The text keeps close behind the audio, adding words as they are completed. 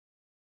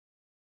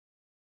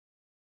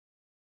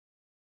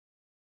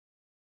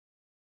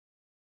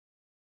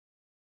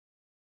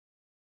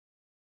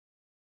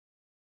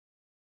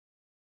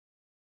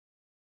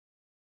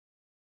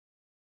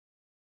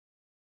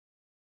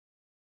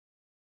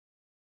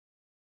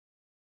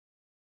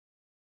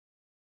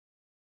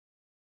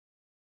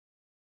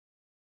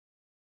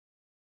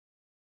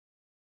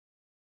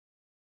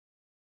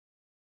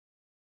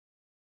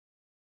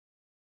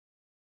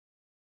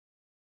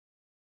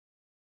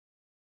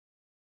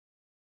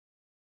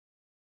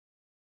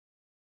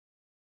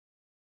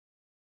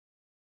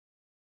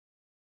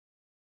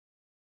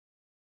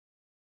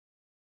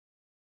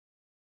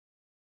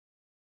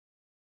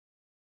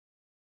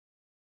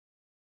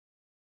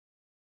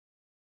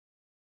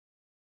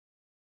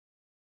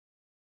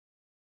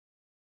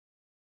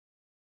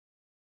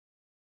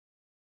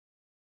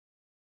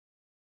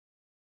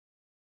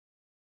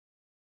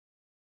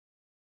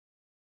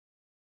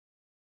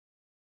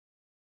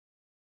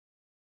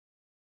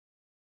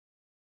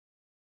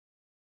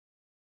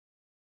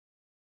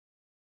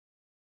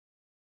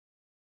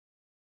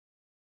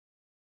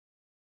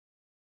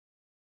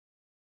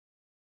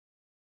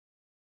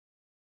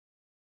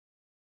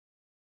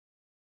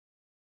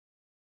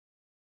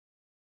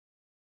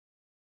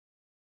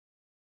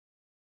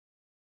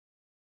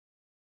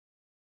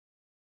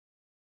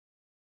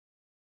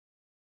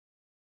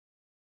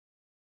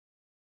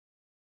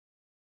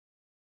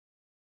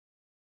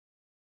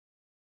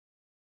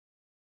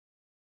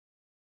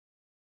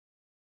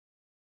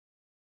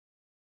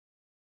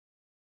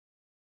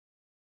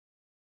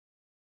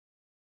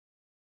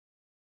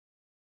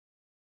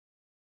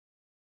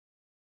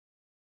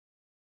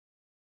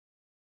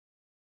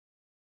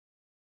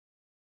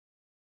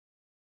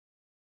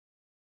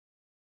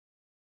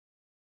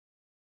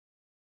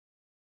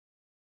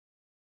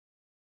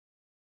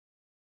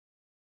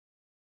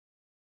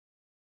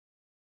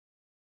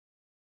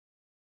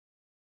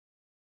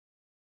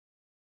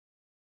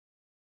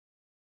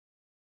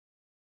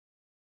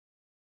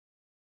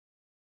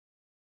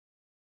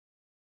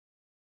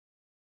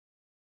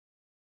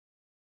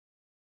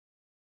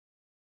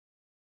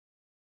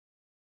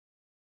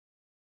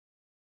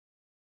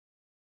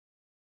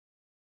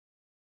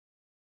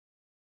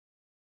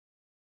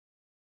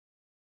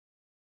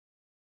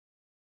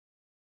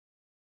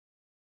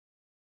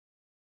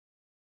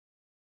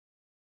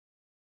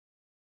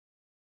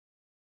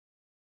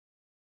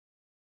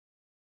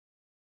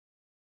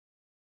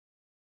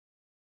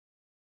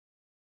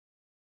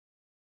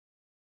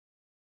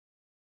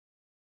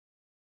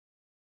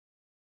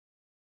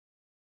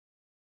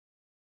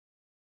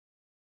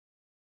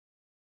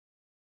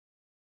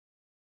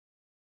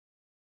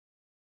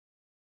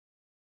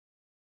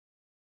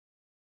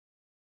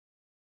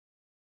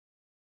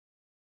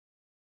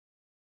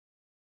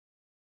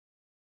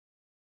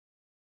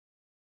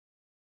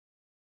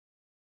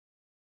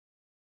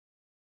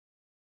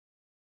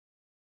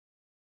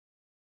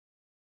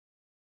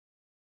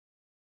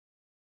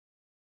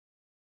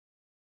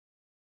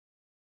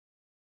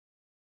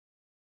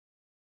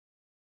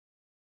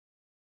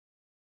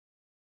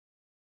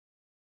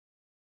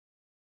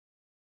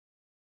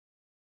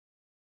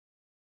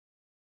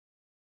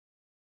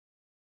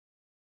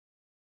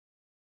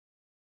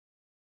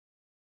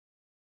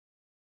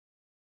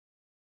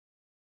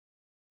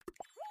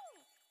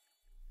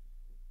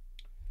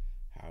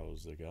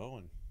How's it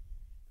going?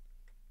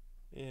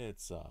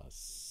 It's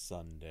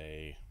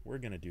Sunday. We're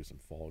gonna do some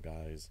Fall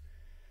Guys,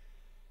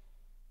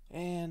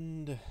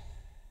 and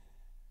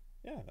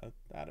yeah,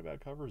 that about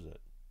covers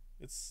it.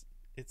 It's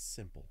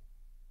simple.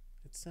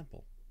 It's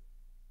simple.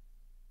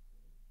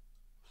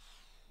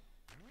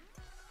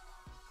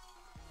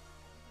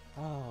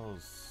 Oh,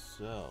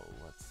 so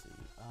let's see.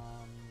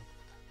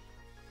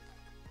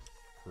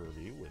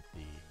 Kirby with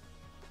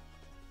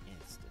the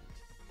instant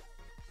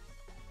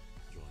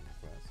join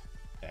request.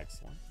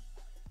 Excellent.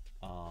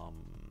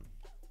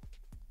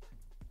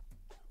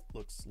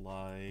 Looks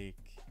like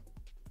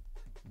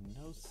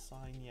no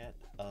sign yet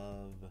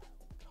of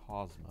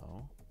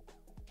Cosmo.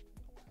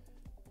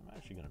 I'm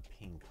actually gonna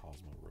ping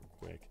Cosmo real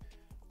quick.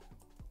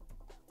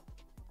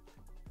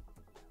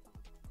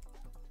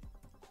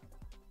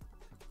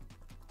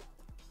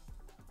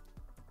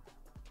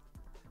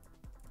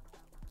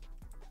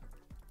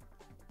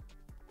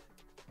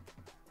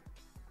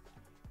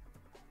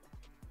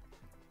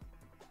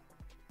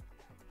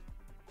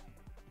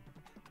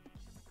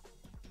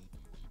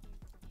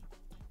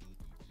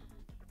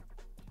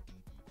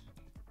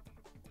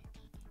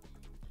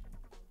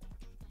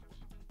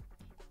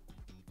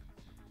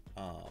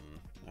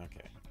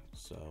 Okay,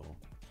 so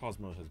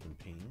Cosmo has been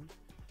pinged.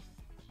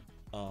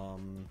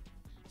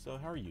 So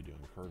how are you doing,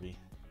 Kirby?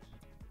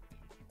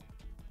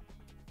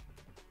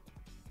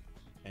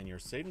 And you're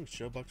saving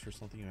Showbucks for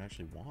something you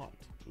actually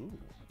want. Ooh,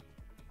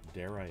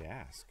 dare I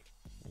ask,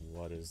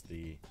 what is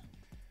the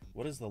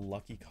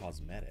lucky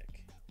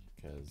cosmetic?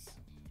 Because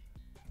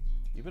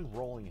you've been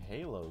rolling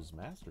Halo's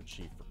Master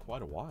Chief for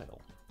quite a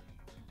while.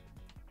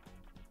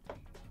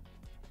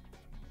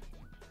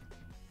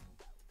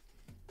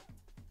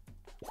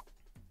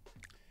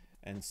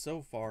 And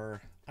so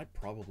far, I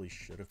probably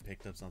should have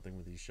picked up something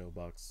with these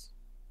Showbucks.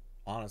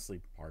 Honestly,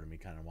 part of me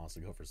kind of wants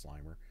to go for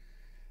Slimer.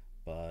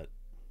 But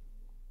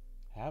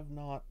have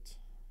not...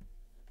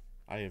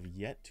 I have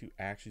yet to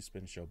actually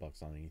spend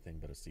Showbucks on anything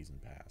but a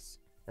Season Pass.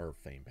 Or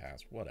Fame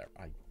Pass, whatever.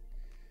 I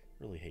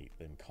really hate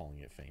them calling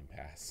it Fame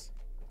Pass.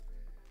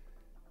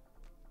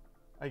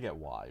 I get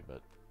why,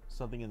 but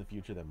something in the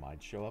future that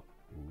might show up.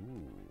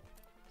 Ooh,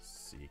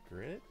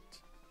 secret.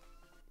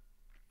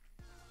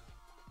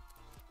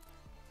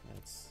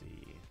 Let's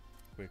see.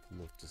 Quick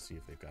look to see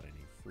if they've got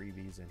any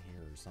freebies in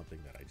here or something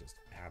that I just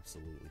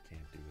absolutely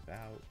can't do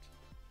without.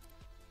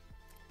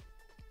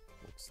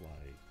 Looks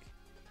like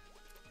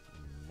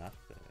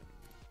nothing.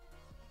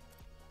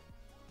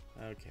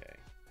 Okay.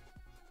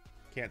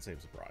 Can't say I'm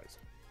surprised.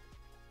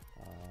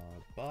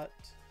 But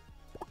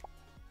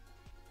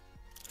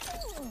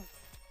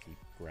keep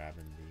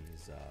grabbing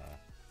these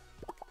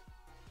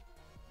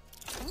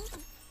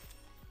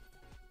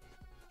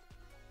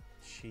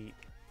cheap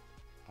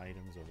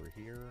items over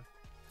here.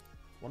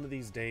 One of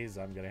these days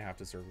I'm gonna have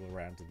to circle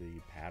around to the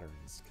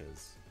patterns,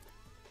 because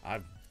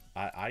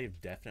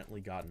I've definitely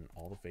gotten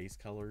all the face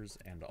colors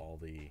and all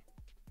the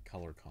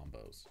color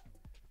combos.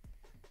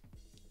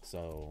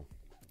 So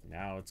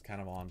now it's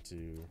kind of on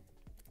to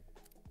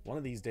one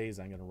of these days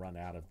I'm gonna run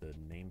out of the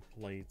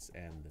nameplates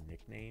and the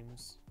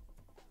nicknames.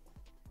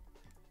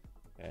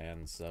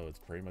 And so it's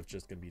pretty much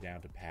just gonna be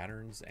down to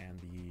patterns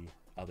and the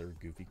other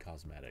goofy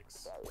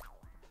cosmetics.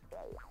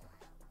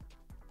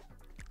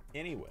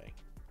 Anyway,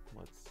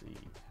 let's see.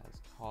 Has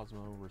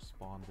Cosmo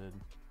responded?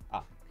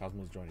 Ah,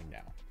 Cosmo's joining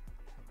now.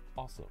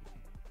 Awesome.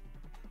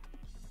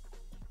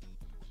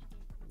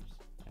 Oops,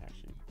 I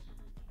actually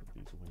put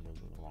these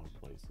windows in the wrong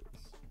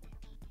places.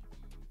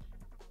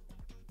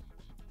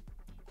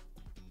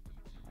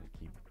 I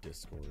keep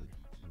Discord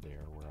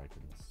there where I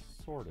can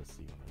sort of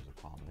see when there's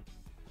a comment.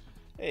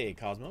 Hey,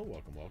 Cosmo,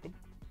 welcome, welcome.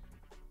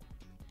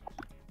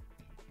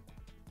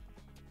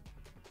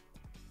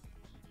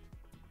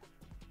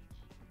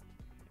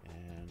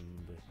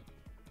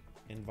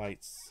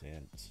 Invite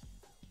sent.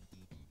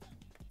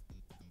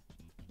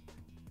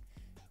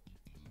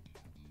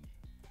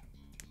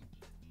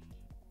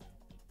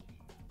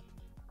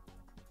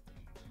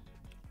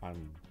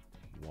 I'm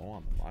low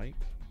on the mic.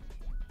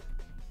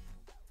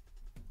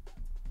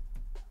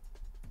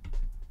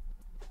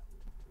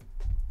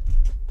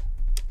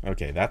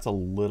 Okay, that's a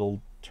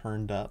little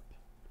turned up.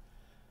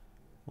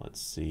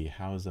 Let's see,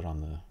 how is it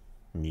on the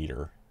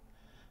meter?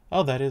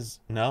 Oh, that is,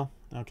 no?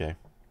 Okay.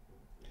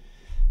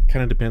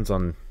 Kind of depends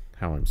on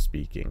how I'm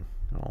speaking.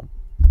 I'll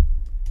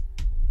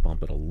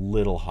bump it a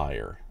little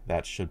higher.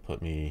 That should put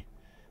me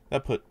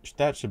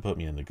that should put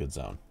me in the good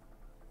zone.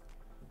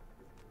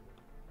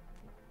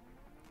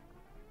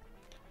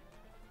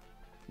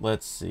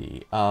 Let's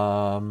see.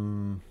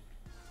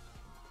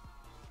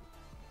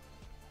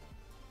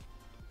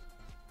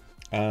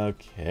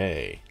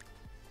 Okay.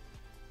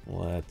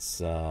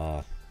 Let's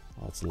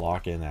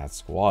lock in that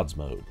squads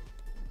mode.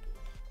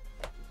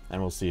 And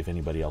we'll see if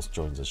anybody else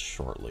joins us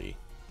shortly.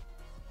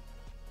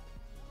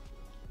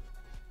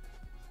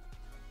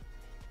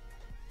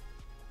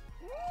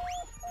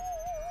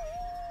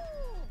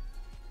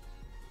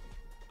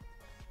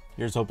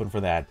 Here's hoping for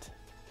that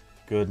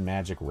good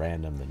magic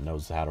random that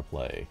knows how to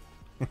play.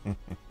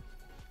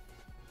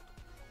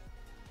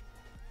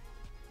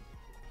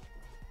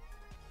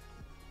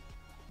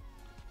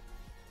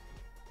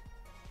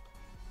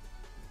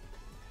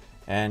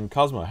 And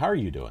Cosmo, how are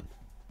you doing?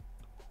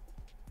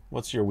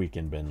 What's your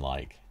weekend been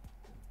like?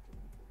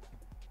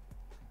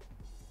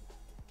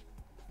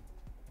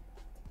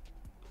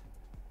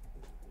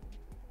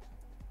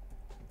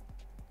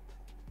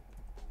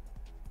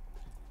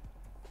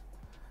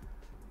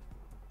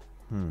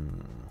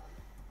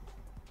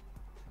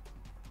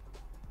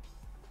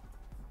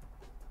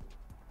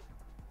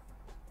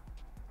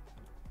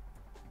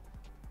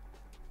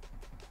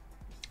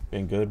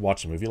 Been good.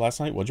 Watched a movie last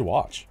night. What'd you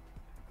watch?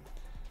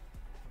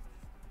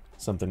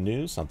 Something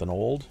new? Something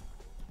old?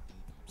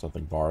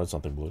 Something borrowed?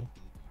 Something blue?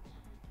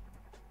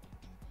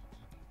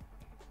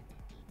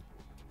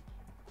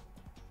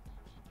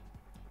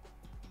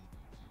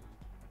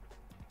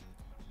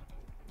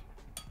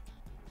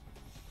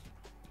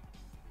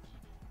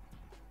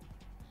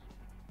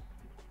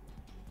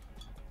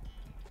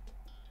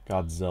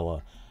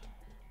 Godzilla.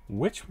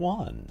 Which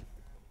one?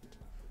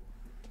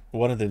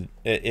 One of the...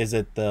 Is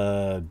it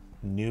the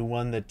new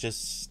one that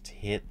just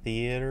hit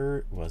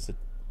theater? Was it?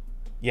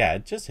 Yeah,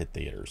 it just hit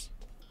theaters.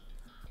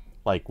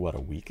 Like, what,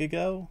 a week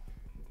ago?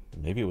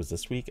 Maybe it was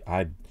this week?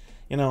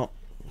 You know...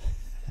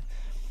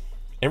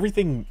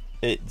 Everything...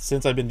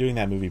 since I've been doing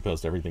that movie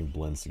post, everything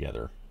blends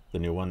together. The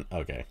new one?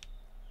 Okay.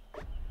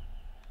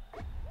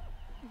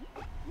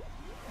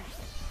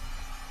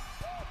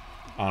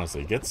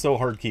 Honestly, it gets so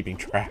hard keeping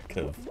track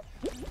of...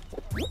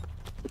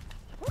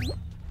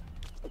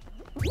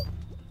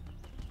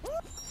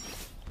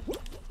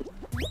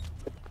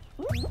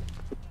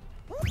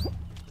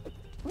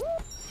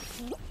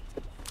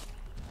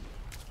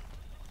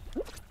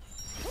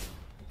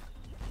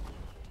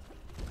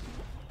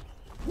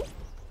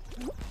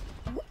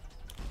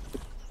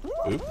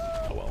 Oop.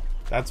 Oh well,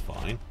 that's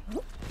fine.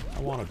 I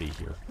want to be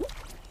here.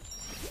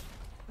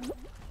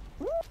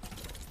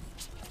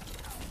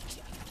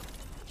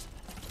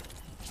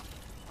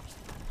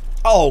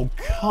 Oh,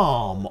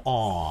 come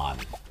on.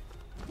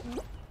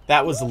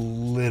 That was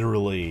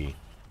literally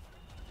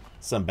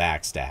some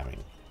backstabbing.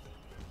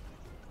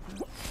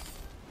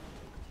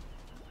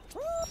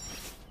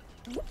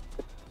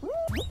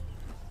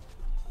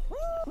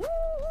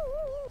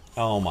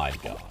 Oh my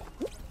god.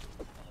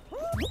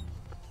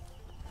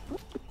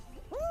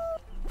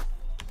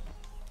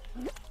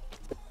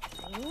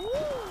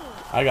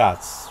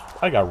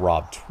 I got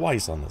robbed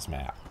twice on this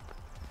map.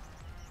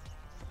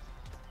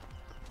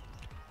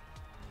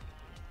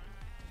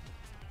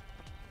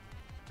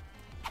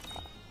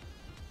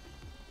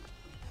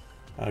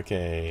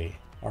 Okay,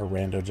 our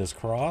rando just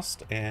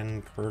crossed,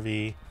 and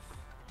Curvy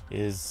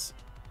is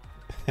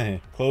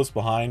close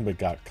behind, but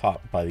got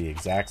caught by the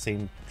exact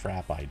same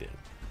trap I did.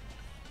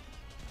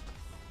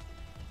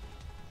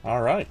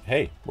 Alright,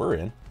 hey, we're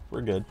in.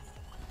 We're good.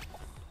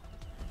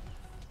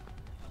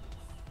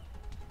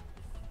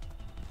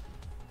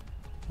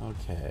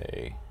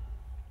 Okay.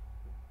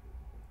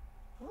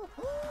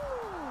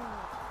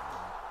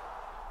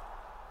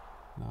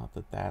 Not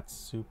that that's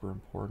super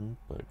important,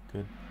 but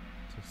good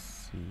to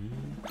see.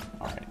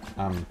 Alright,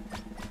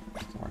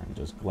 sorry, I'm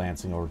just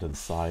glancing over to the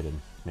side and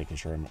making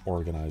sure I'm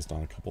organized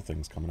on a couple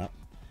things coming up.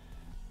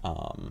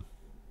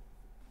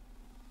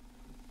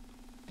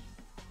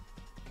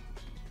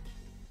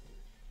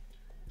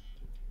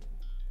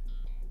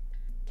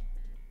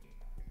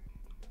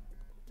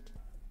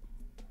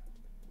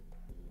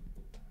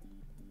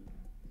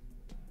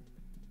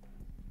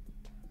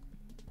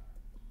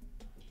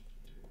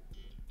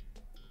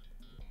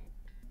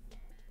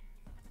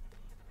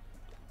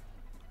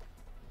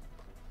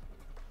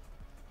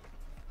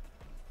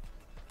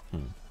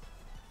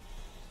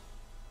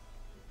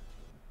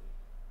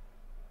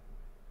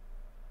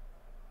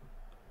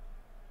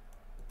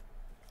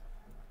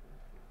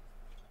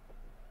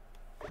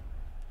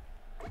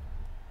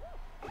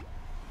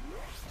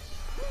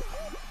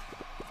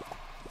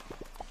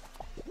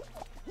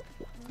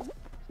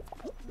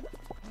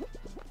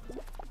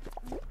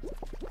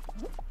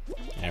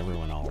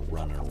 Everyone all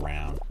running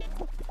around,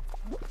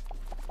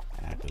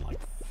 acting like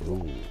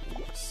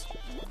fools.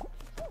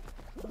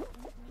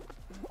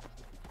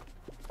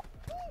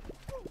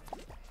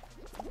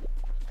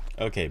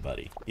 Okay,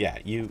 buddy. Yeah,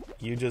 you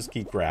just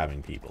keep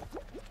grabbing people.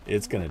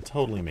 It's gonna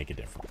totally make a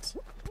difference.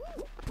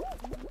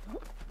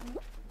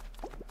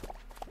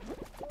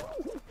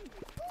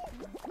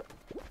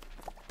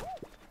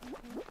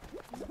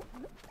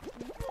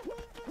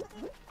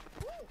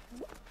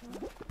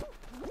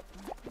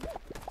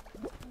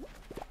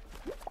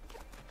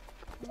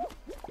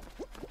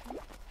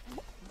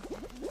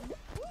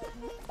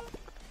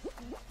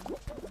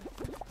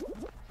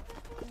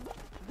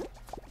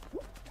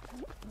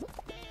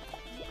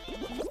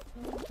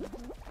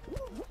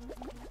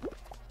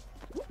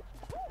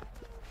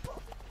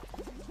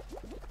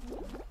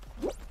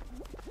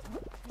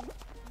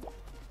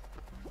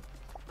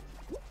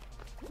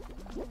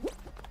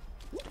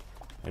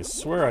 I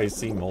swear I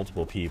see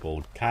multiple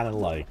people kind of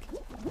like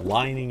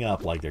lining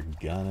up like they're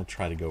gonna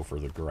try to go for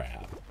the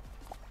grab.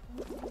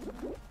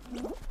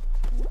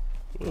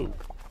 Ooh.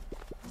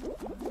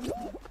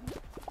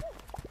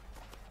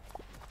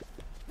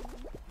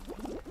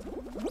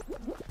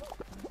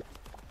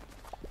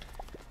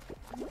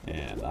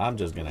 I'm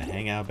just gonna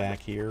hang out back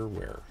here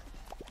where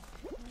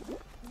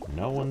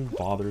no one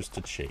bothers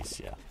to chase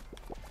you.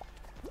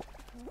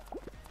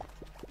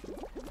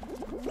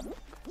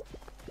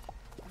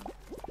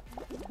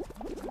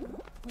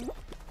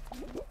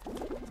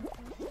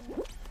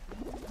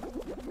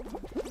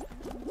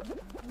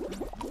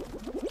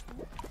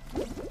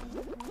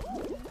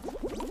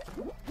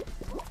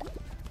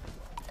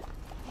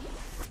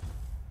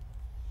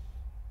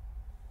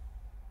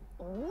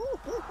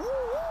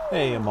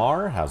 Hey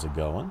Amar, how's it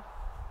going?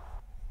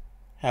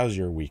 How's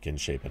your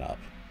weekend shaping up?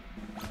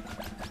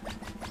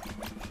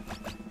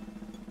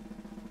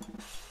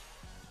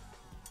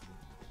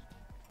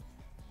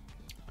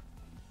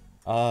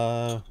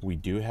 We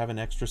do have an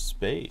extra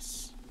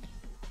space.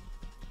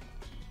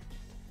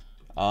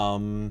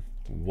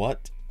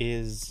 What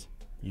is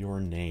your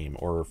name?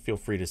 Or feel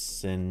free to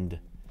send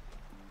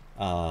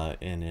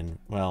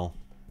well,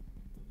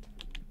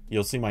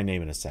 you'll see my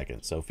name in a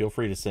second, so feel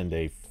free to send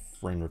a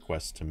friend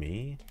request to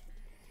me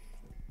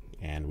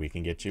and we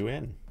can get you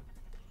in.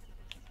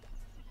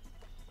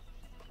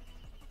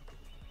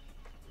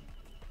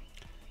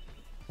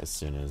 As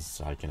soon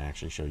as I can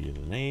actually show you the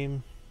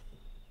name.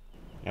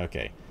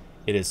 Okay,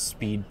 it is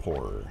Speed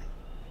Pourer.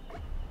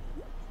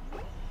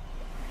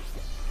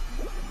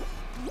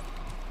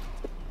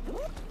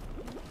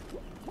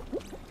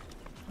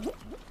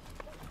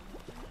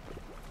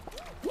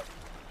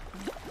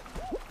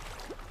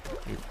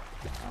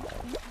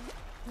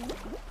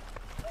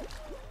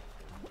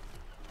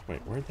 Wait,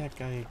 where'd that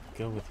guy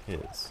go with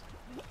his?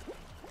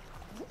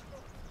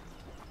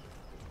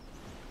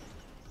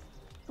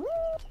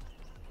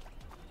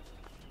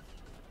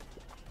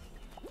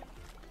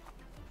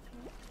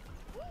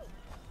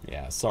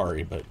 Yeah,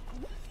 sorry, but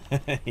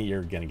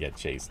you're gonna get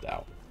chased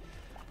out.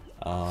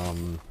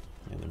 In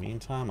the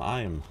meantime,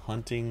 I am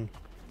hunting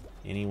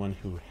anyone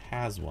who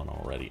has one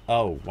already.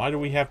 Oh, why do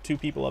we have 2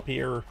 people up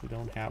here who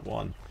don't have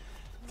one?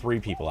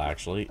 3 people,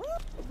 actually.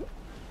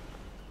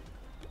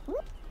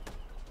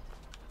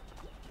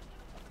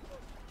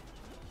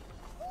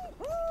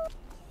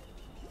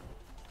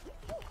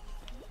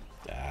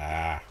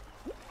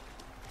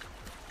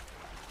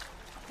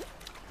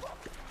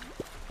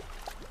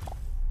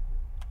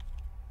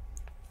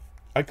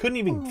 I couldn't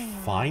even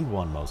find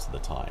one most of the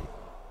time.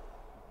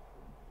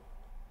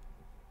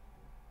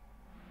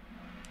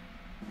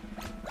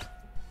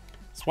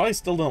 That's why I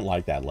still don't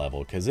like that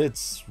level, because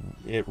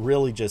it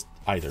really just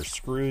either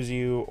screws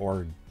you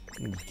or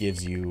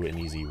gives you an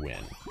easy win.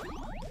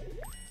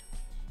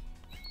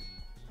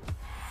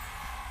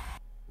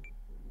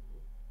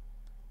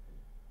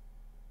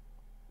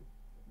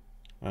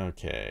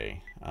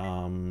 Okay.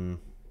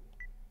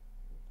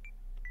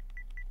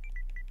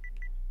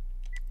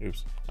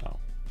 Oops. Oh.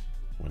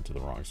 Went to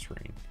the wrong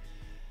screen.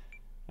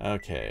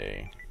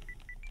 Okay.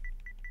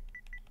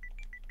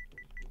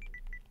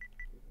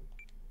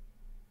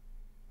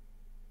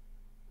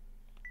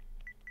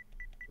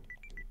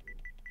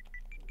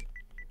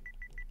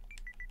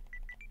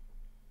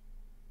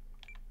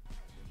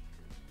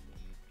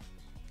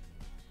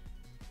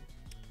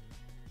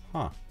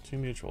 Huh. 2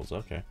 mutuals.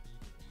 Okay.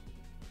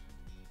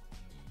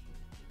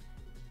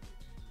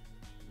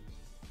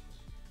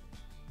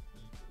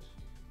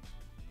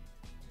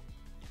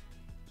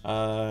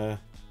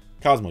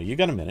 Cosmo, you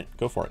got a minute.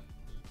 Go for it.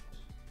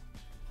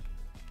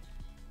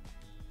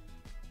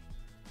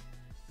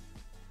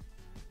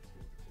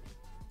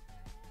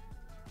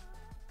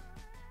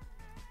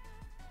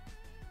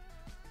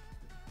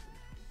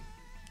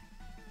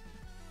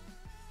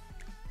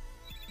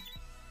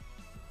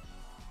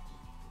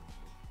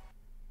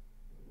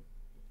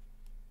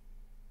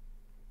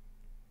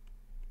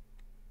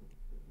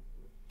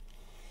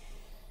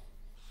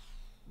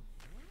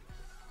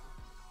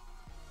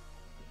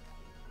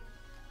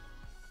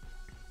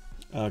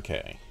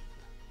 Okay.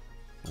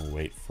 We'll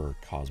wait for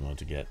Cosmo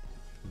to get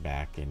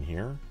back in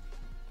here.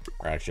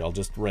 Or actually, I'll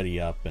just ready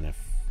up, and if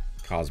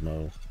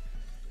Cosmo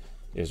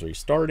is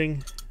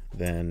restarting,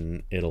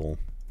 then it'll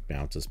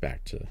bounce us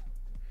back to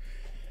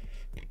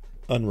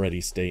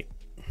unready state.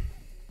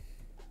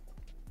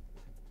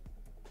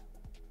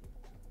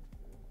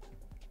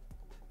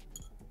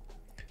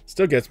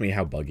 Still gets me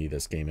how buggy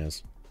this game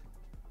is.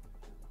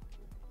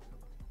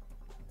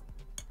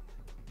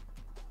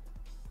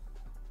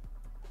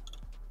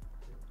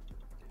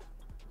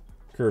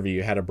 Curvy,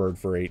 you had a bird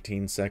for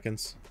 18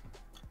 seconds?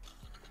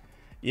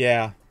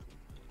 Yeah.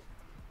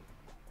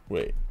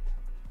 Wait.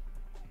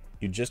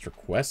 You just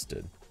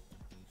requested.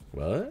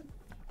 What?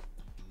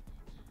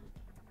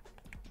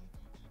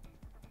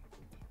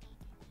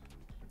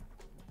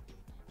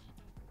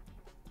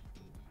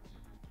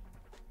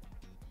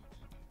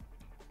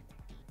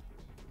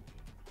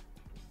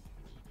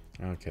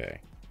 Okay.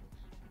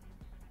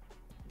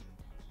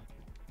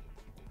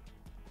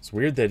 It's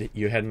weird that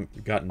you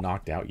hadn't gotten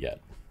knocked out yet.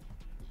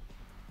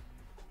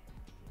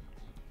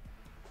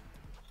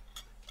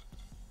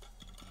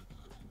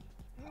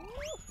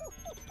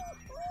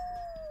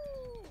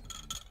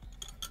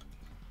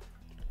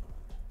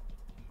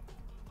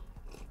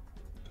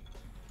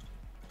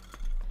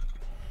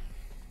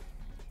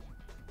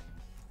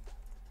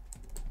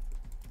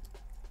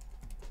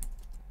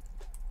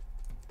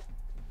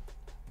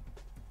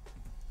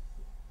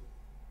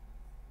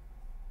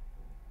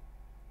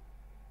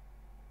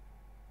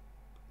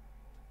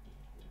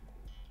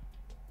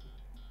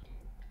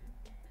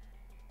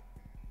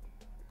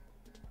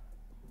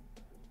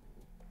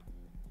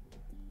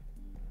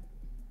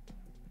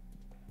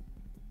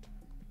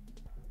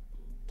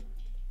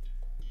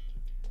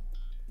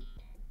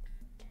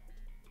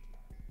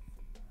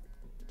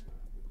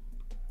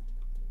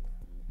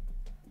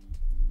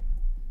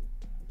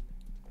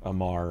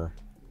 Amar,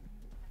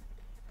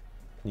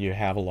 you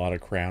have a lot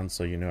of crowns,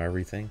 so you know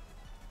everything.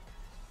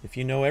 If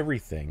you know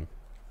everything,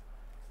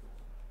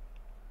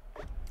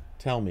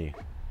 tell me,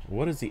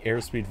 what is the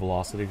airspeed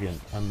velocity of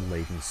an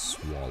unladen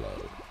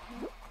swallow?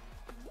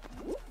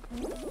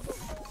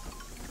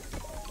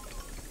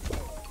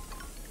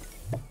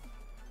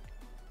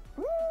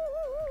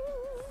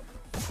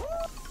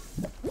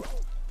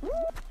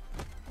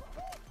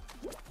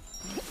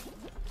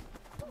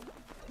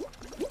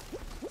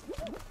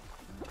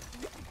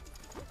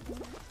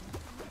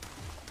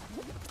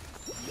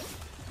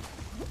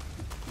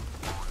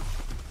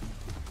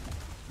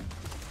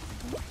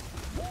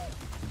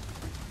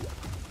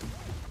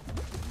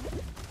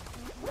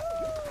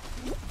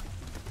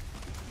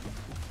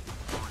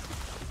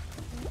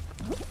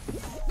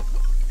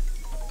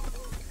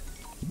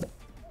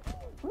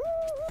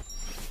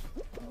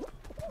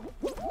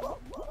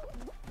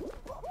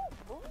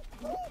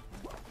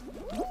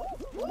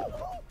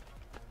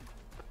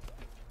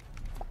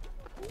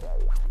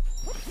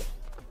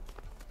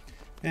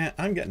 Man,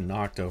 I'm getting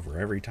knocked over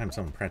every time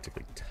someone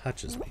practically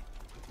touches me.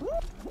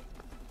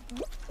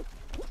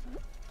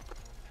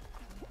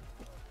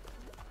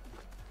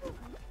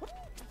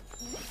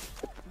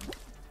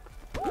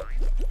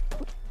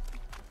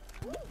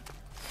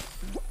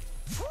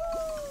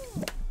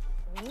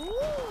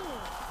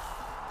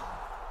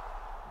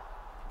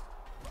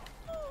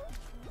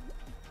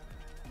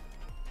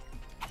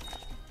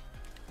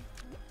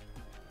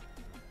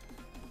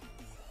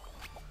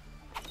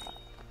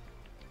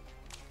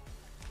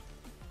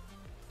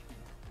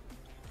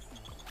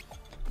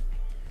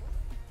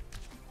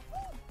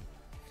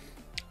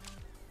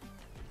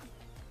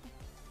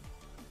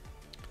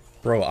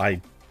 Bro,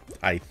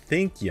 I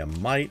think you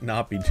might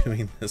not be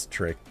doing this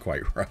trick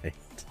quite right.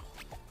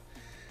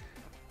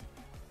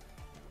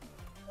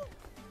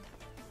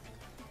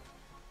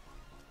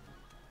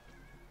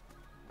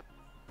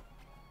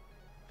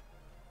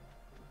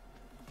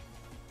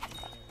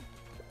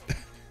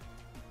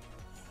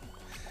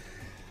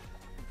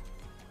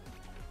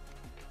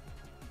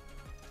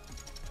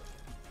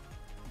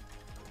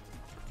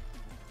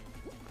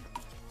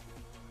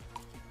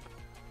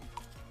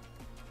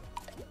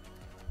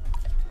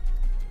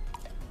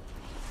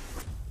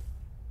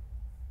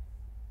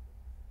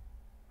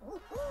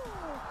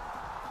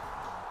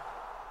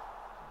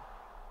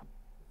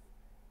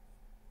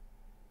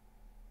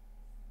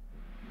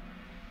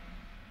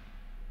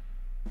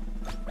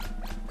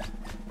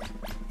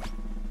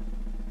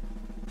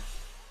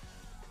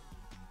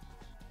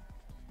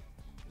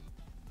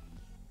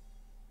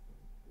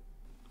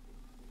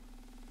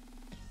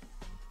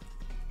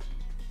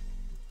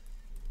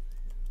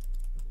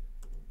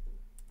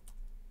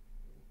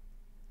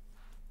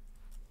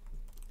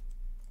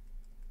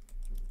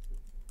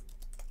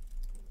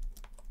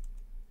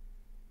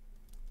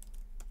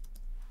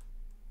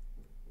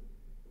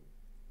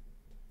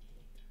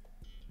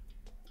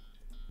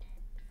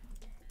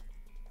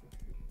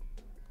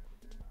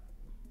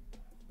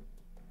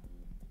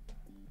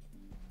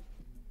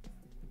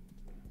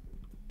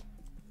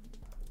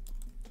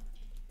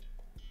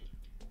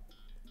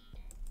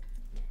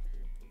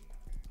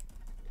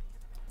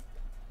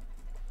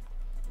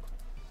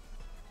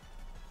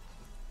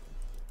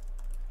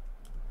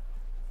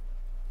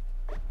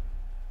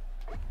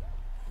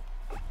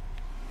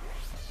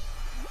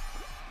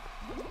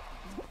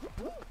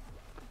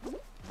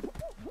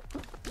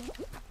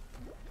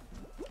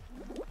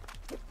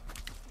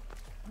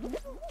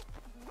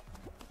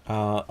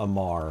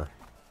 Amar.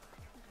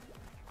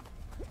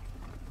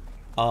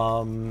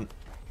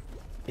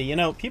 You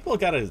know, people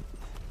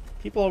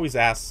always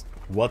ask,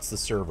 what's the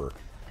server?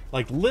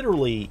 Like,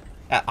 literally,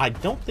 I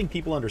don't think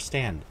people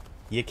understand.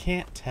 You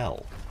can't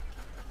tell.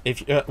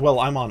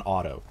 Well, I'm on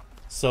auto,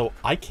 so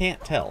I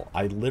can't tell.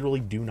 I literally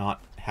do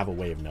not have a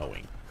way of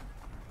knowing.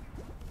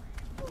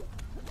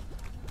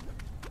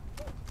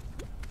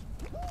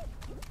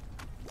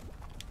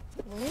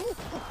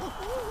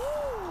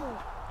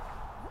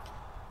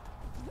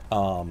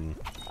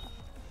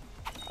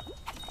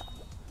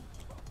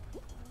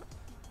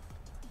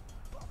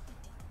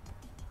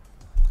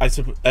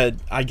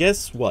 I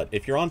guess, what,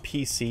 if you're on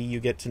PC, you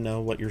get to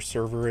know what your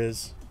server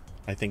is.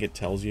 I think it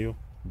tells you.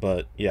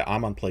 But, yeah,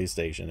 I'm on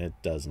PlayStation. It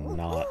does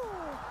not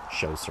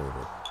show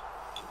server.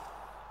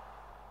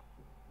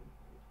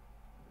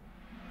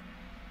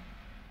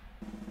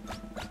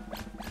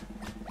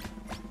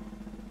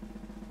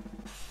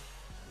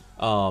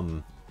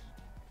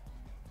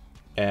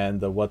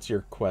 And what's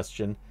your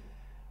question?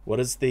 What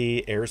is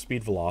the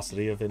airspeed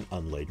velocity of an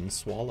unladen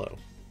swallow?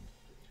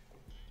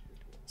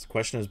 This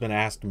question has been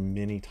asked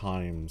many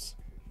times.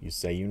 You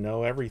say you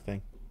know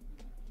everything.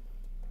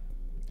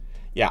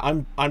 Yeah,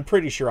 I'm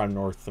pretty sure I'm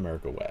North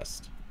America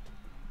West.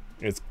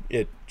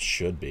 It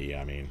should be,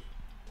 I mean,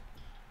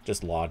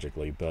 just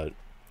logically, but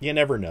you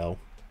never know.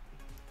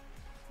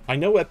 I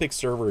know Epic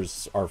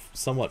servers are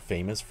somewhat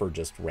famous for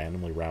just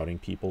randomly routing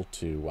people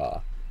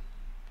to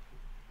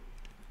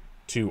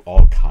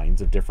all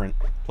kinds of different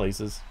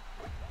places.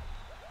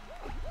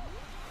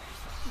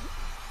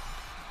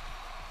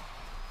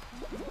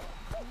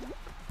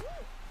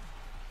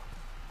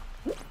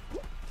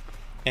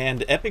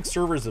 And Epic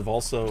servers have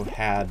also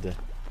had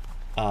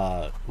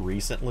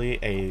recently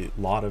a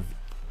lot of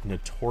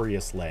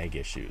notorious lag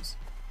issues.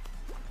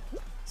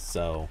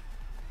 So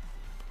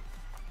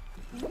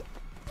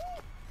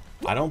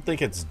I don't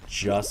think it's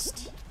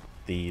just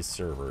these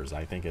servers.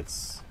 I think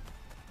it's,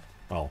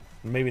 well,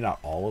 maybe not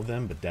all of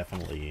them, but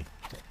definitely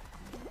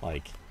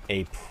like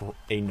a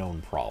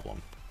known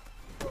problem.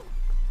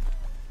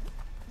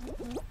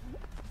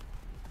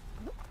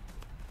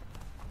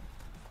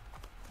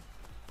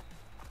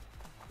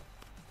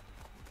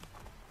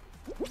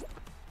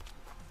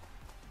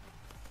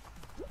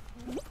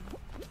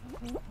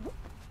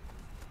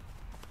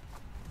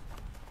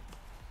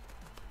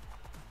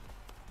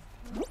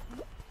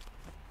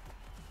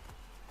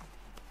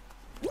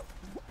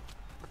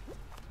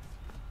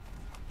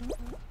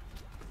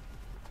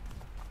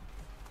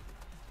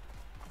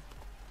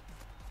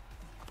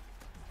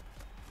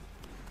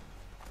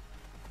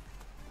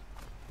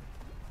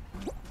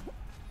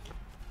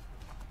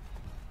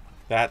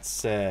 That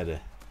said,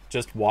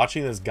 just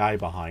watching this guy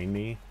behind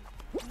me,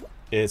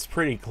 it's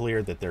pretty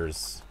clear that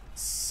there's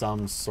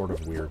some sort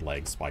of weird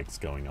leg spikes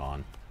going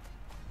on.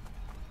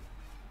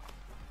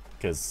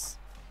 Because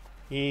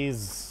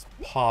he's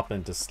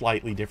popping to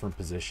slightly different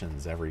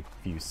positions every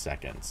few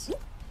seconds.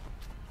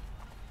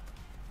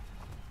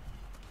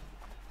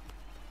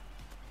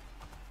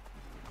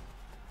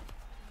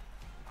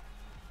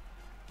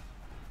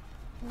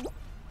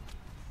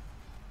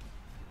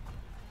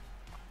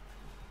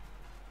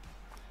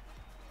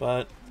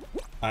 But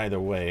either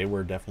way,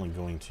 we're definitely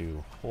going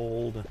to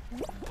hold.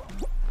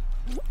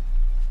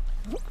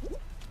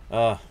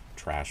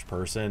 Trash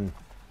person.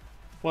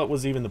 What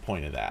was even the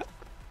point of that?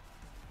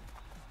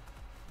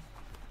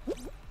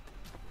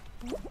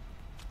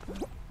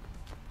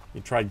 You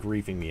tried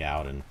griefing me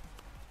out and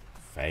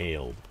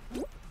failed.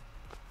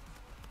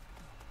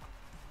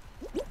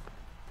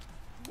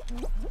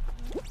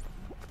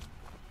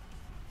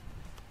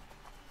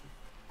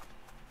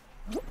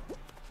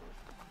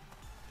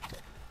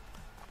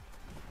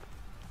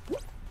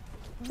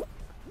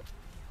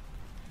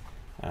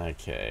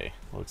 Okay,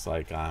 looks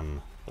like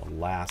I'm the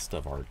last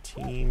of our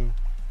team.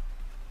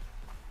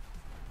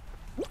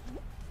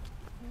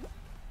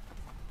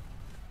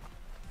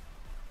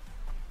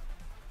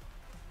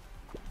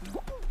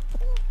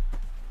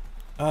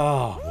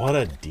 Oh, what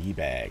a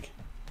D-bag.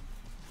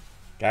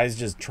 Guy's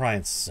just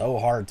trying so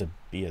hard to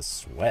be a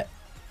sweat.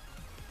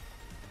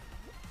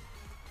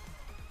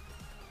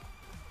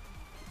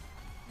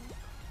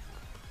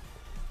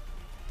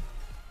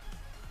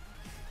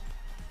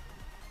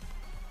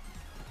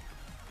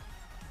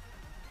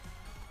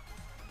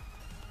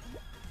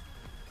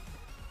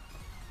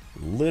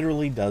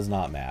 Literally does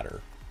not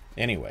matter.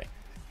 Anyway,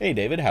 hey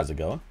David, how's it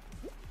going?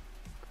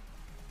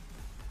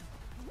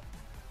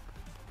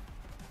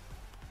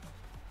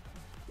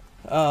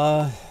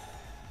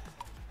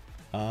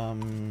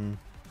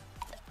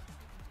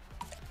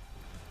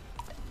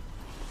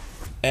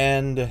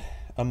 And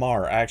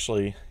Amar,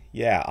 actually,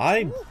 yeah,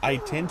 I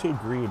tend to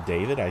agree with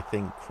David. I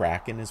think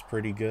Kraken is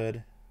pretty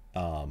good.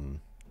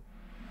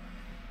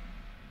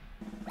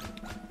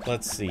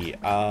 Let's see.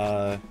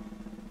 I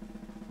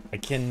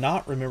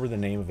cannot remember the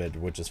name of it,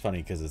 which is funny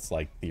because it's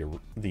like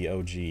the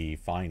OG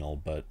final,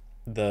 but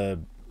the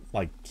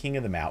like King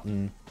of the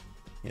Mountain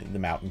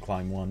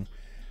climb one.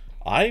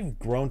 I've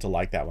grown to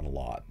like that one a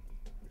lot.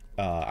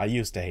 I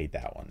used to hate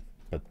that one,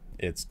 but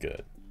it's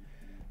good.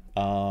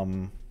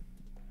 Roll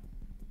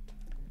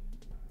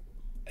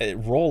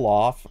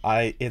off.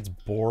 It's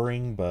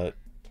boring, but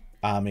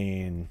I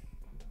mean,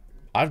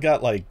 I've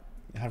got a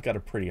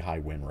pretty high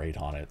win rate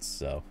on it,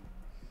 so.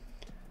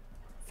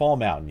 Fall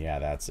Mountain, yeah,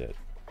 that's it.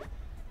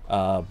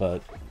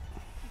 But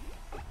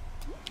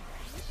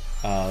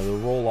the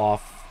roll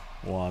off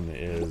one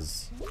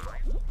is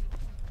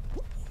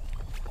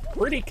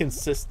pretty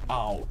consistent.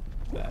 Oh,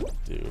 that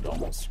dude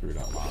almost screwed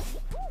up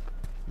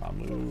my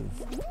move.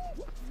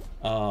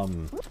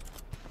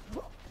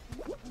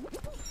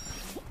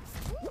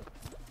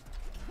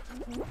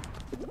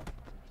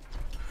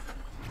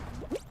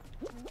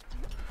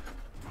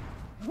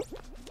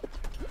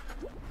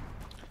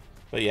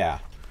 But yeah,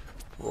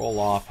 roll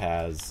off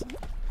has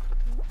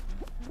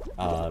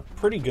a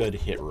pretty good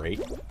hit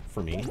rate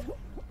for me.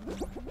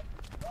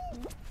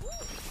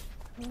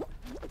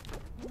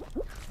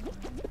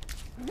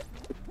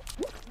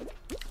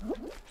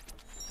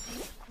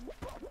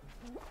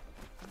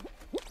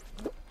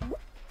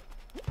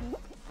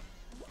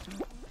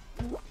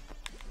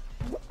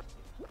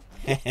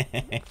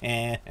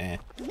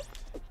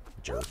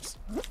 Jerks.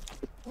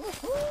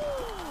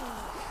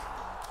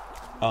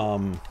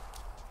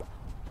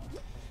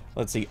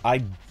 Let's see.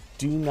 I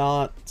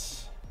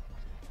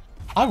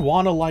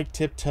want to like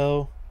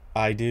Tiptoe.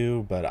 I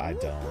do, but I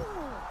don't.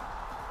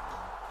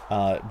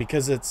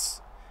 Because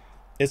it's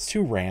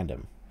too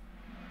random.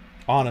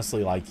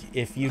 Honestly, like,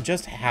 if you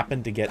just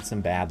happen to get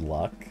some bad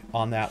luck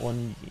on that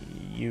one,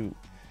 you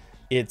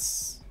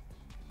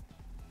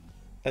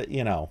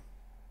know,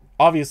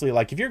 obviously,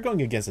 like, if you're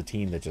going against a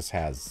team that just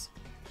has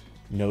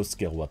no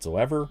skill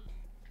whatsoever,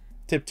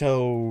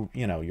 tiptoe,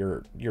 you know,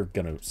 you're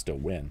gonna still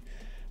win.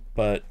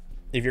 But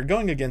if you're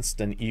going against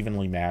an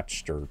evenly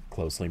matched or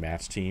closely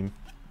matched team,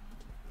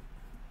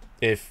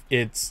 if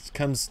it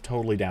comes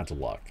totally down to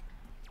luck,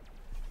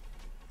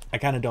 I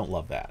kind of don't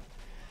love that.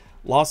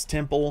 Lost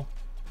Temple,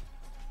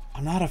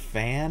 I'm not a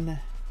fan.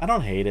 I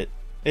don't hate it.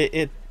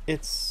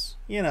 It's,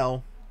 you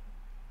know,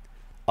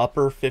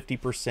 upper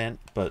 50%,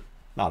 but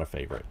not a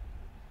favorite.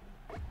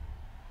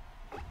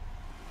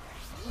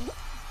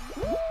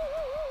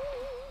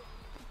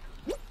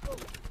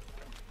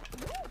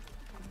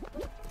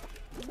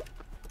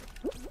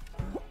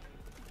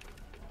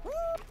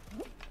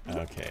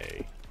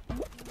 Okay.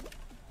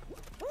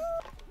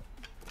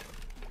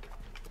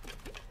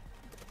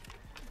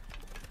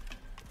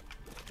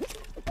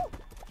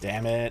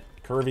 Damn it,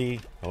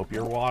 Kirby. Hope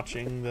you're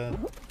watching the...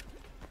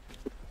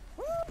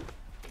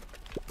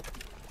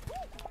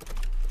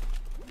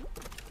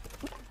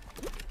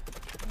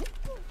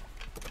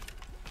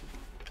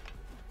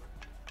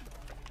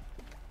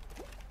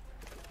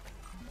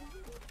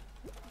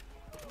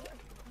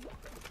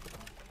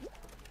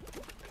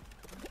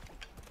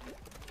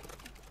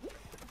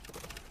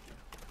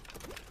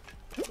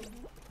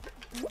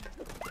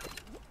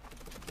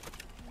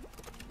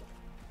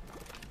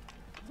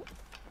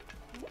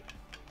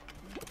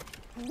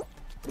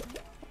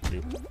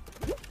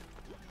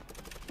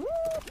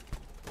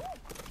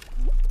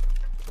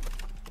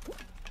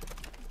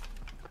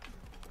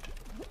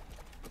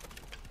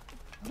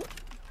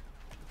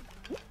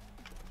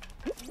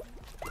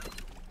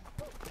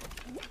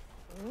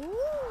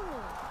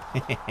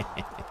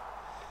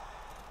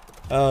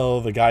 Oh,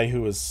 the guy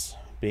who was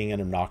being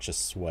an obnoxious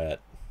sweat.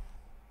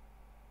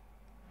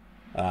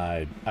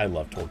 I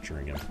love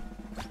torturing him.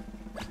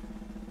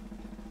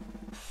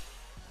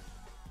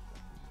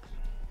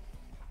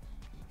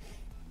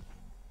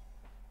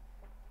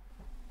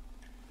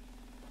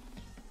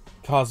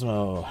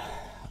 Cosmo,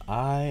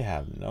 I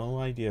have no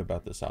idea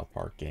about the South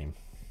Park game.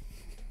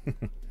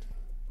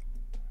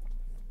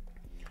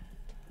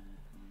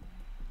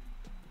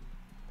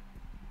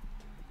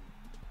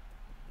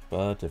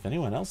 But if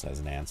anyone else has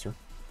an answer.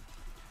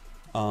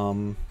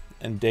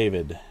 And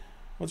David,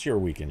 what's your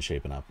weekend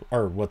shaping up?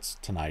 Or what's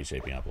tonight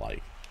shaping up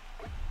like?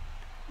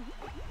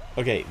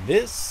 Okay,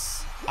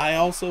 this, I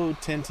also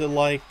tend to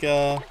like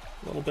a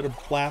little bit of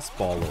Blast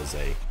Ball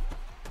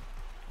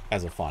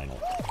as a final.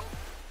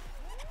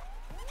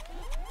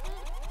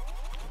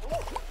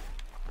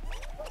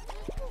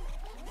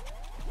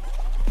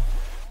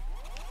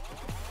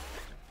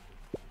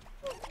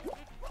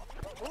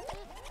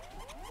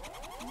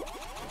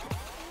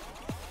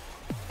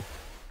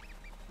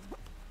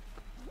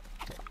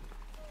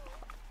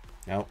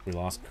 Oh, we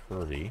lost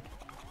Kirby.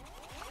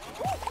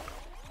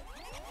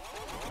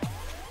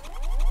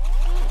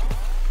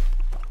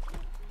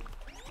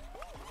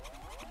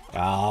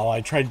 Oh,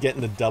 I tried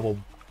getting the double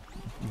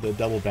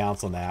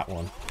bounce on that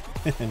one.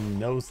 And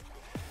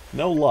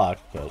no luck,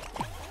 but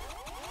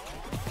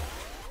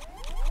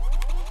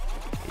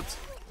oops.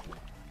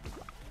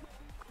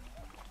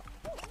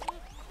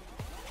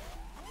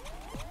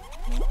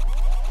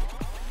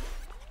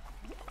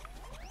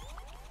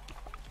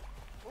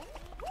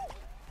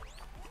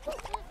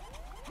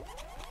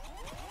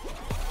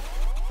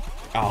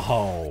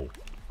 Oh.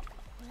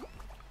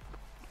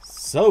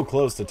 So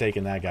close to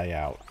taking that guy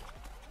out.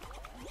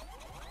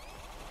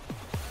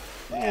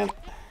 Man.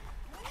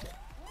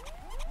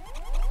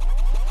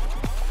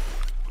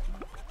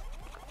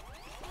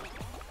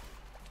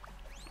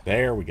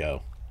 There we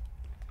go.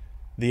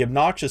 The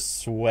obnoxious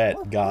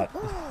sweat got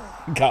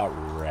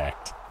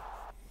wrecked.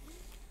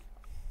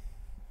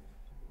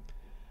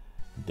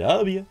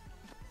 W.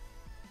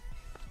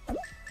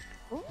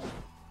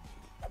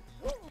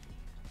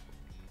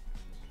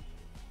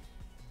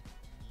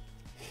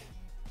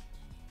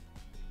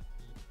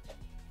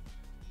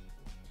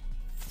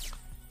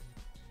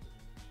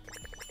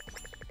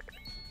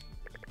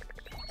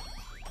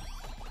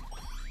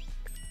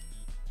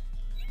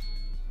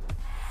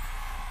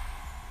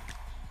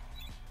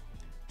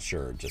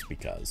 Sure, just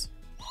because.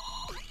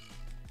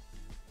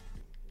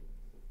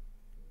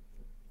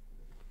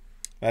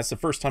 That's the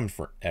first time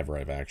forever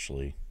I've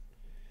actually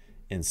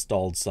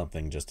installed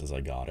something just as I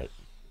got it.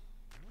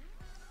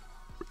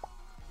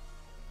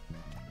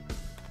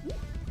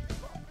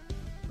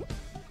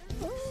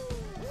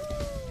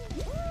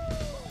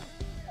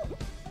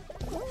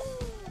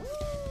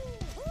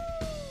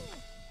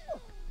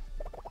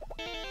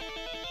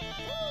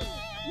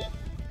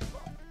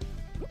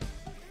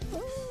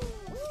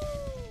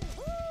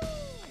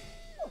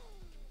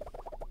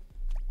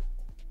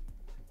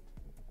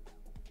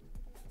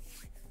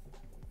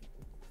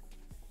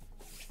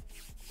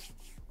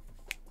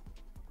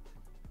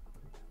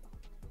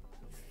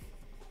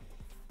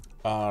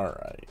 All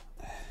right.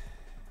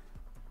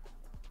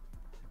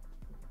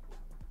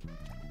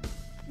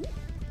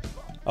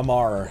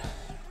 Amar,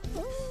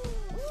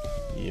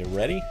 you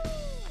ready?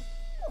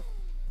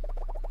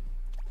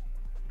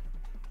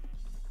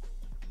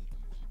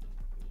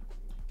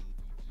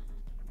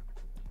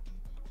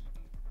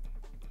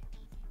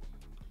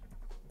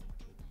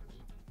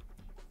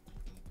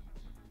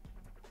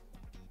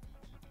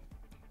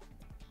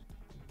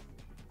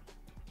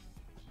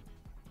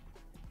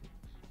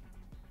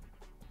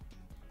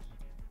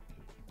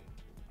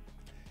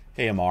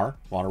 Hey, Amar,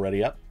 want to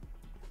ready up?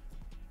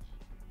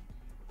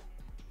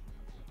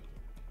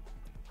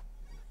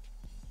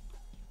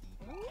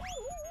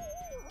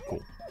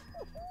 Cool.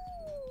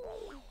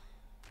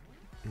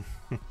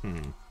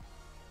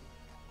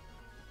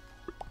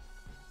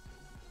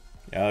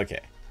 Okay,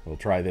 we'll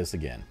try this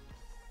again.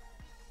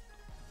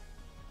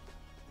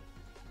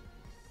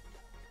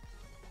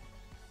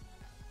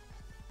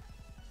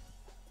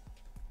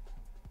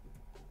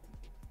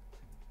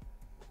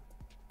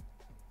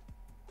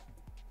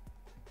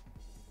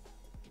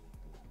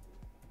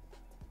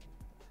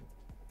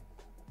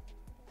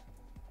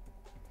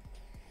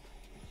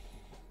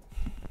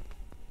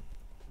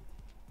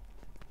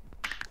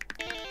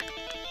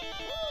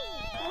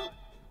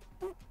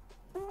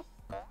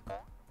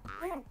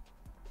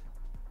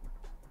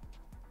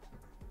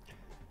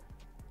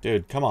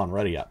 Dude, come on,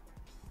 ready up.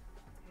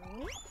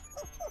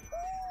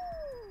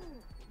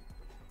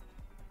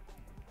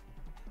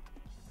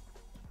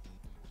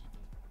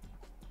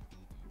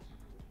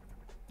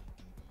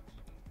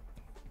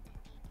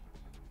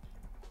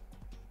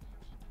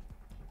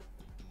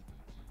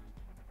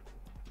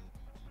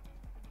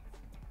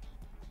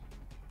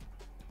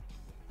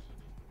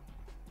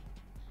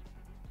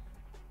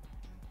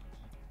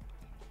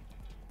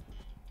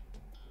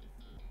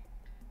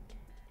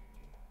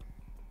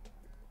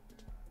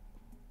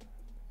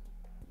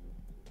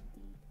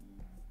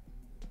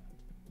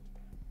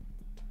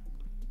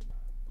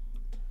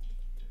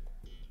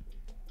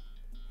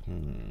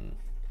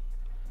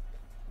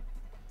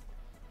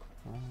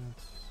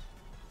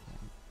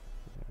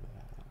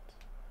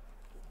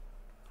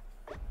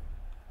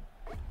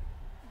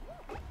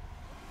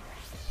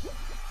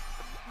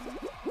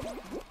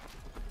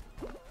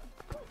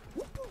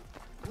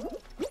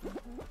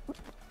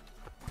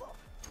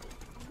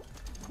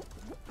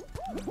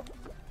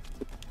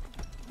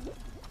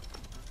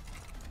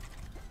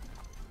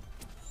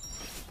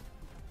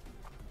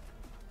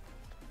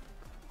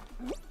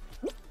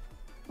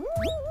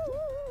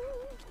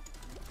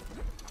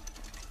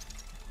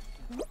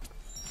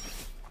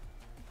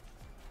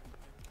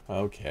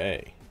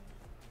 Okay.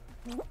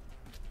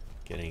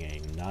 Getting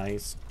a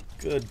nice,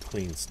 good,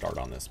 clean start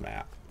on this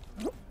map.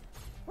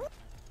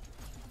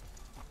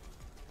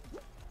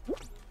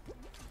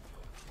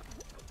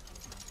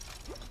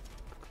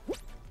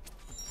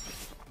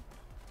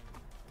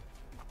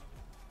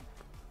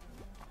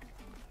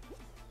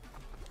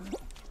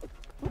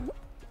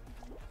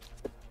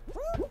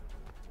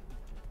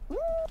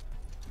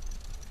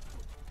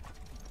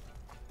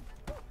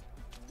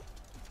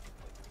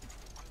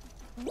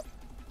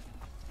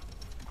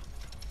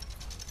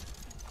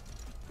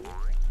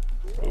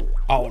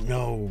 Oh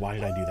no, why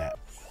did I do that?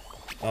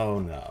 Oh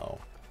no.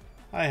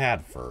 I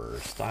had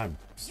first. I'm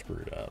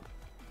screwed up.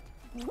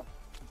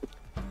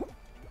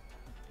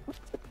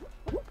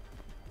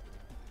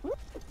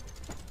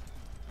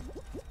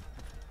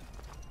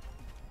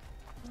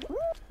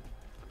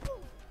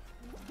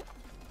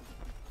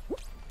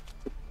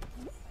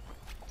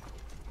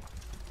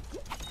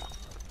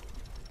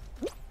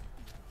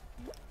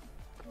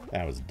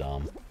 That was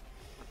dumb.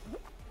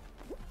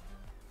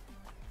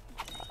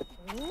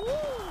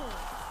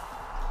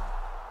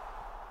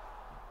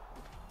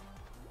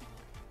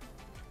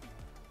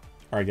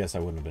 Or I guess I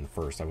wouldn't have been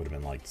first. I would have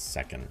been like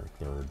second or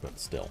third, but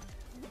still.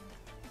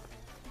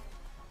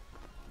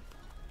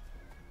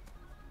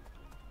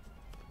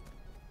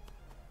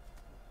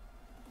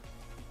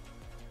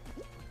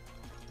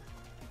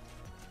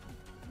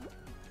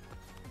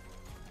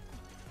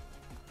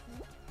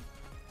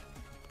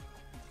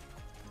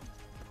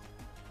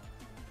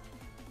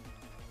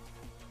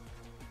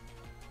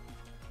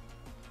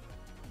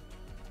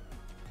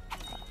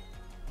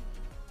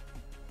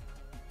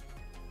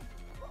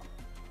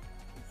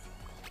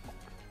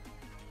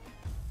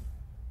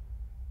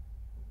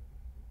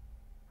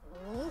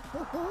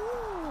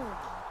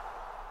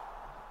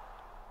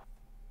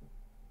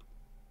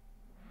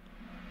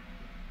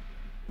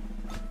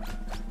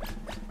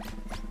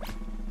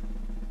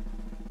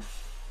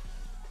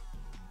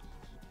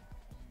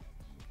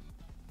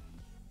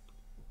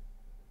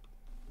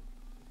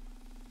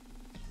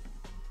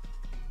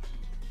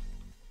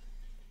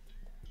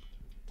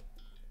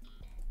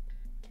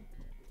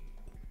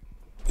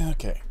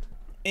 Okay.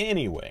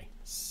 Anyway,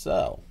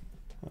 so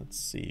let's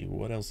see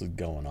what else is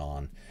going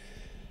on.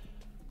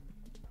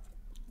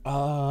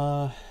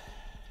 I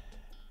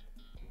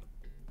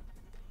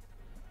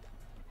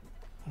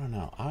don't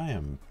know. I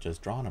am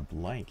just drawing a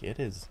blank. It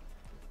has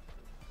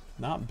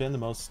not been the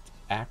most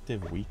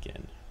active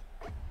weekend.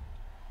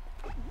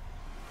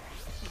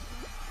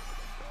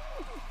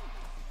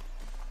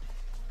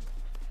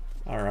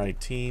 All right,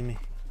 team.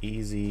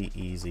 Easy,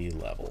 easy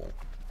level.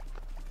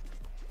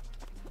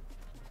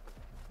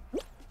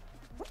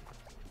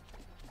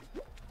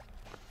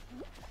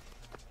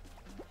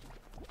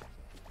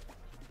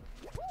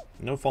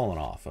 No falling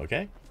off,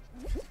 okay?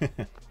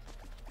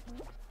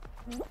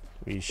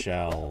 We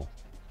shall...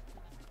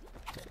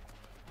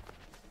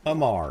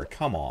 Amar,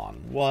 come on.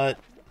 What?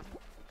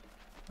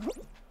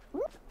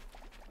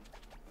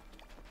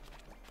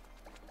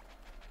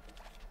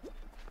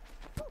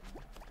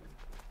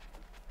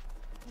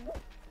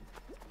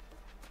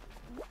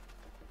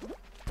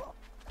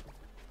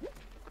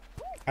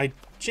 I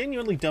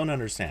genuinely don't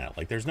understand it.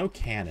 Like, there's no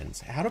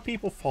cannons. How do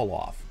people fall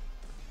off?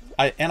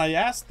 I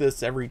ask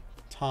this every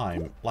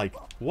time, like,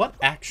 what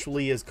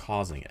actually is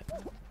causing it?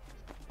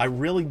 I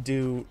really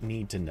do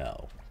need to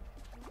know.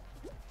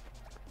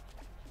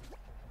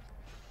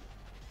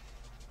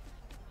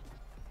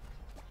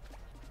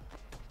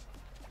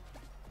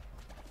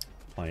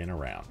 Playing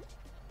around.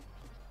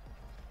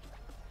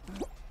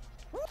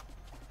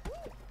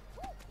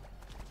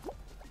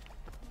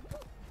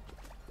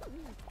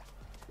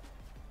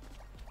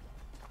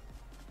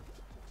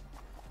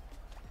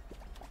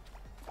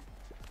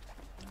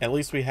 At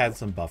least we had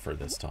some buffer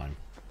this time.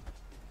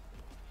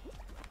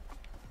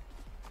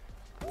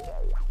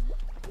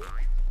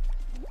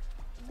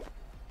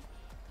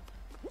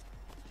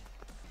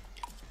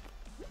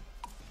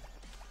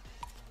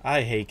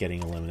 I hate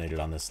getting eliminated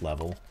on this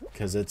level,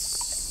 because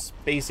it's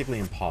basically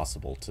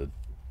impossible to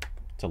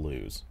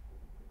lose.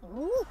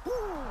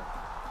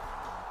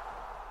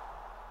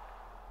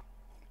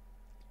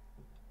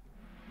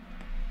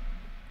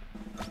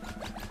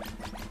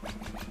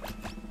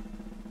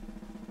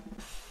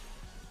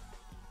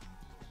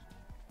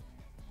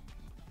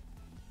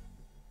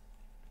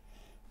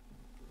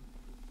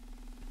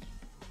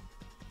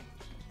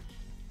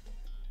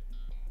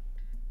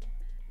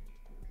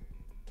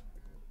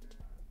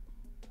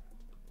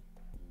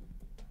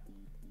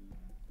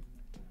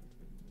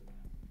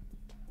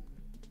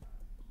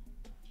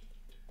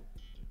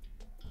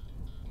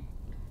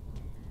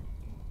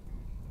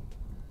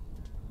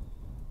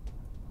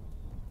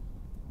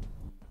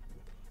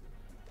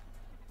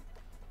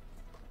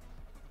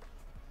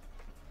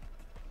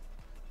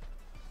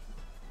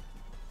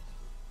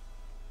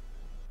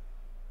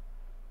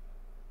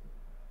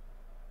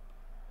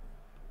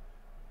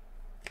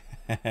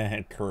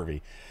 Curvy.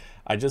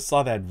 I just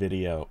saw that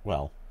video.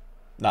 Well,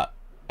 not...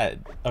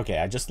 okay,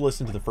 I just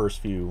listened to the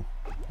first few,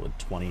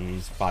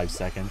 25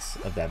 seconds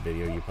of that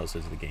video you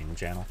posted to the gaming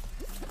channel.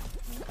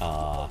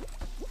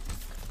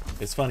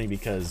 It's funny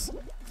because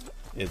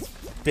it's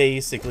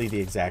basically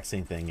the exact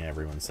same thing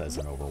everyone says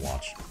in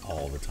Overwatch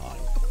all the time.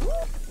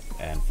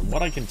 And from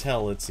what I can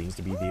tell, it seems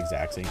to be the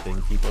exact same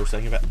thing people are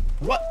saying about...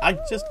 What? I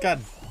just got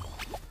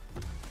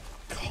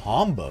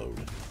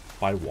comboed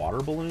by water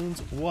balloons?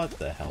 What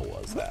the hell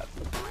was that?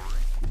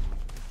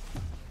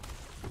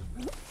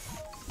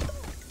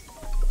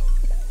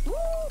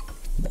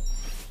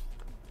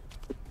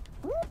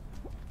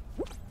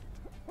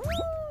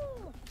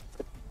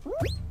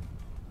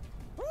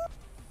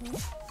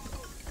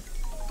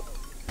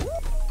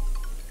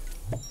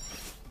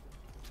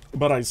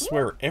 But I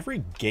swear,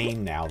 every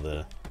game now,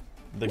 the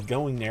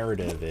going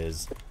narrative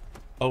is,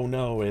 oh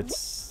no,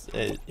 it's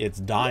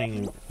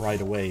dying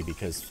right away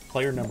because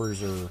player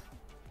numbers are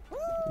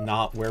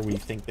not where we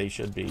think they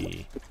should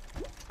be.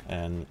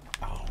 And,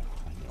 oh,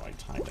 I knew I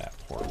timed that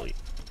poorly.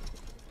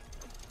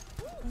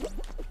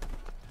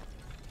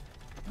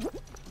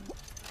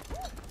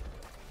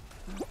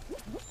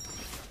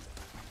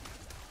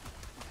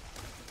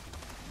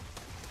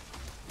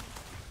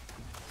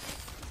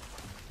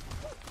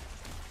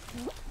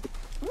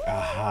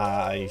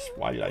 Aha,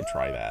 why did I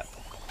try that?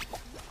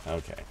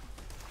 Okay.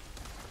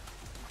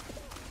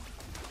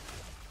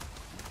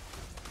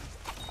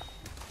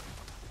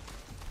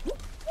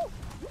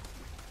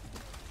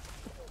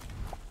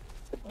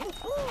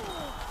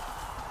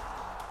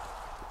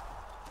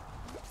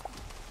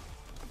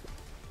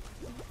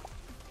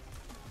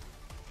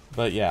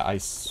 But yeah, I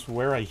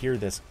swear I hear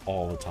this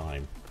all the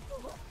time.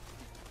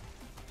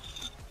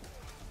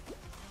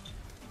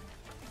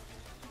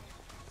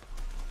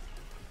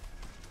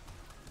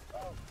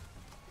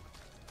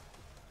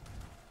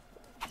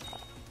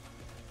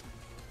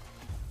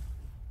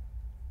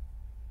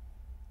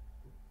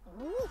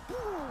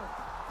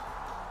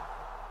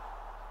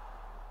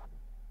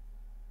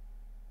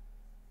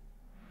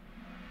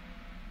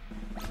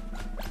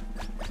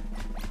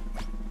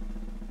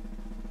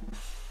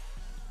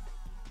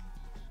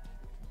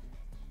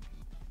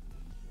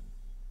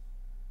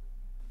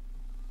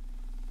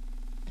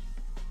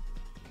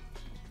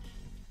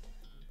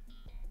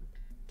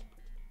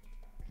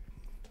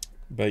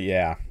 But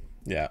yeah,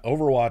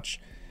 Overwatch,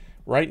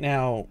 right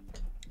now,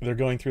 they're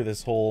going through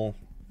this whole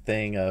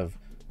thing of,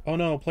 oh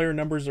no, player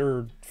numbers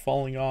are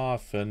falling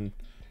off, and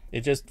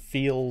it just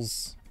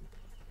feels,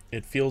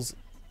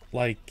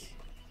 like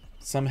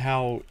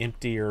somehow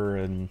emptier,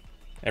 and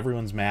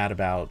everyone's mad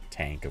about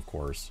tank, of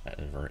course,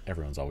 or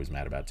everyone's always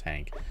mad about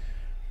tank.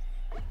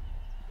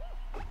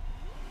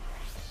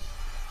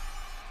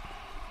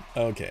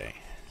 Okay,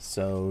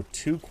 so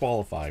to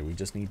qualify, we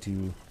just need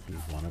to be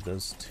one of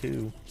those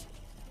two.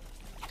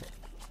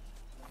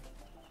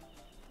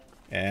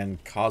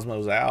 And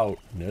Cosmo's out.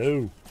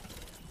 No.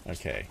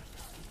 Okay.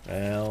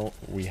 Well,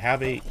 we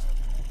have an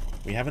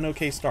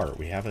okay start.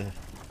 We have a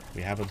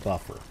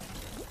buffer.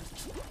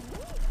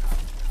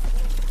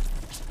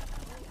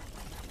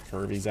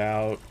 Kirby's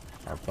out.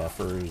 Our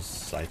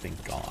buffer's, I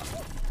think, gone.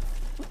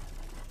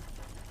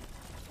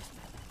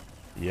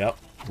 Yep,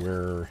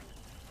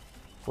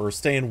 We're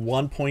staying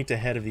 1 point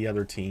ahead of the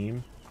other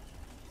team.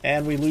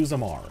 And we lose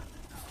Amar.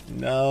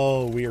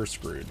 No, we are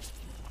screwed.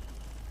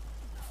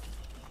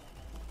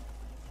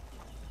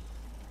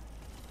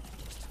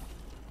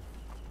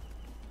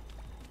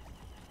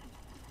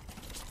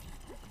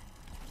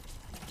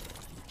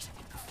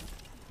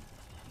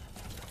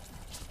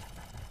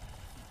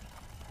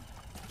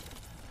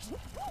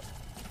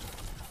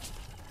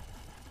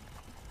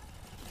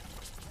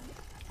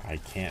 I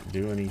can't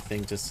do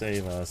anything to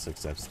save us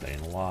except staying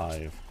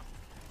alive.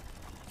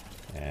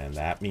 And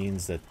that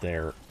means that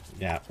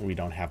we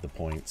don't have the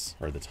points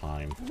or the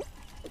time.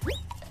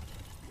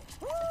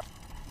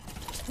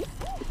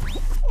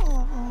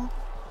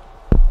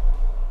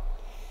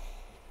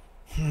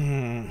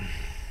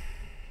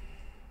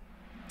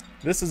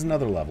 This is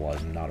another level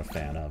I'm not a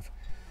fan of.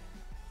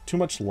 Too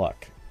much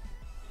luck.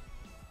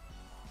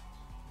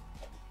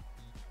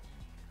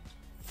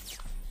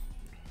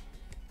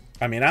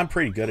 I mean, I'm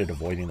pretty good at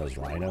avoiding those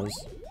rhinos.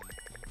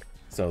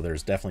 So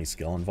there's definitely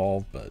skill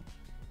involved, but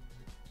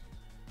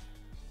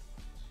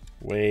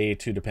way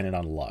too dependent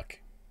on luck.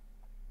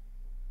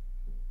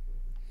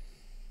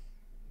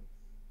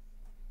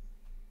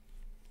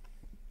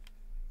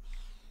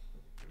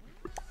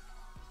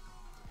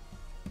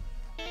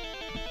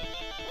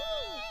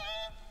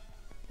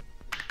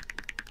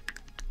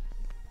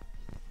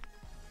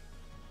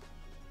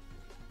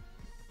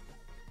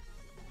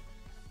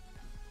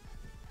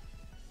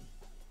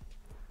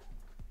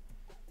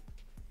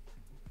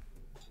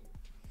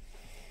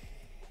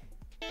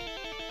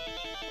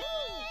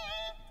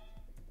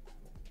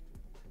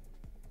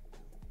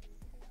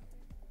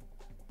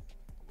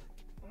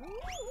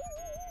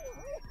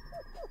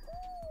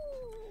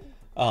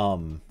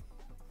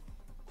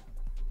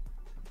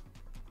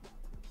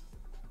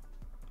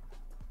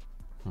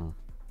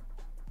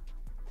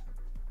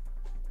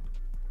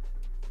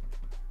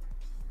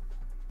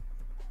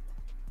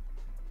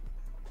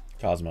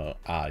 Cosmo,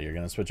 you're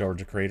gonna switch over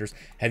to creators.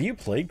 Have you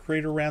played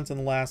creator rounds in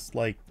the last,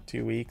 like,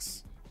 2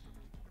 weeks?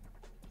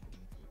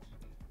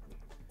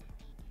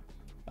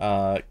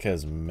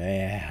 Cause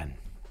man,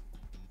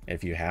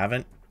 if you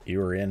haven't,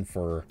 you're in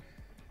for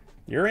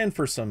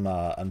some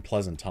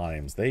unpleasant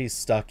times. They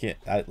stuck it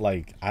at,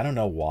 like, I don't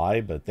know why,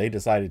 but they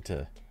decided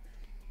to.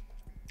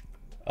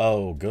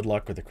 Oh, good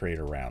luck with the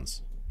creator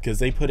rounds, because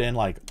they put in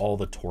like all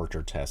the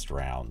torture test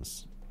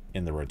rounds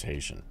in the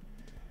rotation.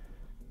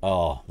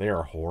 Oh, they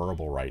are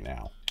horrible right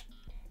now.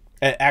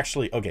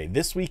 Actually, okay,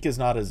 this week is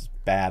not as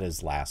bad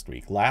as last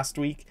week. Last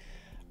week,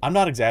 I'm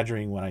not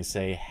exaggerating when I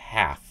say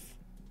half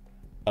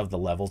of the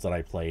levels that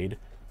I played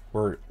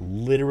were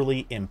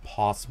literally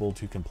impossible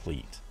to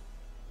complete.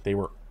 They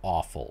were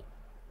awful.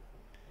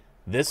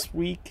 This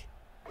week,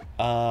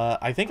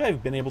 I think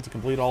I've been able to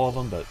complete all of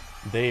them, but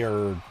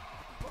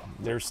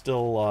they're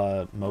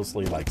still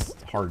mostly like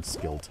hard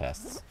skill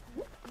tests.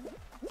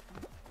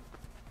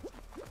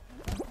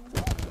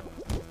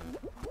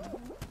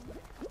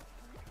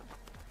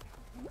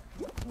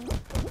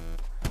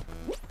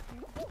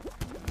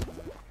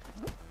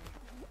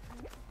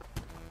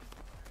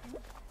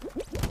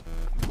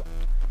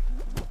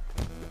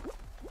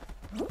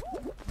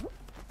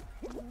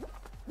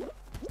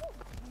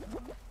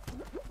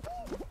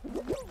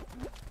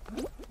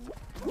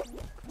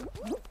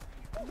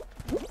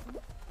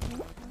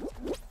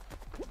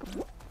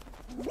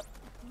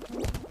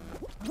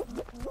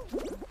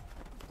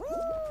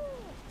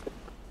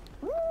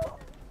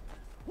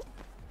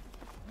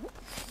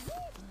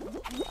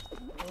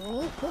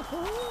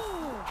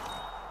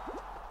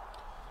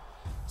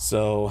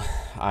 So,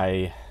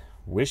 I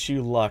wish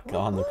you luck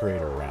on the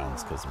creator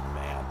rounds, because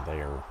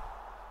man,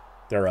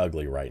 they're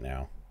ugly right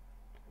now.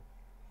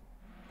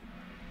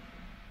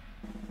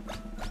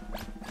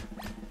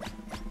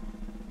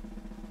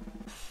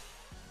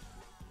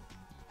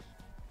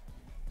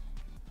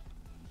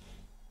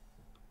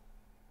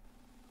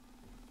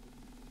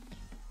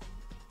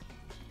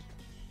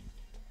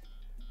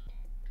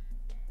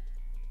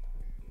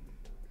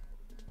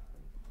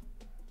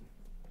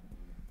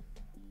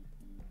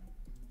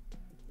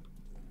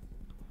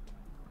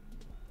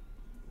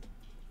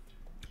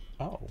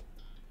 Oh,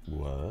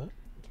 what?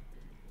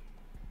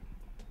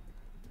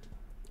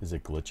 Is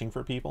it glitching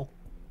for people?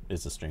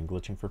 Is the stream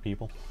glitching for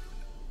people?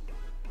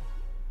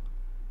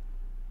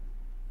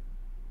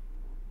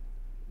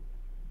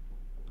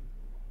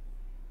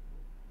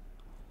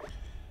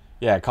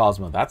 Yeah,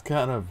 Cosmo, that's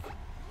kind of...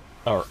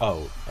 Or,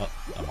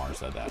 Amar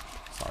said that.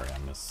 Sorry,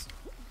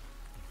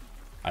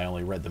 I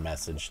only read the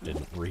message,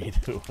 didn't read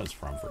who it was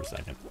from for a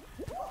second.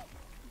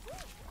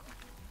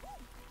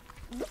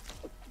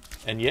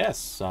 And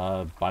yes,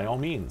 by all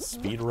means,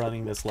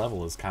 speedrunning this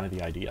level is kind of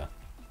the idea.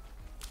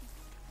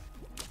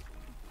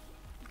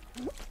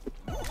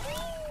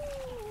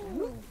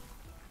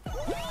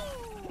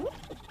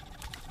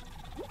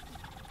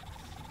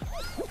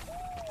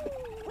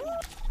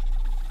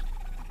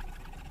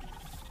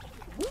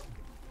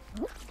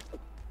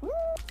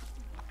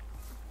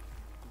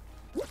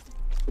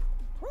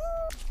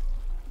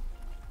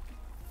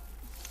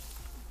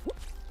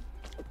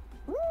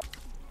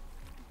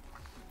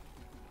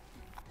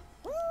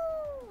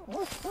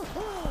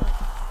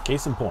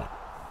 Case in point.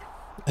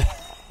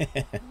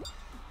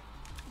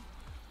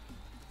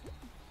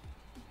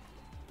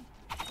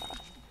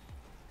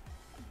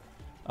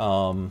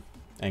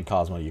 And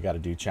Cosmo, you got to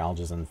do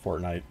challenges in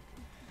Fortnite.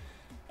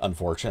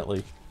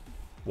 Unfortunately.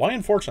 Why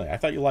unfortunately? I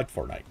thought you liked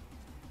Fortnite.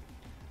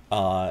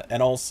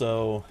 And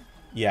also,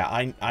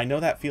 yeah, I know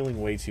that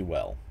feeling way too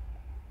well.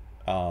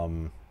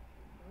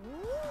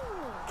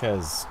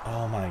 Because,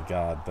 oh my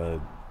god,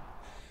 the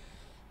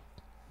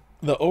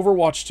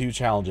Overwatch 2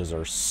 challenges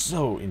are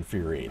so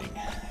infuriating.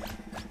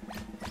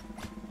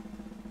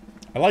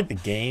 I like the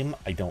game.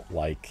 I don't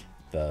like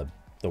the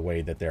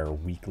way that their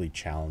weekly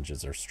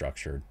challenges are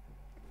structured.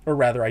 Or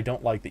rather, I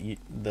don't like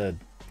the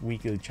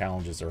weekly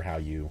challenges or how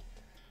you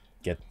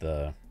get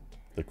the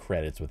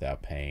credits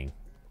without paying.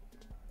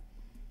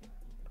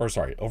 Or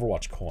sorry,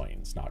 Overwatch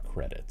coins, not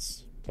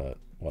credits. But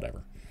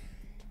whatever.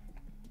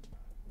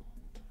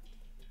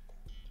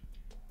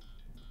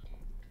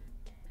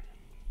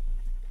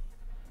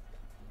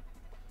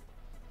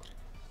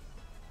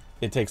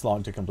 It takes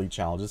long to complete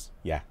challenges.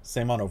 Yeah,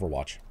 same on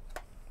Overwatch.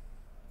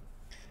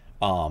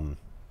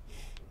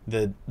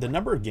 The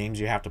number of games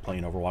you have to play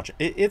in Overwatch,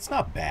 it's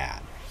not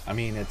bad. I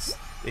mean,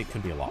 it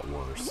could be a lot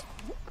worse,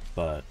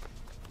 but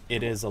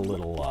it is a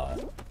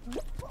little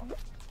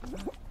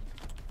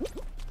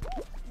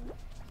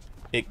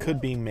it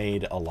could be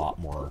made a lot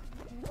more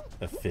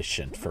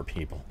efficient for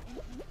people.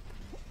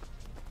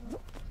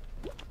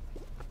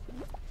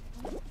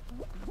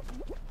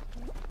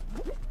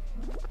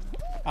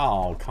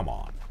 Oh, come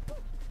on.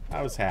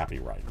 I was happy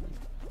right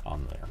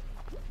on there.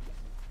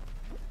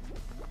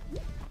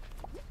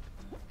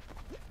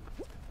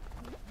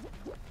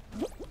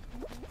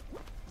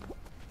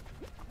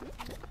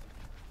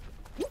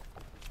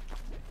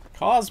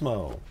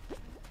 Cosmo!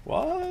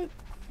 What?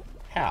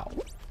 How?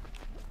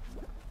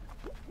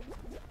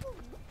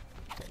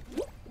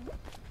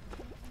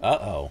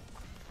 Uh-oh.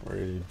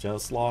 We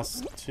just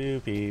lost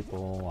 2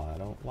 people. I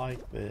don't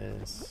like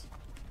this.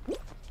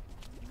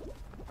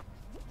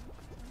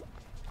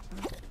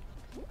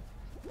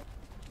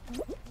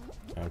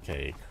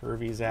 Okay,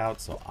 Kirby's out,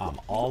 so I'm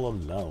all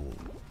alone.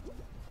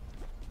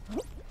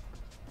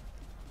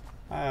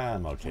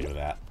 I'm okay with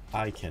that.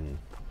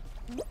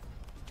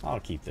 I'll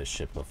keep this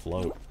ship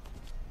afloat.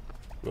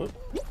 Whoop.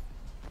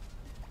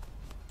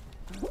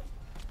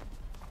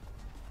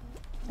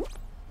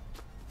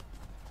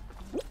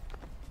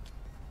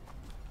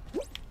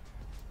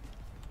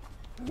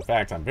 In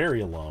fact, I'm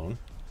very alone.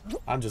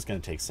 I'm just going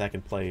to take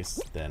 2nd place,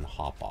 then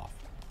hop off.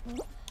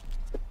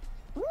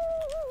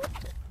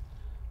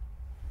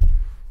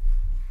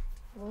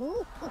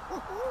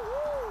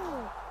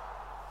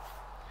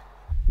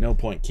 No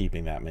point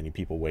keeping that many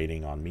people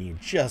waiting on me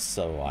just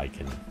so I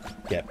can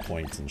get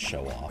points and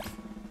show off.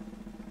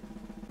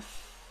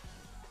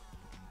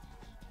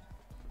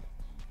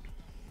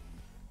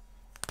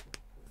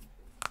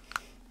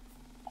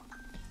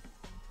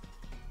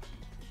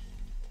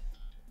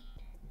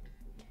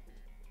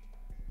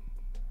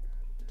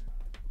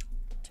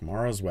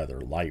 Tomorrow's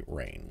weather, light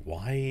rain.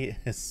 Why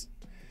has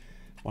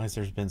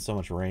there been so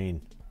much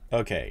rain?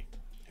 Okay,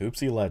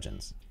 Hoopsie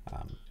Legends.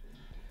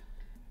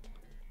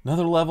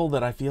 Another level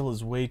that I feel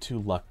is way too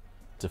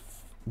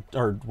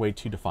way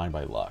too defined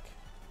by luck.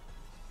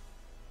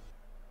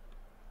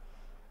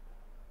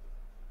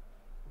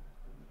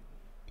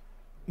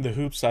 The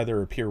hoops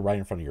either appear right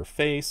in front of your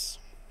face,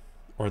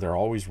 or they're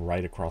always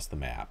right across the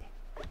map.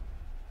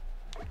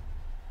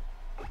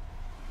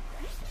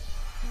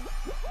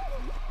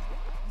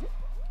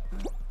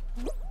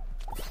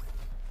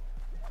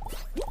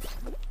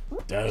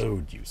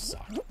 Dude, you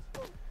suck.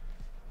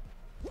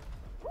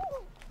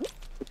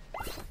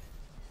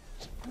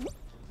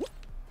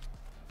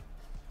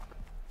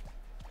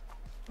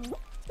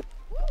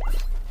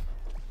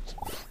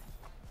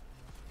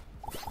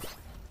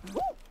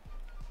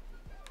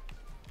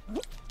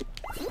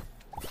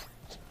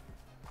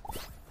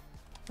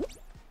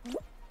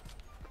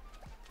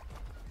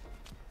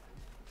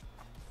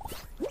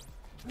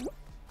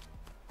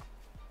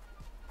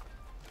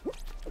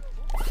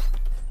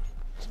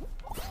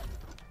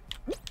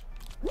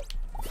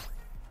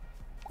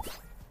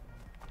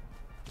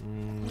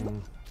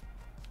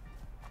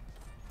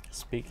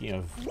 Speaking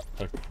of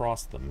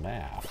across the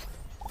map,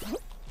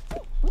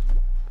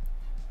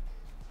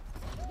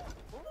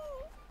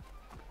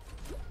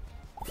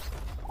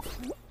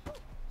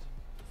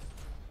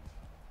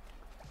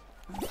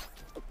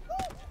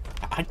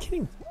 I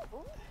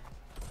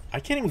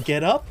can't even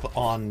get up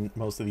on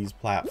most of these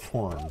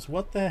platforms.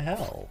 What the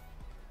hell?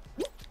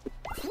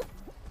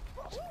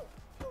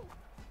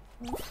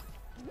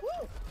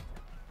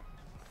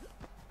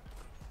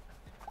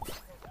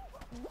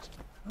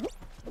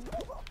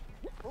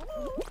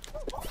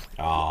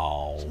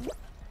 Oh,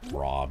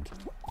 robbed.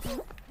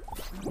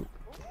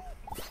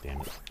 Damn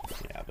it.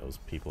 Yeah, those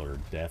people are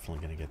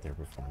definitely going to get there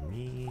before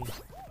me.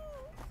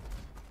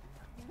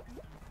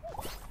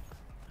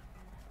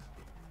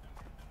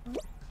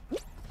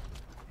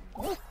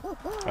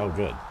 Oh,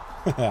 good.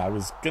 I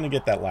was going to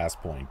get that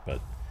last point,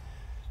 but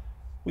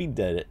we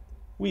did it.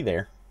 We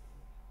there.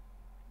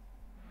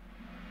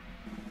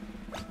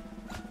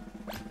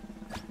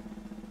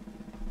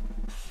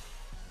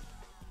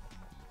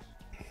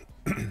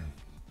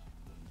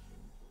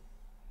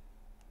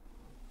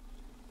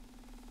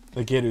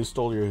 The kid who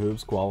stole your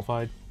hoops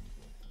qualified?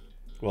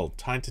 Well,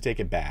 time to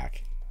take it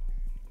back.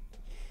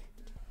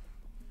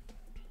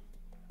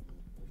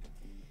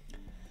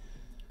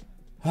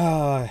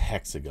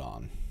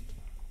 Hexagon.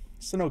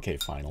 It's an okay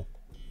final.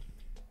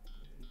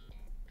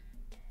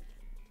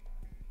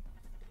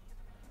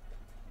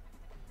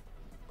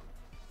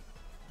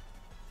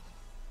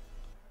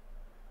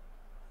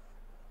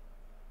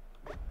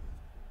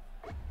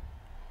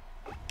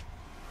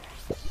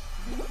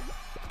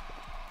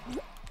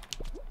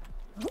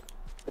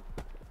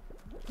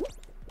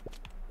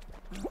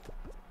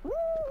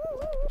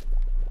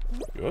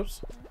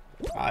 Oops.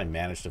 I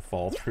managed to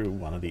fall through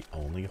one of the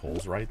only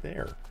holes right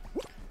there.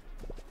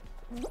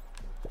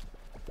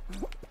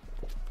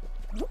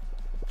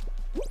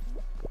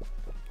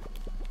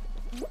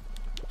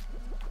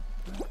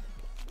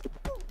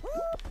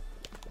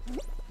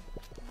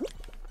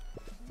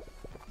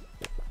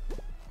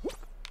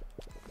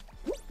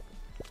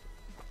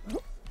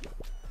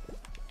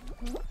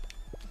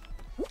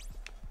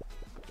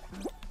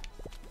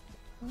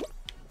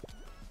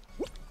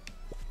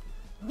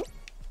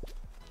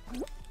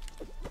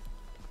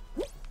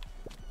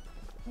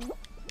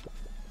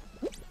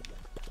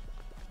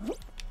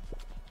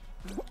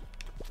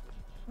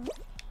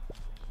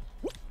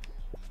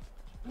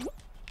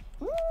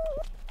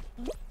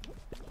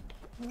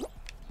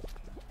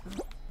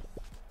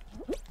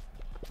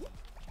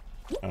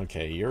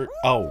 Okay, you're...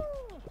 Oh!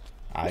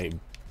 I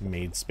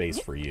made space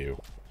for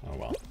you. Oh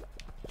well.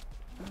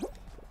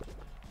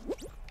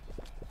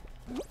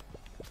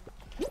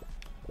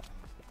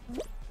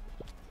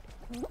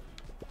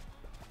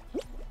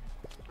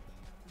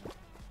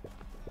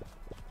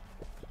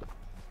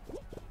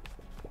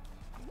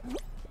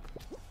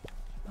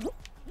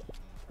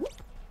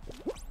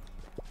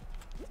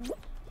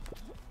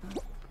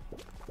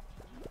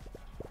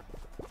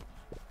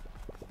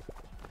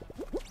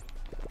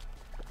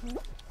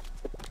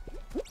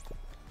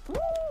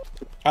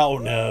 Oh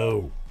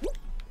no!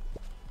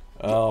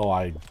 Oh,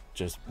 I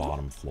just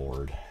bottom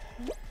floored.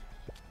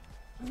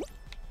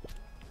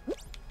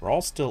 We're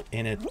all still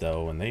in it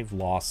though, and they've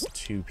lost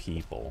 2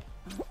 people.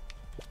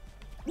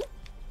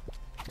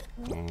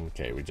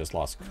 Okay, we just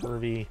lost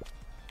Curvy.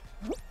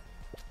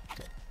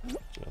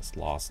 Just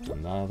lost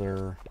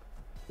another.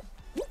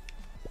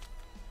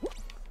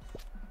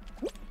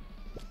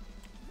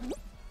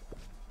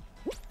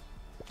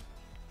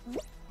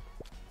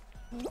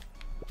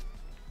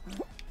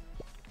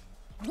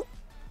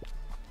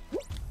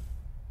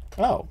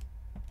 Oh,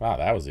 wow,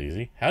 that was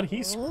easy. How did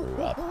he screw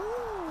up?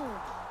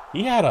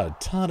 He had a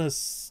ton of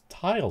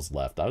tiles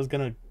left. I was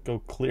gonna go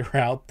clear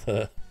out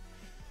the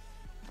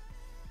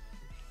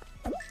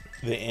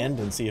end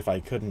and see if I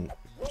couldn't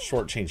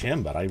shortchange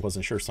him, but I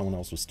wasn't sure someone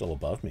else was still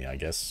above me. I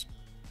guess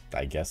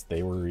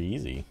they were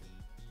easy.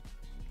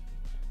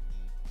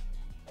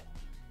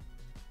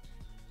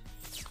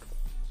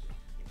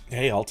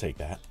 Hey, I'll take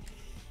that.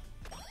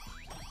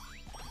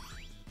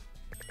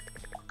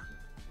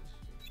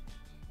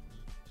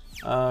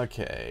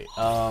 Okay,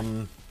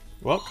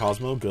 well,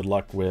 Cosmo, good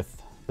luck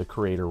with the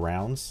creator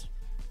rounds.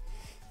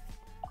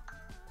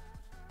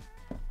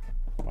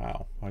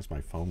 Wow, why is my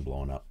phone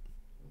blowing up?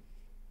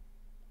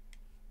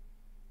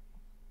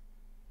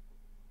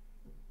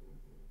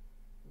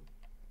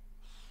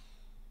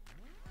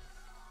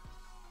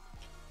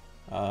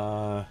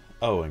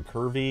 Oh, and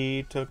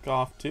Curvy took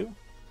off too?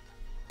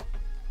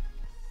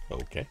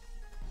 Okay.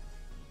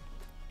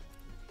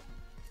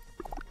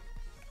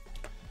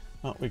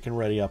 Well, we can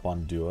ready up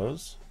on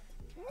duos.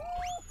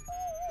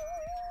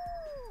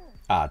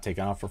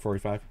 Taking off for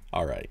 45?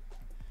 Alright.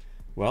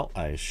 Well,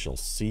 I shall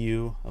see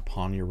you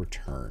upon your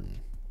return.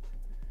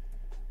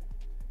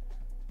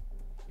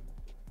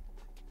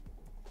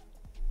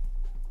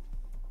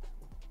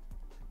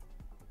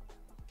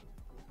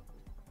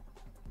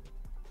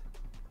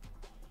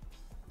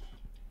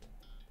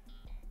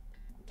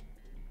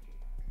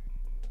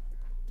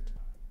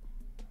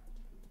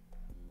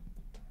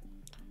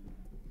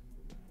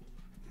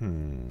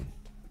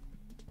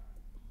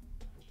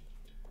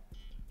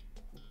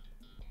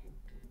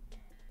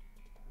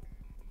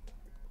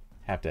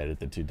 Have to edit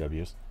the 2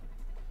 W's.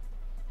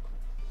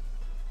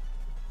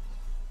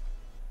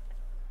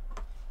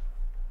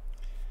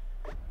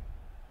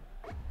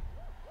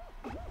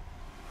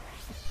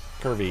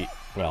 Curvy,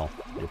 well,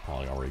 you're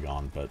probably already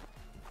gone, but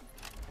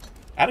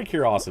out of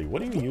curiosity,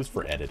 what do you use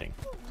for editing?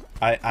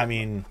 I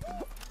mean,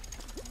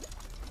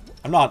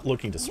 I'm not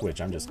looking to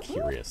switch, I'm just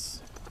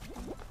curious.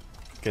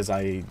 Because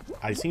I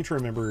seem to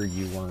remember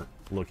you weren't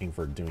looking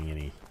for doing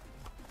any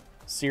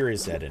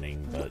serious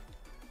editing, but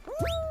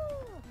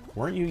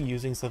weren't you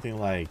using something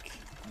like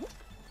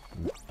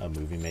a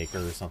movie maker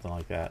or something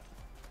like that?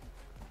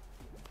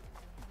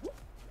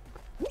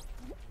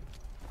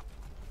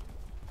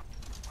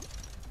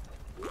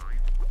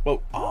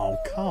 Whoa, oh,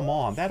 come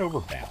on, that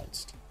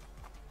overbounced.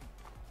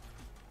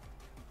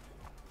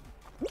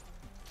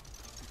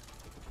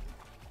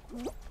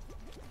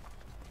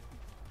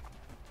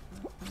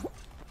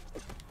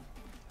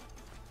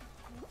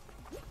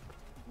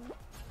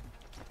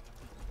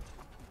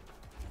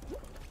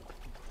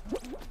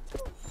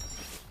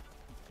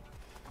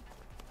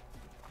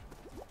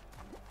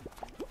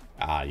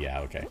 Ah,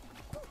 yeah, okay.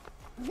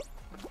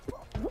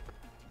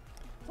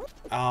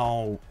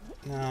 Oh,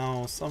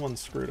 no, someone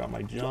screwed on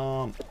my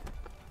jump.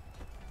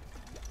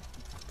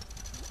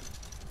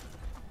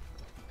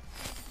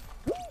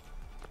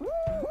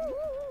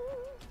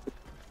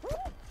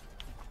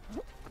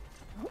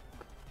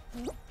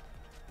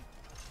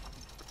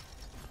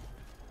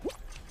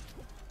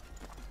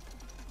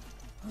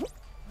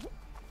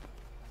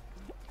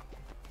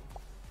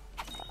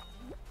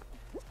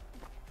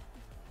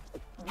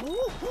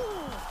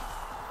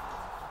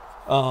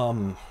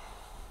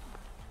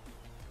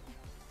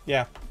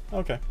 Yeah,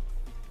 okay.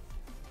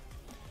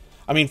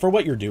 I mean, for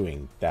what you're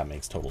doing, that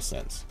makes total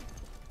sense.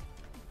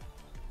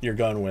 You're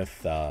going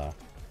with,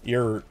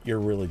 you're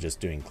really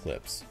just doing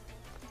clips.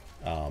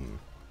 But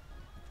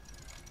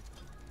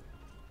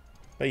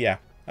yeah,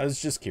 I was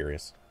just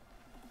curious.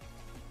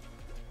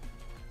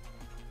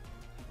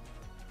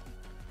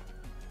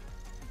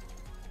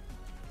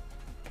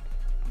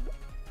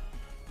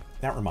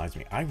 That reminds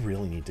me, I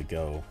really need to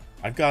go.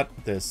 I've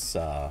got this,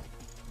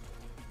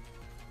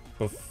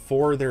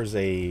 before there's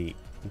a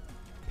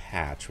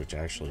patch, which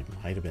actually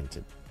might have been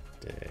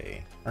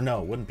today. Or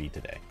no, it wouldn't be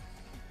today.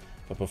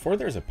 But before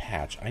there's a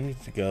patch, I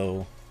need to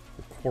go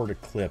record a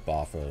clip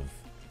off of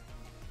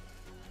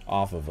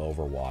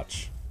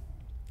Overwatch.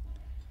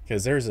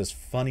 Because there's this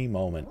funny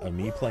moment of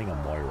me playing a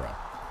Moira,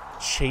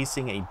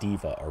 chasing a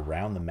diva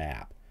around the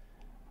map.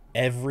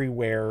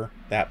 Everywhere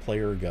that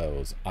player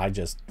goes, I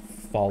just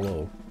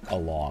follow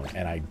along,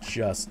 and I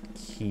just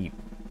keep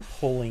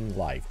pulling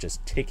life,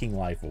 just taking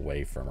life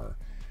away from her.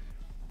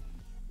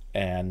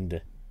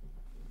 And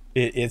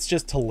it's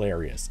just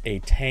hilarious. A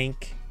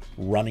tank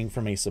running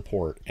from a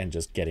support and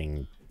just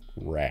getting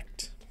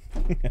wrecked.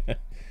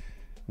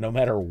 No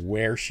matter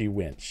where she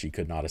went, she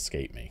could not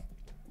escape me.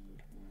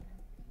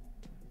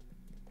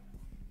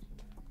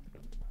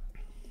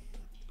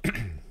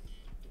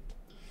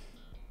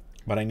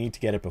 But I need to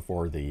get it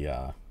before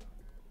the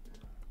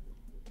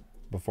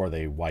before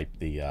they wipe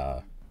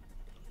the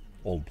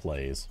old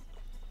plays.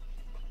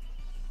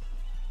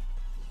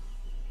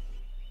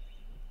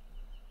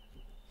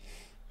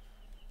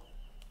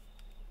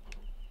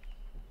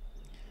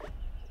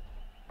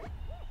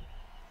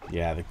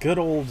 Yeah, the good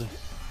old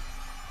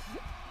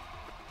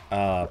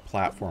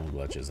platform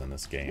glitches in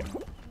this game.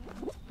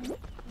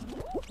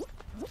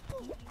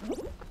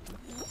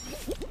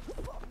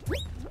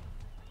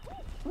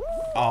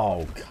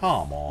 Oh,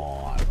 come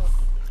on.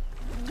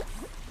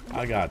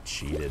 I got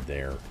cheated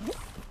there.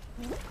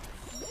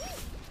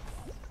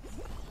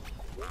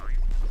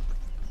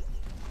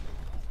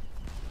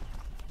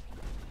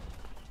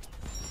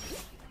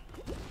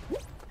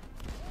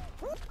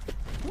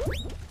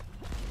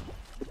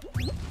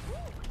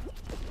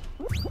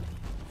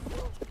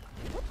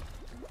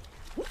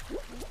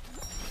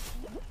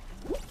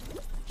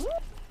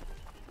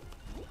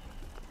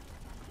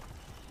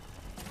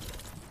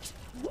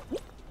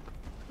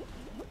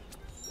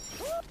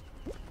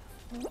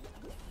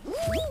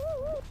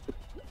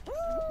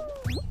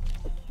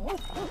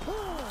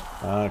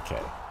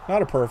 Okay.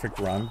 Not a perfect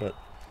run, but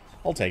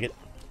I'll take it.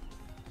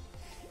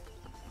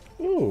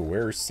 Ooh,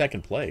 we're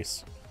second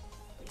place.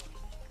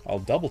 I'll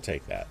double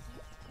take that.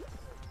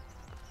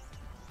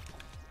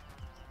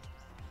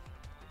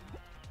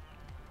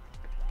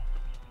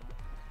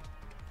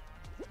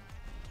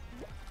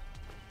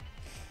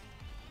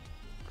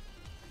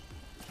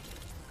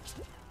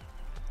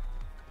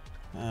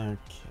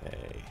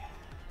 Okay.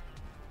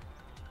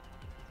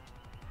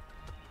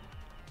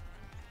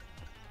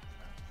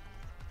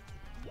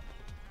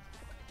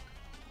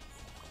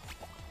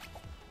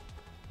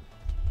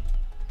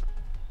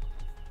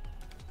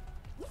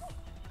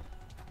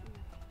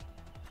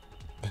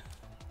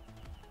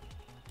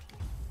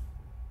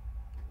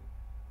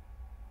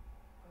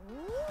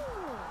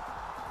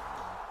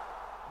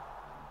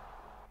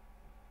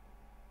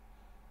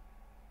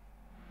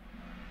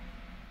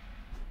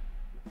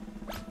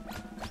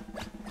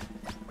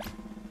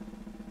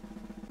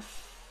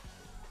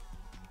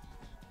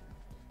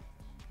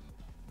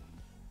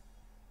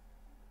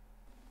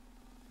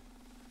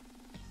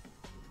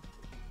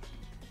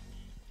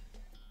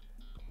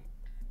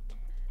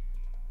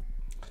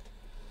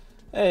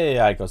 Hey,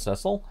 Iko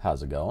Cecil,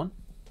 how's it going?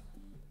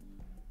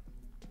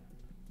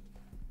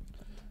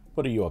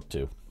 What are you up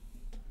to?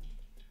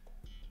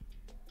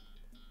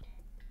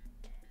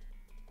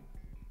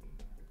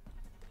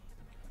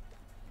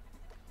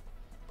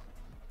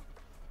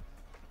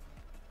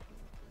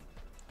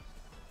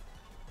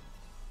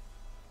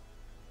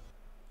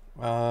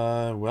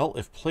 Well,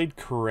 if played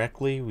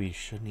correctly, we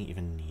shouldn't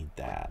even need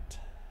that.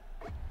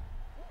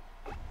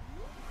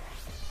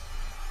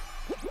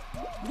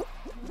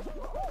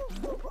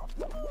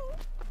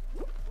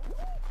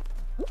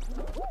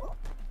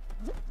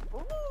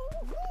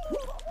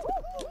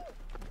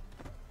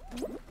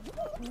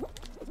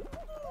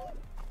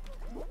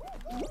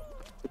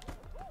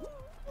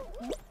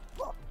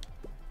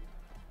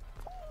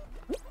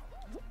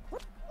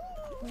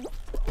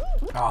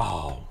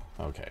 Oh,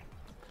 okay.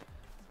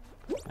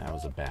 That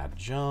was a bad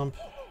jump.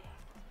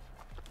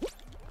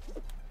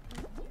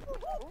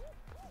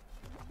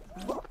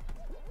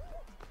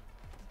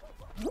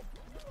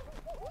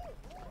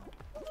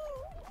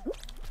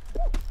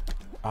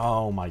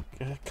 Oh my...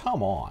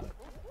 Come on.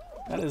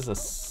 That is a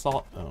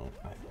salt... Oh,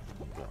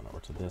 I'm going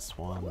over to this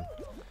one.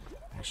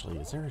 Actually,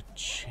 is there a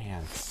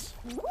chance?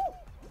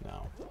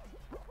 No.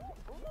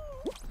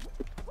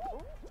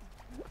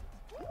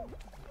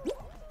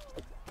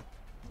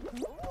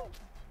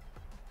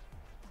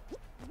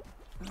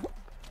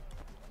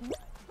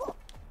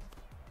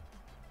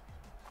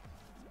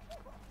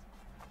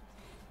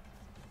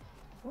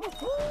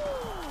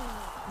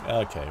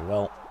 Okay,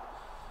 well,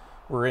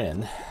 we're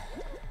in.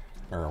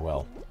 Or,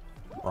 well,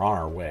 we're on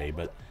our way,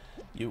 but...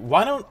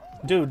 why don't...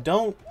 Dude,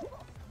 don't...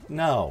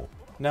 No.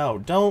 No,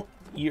 don't...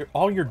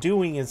 all you're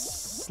doing is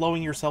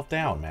slowing yourself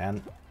down,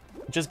 man.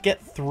 Just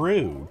get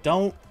through.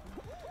 Don't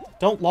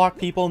lock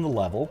people in the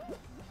level.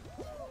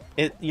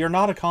 You're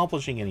not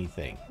accomplishing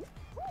anything.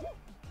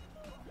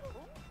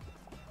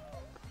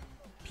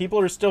 People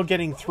are still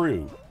getting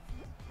through.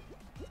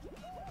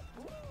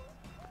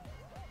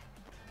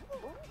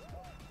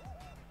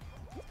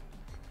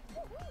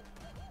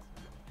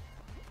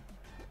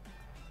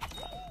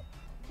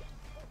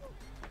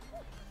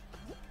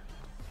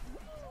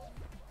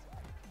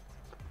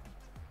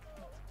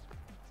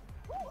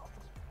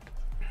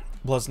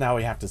 Plus, now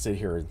we have to sit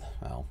here.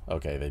 Well,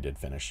 okay, they did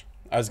finish.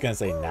 I was going to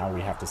say, now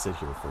we have to sit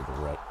here for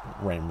the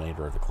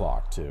remainder of the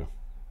clock, too.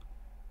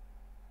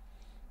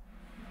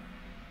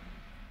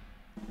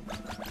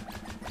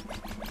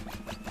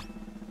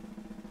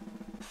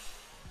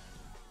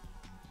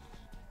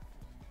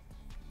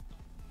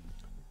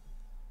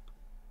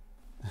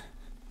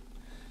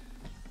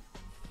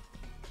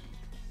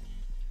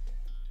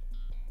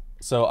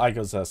 So,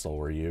 Ico Cecil,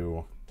 were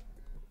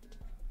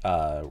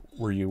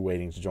you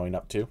waiting to join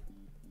up, too?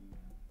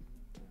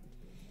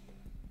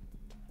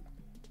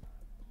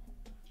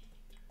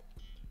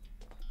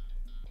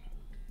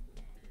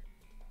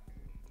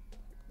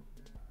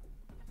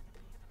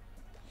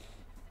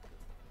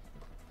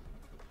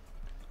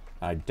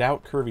 I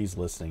doubt Kirby's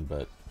listening,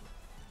 but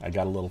I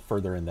got a little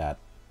further in that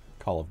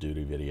Call of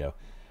Duty video.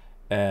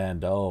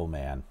 And, oh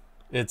man,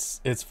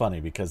 it's funny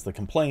because the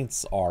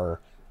complaints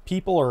are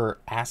people are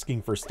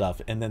asking for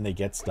stuff and then they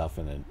get stuff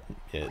and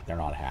they're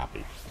not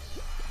happy.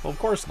 Well, of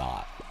course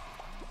not.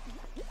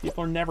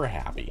 People are never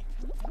happy.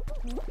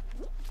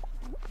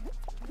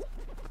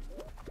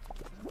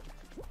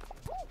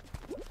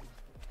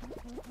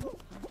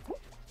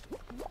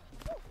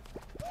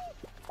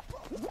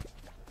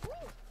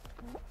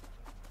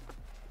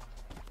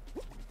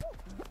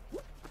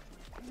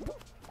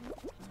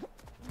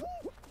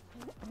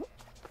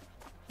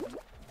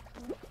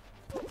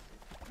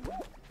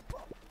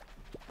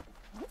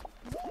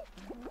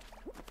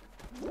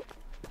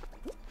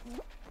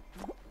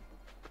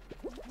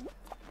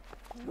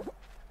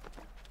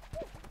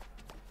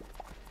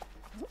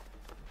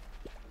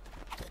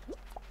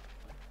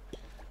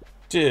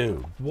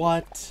 Dude,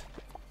 what?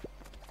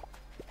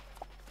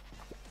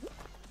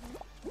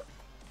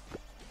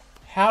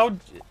 How?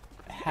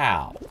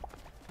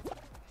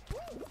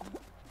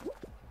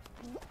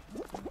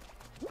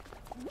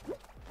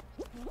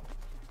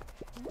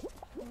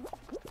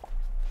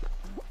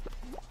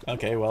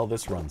 Okay, well,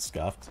 this run's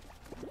scuffed.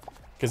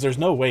 Because there's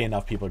no way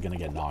enough people are going to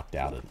get knocked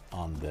out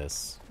on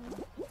this.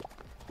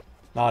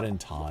 Not in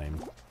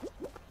time.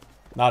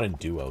 Not in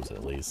duos,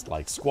 at least.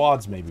 Like,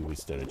 squads, maybe we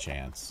stood a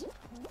chance.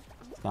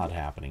 It's not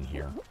happening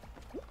here.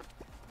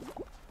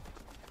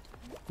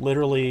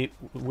 Literally,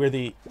 we're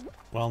the...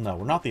 Well, no,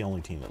 we're not the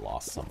only team that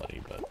lost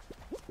somebody, but...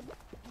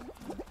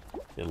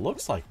 It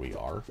looks like we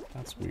are.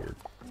 That's weird.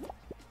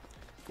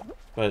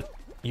 But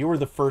you were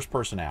the first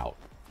person out.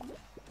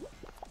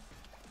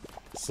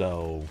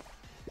 So...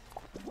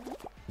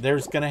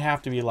 There's going to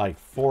have to be like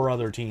 4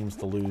 other teams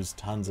to lose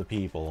tons of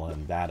people,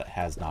 and that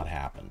has not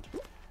happened.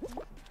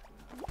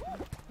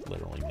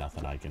 Literally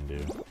nothing I can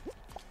do.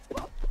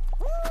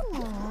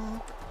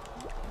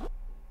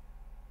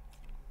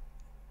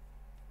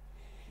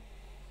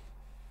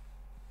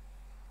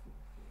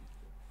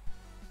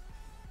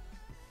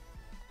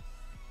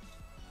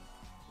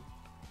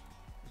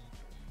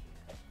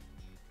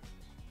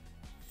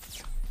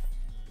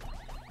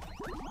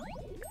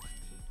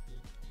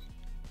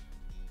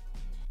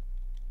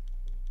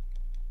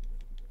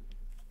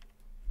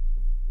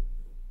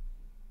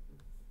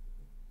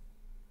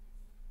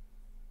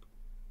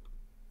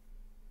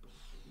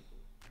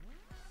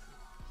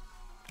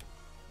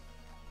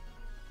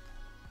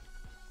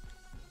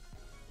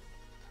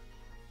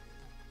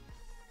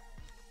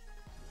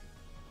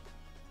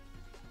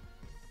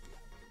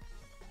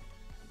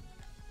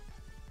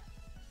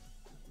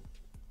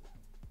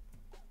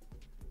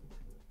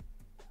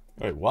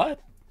 Wait, what?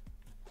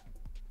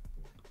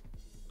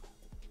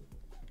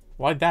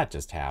 Why'd that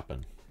just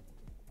happen?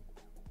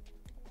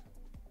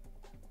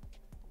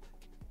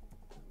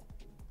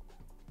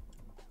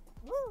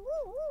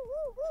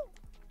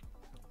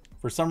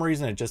 For some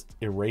reason, it just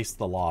erased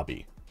the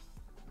lobby.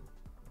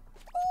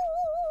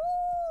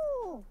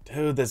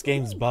 Dude, this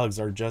game's bugs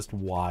are just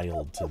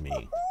wild to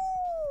me.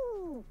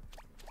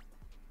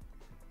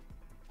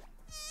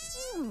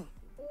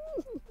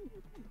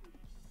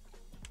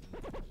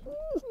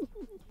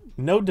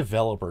 No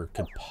developer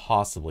could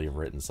possibly have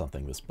written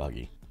something this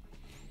buggy.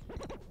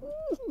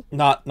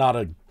 Not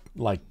a,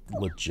 like,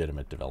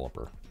 legitimate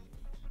developer.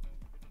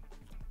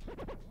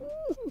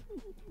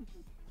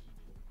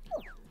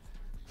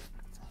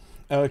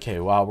 Okay,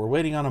 while we're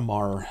waiting on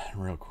Amar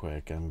real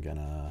quick, I'm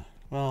gonna...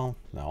 Well,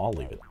 no, I'll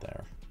leave it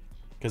there.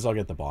 Because I'll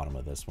get the bottom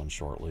of this one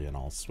shortly, and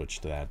I'll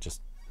switch to that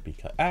just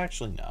because...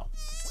 Actually, no.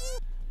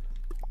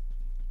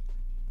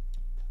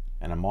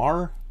 And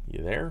Amar,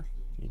 you there?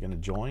 You gonna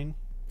join?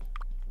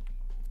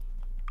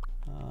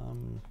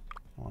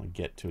 I want to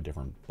get to a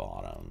different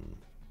bottom.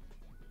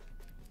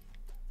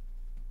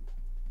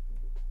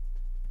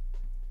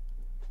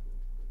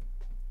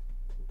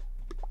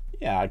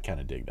 Yeah, I kind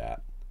of dig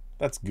that.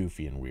 That's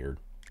goofy and weird.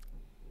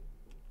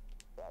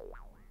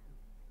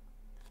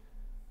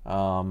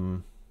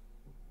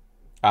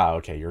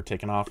 Okay, you're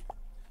taking off.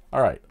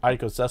 All right,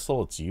 Aiko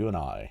Cecil, it's you and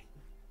I.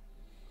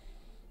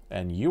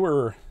 And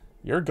you're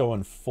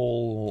going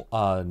full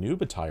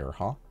noob attire,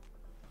 huh?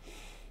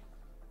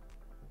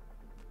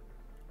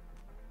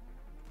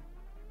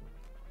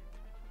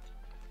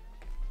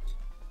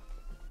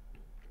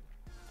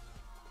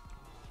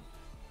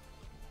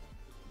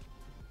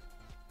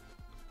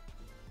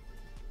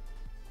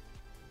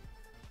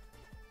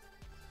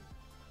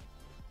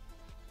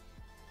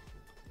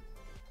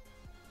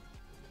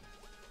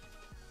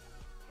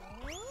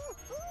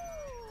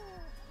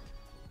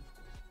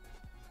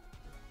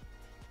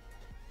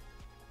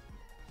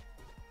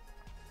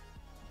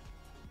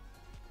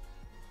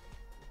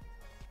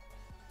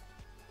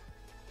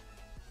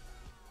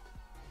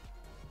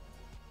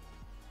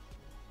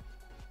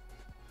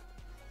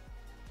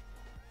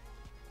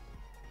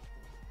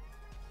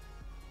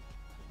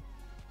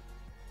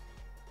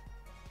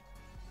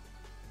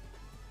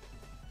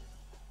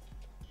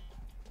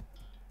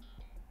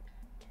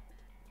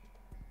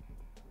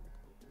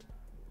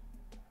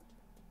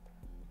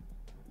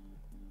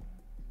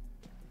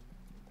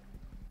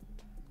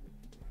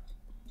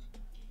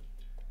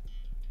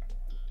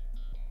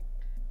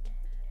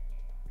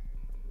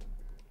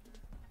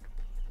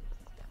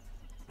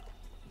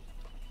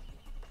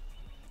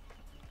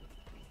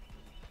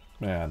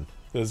 Man,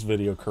 this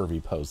video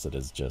Kirby posted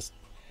is just,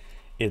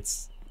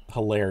 it's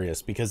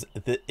hilarious because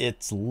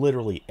it's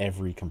literally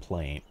every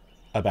complaint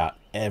about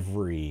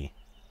every,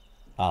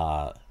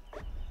 like,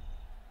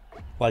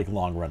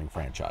 long-running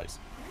franchise.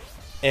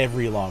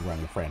 Every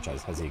long-running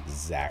franchise has the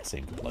exact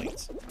same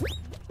complaints.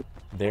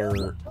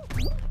 They're...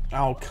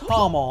 Oh,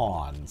 come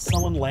on!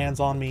 Someone lands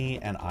on me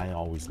and I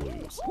always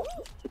lose.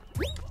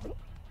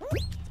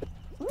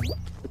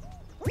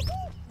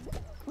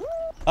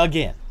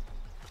 Again.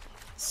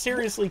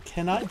 Seriously,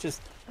 can I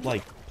just,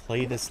 like,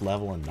 play this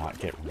level and not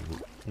get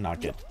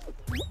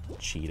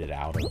cheated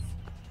out of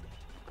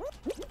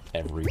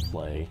every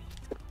play?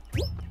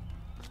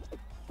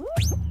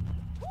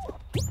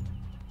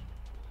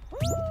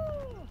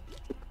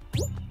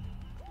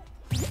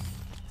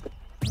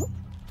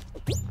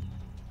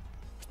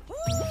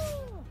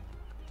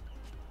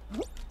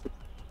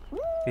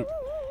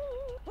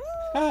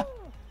 Ah,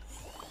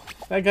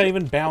 that guy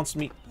even bounced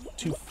me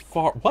too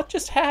far. What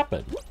just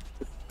happened?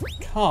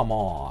 Come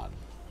on.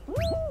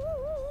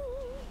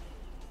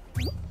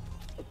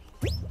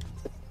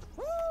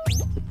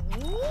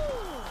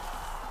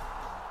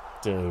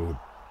 Dude,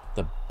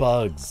 the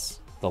bugs,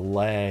 the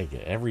lag,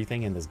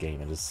 everything in this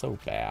game, it is so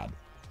bad.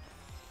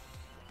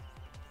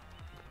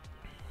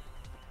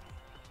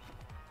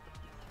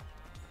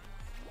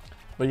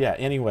 But yeah,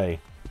 anyway.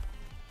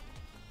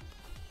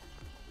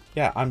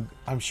 Yeah,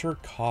 I'm sure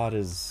COD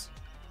is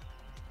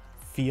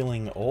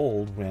feeling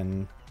old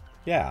when,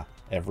 yeah,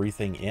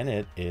 everything in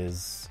it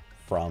is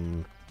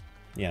from,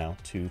 you know,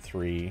 2,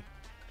 3,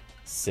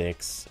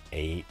 6,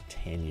 8,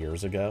 10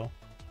 years ago.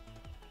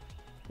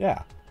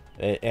 Yeah.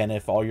 And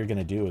if all you're going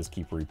to do is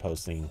keep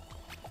reposting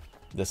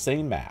the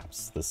same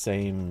maps, the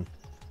same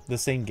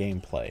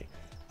gameplay,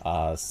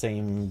 the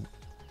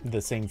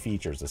same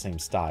features, the same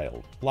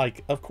style,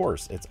 like, of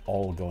course, it's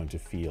all going to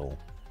feel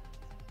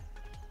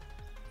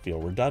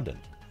redundant.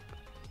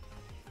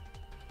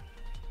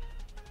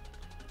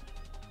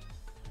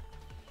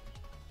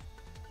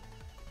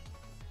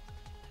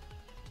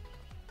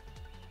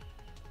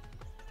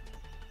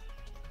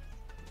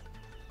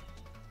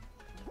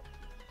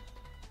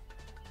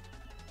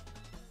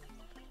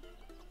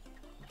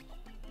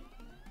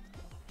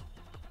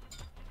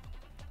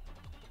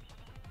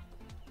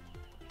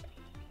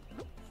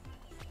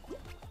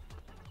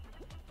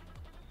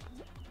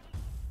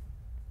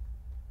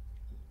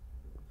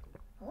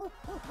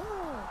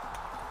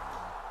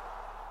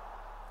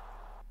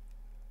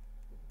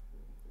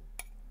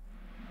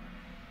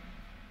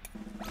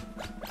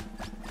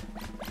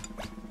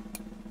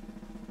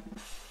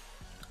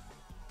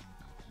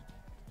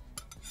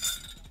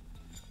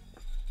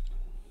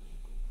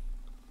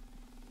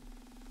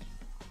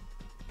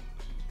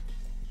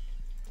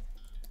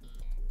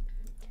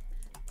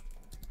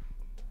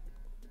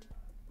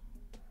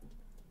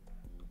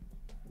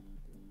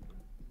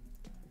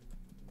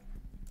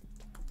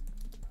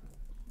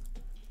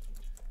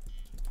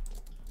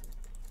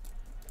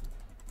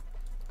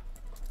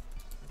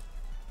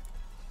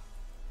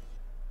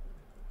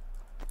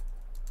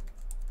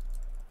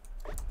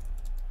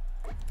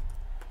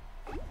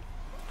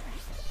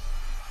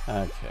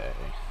 Okay.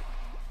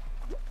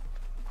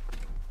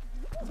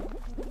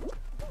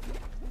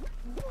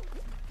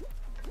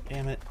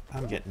 Damn it,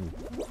 I'm getting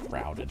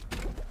crowded.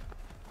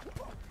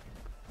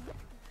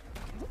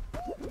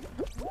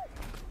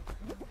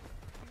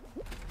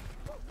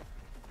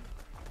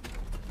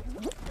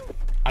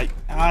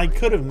 I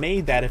could have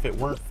made that if it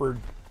weren't for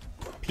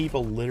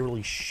people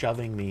literally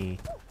shoving me.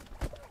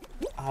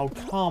 Oh,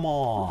 come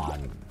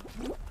on.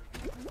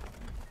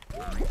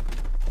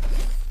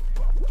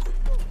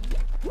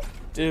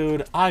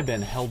 Dude, I've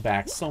been held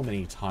back so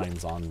many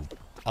times on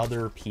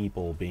other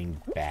people being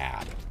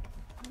bad.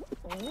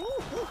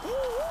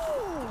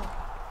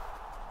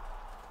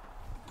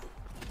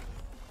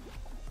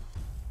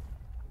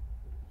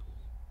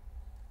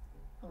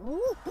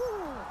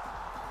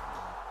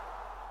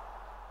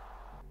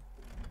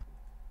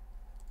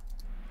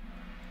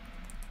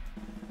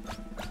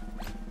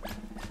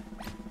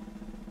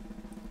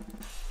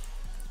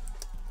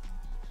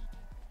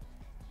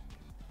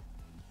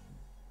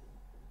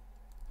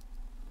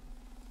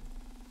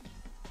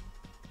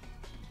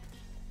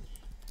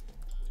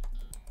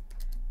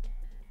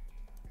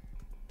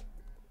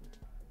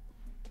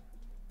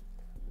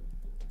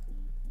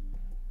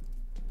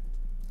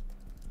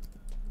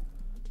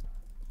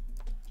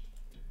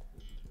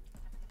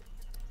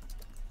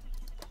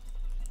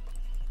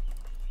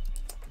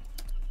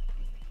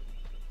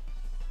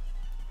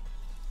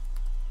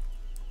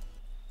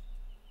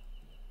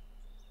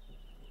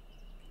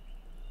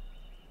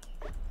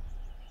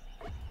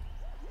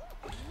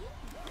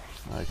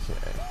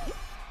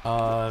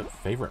 Okay.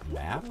 Favorite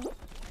map?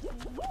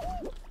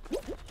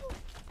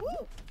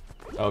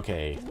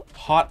 Okay,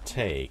 hot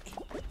take.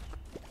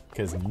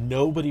 Because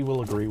nobody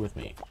will agree with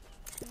me.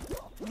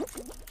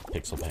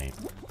 Pixel paint.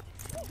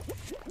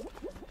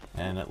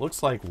 And it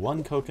looks like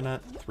 1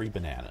 coconut, 3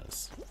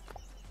 bananas.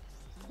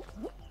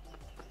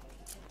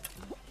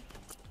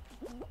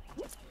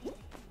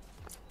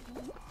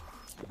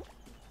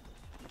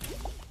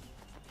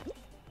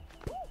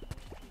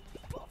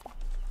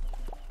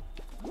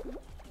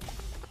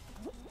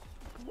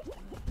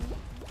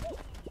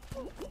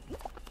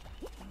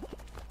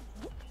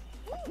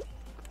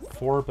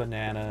 Four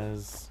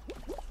bananas,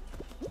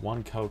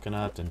 1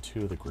 coconut, and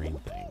 2 of the green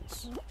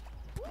things.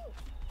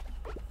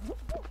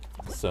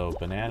 So,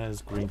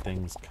 bananas, green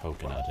things,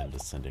 coconut in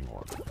descending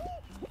order.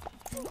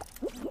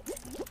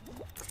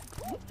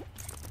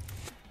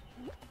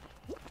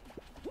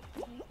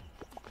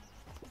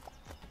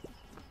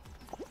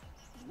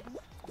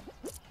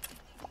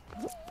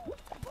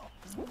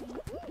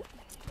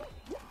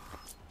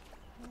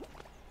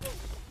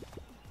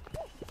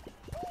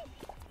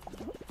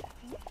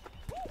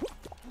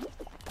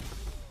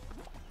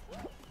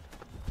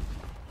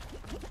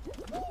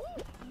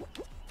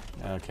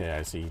 Okay,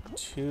 I see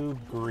 2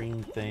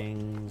 green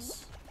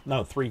things.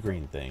 No, 3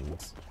 green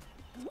things.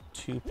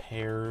 2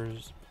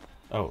 pairs.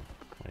 Oh,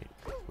 wait.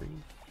 3,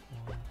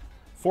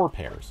 4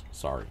 pairs.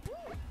 Sorry.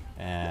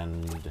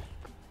 And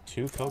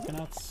 2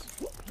 coconuts.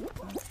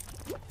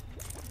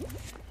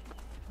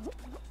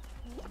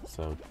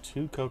 So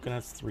 2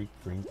 coconuts, 3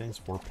 green things,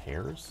 4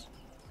 pairs.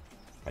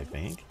 I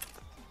think.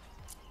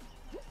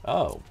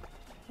 Oh.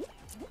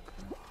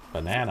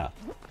 Banana.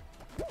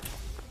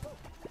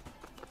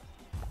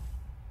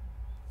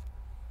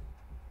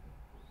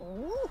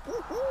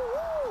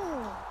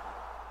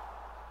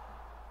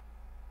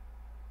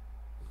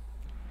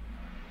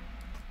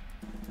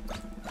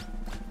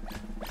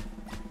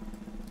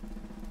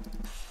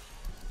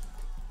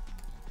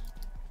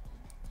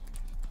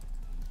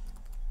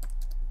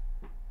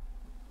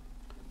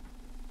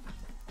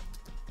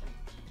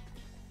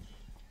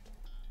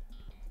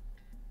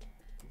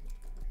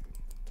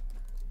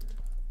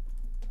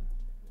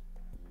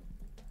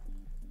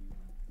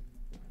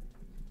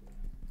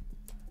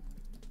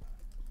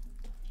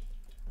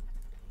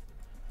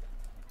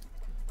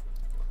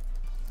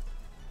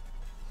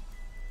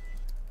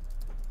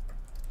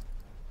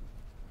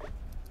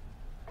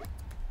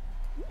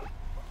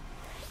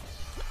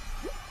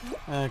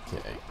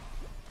 Okay.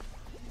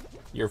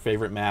 Your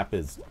favorite map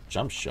is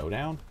Jump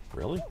Showdown?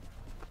 Really?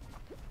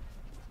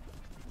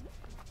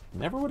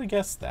 Never would have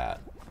guessed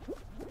that.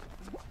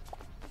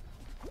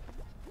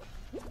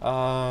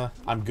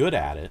 I'm good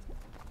at it.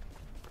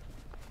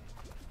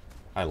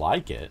 I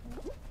like it.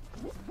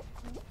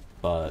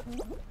 But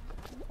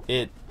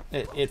it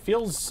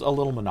feels a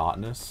little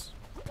monotonous.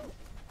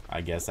 I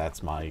guess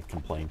that's my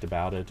complaint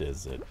about it,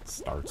 is it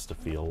starts to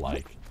feel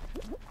like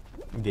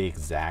the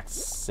exact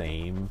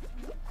same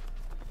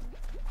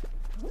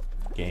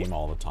game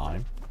all the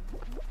time.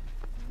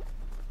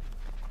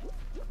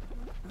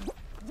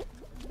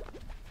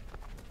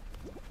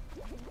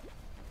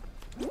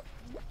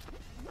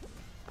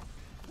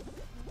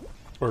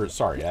 Or,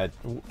 sorry,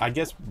 I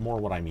guess more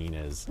what I mean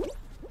is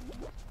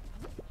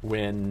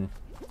when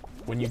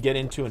you get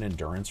into an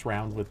endurance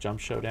round with Jump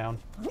Showdown,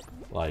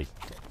 like,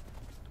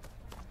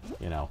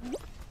 you know,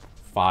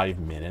 5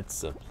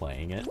 minutes of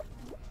playing it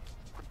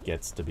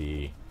gets to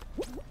be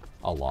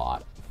a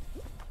lot.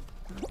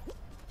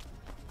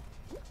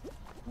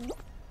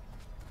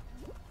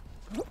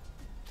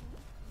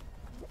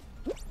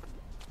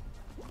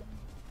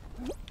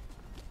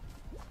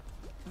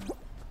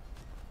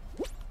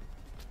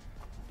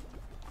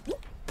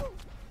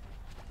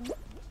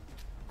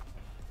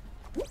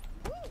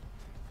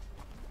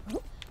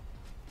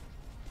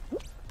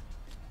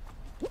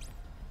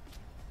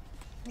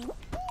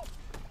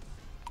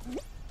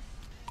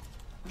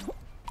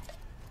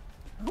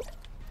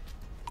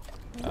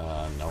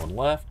 No one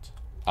left.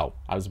 Oh,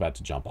 I was about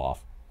to jump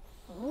off.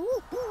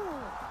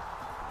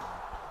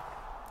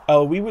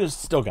 Oh, we would have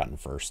still gotten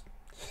first.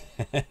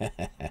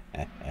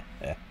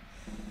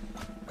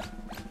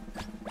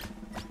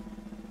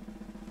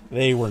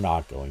 They were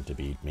not going to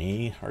beat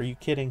me. Are you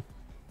kidding?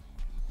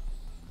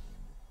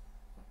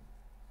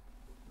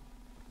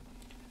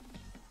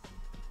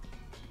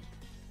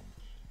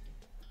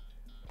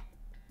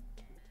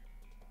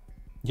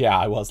 Yeah,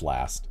 I was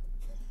last.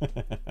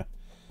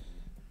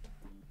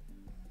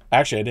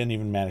 Actually, I didn't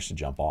even manage to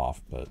jump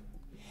off, but...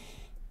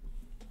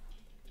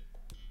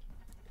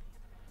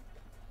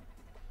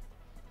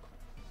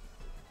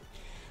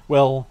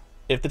 Well,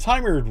 if the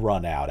timer had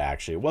run out,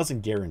 actually, it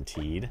wasn't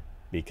guaranteed,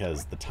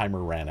 because the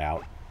timer ran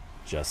out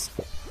just...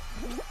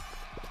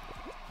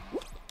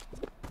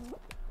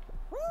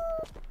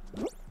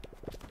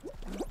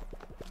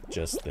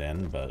 just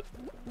then, but...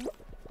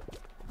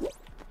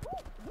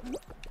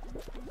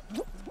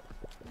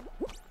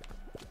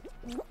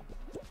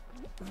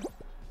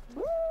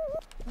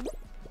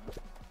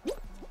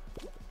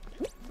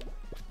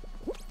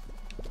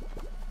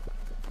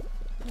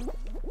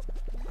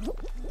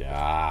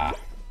 Ah.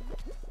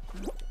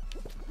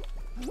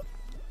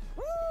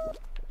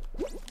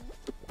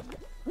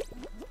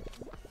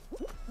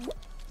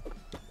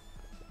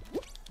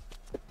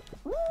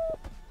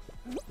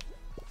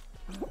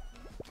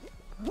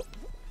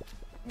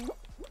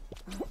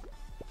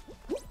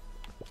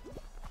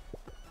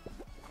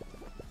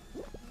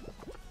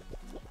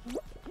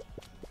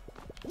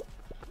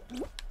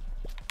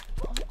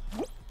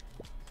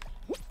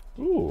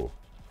 Ooh,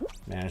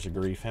 managed to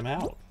grief him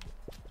out.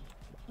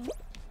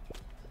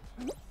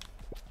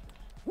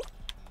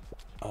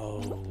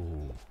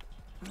 Oh,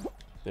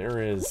 there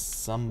is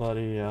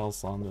somebody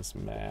else on this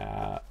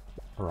map,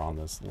 or on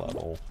this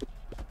level.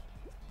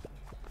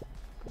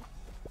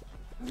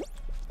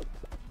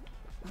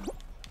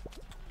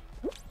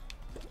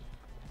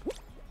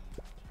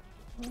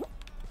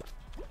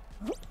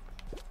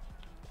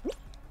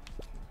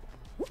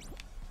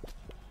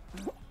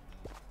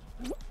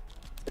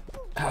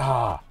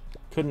 Ah,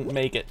 couldn't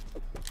make it.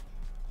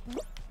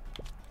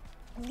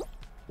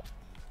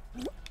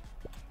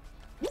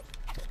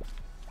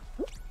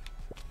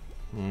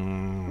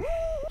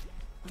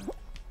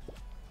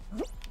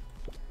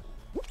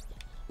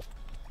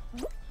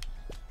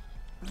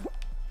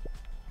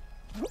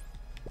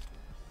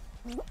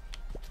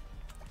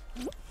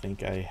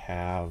 Think I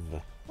have...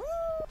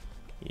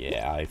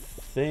 Yeah, I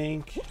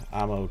think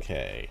I'm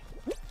okay.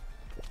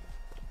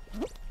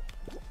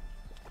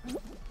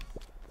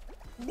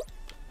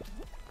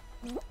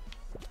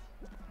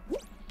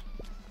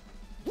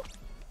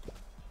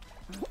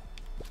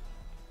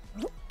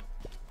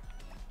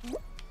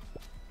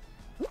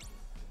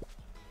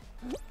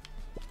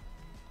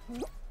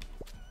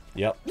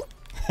 Yep.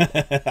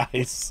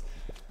 Nice.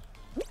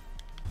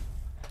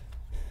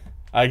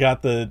 I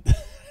got the...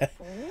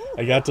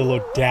 I got to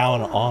look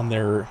down on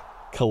their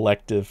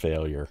collective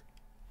failure.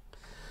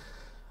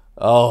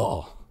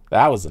 Oh,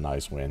 that was a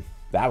nice win.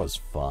 That was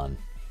fun.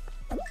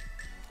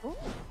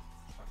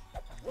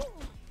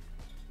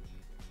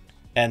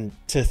 And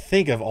to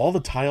think of all the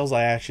tiles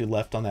I actually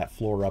left on that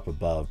floor up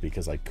above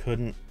because I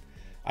couldn't...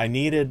 I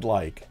needed,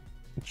 like,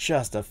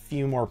 just a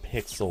few more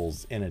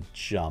pixels in a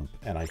jump,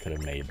 and I could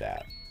have made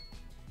that.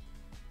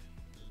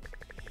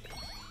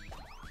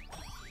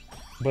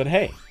 But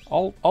hey,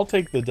 I'll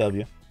take the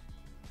W.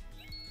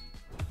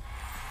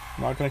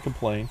 I'm not going to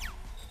complain.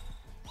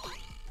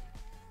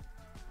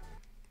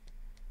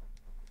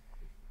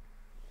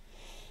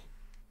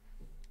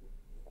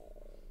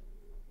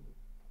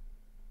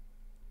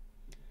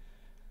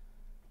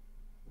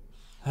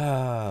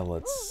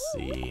 Let's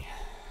see.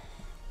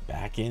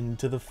 Back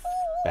into the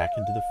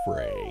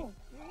fray.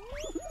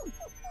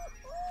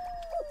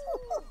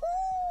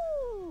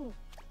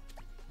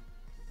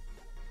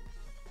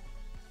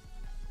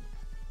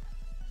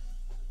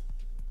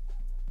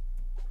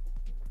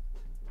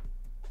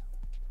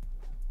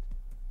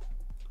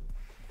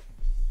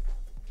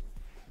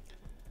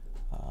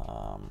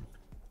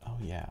 Oh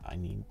yeah, I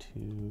need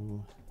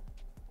to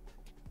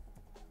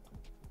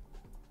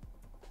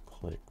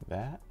click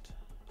that.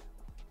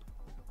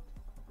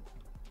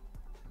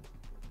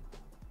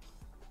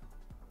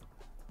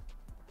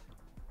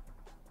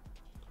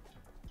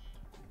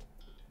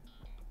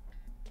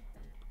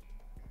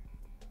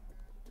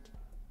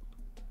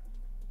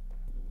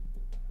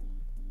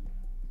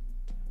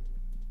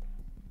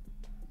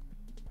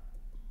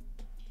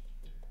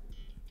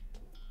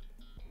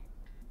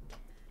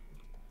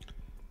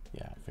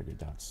 Figured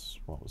that's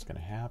what was going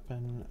to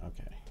happen.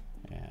 Okay,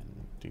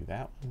 and do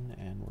that one,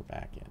 and we're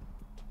back in.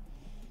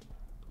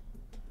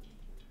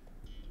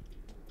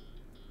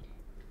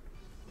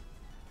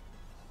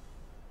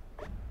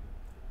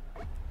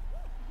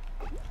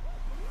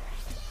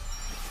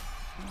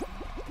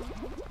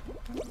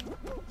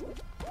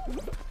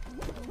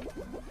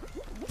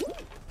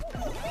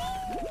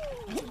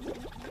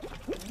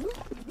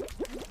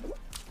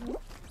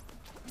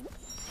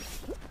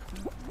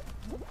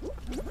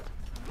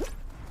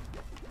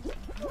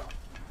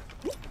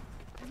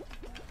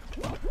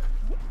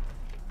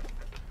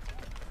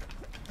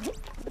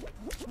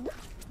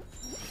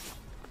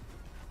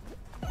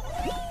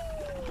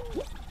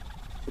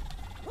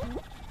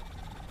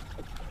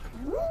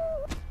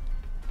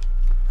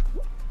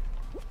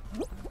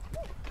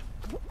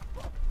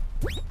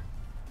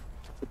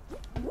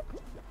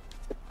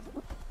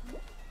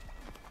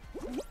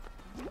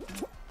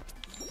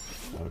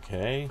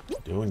 Okay,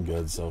 doing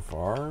good so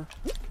far.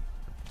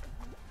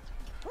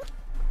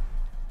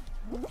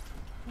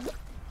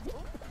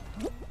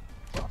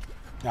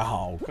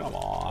 Oh, come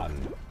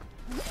on.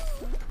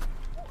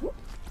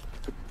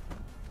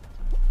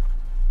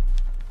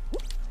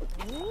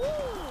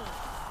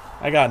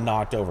 I got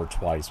knocked over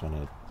twice when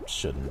it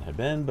shouldn't have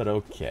been, but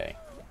okay.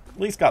 At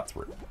least got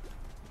through.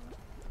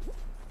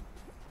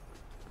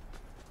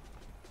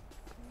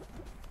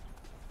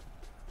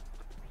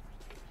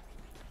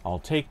 I'll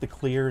take the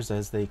clears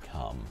as they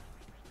come.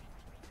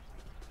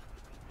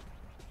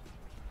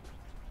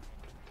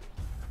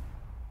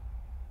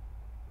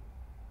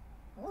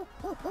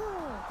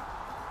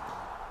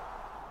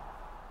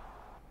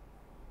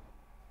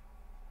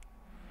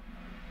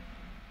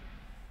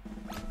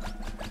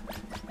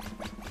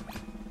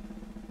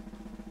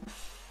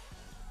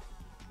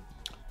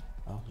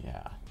 Oh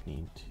yeah,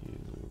 need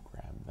to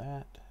grab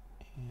that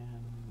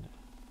and...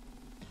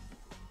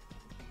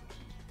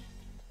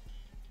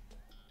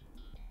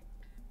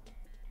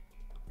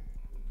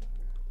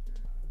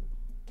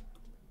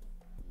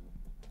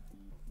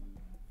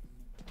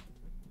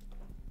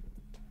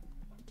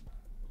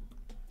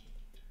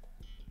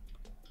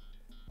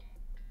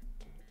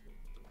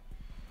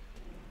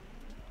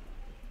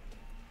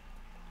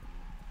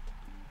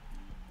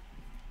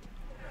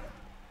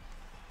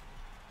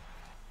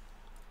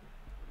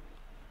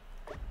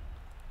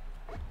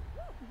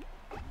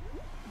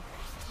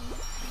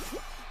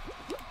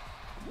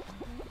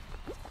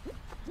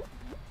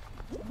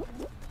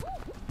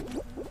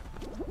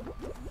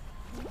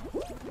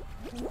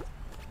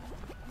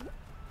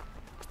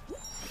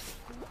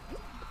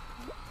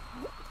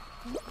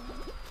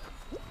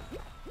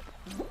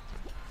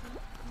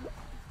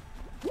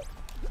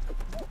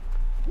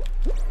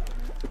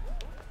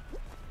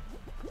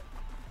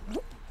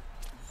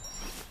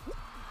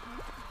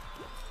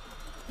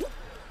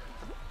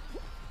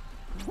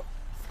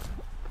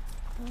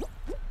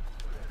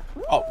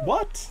 Oh,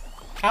 what?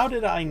 How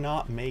did I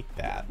not make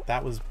that?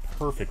 That was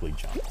perfectly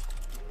jumped.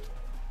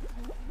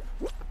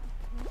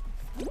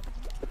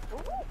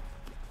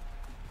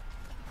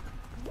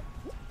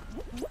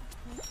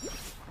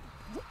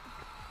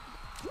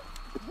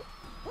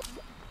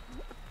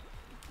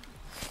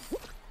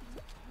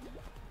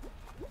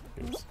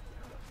 Oops.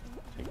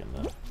 Taking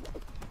the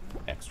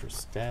extra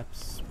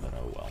steps, but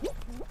oh well.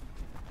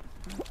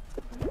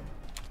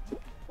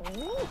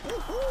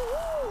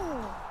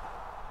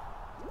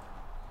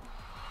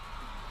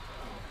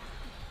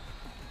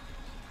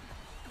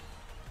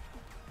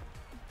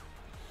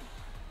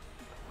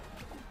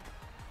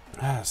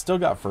 Still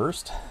got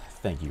first.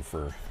 Thank you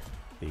for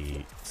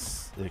the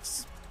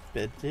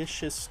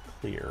expeditious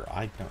clear.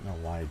 I don't know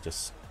why I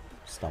just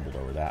stumbled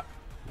over that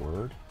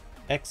word.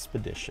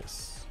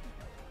 Expeditious.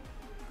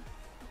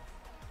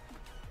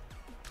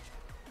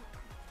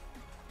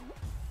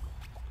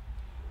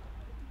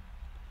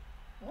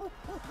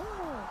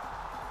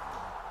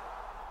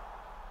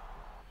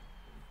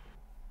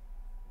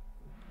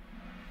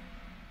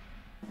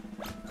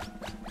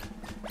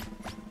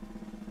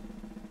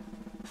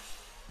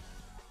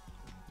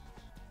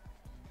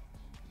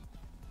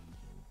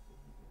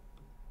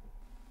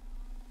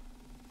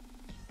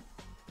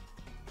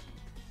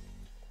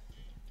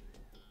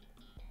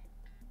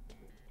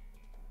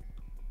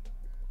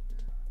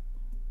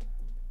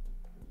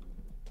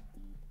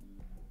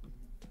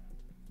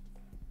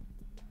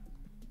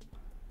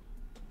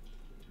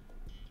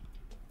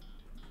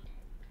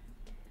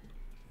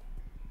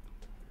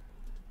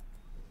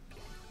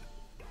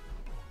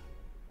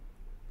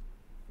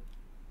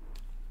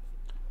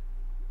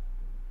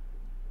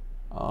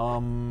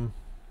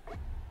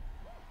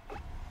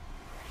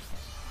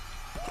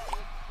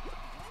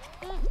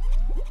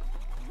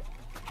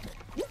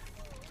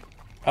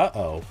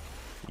 Uh-oh.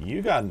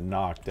 You got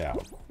knocked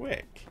out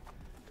quick.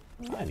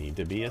 I need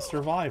to be a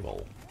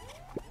survival.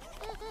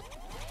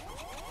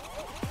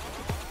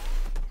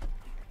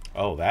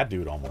 Oh, that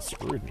dude almost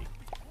screwed me.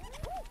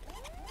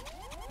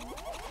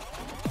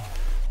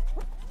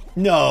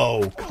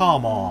 No,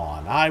 come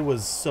on. I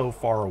was so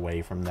far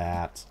away from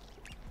that.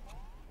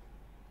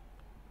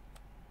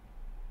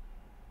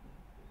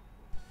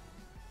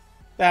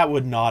 That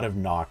would not have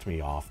knocked me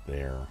off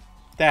there.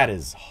 That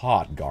is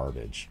hot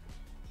garbage.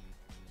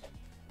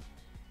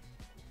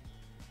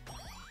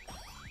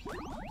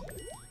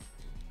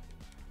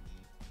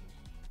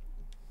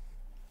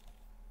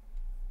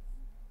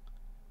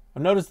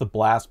 I've noticed the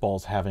blast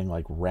balls having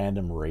like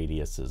random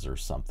radiuses or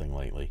something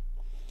lately.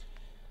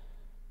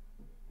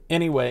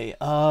 Anyway,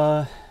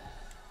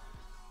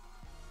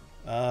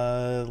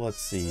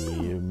 let's see.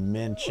 You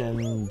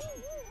mentioned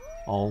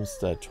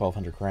almost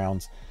 1,200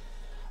 crowns.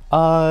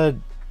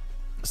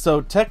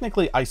 So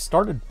technically I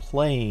started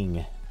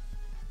playing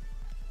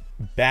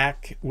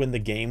back when the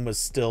game was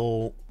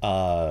still,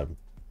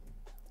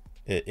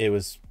 it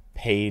was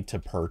paid to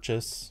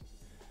purchase.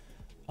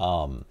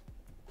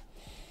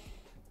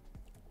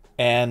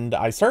 And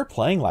I started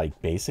playing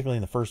like basically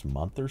in the first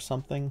month or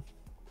something.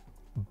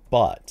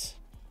 But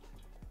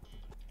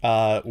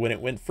when it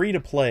went free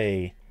to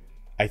play,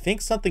 I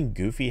think something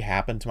goofy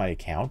happened to my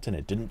account and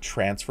it didn't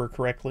transfer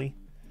correctly.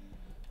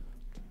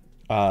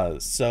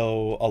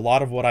 So a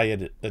lot of what I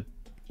had,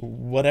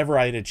 whatever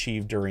I had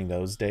achieved during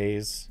those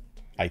days,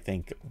 I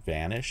think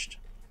vanished.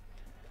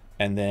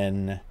 And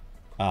then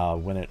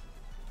when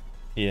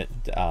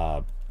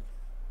what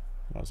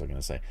was I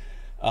gonna say?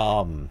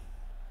 And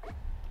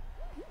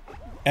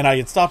I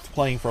had stopped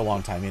playing for a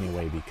long time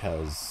anyway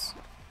because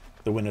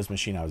the Windows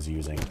machine I was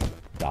using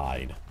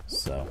died.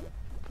 So.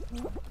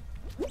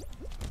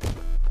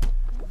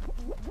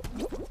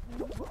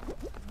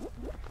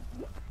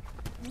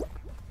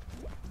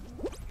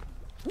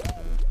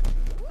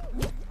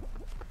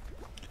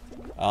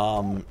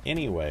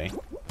 Anyway.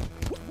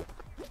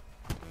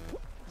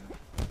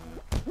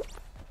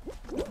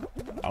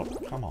 Oh,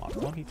 come on.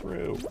 Let me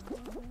through.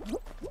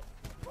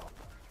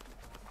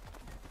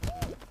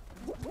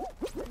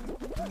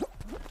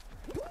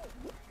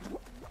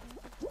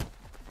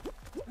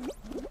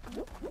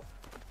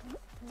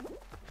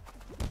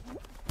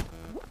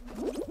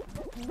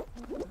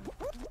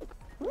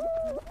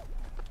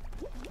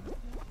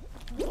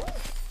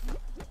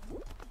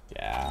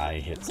 Yeah, I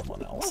hit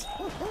someone else.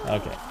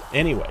 Okay.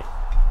 Anyway.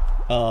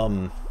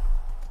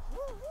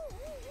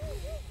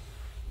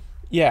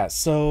 Yeah,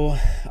 so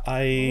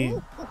I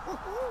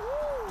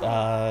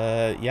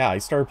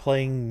started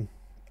playing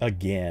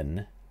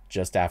again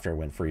just after it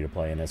went free to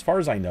play, and as far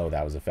as I know,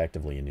 that was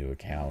effectively a new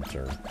account,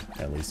 or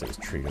at least it was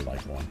treated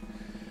like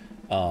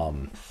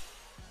one.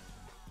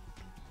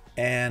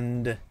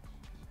 And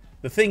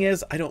the thing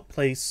is, I don't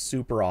play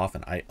super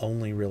often. I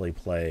only really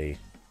play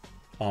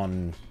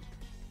on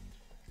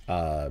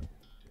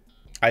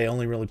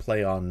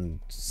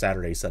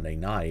Saturday, Sunday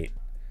night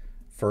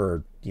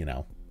for, you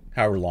know,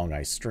 however long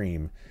I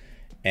stream.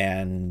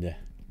 And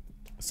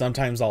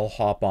sometimes I'll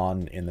hop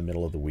on in the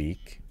middle of the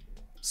week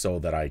so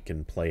that I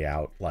can play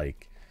out,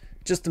 like,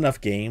 just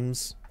enough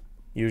games,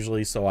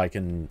 usually, so I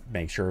can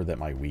make sure that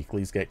my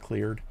weeklies get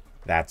cleared.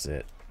 That's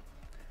it.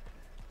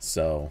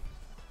 So,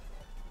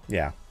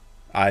 yeah.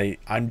 I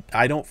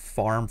don't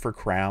farm for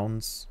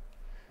crowns.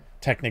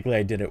 Technically,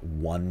 I did it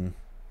one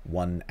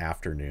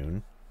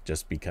afternoon,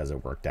 just because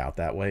it worked out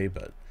that way,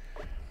 but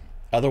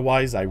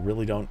otherwise I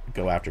really don't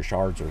go after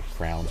shards or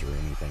crowns or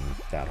anything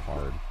that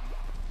hard.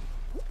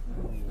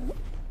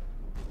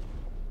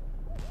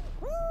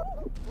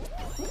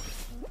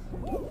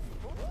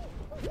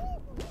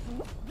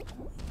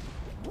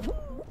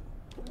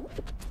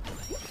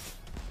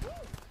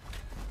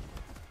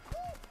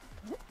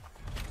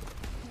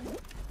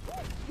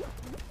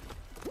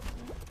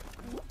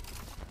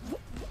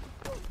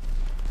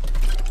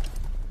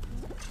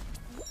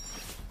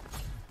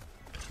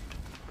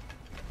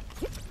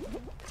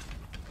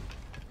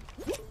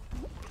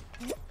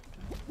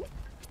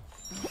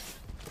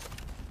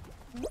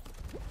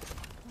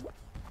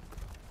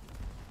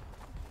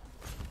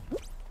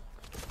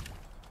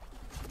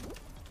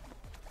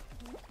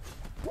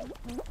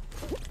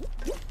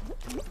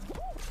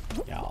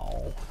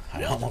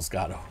 I almost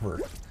got over.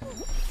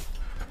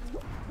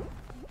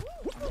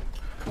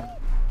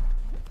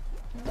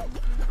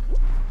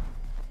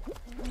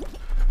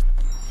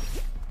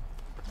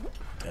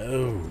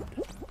 Dude.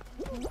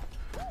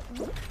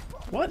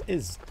 What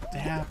is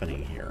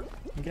happening here?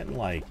 I'm getting,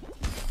 like,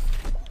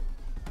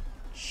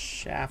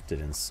 shafted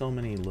in so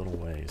many little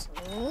ways.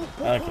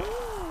 Okay.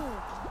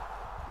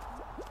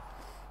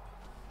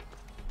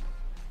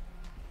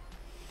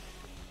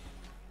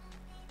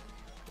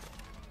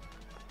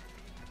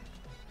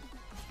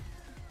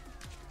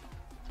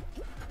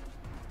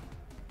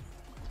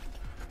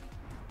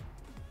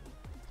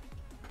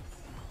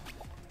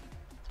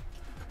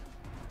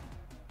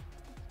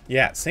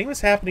 Yeah, same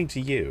is happening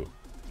to you.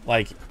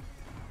 Like,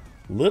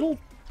 little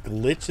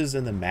glitches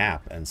in the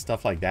map and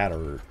stuff like that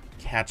are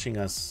catching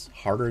us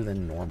harder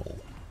than normal.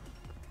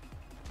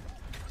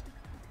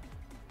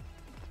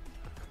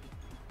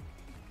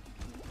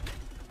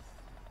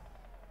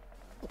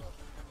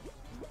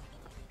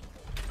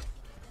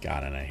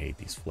 God, and I hate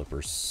these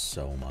flippers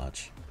so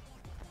much.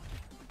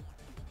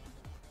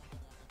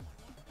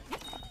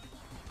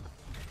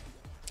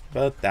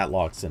 But that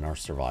locks in our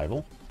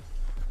survival.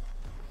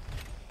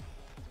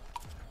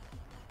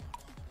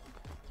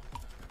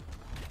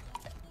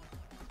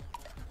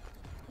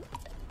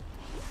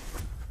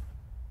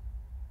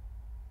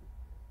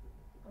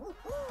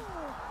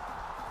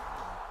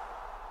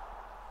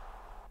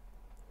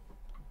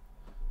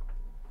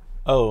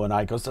 Oh, and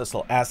Icos is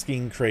still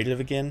asking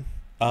creative again.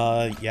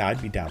 Yeah, I'd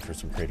be down for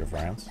some creative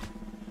rounds.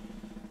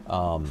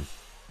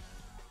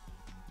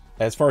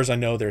 As far as I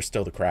know, there's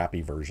still the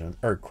crappy version,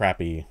 or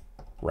crappy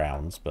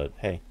rounds, but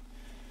hey,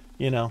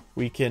 you know,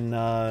 we can,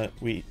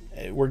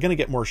 we're gonna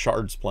get more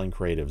shards playing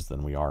creatives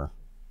than we are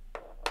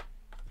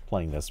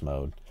playing this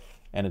mode.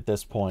 And at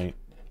this point,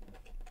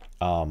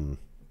 I'm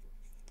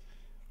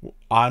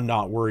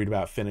not worried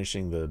about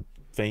finishing the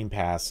Fame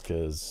Pass,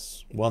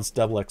 because once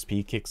double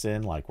XP kicks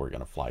in, like, we're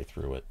gonna fly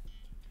through it.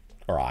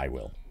 Or I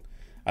will.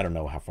 I don't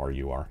know how far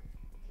you are.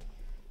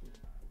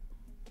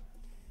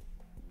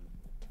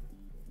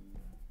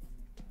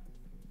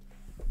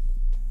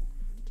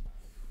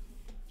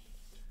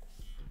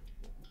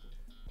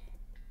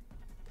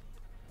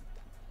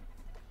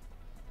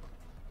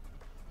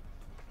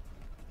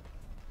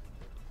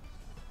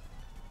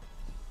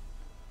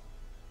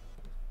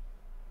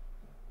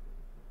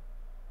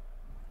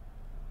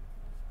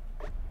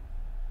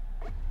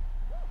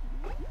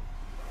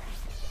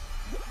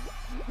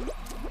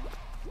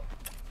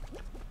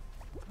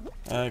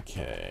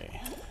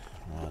 Okay.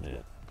 What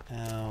it?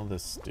 Oh,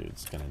 this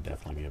dude's gonna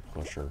definitely be a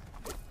pusher.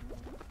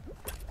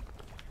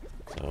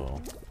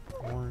 So,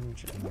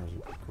 orange and there's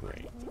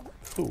gray.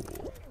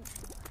 Cool.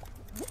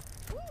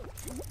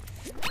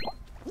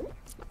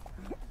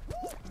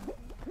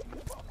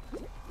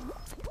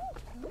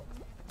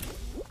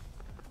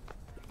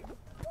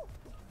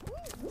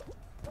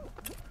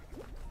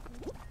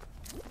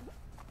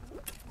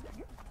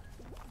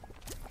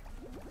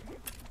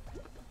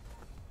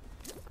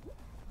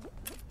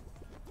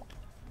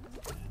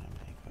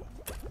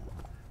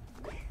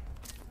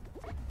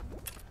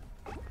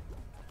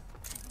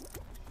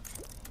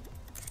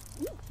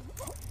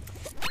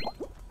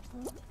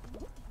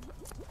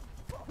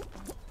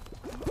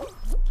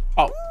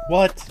 Oh,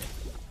 what?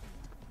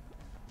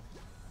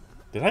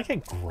 Did I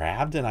get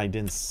grabbed and I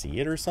didn't see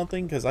it or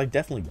something? Because I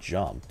definitely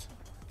jumped.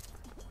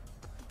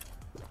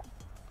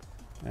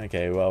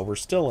 Okay, well, we're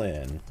still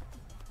in.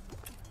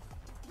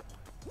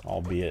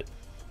 Albeit...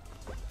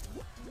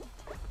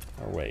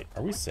 Or wait,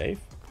 are we safe?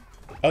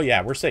 Oh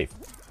yeah, we're safe.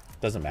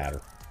 Doesn't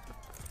matter.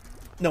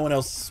 No one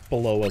else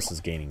below us is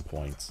gaining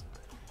points.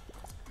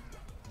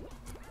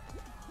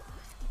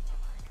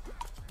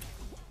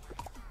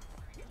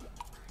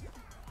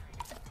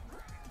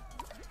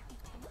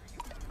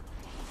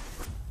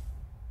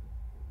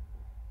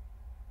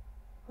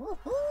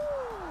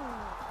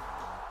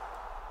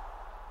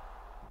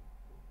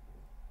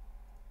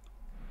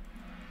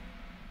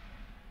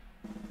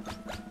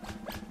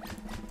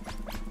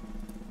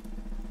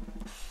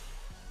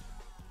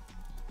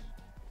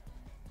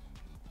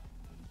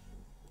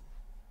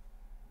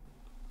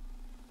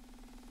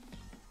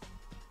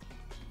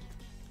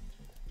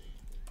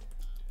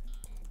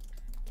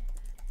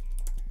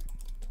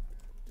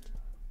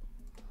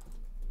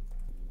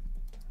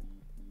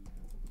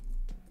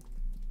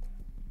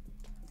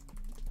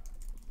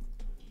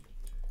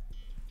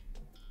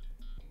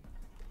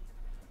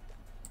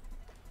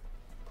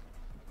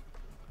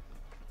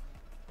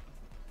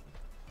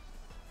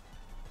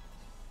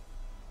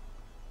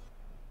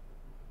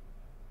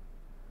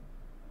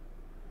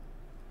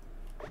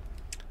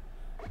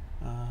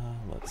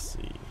 Let's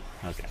see.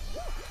 Okay.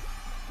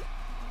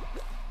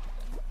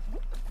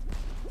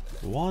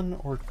 1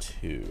 or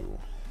 2?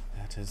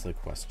 That is the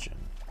question.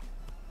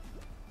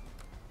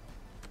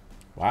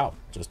 Wow,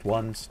 just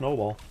 1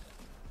 snowball.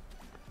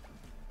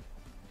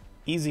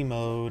 Easy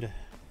mode.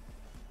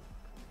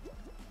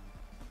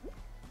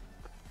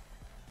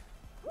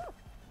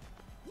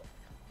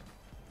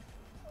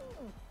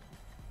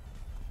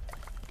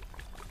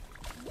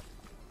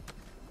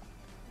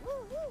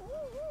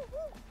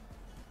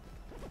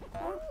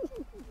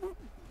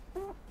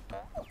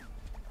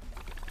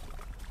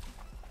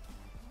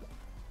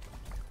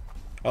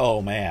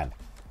 Oh man,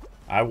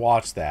 I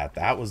watched that.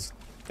 That was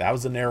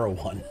a narrow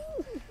one.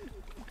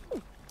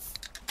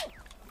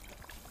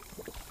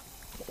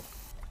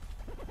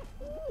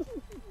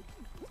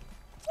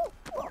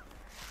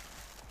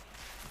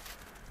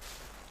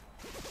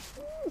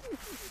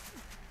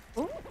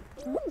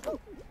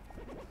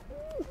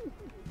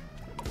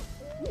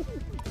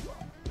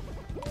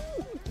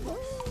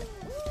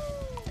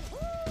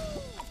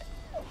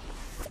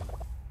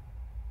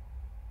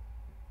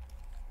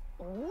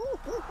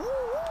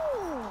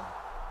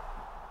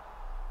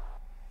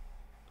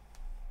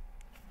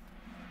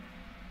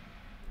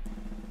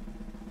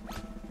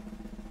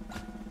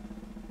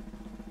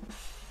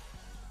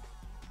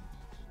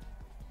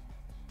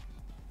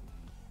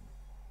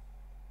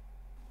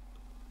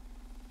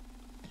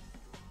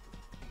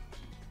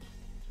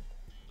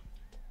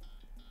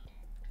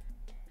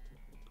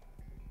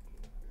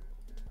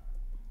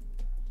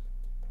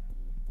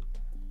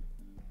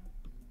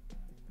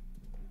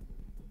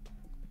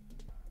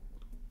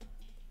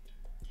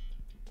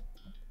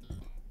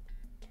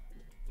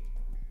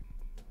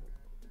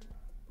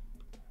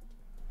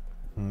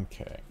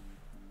 Okay.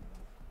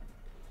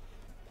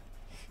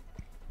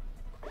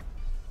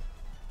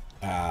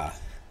 Ah,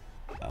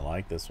 I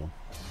like this one.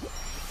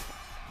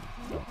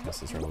 Don't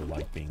necessarily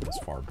like being this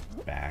far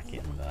back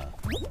in the...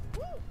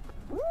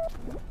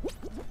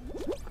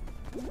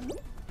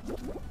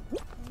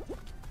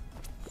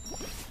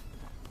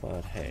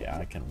 But hey,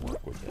 I can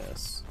work with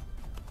this.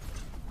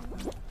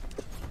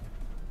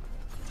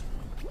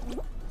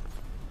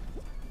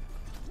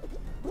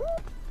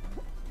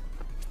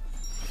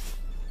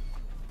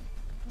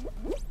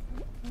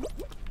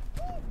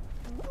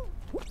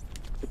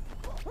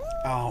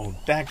 Oh,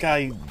 that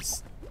guy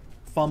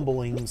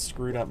fumbling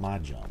screwed up my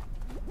jump.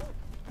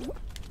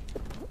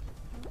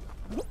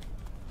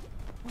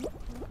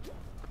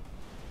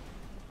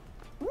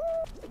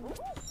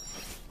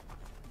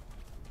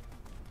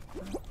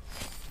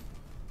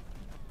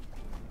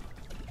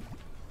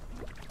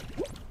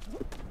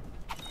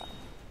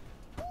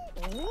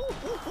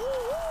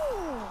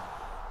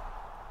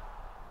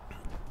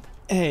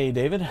 Hey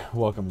David,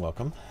 welcome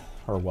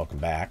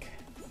back.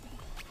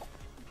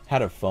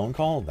 Had a phone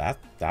call? That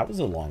was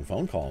a long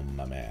phone call,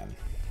 my man.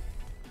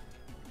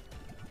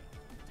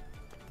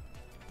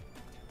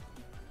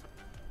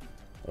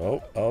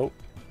 Oh,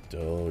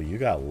 Oh, you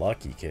got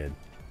lucky, kid.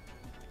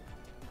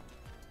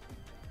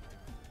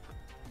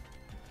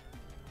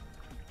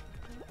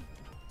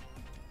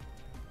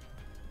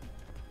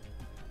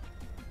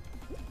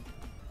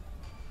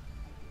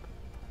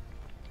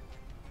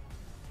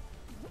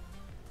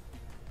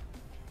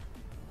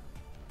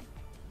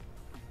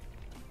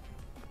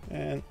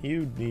 And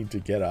you need to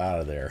get out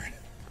of there.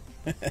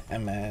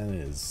 That man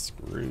is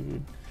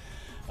screwed.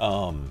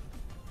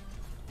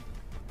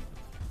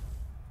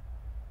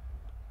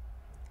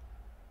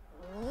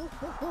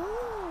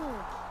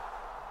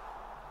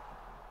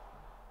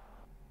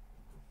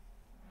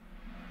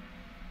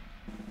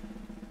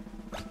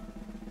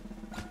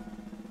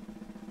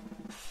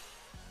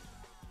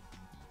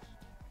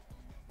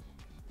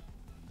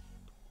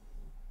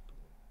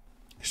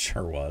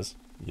 Sure was.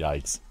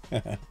 Yikes.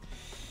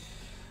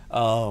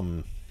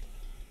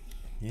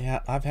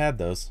 Yeah, I've had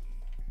those.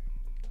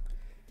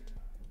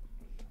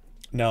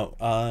 No,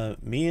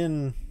 me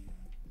and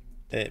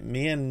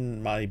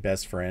my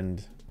best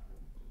friend,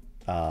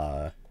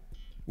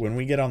 when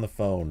we get on the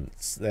phone,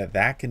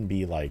 that can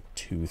be like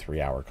 2-3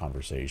 hour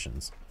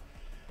conversations.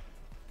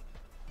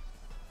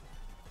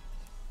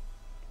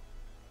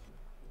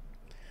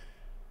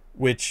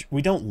 Which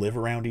we don't live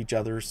around each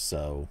other,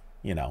 so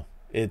you know,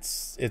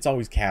 it's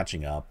always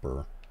catching up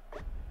or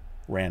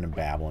random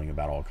babbling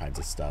about all kinds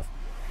of stuff.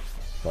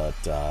 But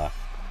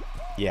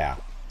yeah,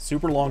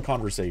 super long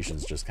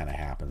conversations just kind of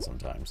happen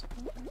sometimes.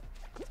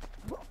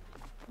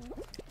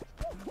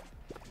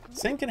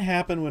 Same can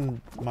happen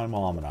when my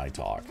mom and I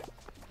talk.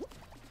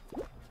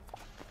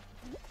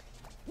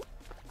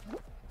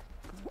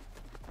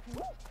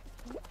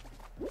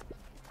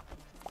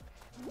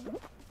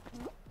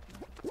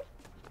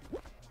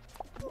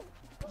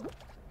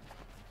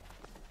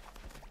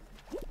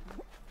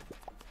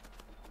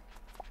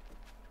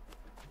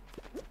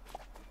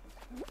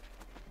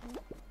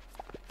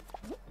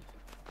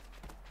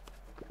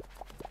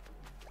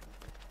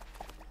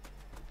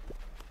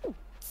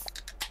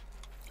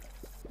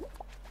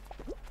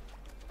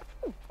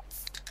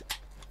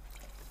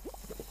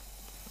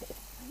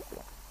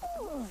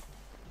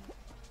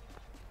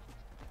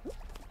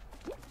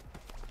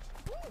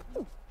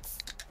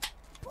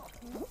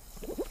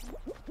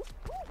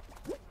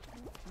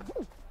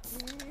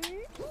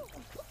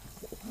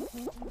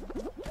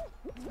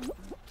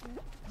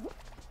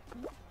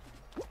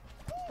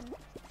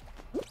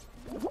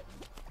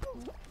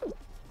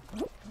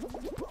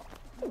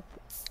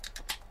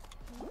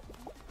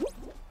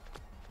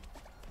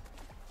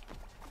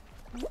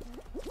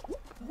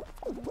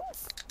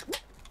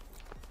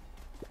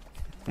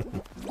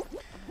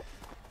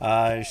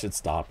 I should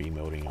stop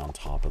emoting on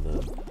top of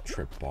the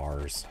trip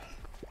bars.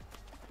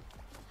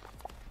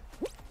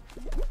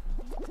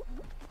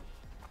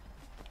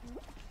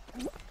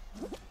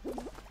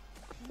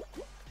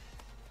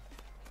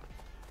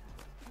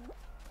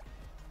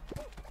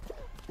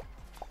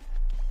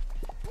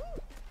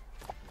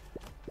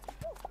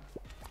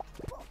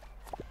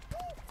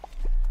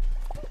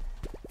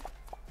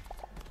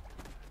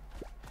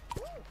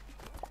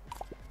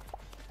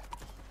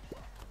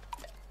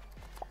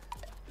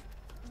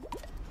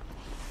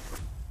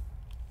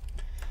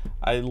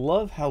 I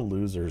love how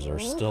losers are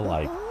still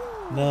like,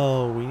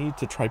 no, we need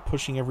to try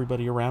pushing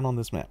everybody around on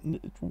this map.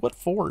 What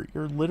for?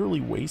 You're literally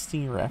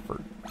wasting your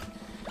effort.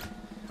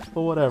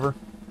 But whatever.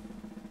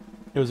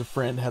 It was a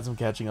friend, had some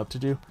catching up to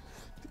do.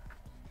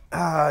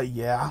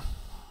 Yeah.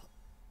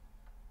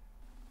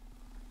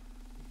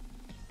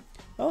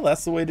 Well,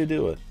 that's the way to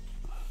do it.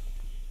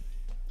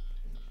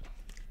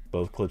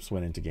 Both clips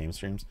went into game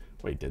streams.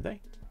 Wait, did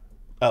they?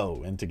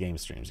 Oh, into game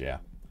streams, yeah.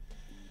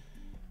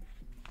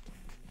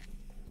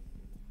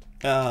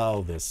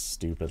 Oh, this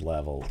stupid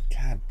level.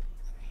 God,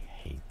 I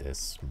hate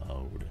this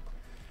mode.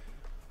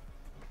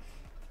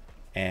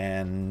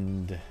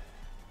 And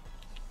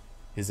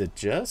is it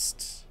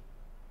just...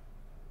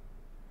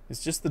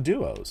 It's just the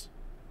duos.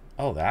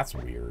 Oh, that's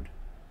weird.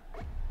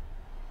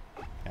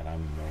 And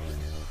I'm nowhere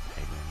near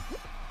Pagan.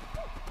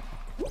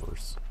 Of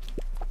course.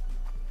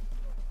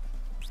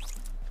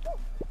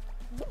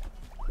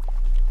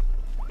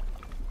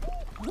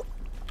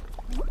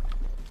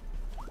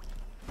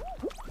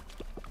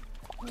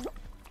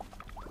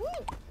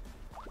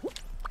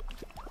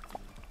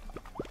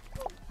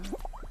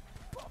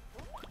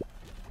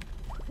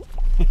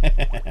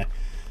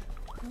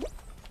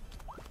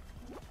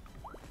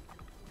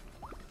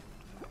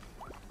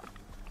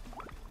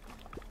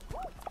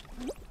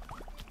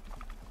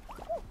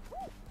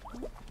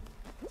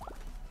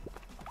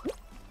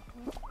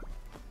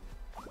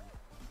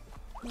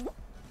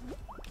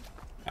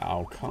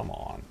 Oh, come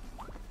on.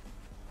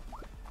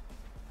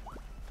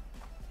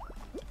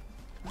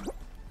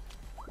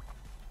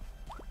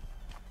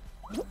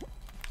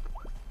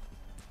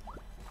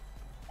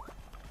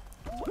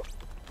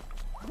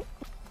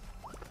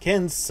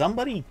 Can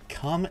somebody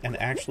come and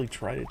actually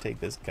try to take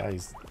this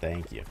guy's...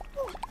 Thank you.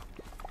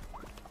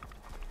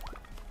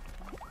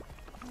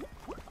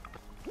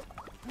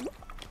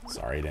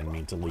 Sorry, I didn't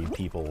mean to lead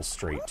people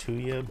straight to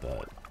you,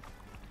 but...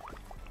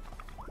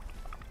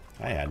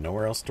 I had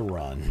nowhere else to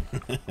run.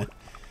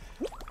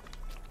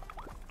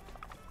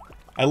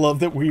 I love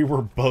that we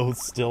were both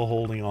still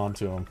holding on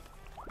to him.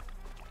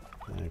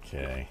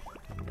 Okay,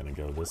 I'm gonna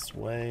go this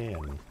way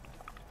and...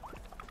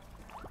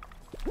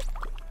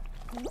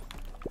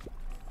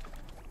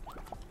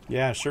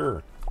 Yeah,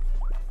 sure.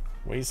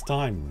 Waste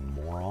time,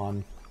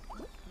 moron.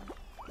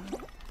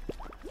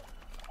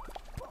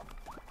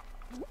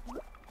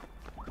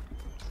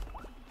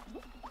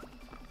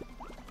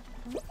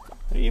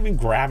 What are you even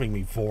grabbing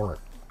me for?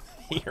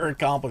 You're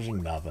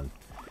accomplishing nothing.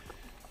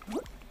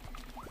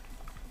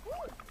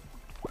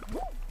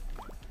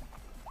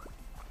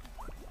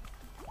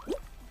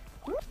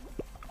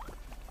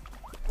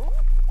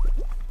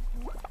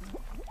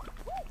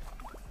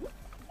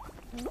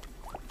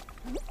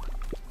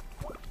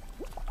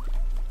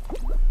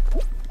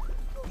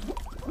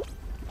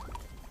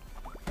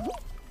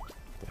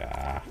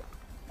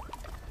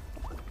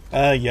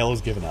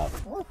 Yellow's given up.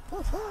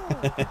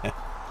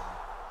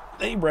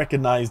 They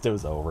recognized it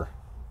was over.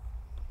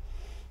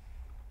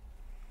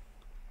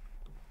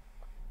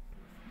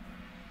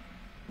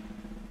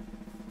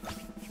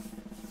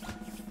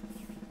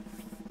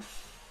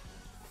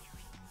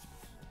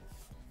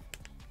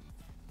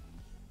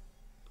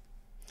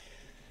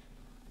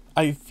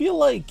 I feel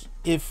like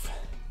if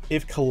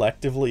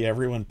collectively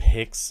everyone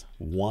picks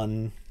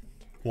one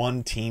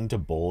team to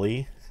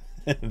bully,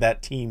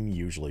 that team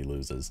usually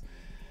loses.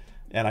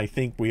 And I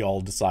think we all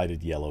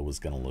decided Yellow was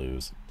going to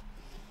lose.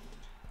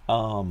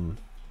 And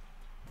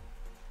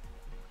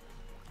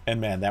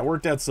man, that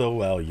worked out so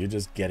well. You're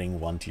just getting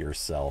one to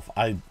yourself.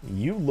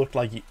 You looked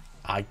like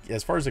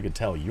as far as I could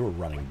tell, you were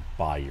running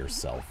by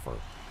yourself for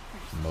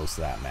most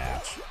of that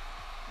match.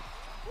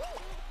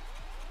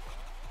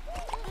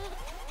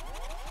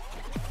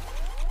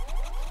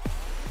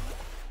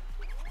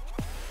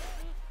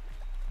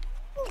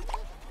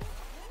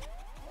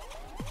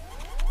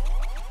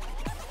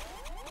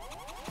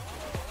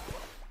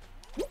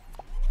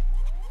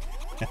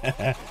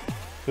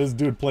 This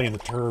dude playing the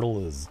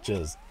turtle is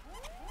just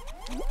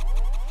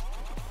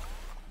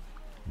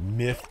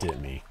miffed at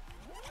me.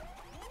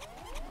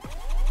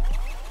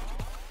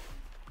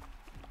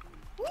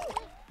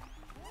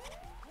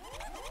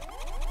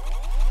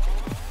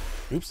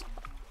 Oops.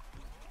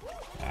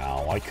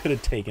 Ow, I could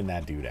have taken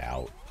that dude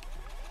out.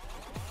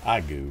 I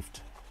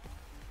goofed.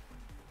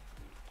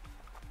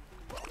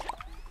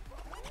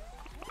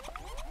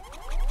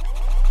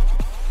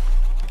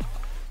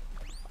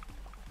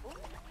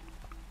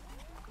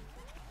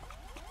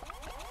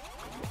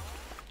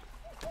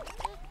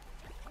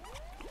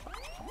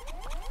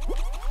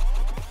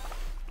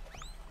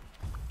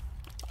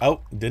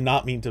 Oh, did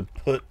not mean to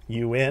put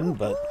you in,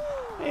 but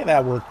hey,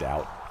 that worked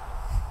out.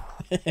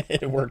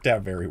 It worked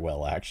out very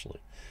well,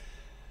 actually.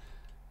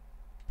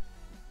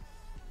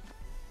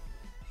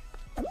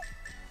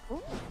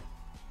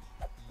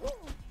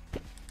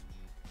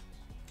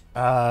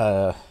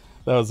 That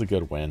was a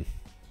good win.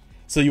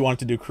 So you wanted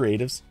to do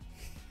creatives?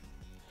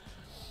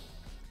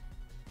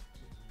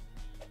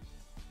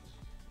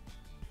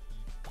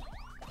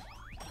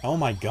 Oh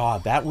my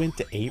god, that went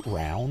to 8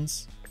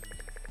 rounds?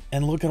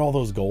 And look at all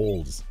those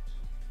golds.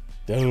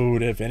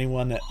 Dude, if any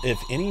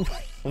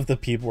of the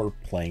people we're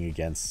playing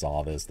against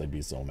saw this, they'd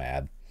be so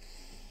mad.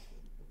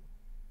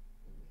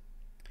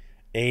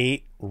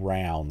 8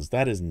 rounds.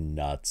 That is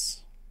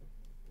nuts.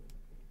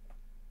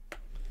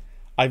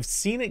 I've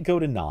seen it go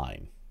to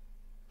 9.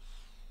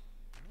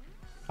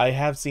 I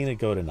have seen it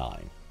go to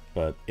 9,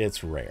 but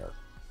it's rare.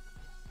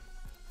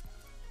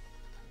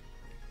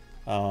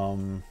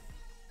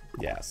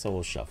 Yeah, so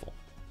we'll shuffle.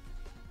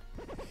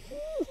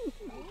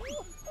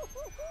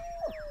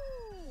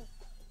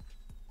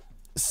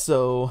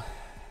 So,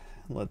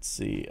 let's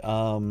see.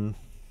 Curvy,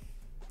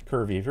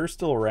 if you're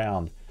still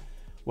around,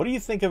 what do you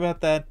think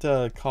about that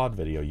COD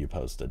video you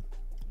posted?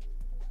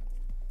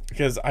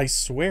 Because I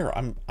swear,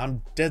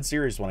 I'm dead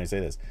serious when I say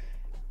this.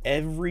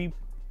 Every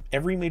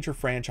major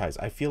franchise,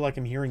 I feel like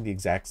I'm hearing the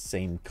exact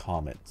same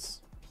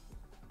comments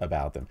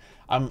about them.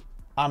 I'm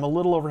a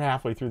little over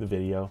halfway through the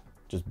video,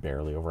 just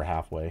barely over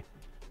halfway,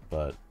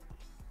 but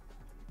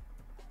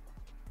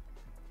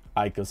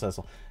Ico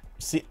Cecil.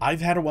 See,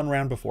 I've had a 1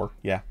 round before,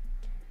 yeah.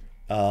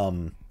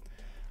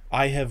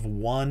 I have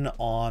won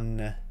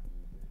on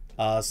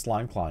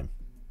Slime Climb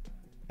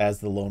as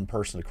the lone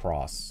person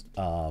across.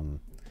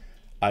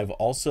 I've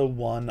also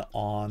won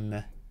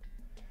on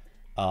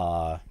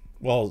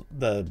well,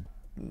 the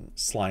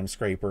Slime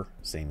Scraper,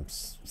 same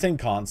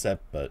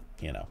concept, but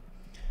you know.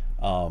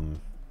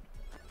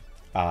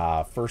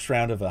 First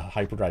round of a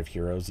Hyperdrive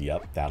Heroes,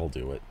 yep, that'll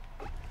do it.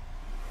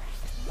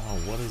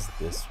 Oh, what is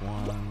this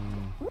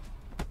one?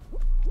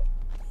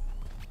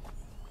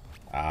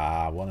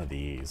 One of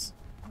these.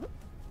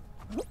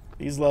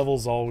 These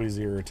levels always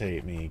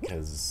irritate me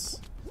because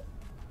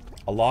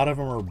a lot of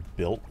them are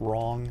built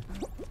wrong,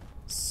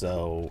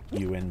 so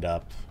you end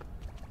up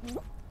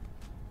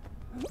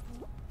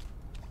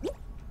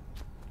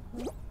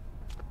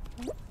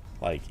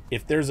like,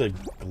 if there's a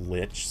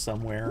glitch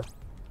somewhere.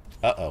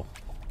 Uh-oh.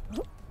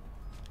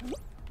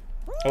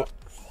 Oh.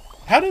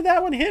 How did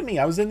that one hit me?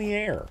 I was in the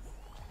air.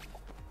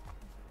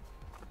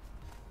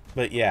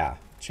 But yeah,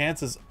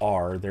 chances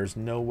are there's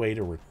no way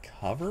to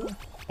recover.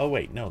 Oh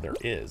wait, no, there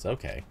is.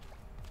 Okay.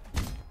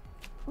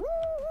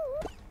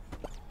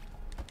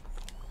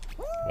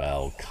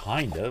 Well,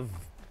 kind of.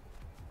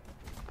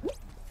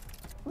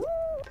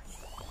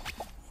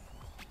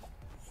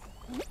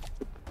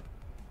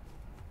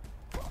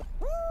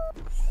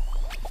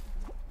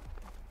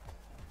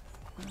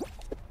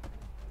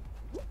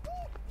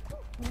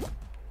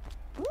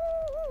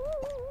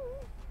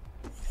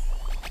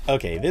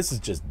 Okay, this is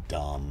just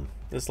dumb.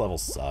 This level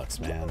sucks,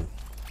 man.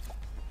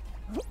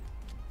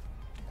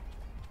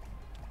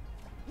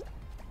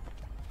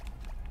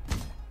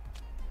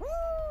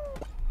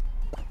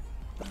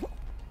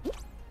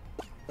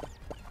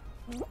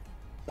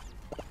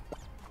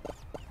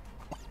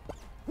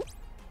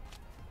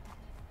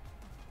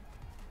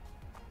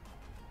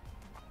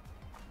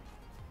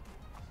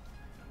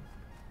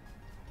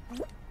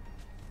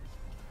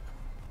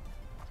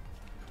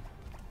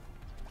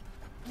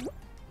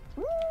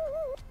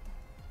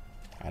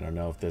 I don't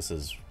know if this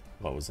is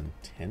what was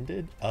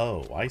intended.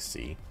 Oh, I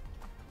see.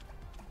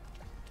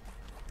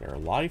 There are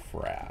life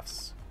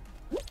rafts.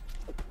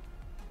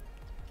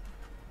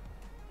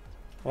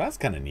 Well, that's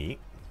kind of neat.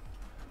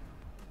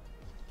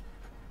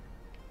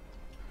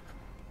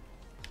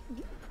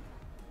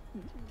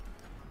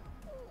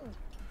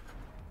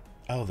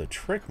 Oh, the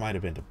trick might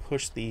have been to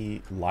push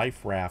the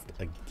life raft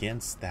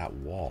against that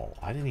wall.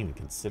 I didn't even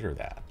consider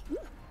that.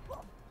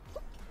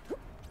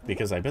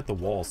 Because I bet the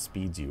wall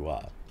speeds you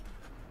up.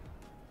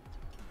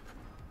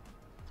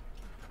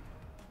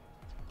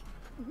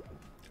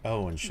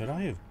 Oh, and should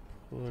I have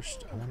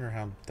pushed? I wonder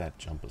how that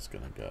jump is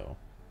going to go.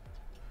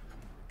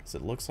 Because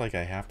it looks like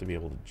I have to be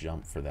able to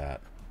jump for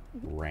that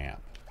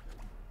ramp.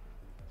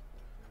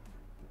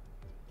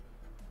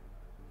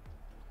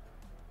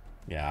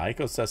 Yeah,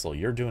 Aiko Cecil,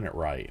 you're doing it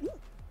right.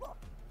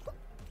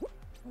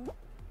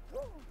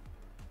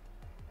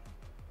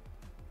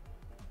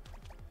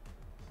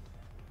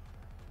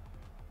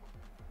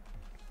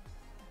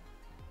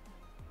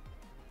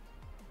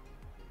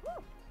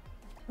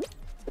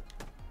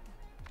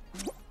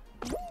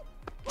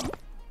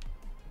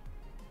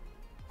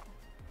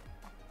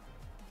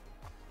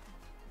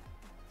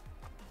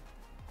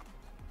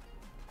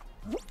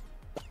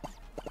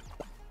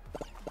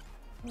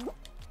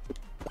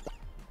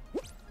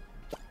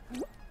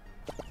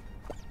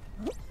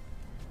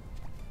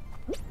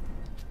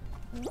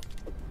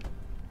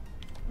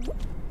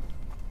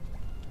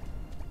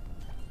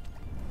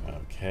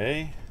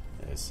 Okay,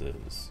 this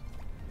is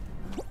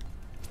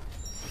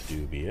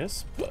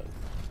dubious, but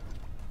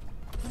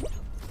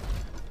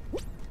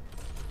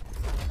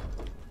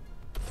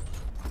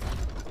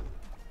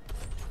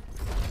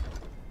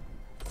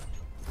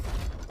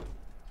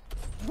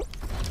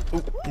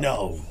oh,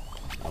 no.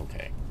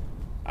 Okay,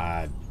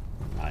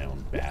 my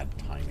own bad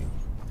timing.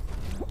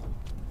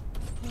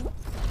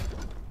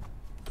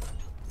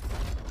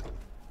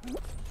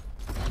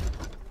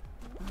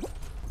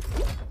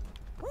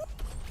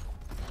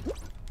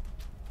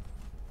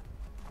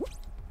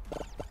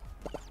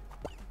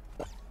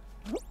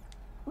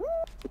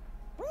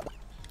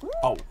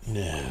 Oh,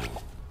 no.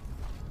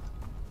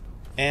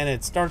 And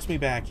it starts me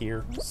back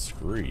here.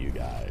 Screw you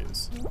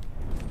guys.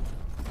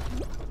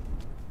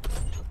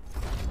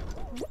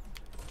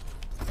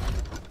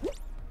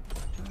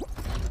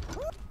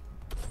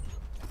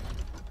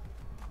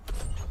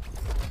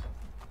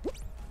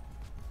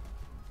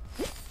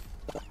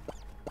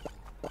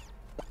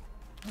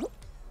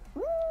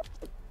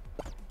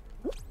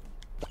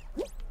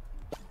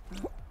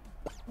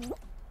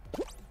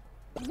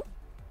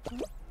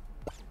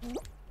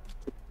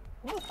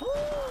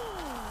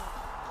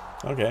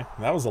 Okay,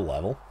 that was a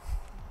level.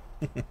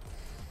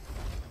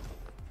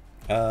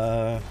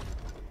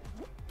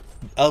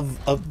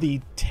 Of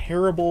the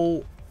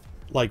terrible,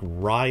 like,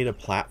 ride a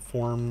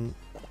platform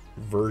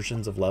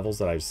versions of levels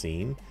that I've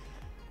seen,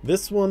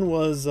 this one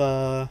was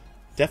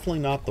definitely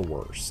not the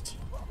worst.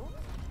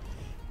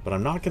 But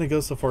I'm not going to go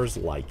so far as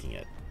liking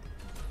it.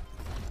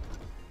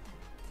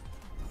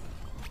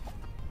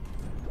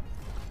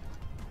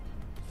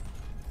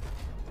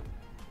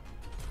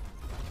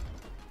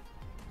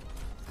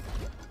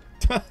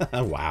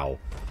 Wow.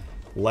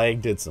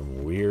 Leg did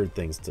some weird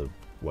things to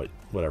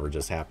whatever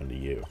just happened to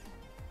you.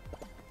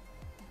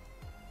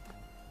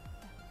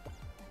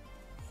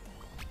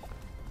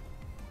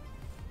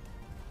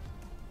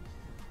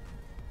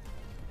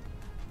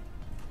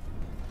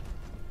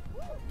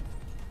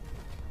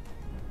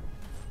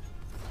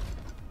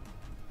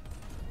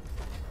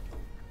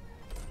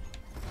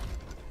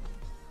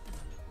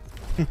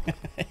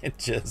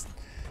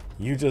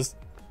 You just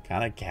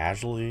kind of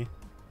casually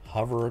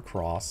hover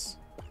across.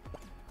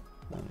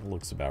 That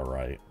looks about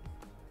right.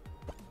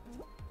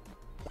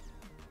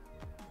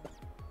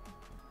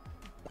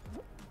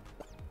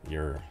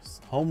 You're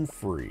home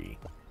free.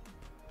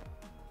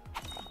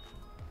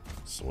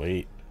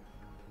 Sweet.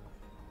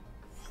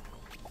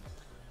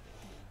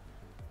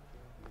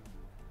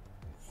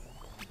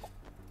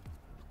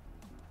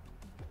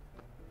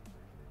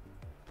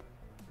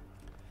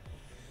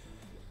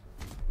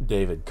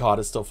 David, COD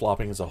is still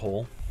flopping as a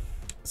whole.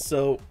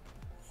 So,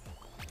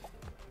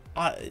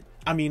 I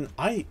mean,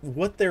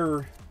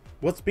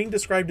 what's being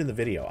described in the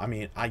video, I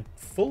mean, I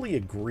fully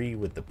agree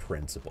with the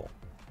principle.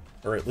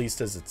 Or at least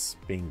as it's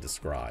being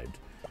described.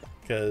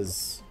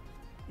 Because,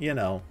 you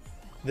know,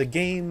 the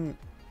game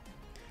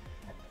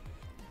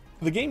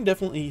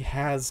definitely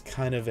has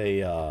kind of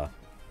a,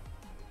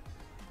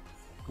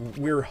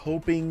 we're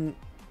hoping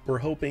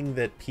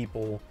that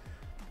people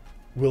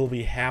will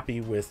be happy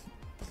with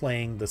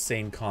playing the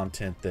same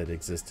content that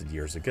existed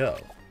years ago.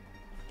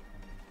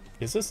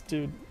 Is this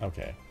dude?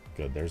 Okay,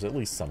 good. There's at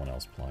least someone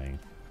else playing.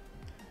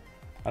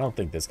 I don't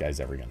think this guy's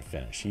ever going to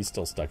finish. He's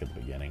still stuck at the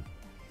beginning.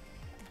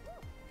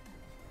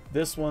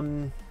 This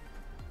one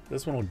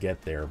will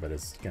get there, but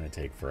it's going to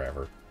take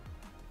forever.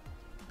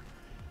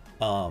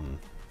 I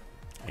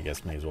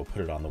guess may as well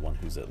put it on the one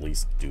who's at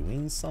least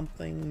doing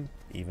something,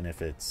 even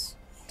if it's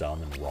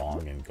dumb and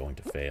wrong and going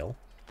to fail.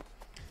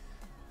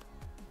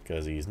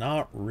 Because he's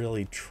not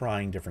really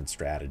trying different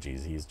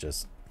strategies. He's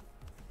just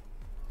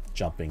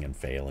jumping and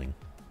failing.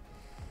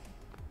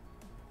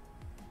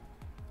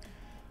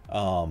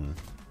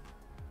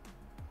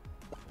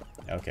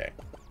 Okay.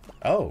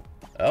 Oh,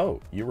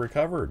 you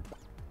recovered.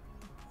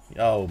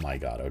 Oh my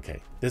god,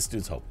 okay. This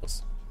dude's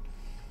hopeless.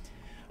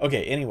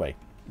 Okay, anyway,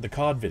 the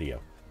COD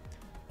video.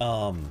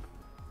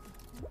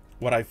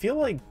 What I feel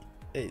like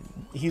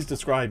he's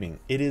describing,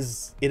 it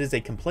is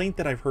a complaint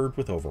that I've heard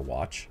with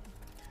Overwatch.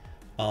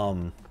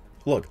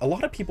 Look, a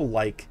lot of people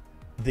like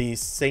the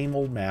same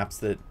old maps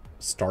that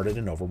started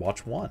in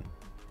Overwatch 1.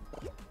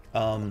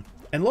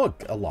 And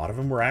look, a lot of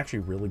them were actually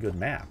really good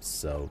maps,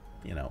 so,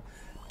 you know.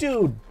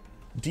 Dude,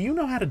 do you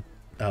know how to...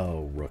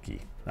 Oh,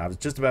 rookie. I was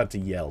just about to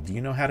yell, do you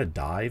know how to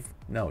dive?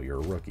 No, you're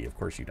a rookie. Of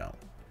course you don't.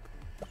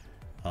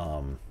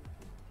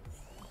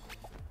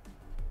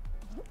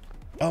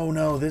 Oh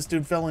no, this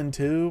dude fell in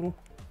too?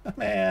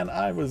 Man,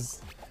 I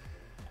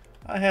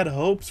had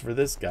hopes for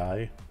this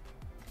guy.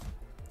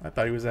 I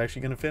thought he was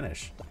actually going to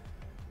finish.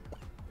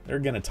 They're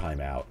going to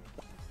time out.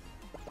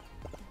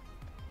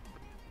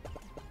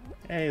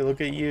 Hey,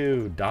 look at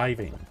you,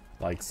 diving.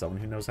 Like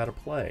someone who knows how to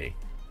play.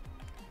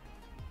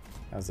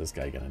 How's this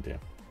guy going to do?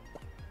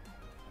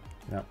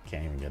 Nope,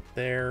 can't even get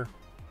there.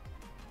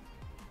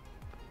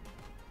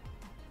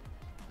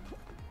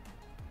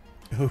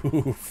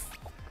 Oof.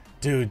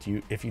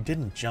 Dude, if you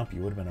didn't jump,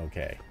 you would have been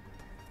okay.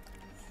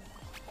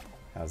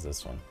 How's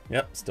this one?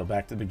 Yep, still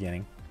back to the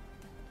beginning.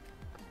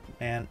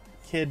 Man,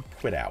 kid,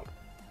 quit out.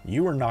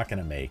 You are not going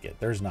to make it.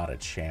 There's not a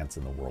chance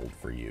in the world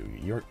for you.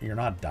 You're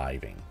not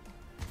diving.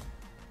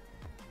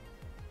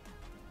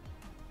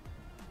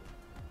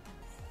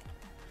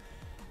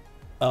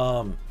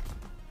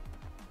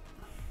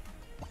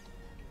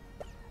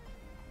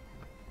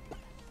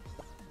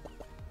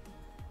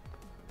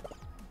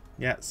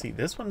 Yeah, see,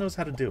 this one knows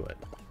how to do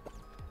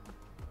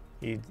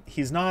it.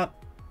 He's not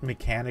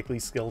mechanically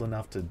skilled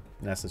enough to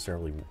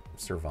necessarily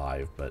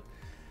survive, but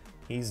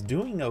he's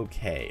doing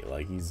okay.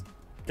 Like, he's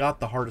got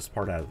the hardest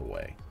part out of the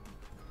way.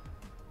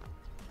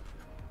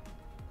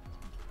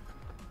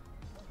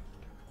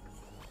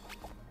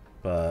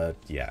 But,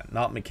 yeah,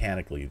 not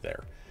mechanically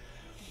there.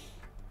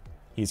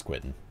 He's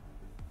quitting.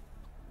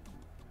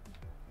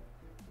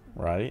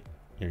 Right?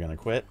 You're gonna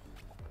quit?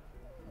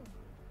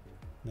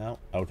 No?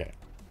 Okay.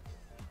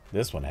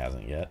 This one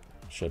hasn't yet.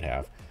 Should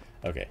have.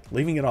 Okay,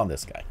 leaving it on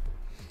this guy.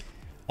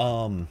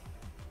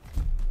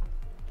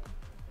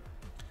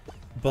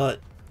 But,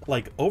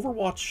 like,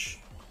 Overwatch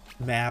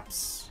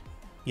maps,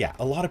 yeah,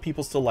 a lot of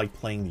people still like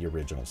playing the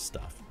original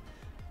stuff.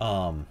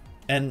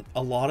 And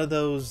a lot of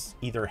those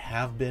either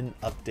have been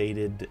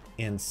updated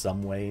in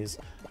some ways,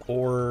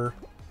 or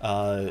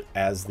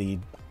as the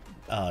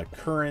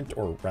current,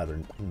 or rather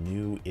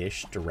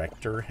new-ish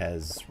director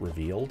has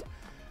revealed,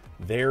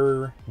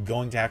 they're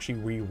going to actually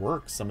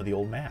rework some of the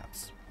old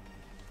maps.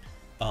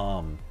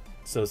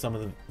 So some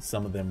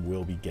of them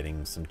will be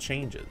getting some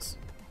changes.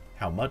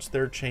 How much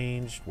they're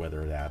changed,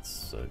 whether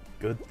that's a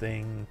good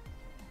thing,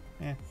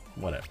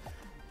 whatever.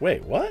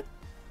 Wait, what?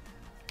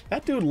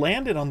 That dude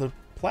landed on the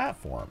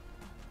platform.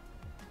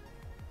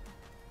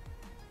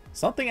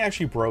 Something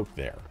actually broke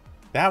there.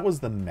 That was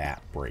the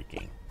map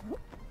breaking.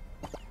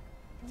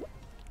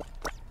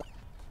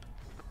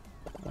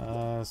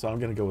 So I'm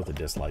gonna go with a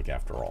dislike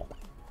after all.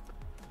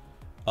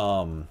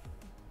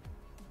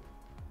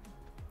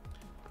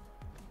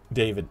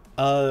 David,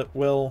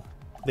 well,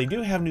 they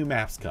do have new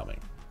maps coming.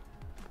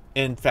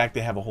 In fact,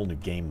 they have a whole new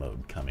game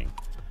mode coming.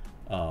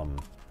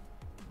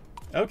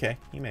 Okay,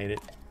 he made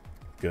it.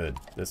 Good.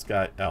 This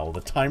guy, oh,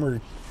 the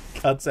timer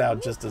cuts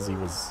out just as he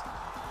was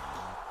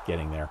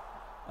getting there.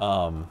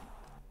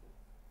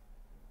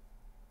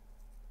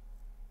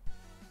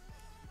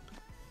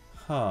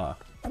 Huh.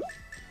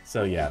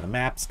 So yeah, the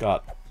map's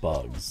got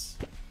bugs.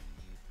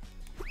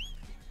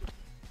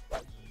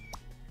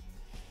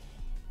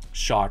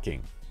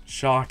 Shocking.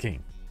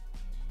 Shocking.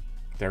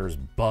 There's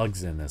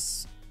bugs in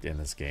this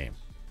game.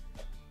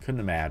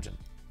 Couldn't imagine.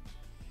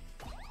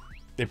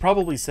 They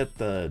probably set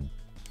the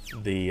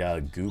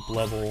goop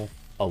level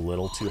a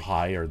little too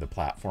high or the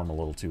platform a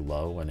little too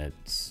low,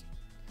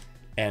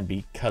 and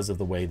because of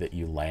the way that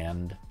you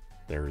land,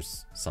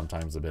 there's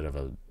sometimes a bit of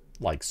a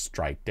like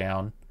strike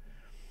down.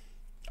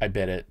 I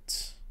bet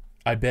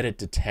it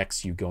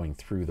detects you going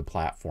through the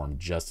platform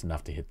just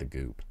enough to hit the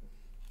goop.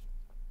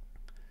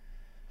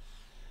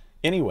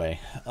 Anyway,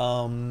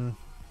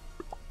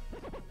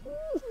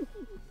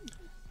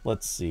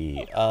 let's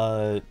see.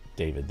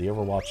 David, the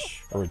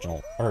Overwatch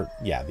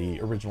the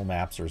original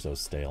maps are so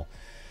stale.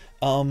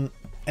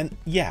 And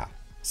yeah,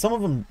 some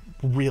of them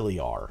really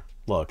are.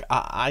 Look,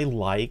 I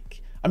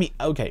mean,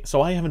 okay,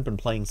 so I haven't been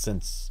playing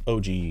since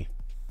OG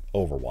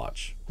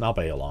Overwatch, not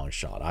by a long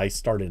shot. I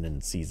started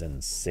in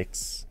season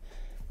 6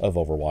 of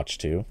Overwatch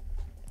 2.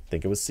 I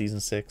think it was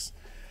season 6.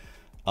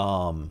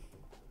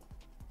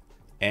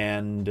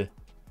 And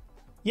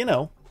you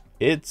know,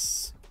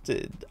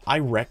 I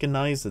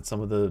recognize that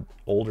some of the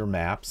older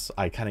maps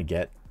I kind of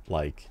get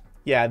like,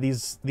 yeah,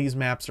 these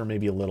maps are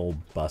maybe a little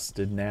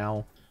busted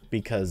now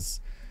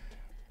because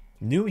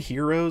new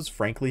heroes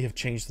frankly have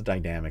changed the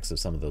dynamics of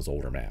some of those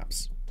older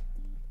maps.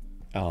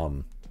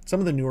 Some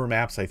of the newer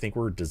maps I think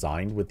were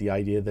designed with the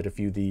idea that a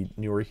few of the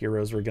newer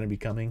heroes were going to be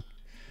coming,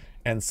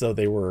 and so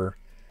they were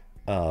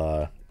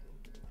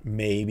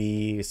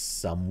maybe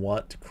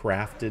somewhat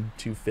crafted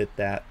to fit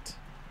that,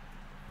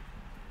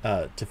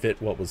 to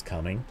fit what was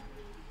coming.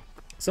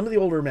 Some of the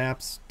older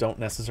maps don't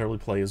necessarily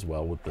play as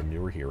well with the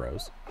newer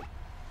heroes.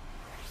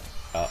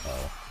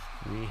 Uh-oh.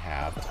 We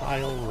have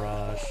Tile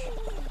Rush.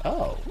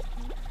 Oh.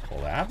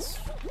 Well, that's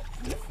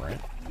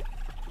different.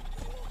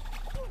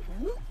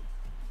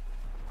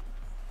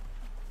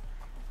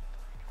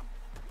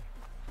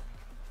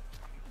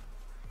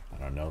 I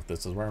don't know if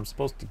this is where I'm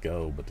supposed to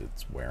go, but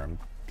it's where I'm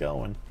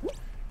going.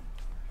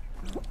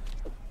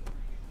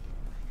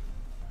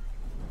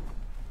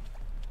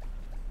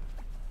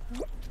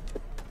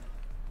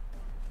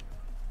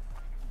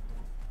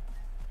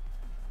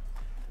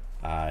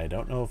 I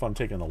don't know if I'm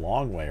taking the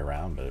long way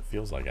around, but it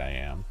feels like I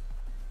am.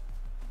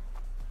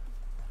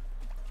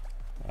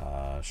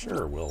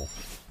 Sure, we'll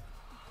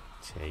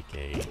take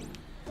a...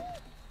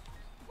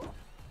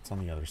 What's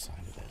on the other side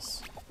of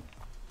this?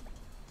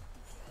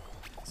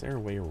 Is there a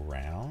way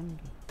around?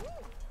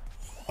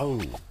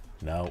 Oh,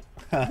 no.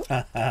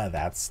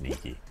 That's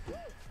sneaky.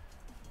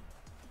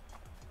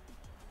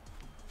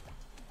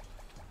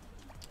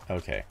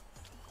 Okay.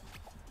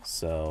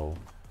 So,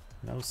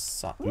 no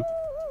so... Oop,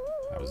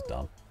 that was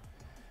dumb.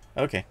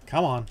 Okay,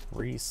 come on.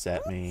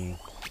 Reset me.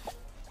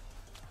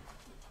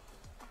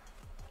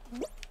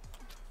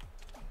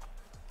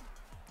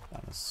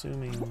 I'm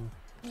assuming...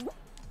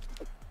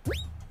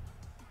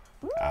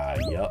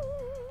 Yup.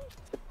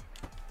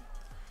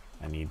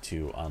 I need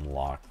to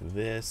unlock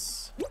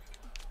this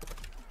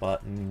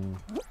button.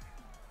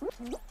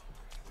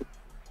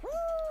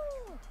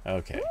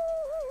 Okay.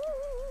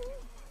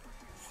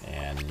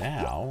 And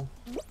now...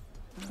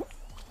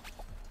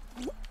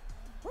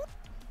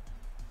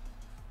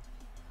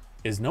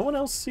 Is no one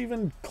else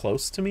even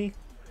close to me?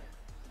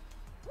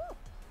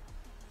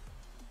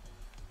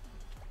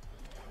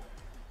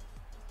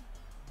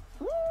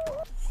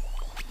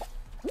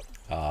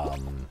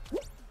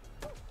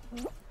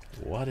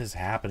 What is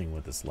happening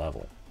with this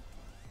level?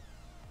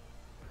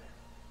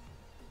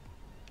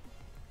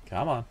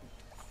 Come on.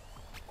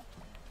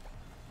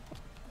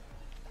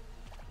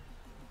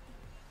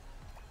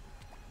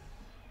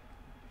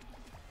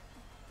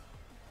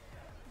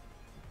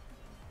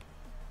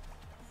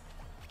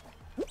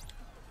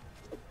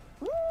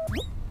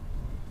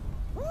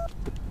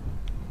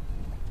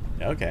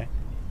 Okay.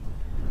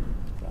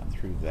 Got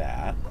through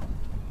that.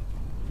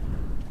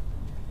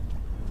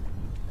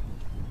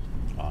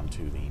 On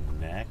to the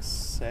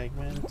next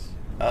segment.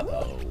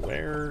 Uh-oh,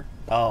 where?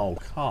 Oh,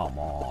 come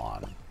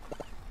on.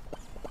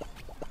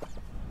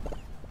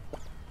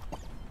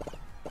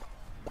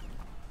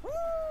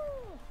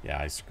 Yeah,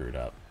 I screwed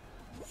up.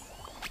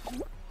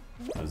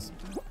 I was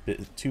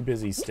too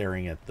busy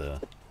staring at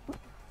the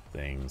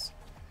things.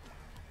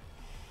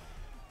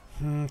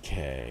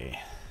 Okay.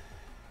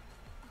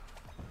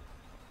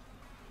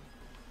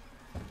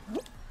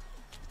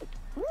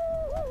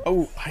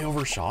 Oh, I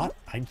overshot?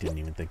 I didn't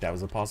even think that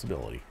was a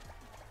possibility.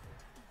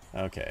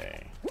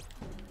 Okay.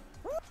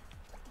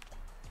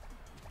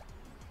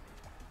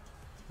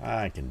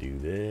 I can do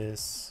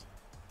this.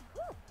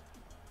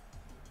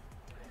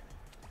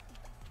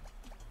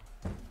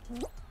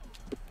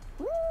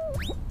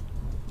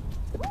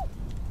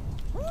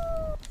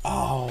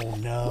 Oh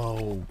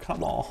no,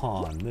 come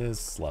on,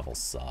 this level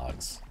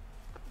sucks.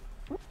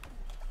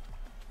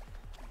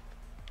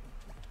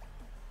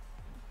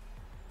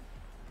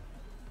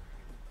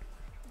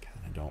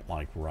 Don't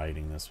like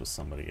writing this with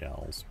somebody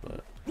else,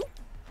 but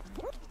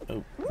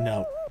oh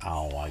no,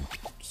 oh, I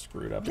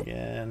screwed up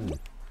again.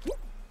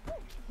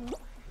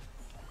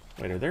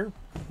 Wait, are there?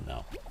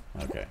 No.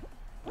 Okay.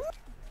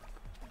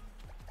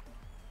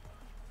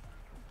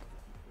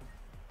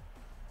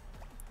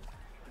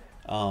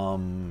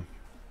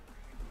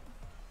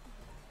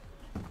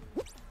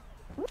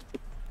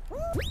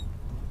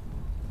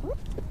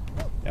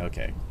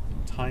 Okay,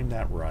 time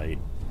timed that right,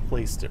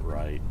 placed it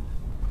right.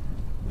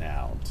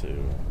 Now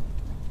to...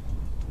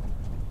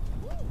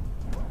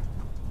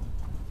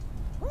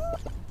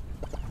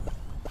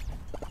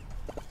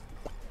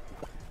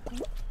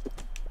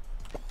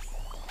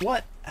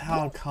 What?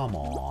 Oh, come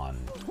on.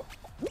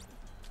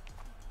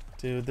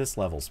 Dude, this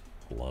level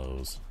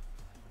blows.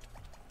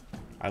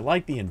 I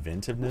like the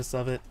inventiveness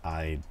of it.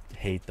 I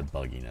hate the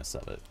bugginess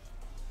of it.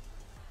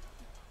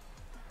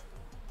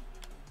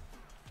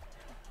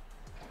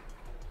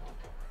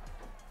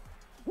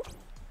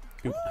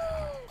 Oop.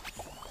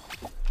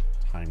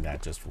 Timed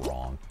that just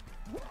wrong.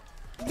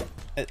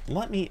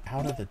 Let me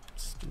out of the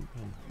stupid...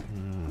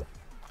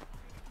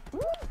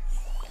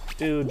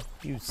 Dude,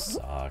 you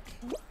suck.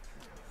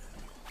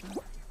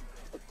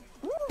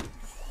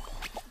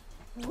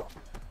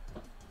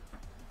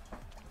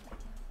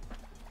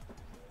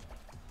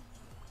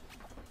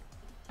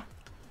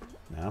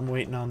 Now I'm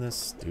waiting on this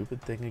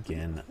stupid thing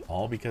again,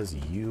 all because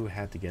you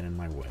had to get in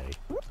my way.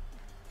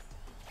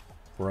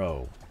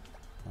 Bro.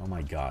 Oh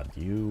my god,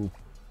 you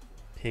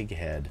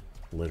pighead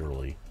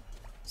literally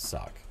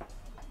suck.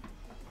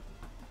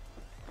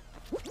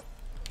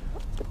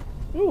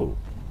 Ooh.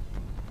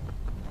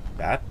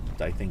 That,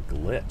 I think,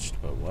 glitched,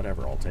 but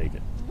whatever, I'll take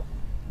it.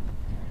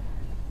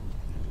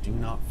 Do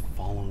not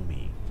follow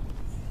me.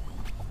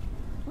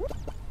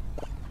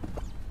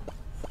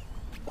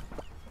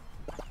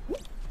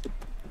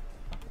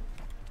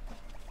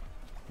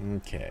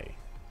 Okay.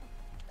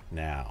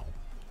 Now,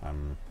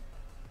 I'm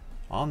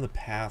on the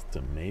path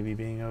to maybe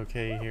being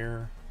okay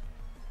here.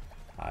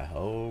 I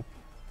hope.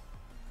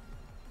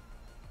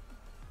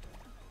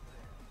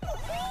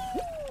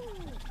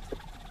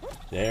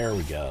 There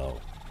we go.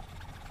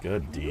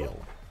 Good deal.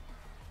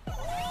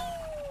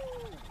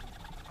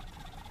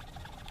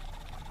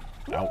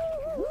 Ow.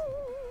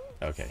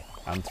 Okay,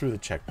 I'm through the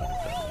checkpoint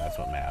though. That's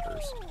what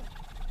matters.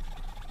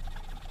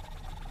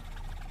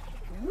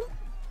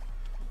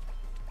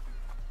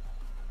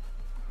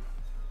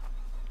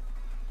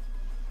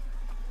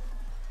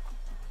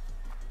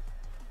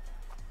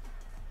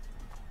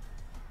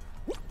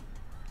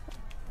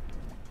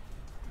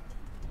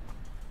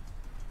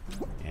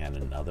 And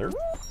another.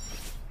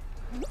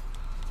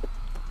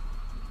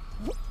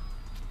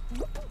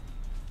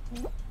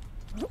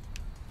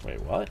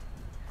 Wait, what?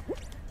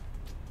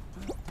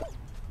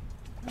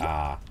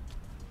 Ah.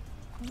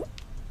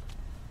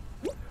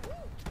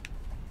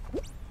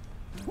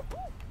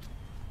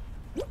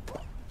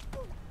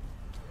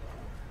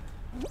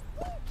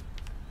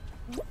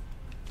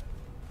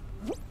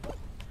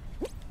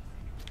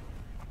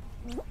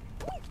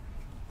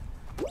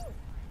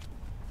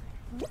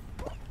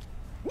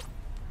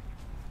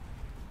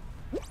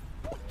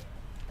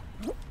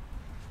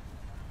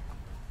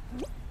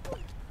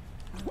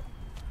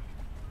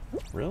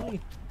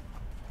 Really?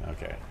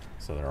 Okay,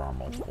 so there are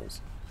multiples.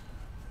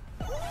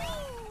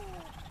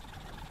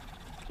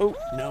 Oh,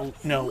 no,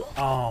 no.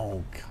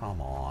 Oh,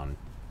 come on.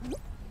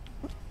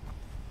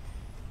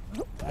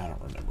 I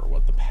don't remember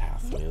what the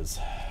path is.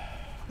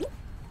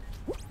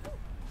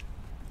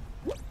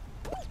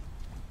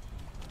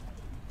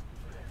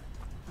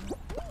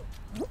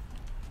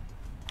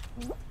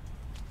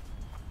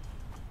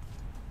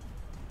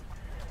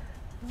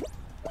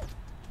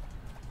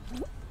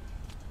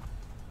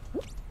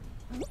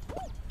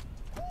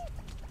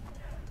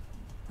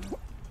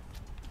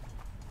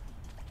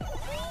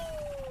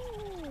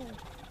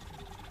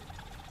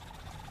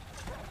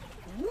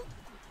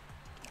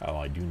 Oh,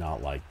 I do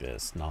not like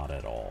this. Not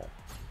at all.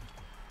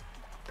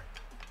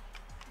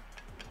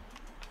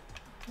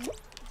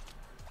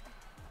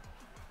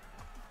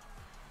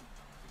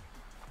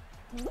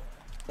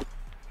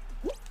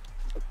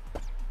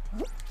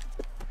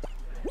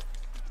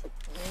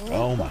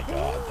 Oh my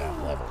god,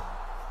 that level.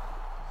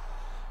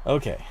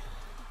 Okay.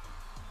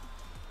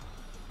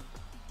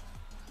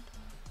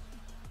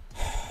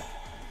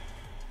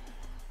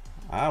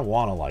 I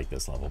want to like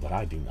this level, but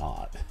I do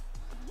not.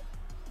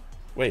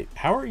 Wait,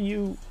 how are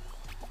you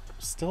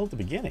still at the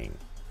beginning?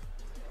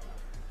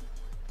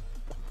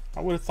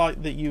 I would have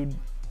thought that you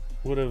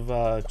would have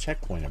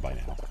checkpointed by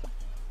now.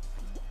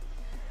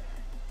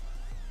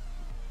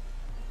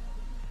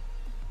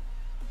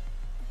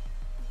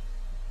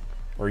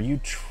 Or are you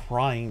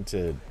trying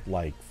to,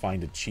 like,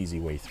 find a cheesy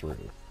way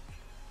through?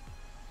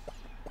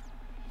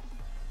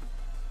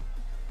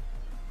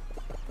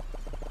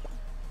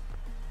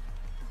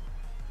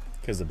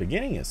 Because the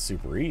beginning is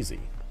super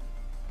easy.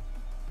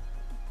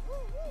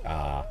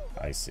 Ah,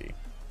 I see.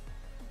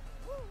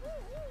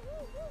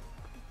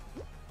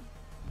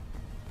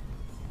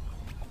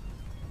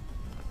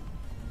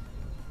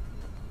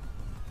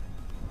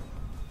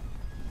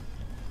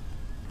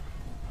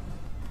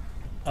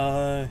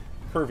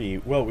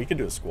 Curvy, well, we could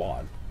do a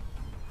squad.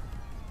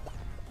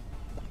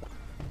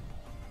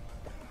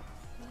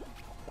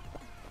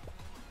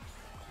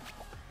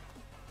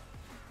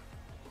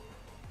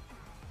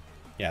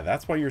 Yeah,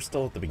 that's why you're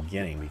still at the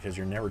beginning, because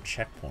you're never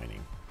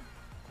checkpointing.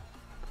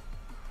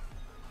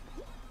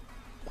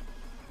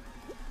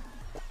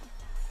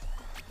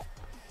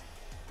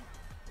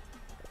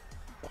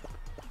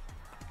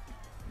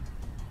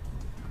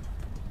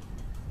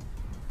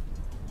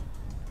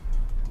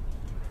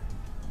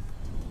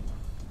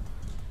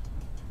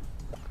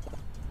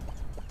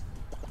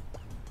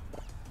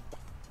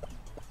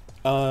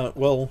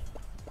 Well,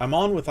 I'm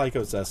on with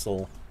Ico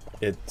Cecil.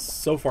 It's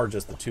so far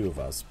just the two of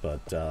us,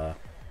 but,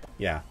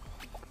 yeah.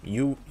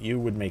 You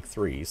would make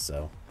 3,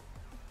 so...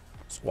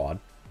 Squad.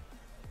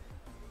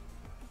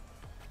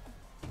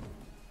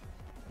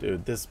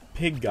 Dude, this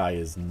pig guy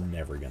is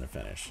never gonna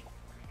finish.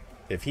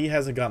 If he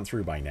hasn't gotten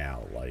through by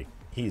now, like,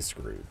 he's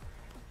screwed.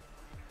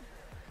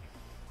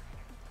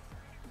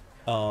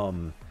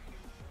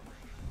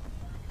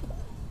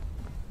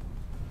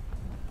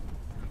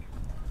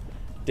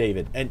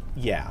 David, and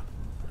yeah,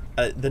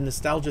 the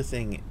nostalgia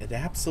thing, it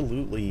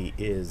absolutely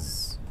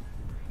is,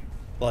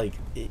 like,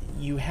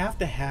 you have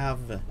to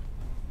have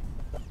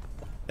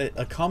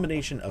a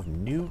combination of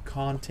new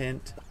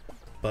content,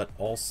 but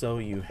also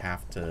you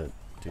have to,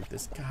 dude,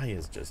 this guy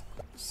is just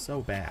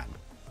so bad.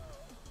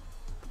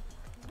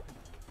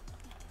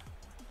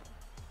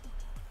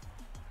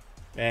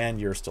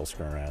 And you're still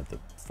screwing around at the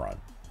front.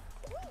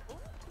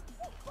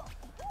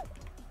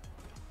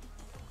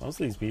 Most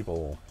of these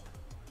people...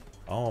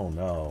 Oh,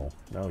 no.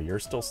 No, you're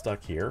still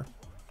stuck here?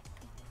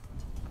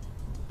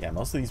 Yeah,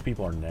 most of these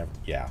people are never...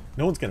 Yeah,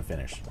 no one's gonna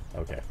finish.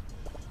 Okay.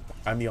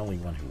 I'm the only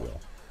one who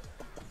will.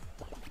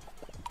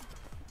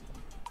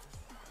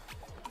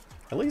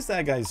 At least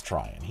that guy's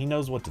trying. He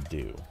knows what to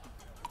do.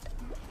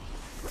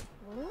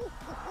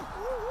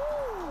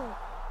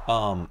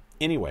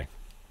 Anyway.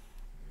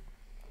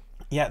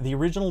 Yeah, the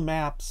original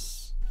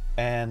maps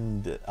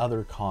and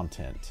other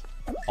content.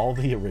 All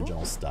the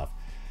original stuff.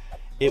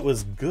 It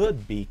was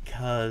good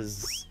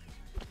because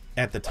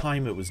at the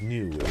time it was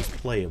new, it was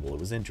playable, it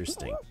was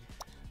interesting.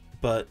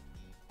 But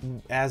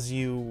as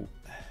you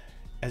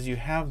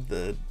have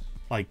the,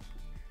 like,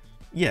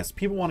 yes,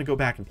 people want to go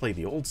back and play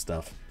the old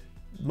stuff,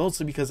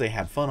 mostly because they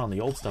had fun on the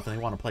old stuff and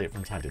they want to play it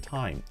from time to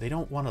time. They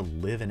don't want to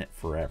live in it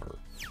forever.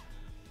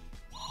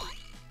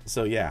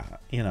 So yeah,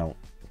 you know,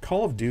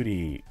 Call of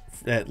Duty,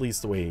 at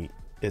least the way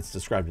it's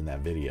described in that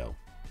video,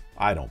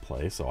 I don't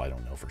play, so I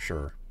don't know for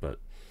sure, but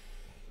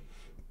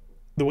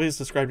the way it's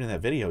described in that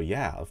video,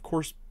 yeah, of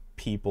course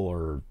people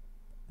are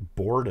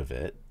bored of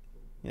it.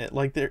 Yeah,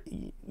 like,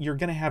 you're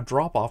going to have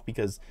drop-off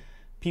because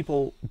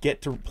people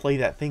get to play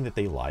that thing that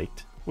they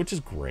liked, which is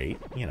great.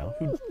 You know,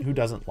 who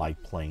doesn't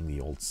like playing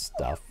the old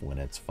stuff when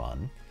it's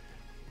fun?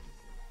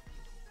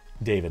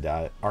 David,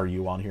 are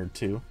you on here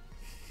too?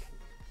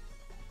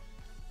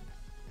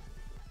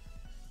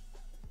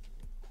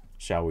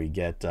 Shall we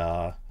get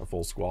a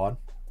full squad?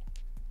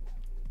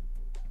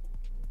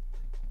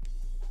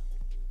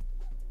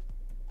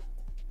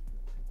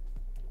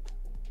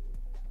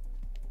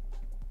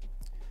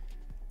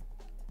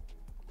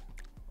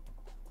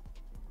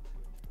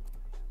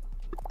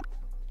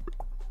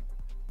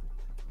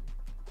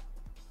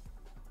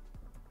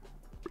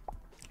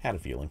 Had a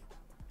feeling.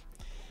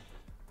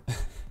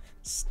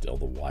 Still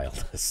the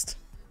wildest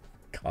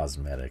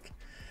cosmetic.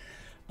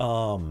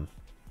 Yeah,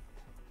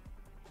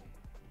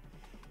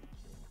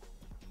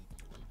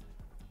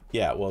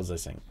 what was I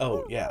saying?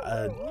 Oh,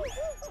 yeah,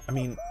 I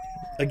mean,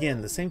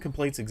 again, the same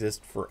complaints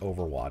exist for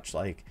Overwatch.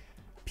 Like,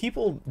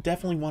 people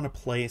definitely want to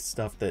play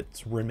stuff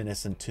that's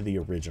reminiscent to the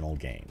original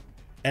game.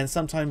 And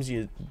sometimes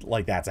you,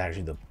 like, that's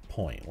actually the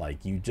point.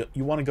 Like, you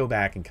want to go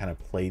back and kind of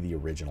play the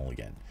original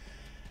again.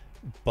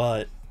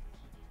 But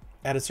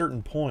at a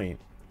certain point,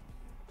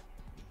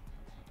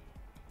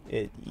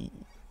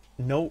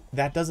 no,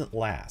 that doesn't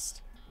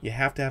last. You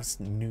have to have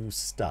new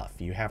stuff.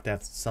 You have to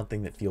have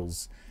something that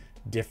feels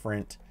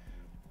different,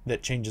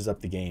 that changes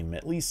up the game,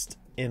 at least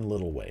in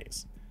little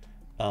ways.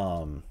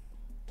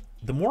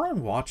 The more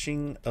I'm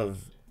watching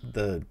of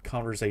the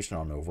conversation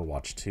on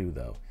Overwatch 2,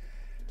 though,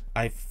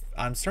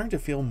 I'm starting to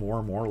feel more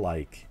and more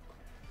like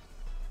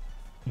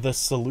the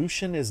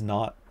solution is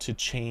not to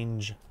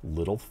change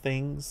little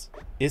things,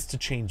 it's to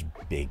change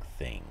big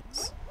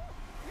things.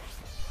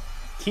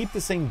 Keep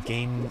the same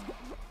game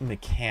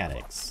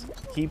mechanics,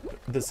 keep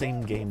the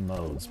same game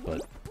modes,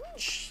 but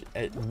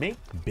make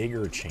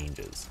bigger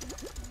changes.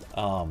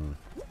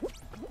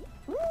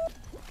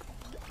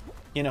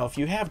 You know, if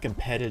you have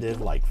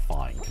competitive, like,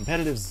 fine.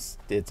 Competitive's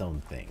its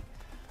own thing.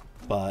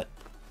 But,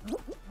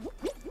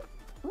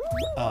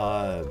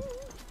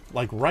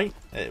 like,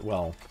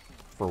 well,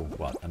 for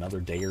what, another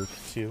day or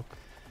two?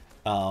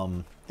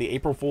 The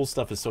April Fool's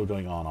stuff is still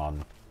going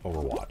on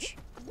Overwatch.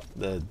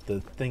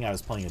 The thing I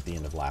was playing at the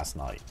end of last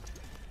night.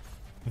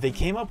 They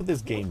came up with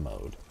this game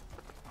mode.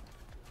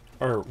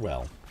 Or,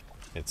 well,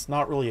 it's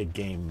not really a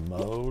game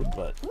mode,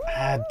 but...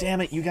 Ah,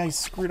 damn it, you guys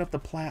screwed up the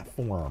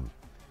platform.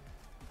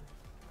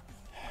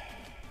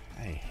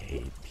 I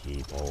hate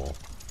people.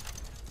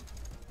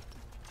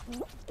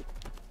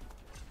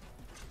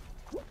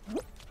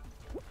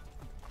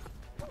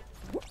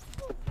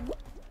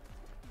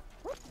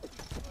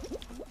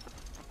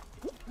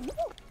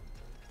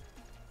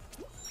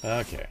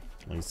 Okay,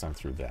 at least I'm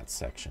through that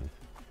section.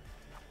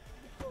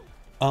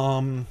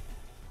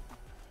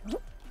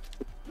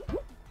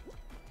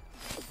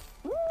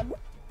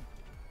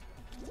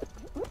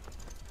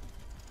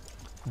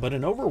 But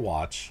in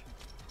Overwatch,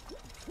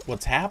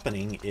 what's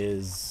happening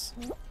is,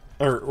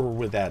 or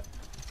with that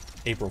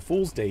April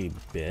Fool's Day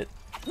bit,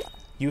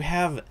 you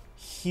have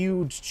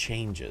huge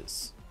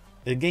changes.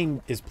 The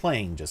game is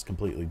playing just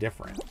completely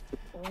different.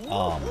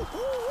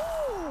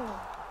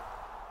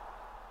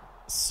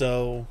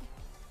 So,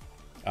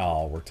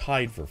 oh, we're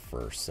tied for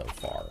first so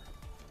far.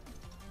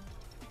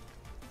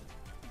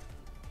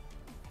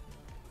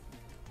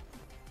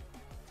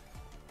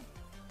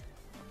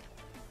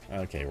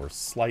 Okay, we're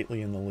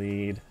slightly in the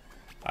lead.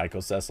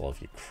 Iko Cecil,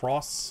 if you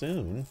cross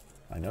soon,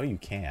 I know you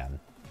can.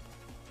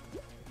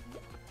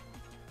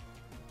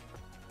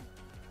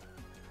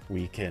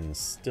 We can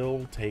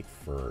still take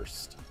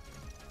first.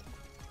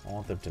 I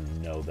want them to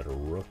know that a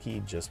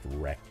rookie just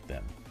wrecked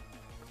them.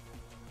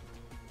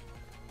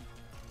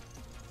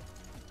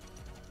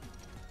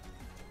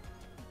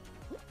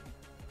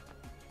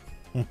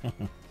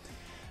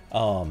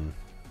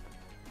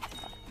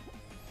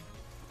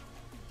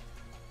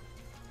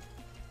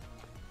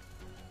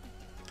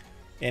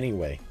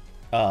 Anyway,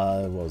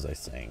 what was I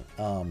saying?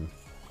 Oh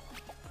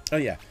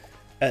yeah,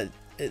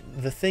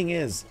 the thing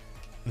is,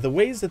 the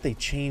ways that they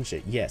changed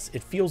it, yes,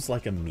 it feels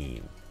like a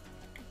meme.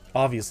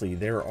 Obviously,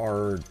 there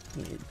are,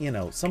 you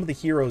know, some of the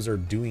heroes are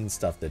doing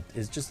stuff that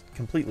is just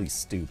completely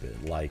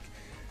stupid, like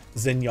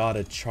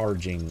Zenyatta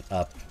charging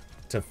up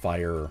to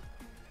fire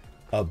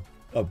a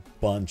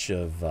bunch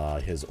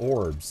of his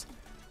orbs,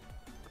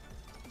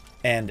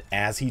 and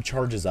as he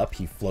charges up,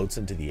 he floats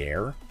into the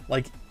air.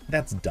 Like,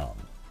 that's dumb.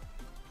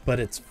 But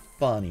it's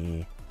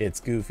funny, it's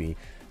goofy.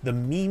 The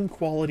meme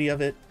quality of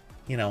it,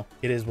 you know,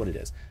 it is what it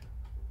is.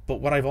 But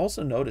what I've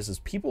also noticed is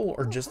people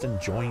are just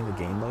enjoying the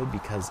game mode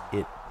because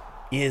it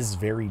is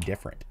very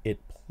different. It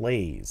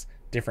plays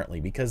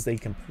differently because they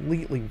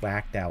completely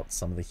whacked out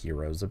some of the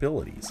heroes'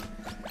 abilities.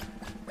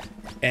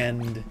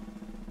 And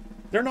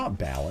they're not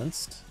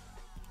balanced.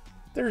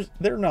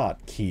 They're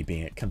not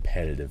keeping it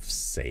competitive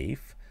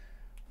safe,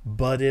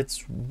 but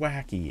it's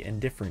wacky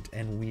and different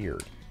and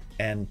weird,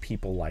 and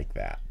people like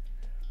that.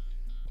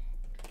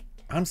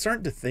 I'm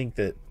starting to think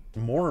that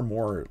more and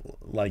more,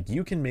 like,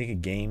 you can make a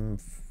game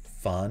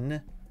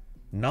fun,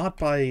 not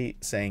by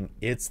saying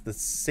it's the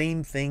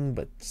same thing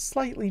but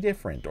slightly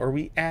different, or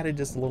we added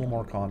just a little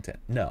more content.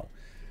 No.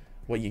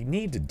 What you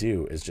need to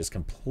do is just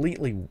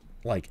completely,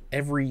 like,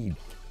 every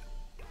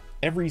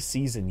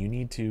season you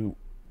need to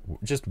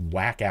just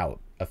whack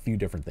out a few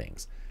different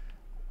things.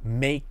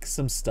 Make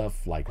some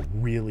stuff, like,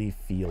 really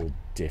feel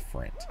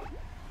different.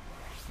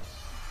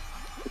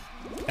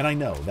 And I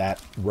know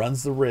that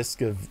runs the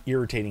risk of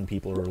irritating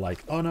people who are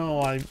like, oh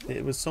no,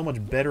 it was so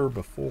much better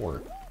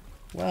before.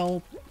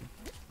 Well,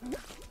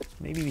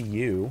 maybe to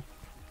you,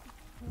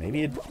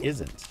 maybe it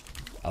isn't.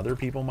 Other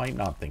people might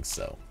not think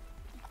so.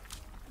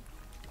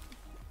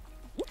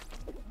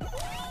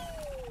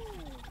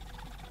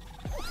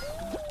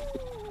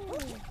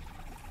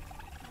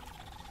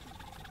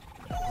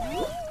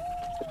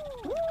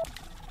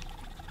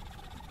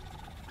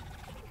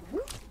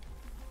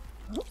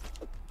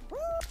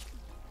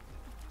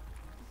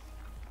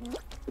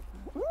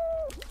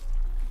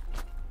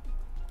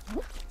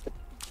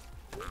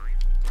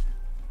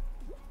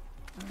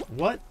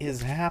 What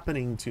is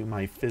happening to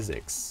my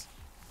physics?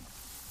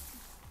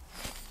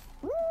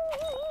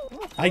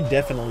 I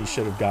definitely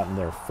should have gotten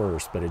there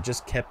first, but it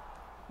just kept,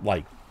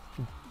 like,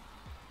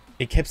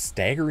 it kept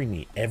staggering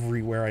me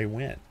everywhere I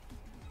went.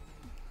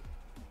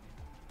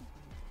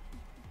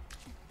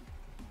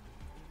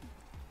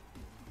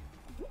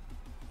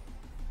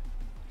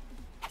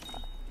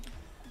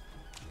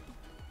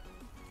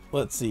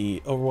 Let's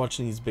see, Overwatch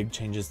needs big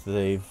changes.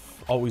 They've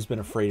always been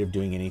afraid of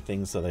doing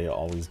anything, so they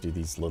always do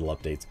these little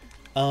updates.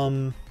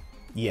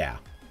 Yeah.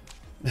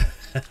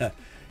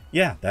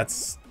 Yeah,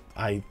 that's,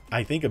 I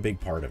think, a big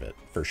part of it,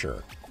 for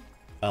sure.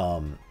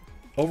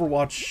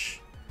 Overwatch,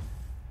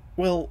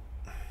 well,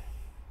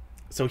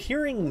 so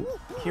hearing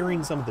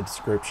some of the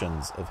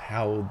descriptions of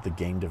how the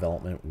game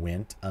development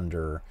went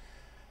under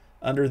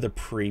the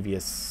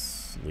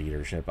previous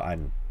leadership,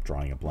 I'm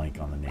drawing a blank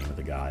on the name of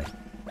the guy.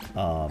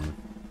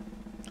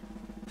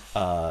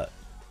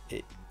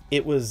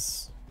 It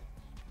was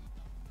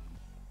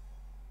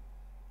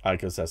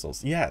Iko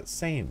Cecil's. Yeah,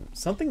 same.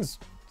 Something's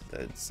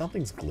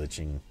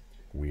glitching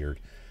weird.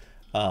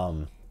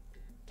 Oh,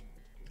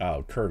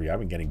 Kirby, I've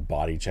been getting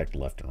body checked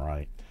left and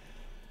right.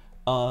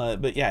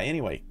 But yeah,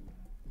 anyway,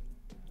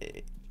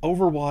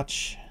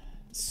 Overwatch,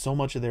 so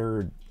much of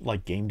their,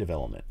 like, game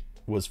development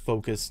was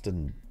focused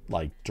and,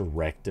 like,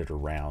 directed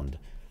around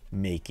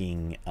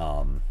making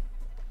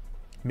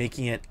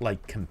it,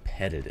 like,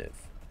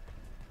 competitive.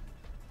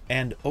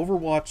 And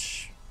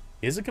Overwatch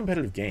is a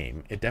competitive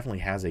game. It definitely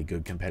has a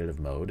good competitive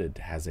mode. It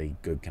has a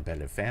good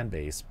competitive fan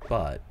base,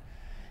 but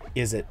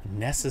is it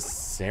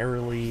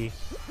necessarily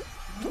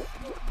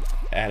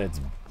at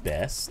its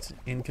best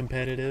in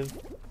competitive?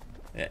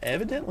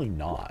 Evidently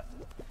not.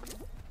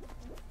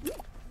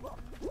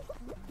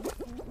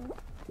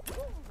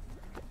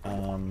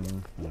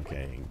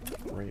 Okay,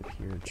 grape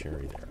here,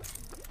 cherry there.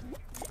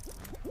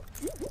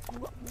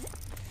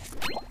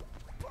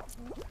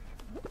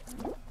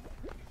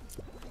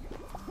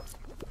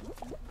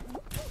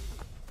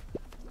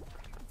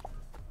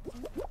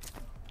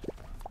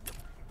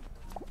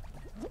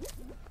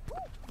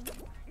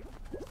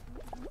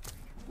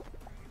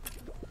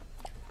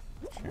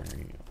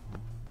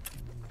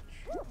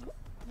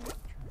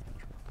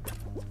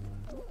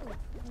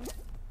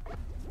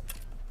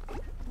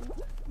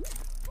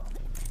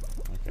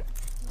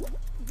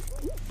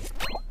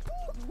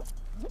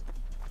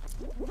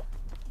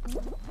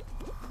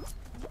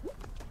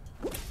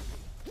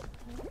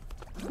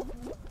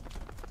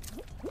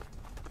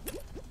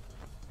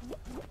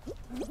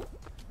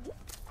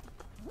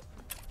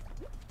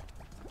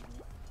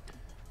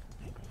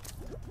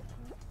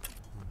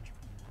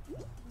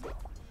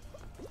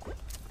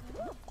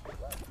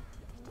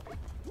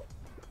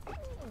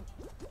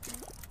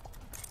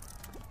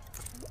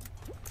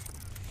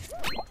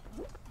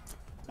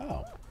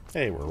 Oh,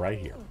 hey, we're right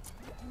here.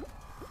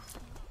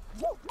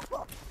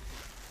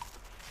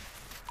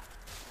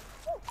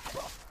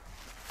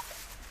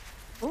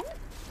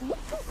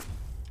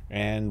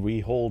 And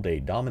we hold a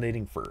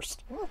dominating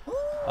first.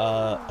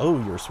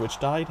 Oh, your switch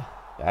died?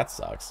 That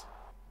sucks.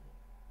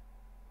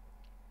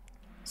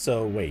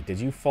 So, wait, did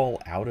you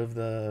fall out of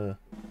the...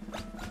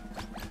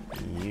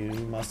 You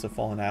must have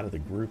fallen out of the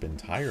group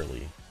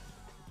entirely.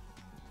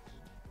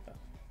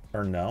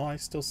 Or no, I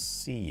still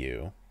see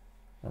you.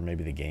 Or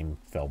maybe the game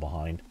fell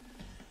behind.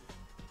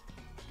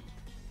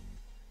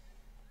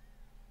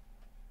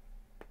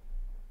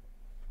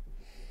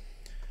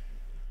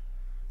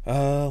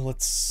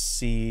 Let's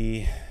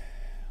see.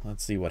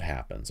 Let's see what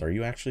happens. Are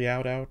you actually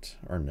out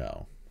or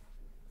no?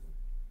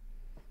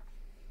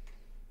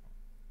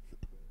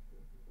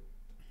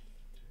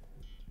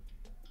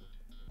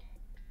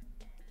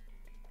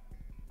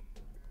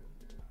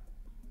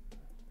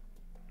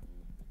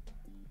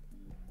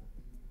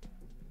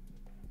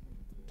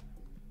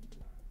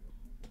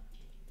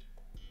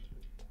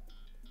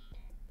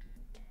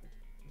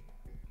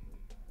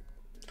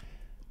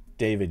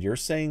 David, you're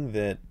saying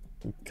that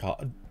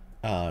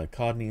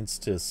COD needs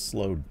to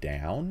slow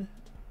down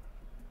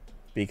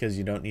because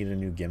you don't need a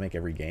new gimmick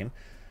every game.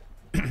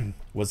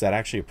 Was that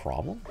actually a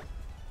problem?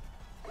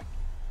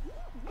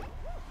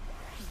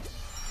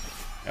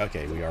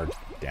 Okay, we are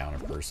down a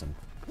person.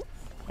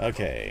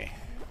 Okay,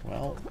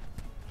 well,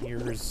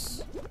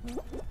 here's...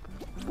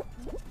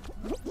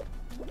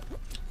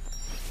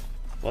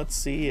 Let's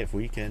see if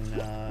we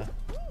can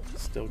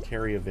still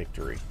carry a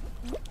victory.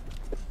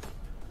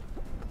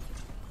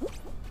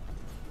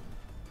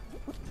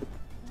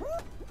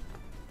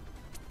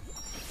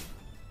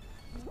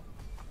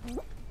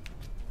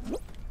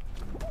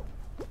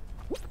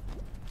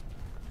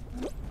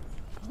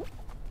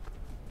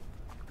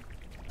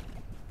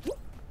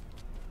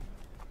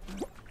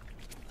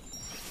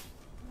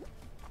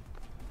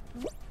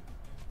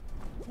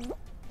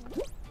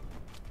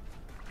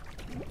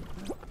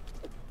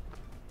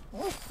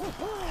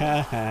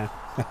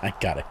 I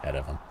got ahead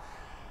of him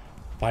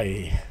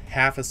by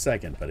half a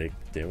second, but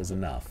it was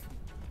enough.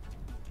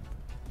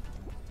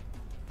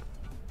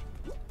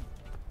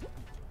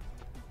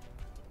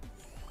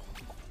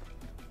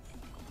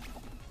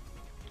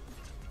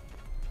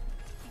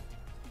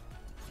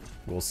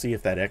 We'll see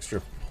if that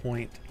extra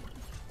point,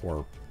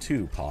 or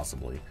two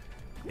possibly,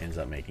 ends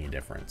up making a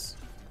difference.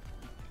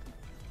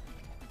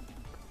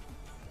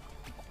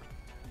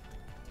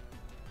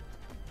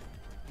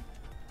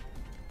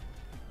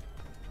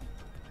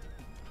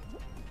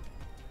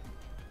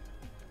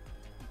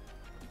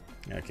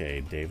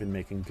 Okay, David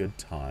making good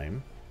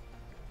time.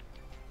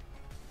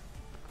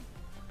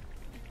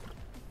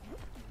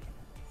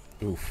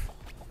 Oof.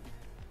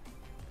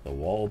 The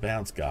wall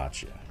bounce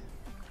gotcha.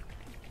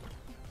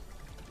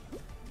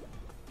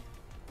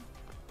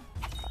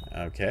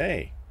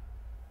 Okay.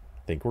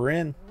 Think we're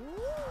in.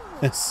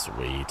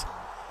 Sweet.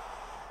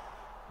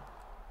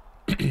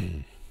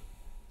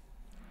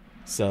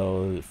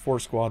 So, 4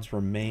 squads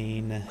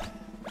remain.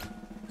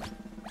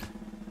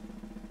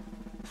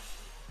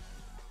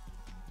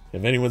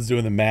 If anyone's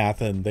doing the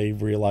math and they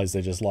realize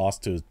they just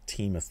lost to a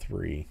team of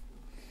 3.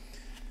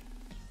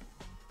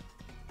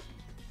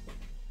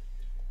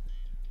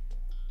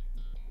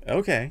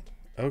 Okay.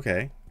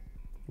 Okay.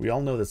 We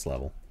all know this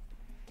level.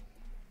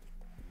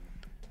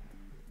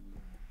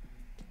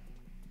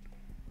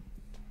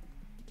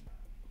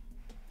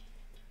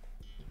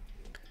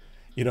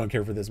 You don't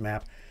care for this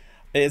map?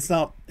 It's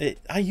not...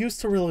 I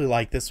used to really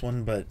like this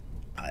one, but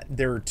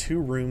there are 2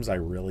 rooms I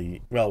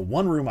really... Well,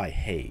 1 room I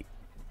hate.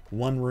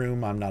 1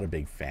 room I'm not a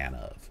big fan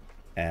of.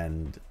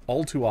 And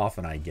all too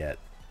often I get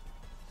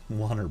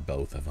 1 or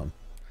both of them.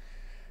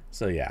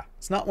 So yeah,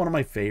 it's not one of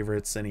my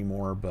favorites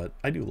anymore, but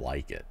I do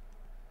like it.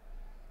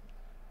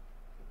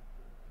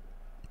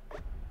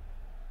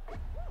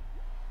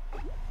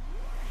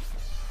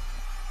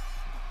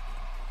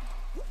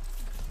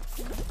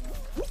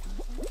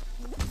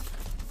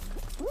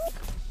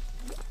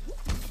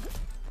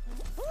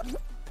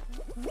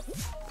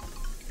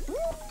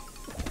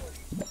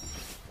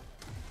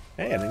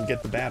 Hey, I didn't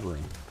get the bad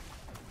room.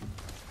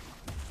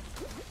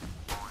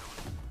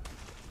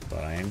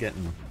 But I am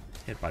getting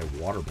hit by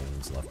water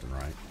balloons left and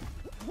right.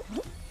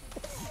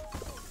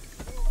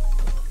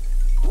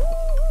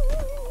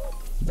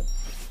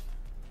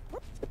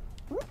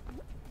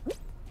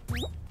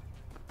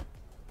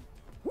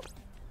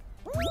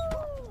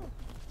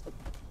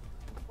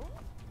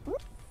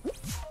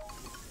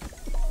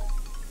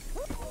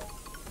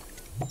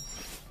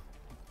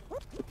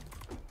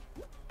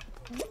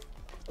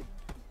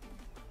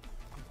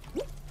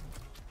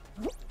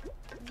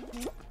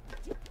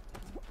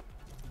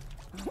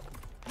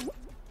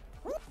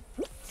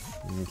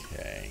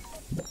 Okay.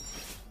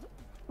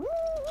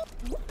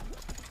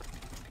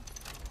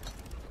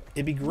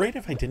 It'd be great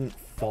if I didn't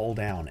fall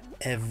down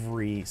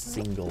every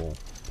single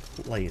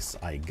place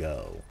I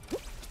go.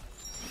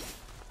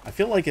 I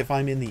feel like if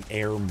I'm in the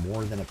air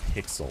more than a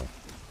pixel,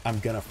 I'm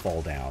gonna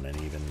fall down, and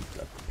even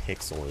a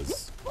pixel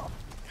is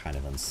kind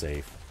of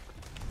unsafe.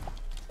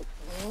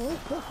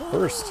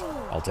 First,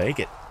 I'll take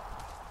it.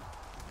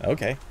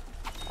 Okay.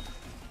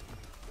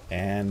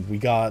 And we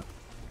got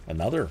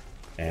another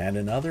and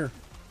another.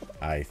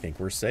 I think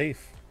we're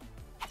safe.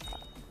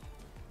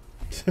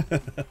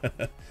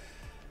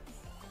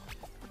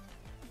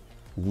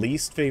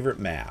 Least favorite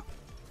map.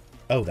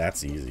 Oh,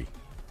 that's easy.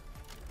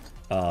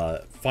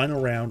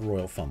 Final round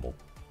Royal Fumble.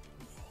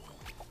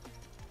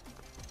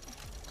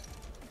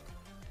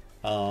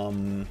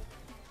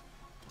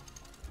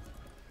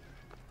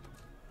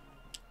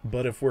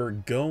 But if we're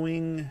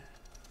going...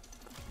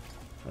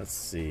 Let's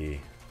see.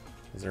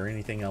 Is there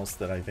anything else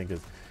that I think is...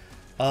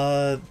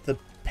 the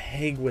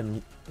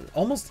penguin...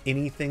 Almost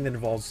anything that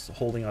involves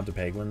holding onto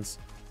penguins.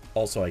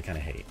 Also, I kind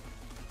of hate.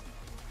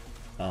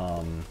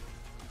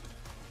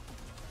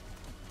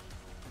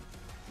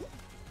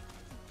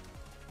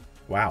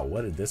 Wow,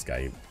 what did this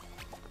guy...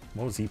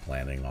 What was he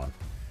planning on?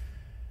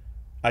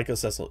 Ico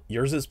Cecil,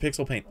 yours is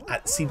Pixel Paint.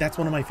 See, that's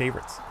one of my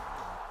favorites.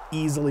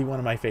 Easily one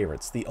of my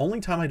favorites. The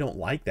only time I don't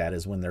like that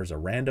is when there's a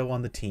rando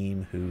on the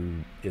team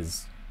who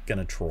is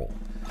gonna troll.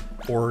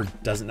 Or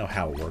doesn't know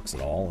how it works at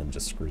all and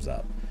just screws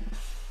up.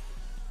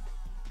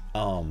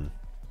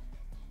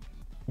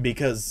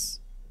 Because...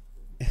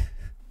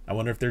 I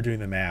wonder if they're doing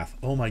the math.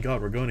 Oh my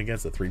god, we're going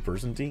against a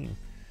 3-person team.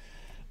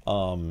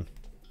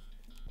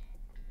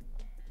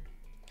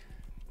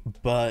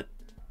 But...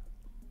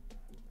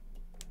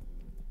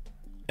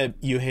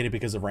 You hate it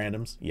because of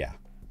randoms? Yeah.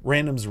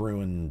 Randoms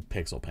ruin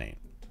Pixel Paint.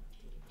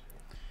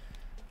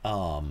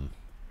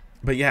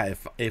 But yeah,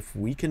 if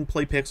we can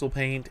play Pixel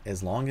Paint,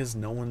 as long as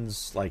no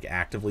one's like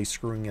actively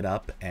screwing it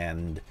up,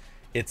 and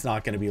it's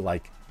not going to be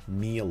like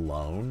me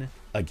alone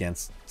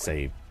against,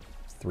 say,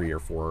 3 or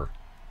 4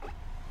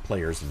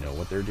 players who know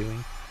what they're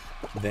doing,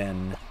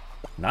 then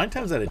 9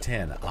 times out of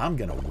 10, I'm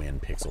going to win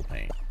Pixel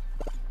Paint.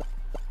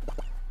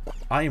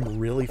 I am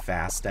really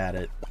fast at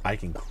it. I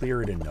can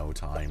clear it in no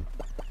time.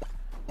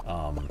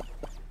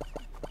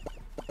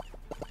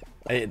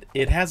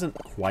 It hasn't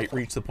quite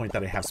reached the point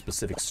that I have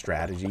specific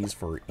strategies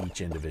for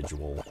each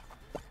individual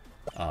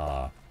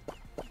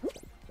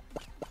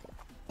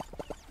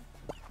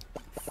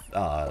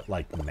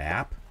like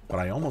map, but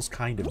I almost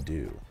kind of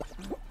do.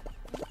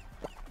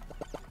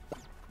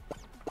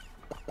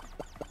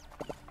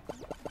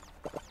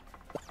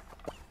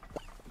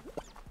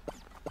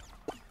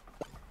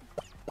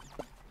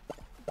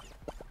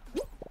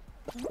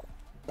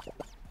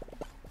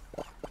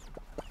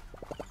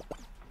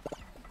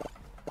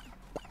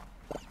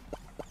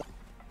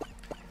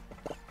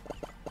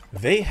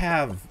 They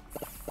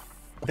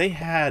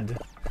had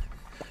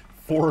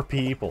 4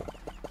 people.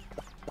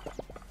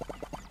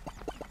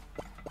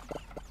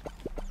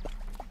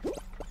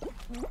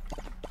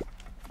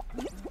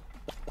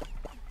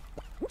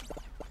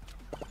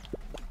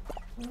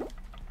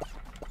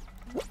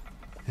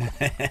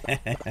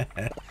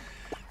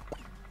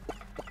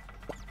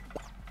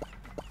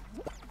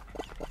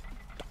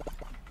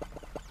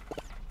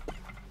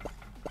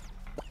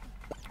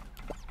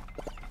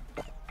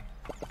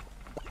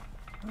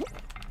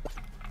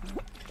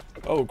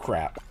 Oh,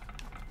 crap.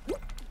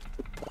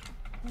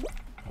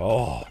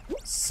 Oh,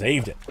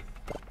 saved it.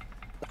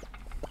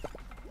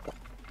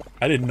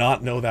 I did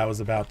not know that was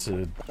about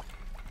to...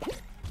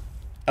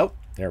 Oh,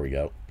 there we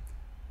go.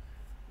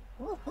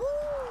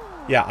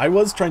 Yeah, I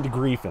was trying to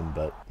grief him,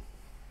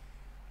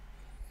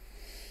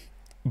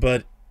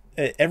 but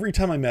every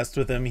time I messed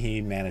with him,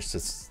 he managed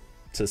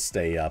to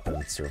stay up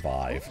and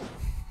survive.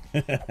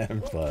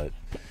 But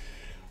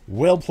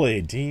well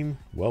played, team.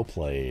 Well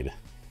played.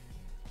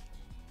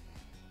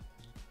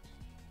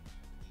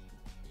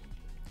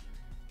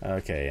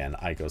 Okay, and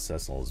Ico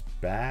Cecil is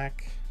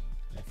back.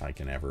 If I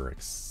can ever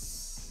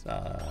accept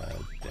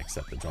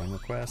the join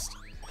request.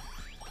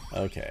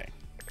 Okay.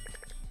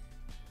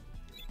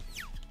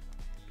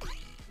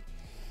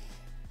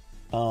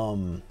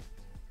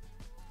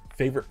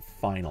 Favorite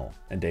final.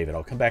 And David,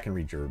 I'll come back and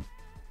read your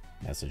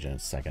message in a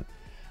second.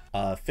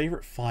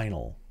 Favorite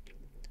final.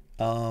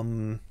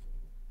 Oh,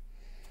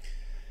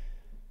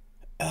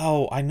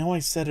 I know I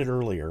said it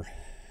earlier.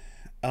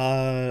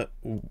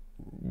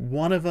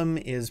 One of them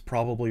is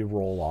probably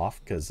roll off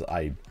because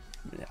I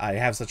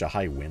have such a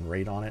high win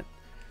rate on it.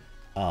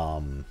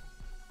 Oh,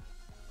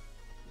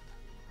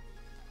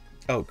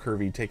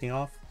 Curvy taking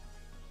off.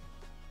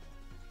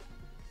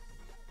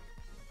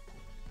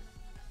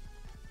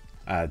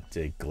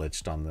 It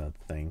glitched on the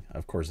thing.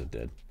 Of course it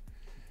did.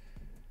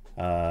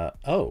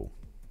 Oh.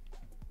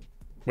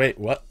 Wait,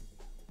 what?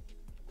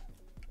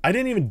 I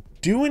didn't even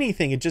do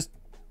anything. It just...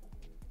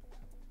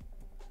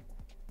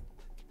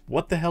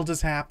 What the hell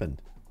just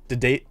happened?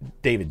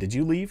 David, did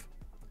you leave?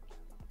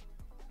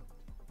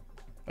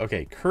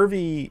 Okay,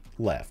 Curvy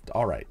left.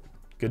 All right.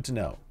 Good to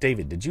know.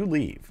 David, did you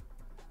leave?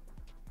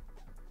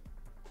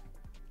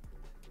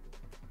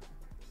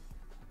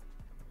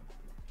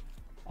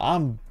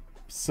 I'm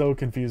so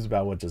confused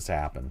about what just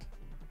happened.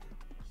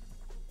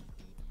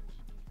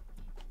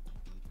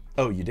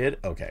 Oh, you did?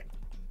 Okay.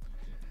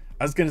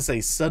 I was going to say,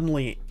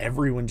 suddenly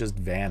everyone just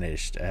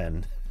vanished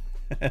and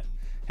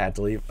had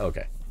to leave.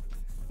 Okay.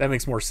 That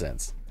makes more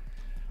sense.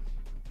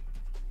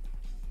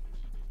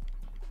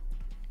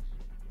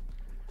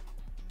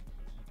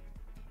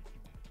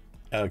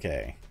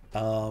 Okay.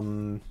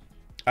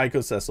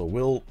 Ico Cecil,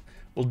 we'll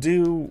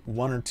do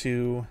 1 or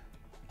 2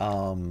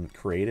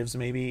 creatives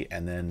maybe,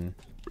 and then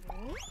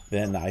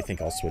I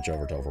think I'll switch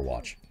over to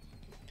Overwatch.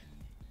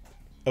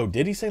 Oh,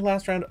 did he say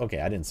last round? Okay,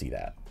 I didn't see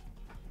that.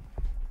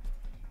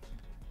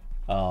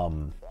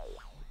 Oh,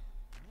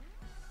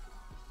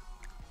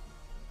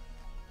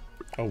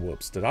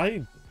 whoops. Did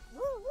I...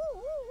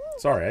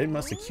 Sorry, I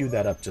must have queued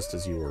that up just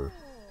as you were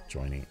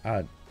joining.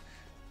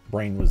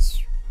 Brain was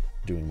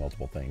doing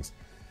multiple things.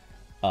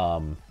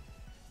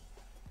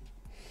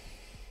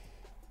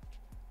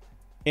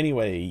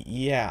 Anyway,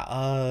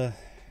 yeah,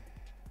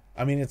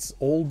 I mean, it's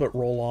old, but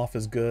Roll Off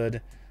is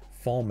good.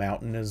 Fall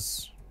Mountain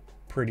is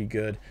pretty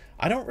good.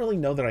 I don't really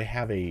know that I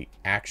have a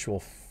actual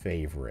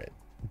favorite,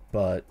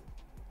 but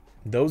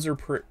those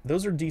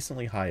are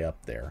decently high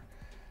up there.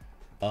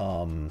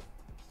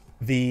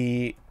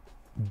 The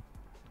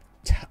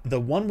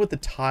one with the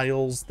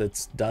tiles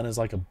that's done as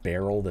like a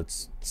barrel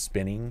that's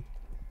spinning,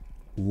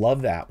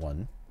 love that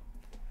one.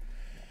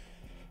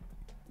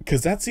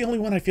 Because that's the only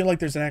one I feel like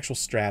there's an actual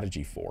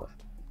strategy for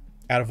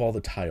out of all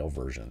the tile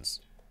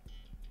versions.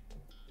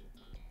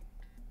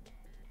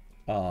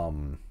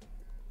 Trying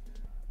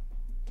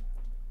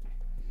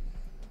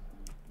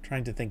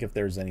to think if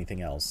there's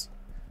anything else.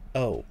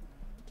 Oh,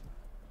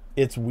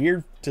 it's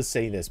weird to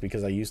say this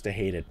because I used to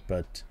hate it,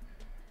 but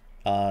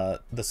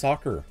the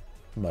soccer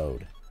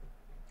mode,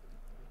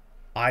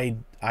 I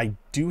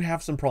do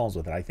have some problems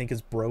with it. I think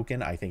it's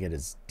broken. I think it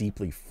is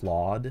deeply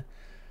flawed,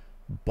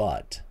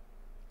 but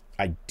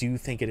I do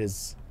think it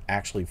is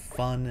actually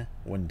fun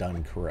when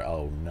done correct.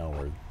 Oh no,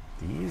 are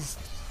these?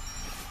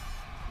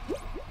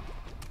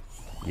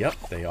 Yep,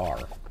 they are.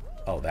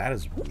 Oh, that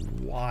is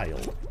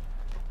wild.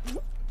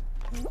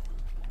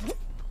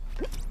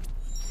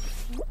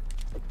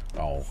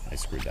 Oh, I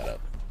screwed that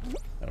up.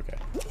 Okay.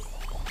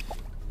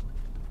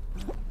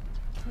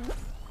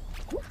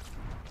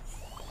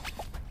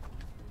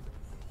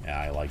 Yeah,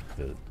 I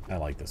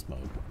like this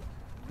mode.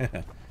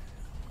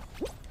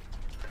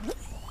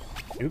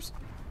 Oops.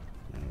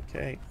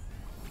 Okay.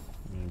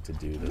 Need to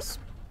do this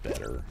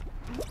better.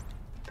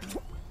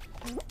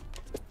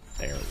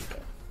 There we go.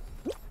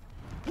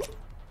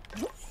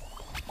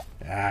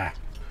 Ah.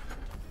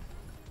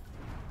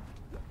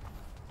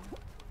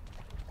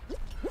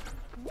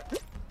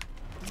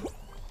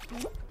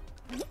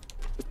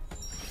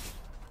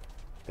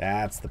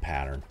 That's the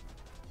pattern.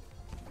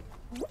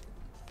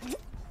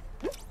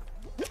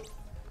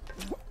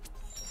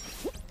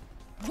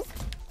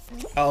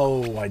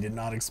 Oh, I did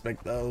not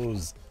expect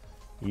those.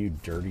 You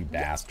dirty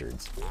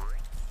bastards.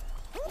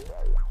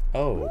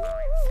 Oh,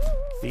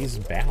 these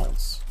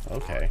bounce.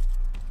 Okay.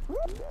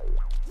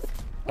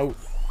 Oh,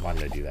 why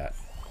did I do that?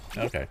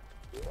 Okay.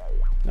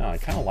 No, I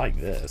kind of like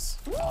this.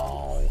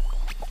 Oh.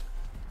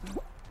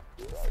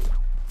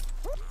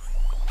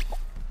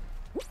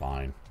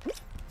 Fine.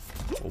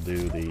 We'll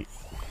do the...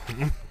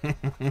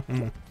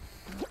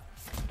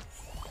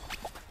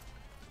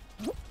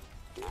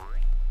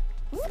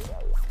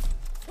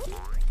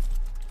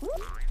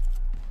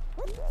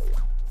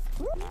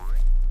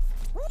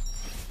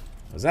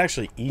 It was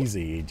actually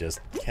easy, just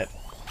kept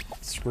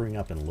screwing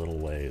up in little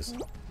ways.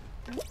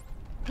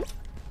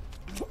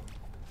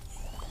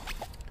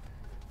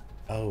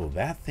 Oh,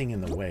 that thing in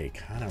the way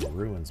kind of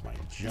ruins my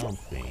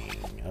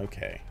jumping.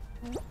 Okay.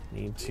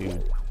 Need to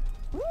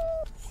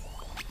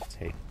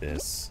take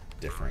this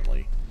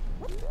differently.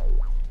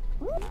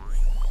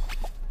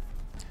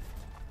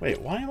 Wait,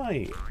 why am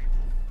I...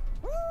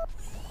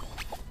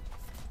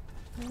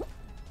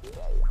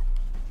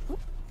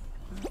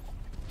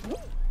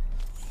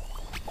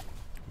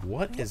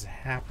 What is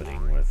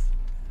happening with...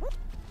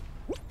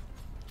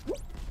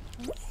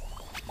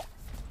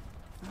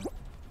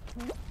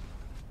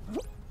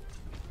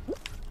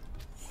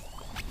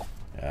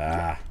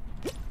 Ah.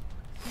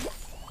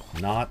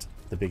 Not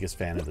the biggest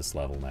fan of this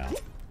level now.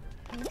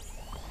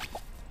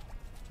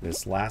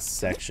 This last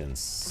section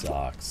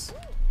sucks.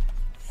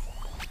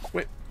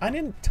 Wait, I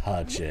didn't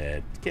touch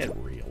it. Get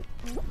real.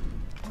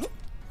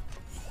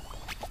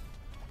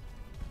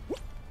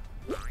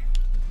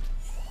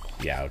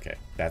 Yeah, okay.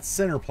 That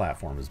center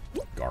platform is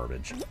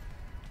garbage.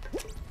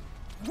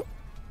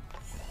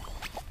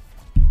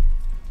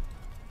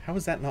 How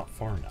is that not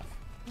far enough?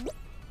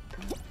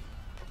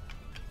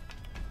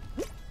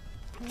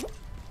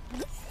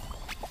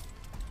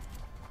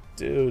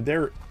 Dude,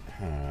 they're...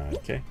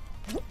 okay.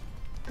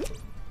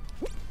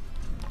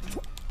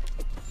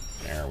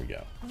 There we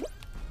go.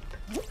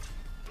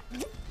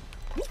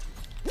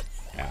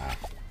 Ah.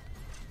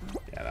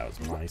 Yeah, that was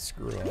my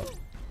screw up.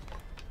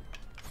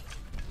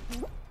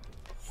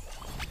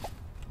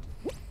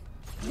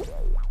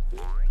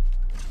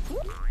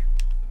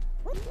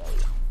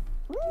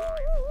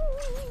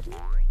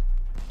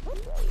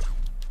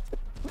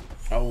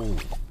 Oh,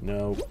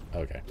 no.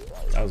 Okay.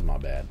 That was my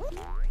bad.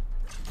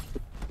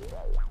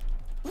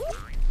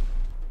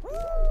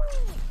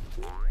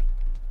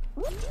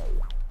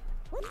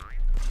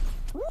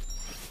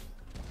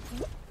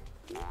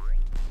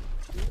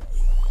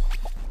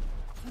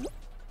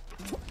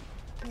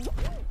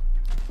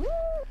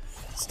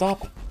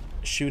 stop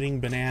shooting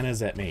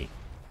bananas at me.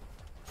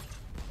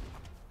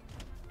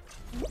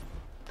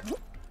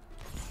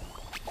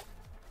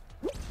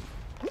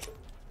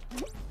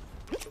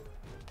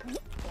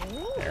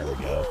 There we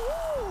go.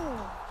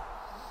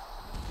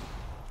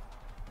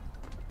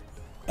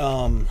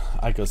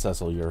 Ico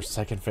Cecil, your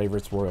second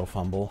favorite's Royal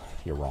Fumble.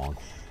 You're wrong.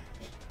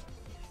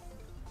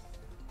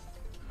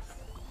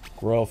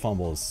 Royal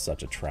Fumble is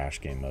such a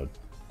trash game mode.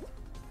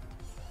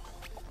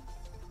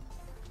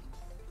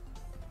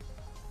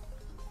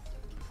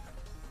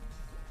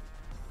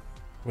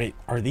 Wait,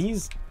 are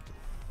these...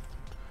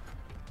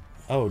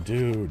 Oh,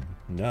 dude.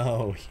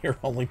 No, you're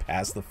only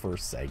past the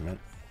first segment.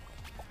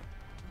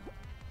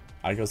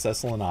 Ico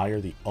Cecil and I are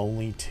the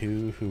only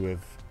two who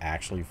have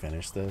actually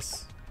finished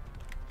this.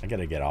 I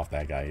gotta get off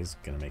that guy. He's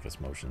gonna make us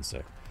motion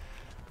sick.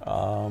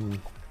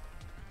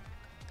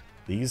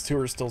 These two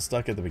are still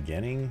stuck at the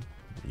beginning?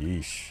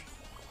 Yeesh.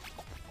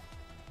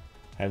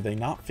 Have they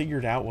not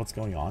figured out what's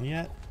going on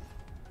yet?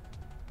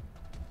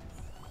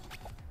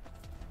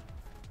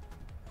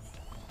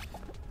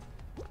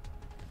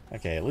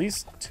 Okay, at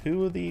least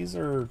two of these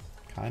are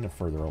kind of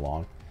further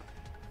along.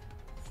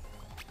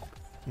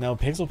 No,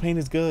 Pixel Paint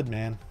is good,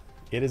 man.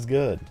 It is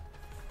good.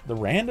 The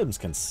randoms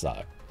can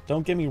suck.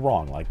 Don't get me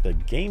wrong, like the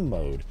game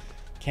mode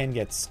can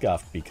get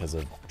scuffed because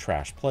of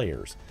trash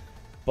players,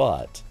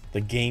 but the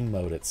game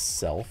mode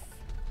itself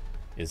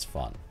is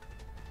fun.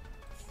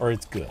 Or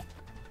it's good.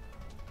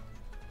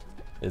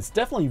 It's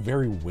definitely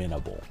very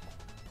winnable.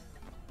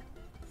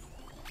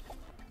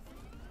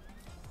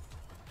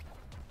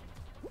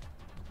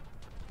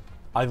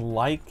 I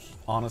like,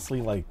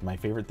 honestly, like my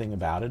favorite thing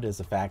about it is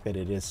the fact that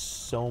it is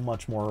so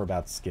much more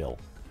about skill.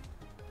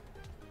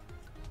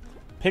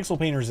 Pixel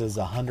Painters is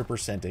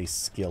 100% a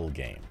skill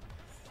game.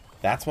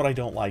 That's what I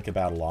don't like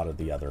about a lot of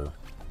the other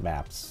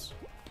maps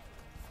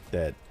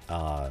that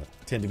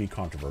tend to be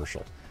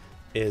controversial.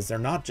 Is they're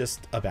not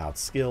just about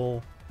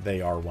skill,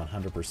 they are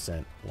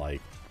 100%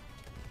 like...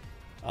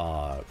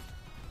 oh,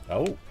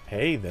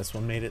 hey, this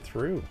one made it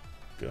through.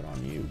 Good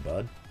on you,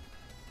 bud.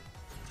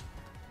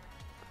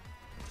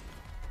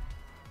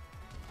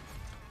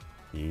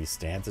 He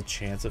stands a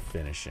chance of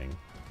finishing.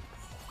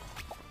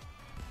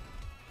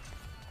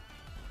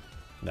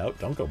 Nope,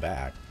 don't go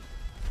back.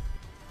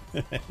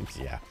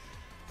 Yeah,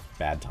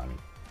 bad timing.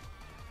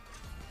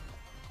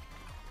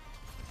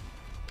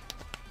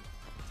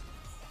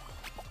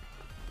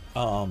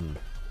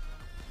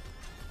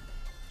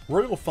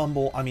 Royal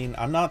Fumble, I mean,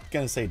 I'm not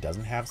gonna say it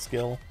doesn't have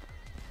skill.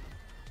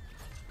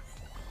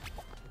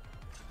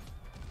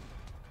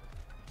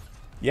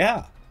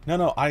 Yeah.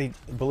 No,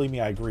 believe me,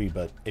 I agree,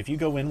 but if you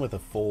go in with a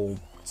full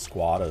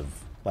squad of,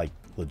 like,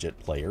 legit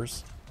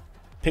players,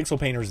 Pixel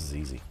Painters is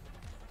easy.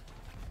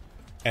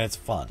 And it's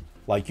fun.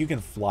 Like, you can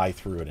fly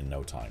through it in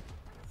no time.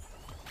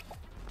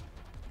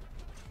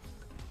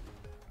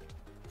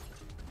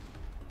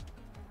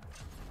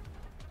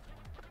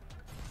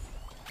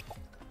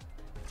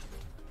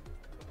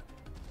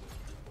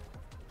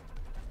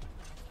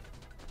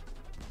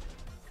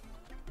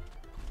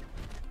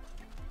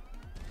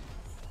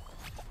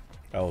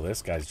 Oh,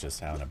 this guy's just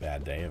having a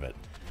bad day of it.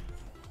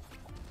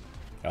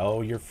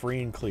 Oh, you're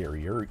free and clear.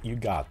 You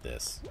got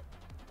this.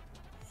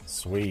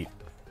 Sweet.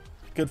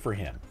 Good for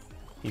him.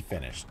 He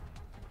finished.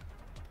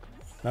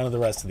 None of the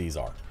rest of these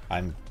are.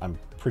 I'm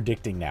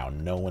predicting now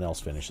no one else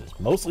finishes.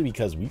 Mostly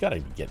because we gotta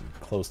be getting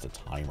close to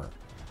timer.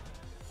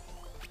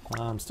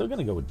 I'm still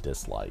gonna go with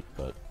dislike,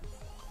 but...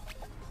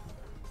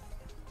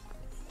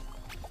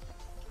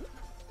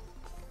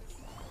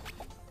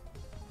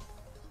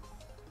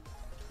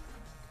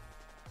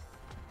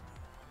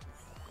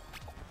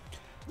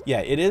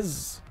 Yeah, it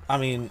is, I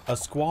mean, a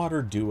squad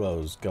or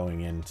duos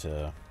going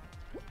into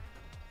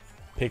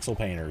Pixel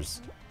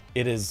Painters,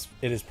 it is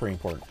pretty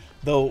important.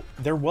 Though,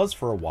 there was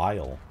for a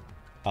while,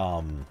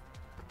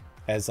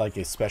 as like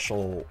a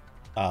special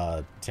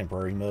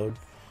temporary mode,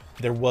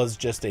 there was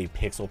just a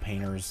Pixel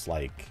Painters,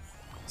 like,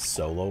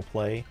 solo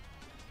play.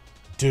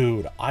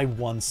 Dude, I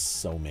won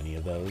so many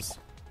of those.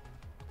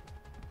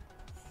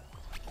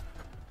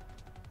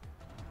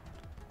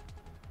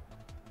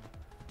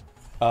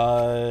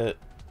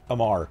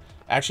 Amar.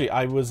 Actually,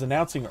 I was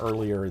announcing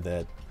earlier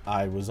that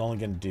I was only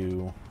going to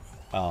do,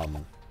 I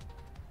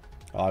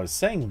was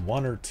saying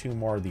one or two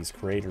more of these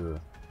creator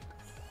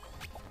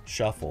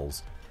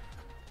shuffles,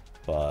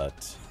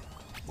 but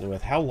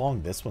with how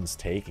long this one's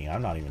taking,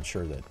 I'm not even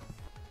sure that,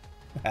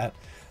 I'm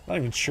not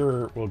even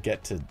sure we'll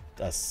get to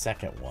a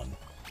second one.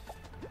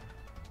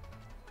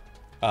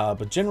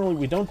 But generally,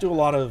 we don't do a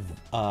lot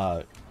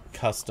of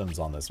customs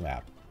on this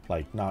map.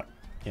 Like, not,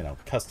 you know,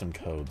 custom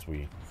codes,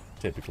 we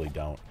typically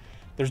don't.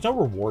 There's no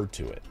reward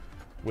to it,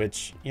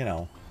 which, you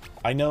know,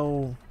 I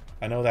know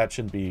that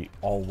shouldn't be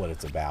all what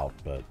it's about,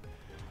 but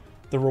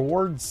the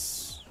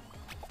rewards,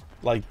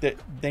 like, there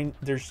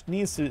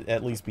needs to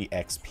at least be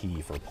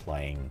XP for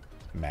playing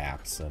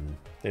maps, and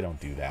they don't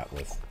do that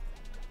with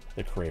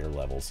the creator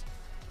levels.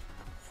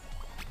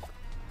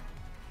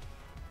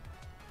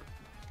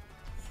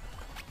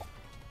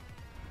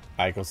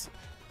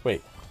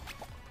 Wait,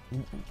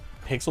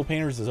 Pixel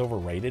Painters is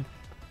overrated.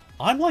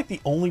 I'm like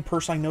the only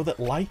person I know that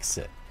likes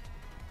it.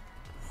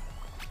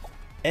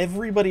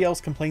 Everybody else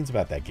complains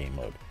about that game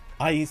mode.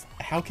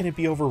 How can it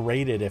be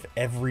overrated if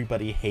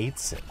everybody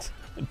hates it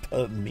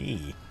but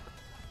me?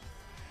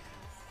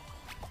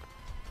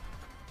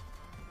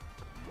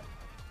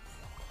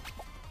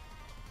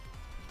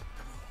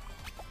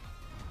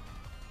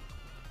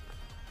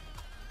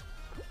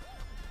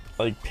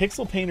 Like,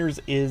 Pixel Painters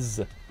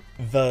is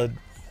the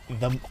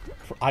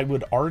I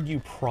would argue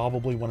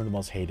probably one of the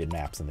most hated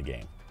maps in the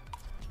game.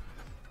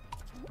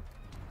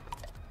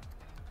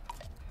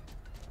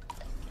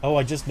 Oh,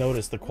 I just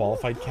noticed the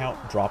qualified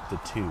count dropped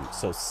to 2.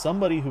 So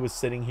somebody who was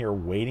sitting here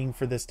waiting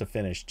for this to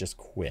finish just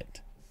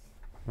quit.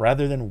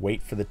 Rather than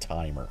wait for the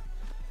timer.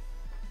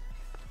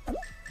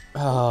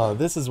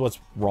 This is what's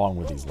wrong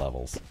with these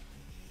levels.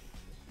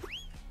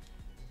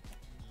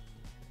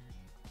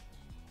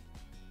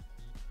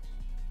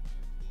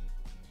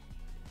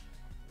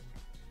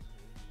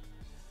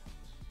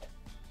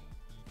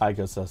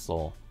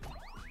 Icosessel.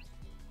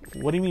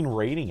 What do you mean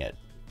rating it?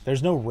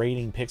 There's no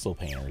rating Pixel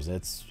Painters.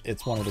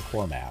 It's one of the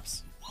core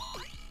maps.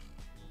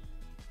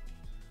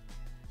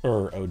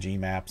 Or OG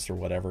maps or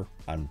whatever.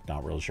 I'm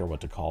not really sure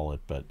what to call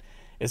it, but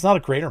it's not a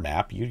creator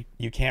map.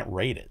 You can't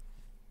rate it.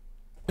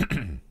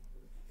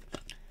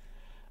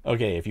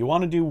 Okay, if you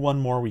want to do one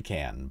more, we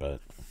can,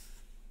 but...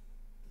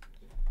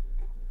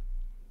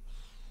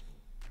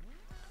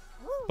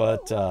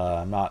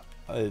 I'm not...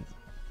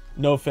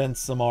 no offense,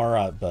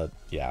 Samara, but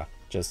yeah,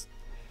 just...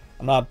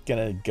 I'm not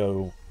gonna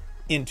go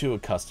into a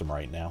custom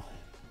right now.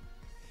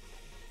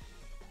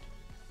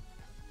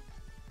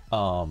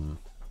 No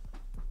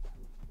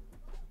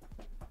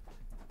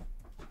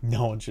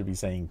one should be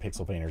saying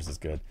Pixel Painters is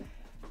good.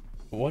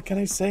 What can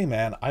I say,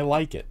 man? I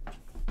like it.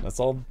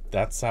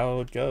 That's how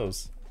it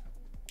goes.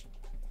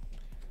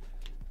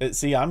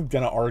 See, I'm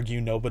gonna argue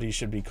nobody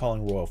should be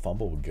calling Royal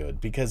Fumble good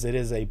because it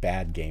is a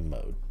bad game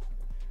mode.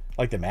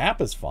 Like, the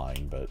map is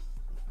fine, but...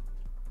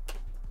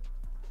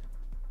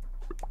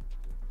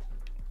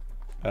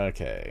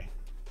 Okay.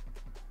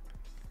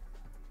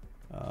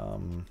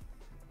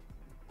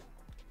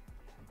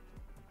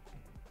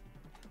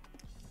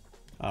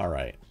 All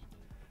right.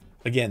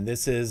 Again,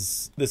 this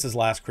is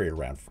last creator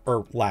round,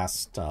 or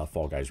last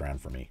Fall Guys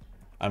round for me.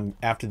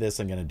 After this,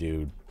 I'm gonna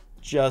do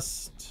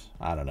just,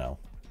 I don't know,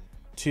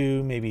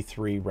 2 maybe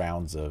 3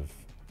 rounds of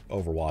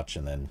Overwatch,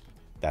 and then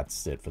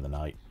that's it for the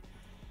night.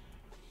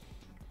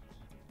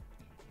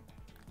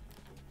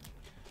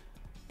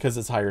 Because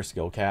it's higher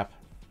skill cap.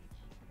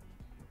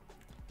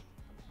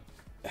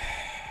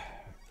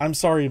 I'm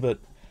sorry, but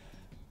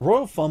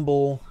Royal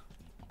Fumble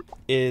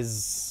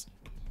is...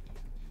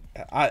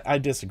 I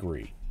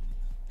disagree.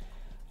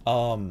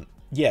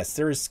 Yes,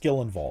 there is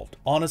skill involved.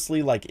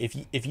 Honestly, like,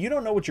 if you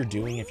don't know what you're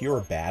doing, if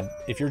you're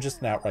just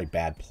an outright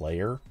bad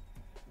player,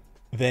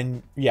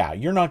 then yeah,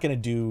 you're not going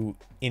to do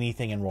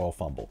anything in Royal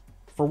Fumble.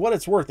 For what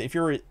it's worth, if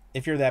you're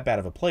that bad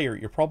of a player,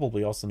 you're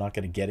probably also not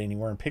going to get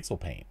anywhere in Pixel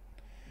Paint.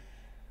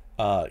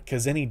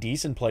 Because any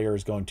decent player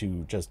is going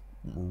to just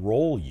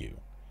roll you.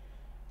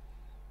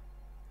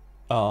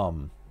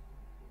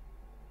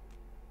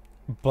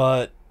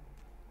 But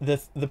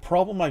the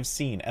problem I've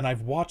seen, and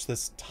I've watched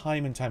this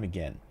time and time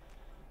again,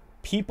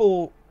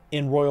 people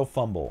in Royal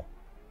Fumble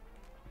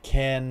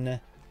can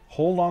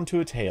hold on to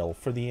a tail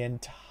for the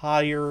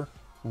entire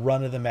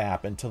run of the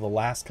map until the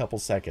last couple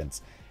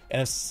seconds.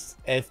 And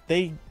if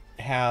they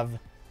have,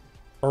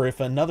 or if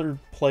another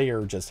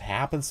player just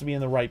happens to be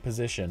in the right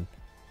position,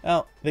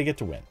 well, they get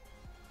to win.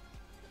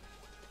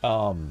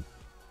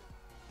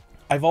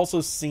 I've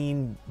also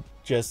seen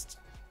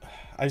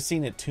I've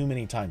seen it too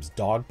many times,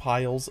 dog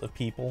piles of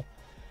people.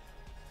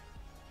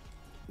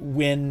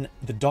 When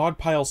the dog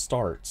pile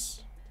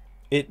starts,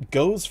 it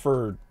goes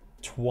for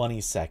 20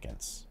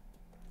 seconds.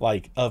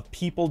 Like, of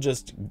people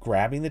just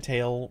grabbing the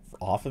tail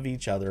off of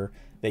each other.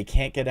 They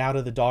can't get out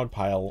of the dog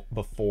pile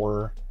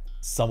before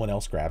someone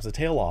else grabs the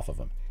tail off of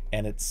them.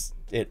 And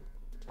it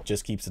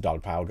just keeps the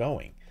dog pile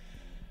going.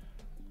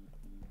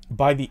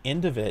 By the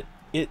end of it,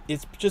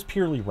 it's just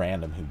purely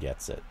random who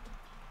gets it.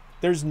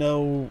 There's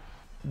no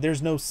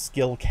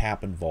skill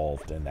cap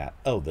involved in that.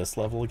 Oh, this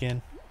level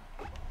again?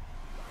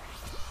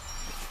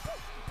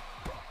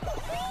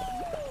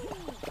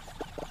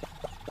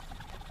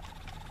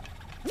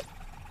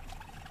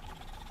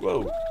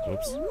 Whoa.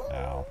 Oops.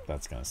 Ow,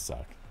 that's gonna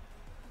suck.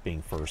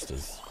 Being first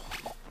is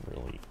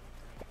really...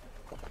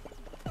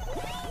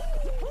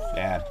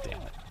 Ah,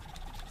 damn it.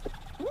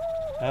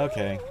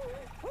 Okay.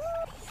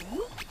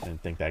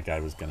 Didn't think that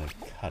guy was gonna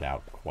cut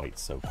out quite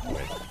so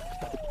quick.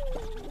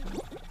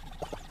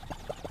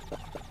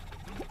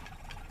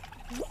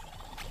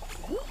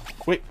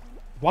 Wait,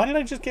 why did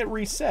I just get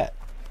reset?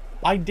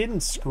 I didn't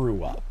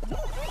screw up.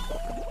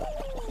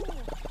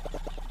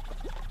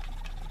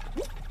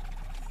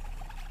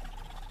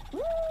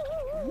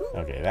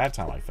 Okay, that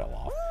time I fell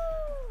off.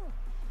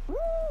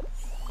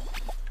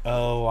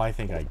 Oh, I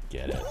think I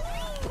get it.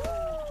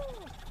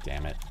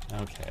 Damn it.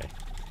 Okay.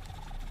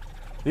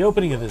 The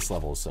opening of this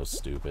level is so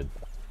stupid.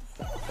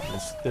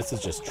 This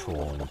is just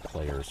trolling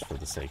players for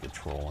the sake of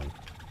trolling.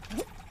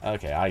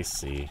 Okay, I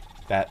see.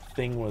 That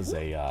thing was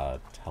a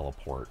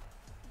teleport.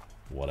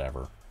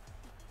 Whatever.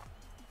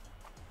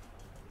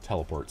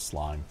 Teleport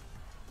slime.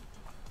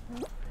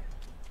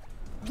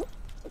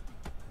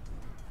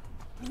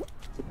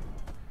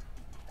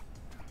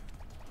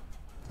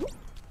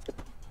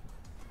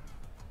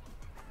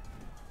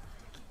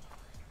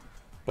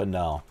 But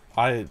no,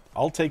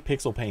 I'll take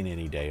Pixel Paint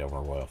any day over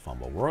Royal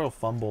Fumble. Royal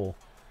Fumble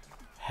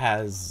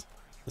has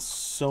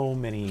so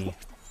many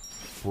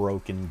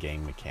broken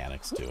game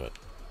mechanics to it.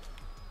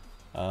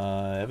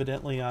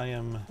 Evidently I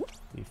am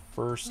the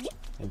first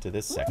into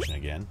this section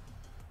again.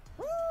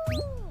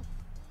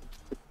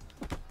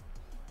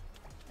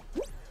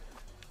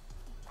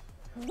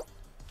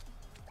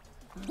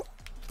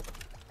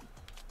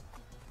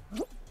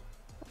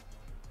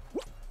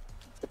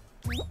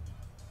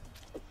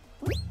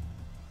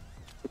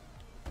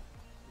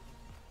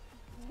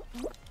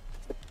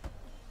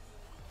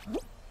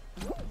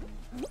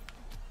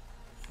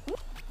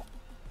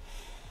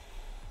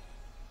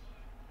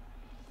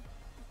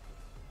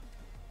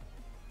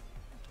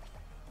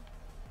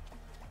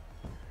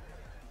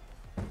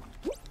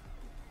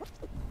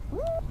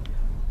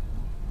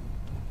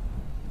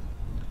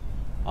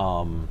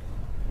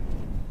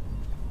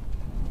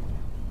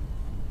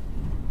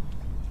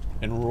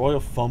 In Royal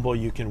Fumble,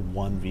 you can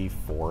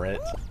 1v4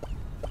 it.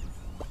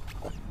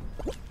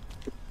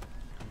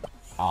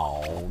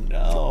 Oh,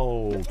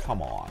 no.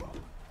 Come on.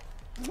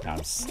 Now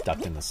I'm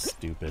stuck in the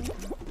stupid...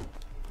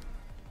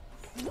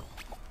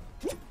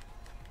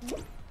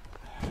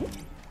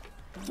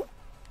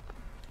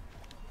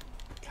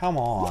 Come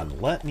on.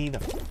 Let me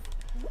the...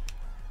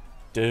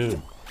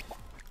 Dude.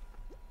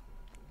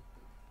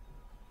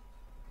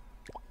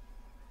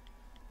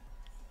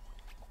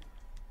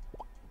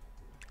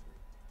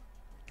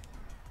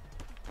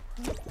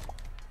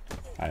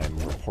 I am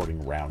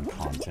reporting round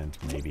content.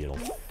 Maybe it'll...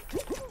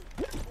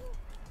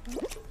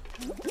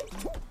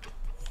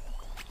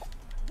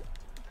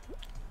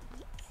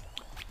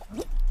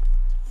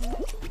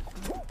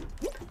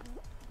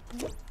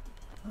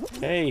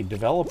 Hey,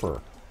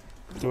 developer.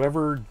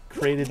 Whoever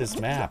created this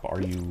map,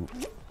 are you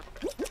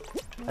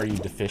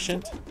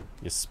deficient?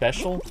 You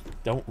special?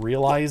 Don't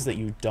realize that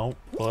you don't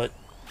put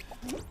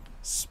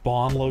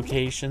spawn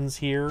locations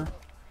here?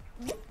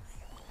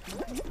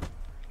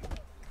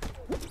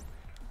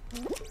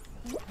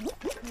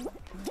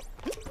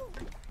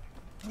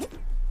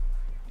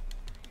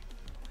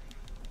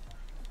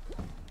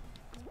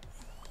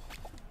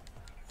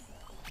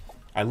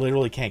 I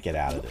literally can't get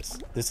out of this.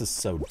 This is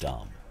so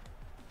dumb.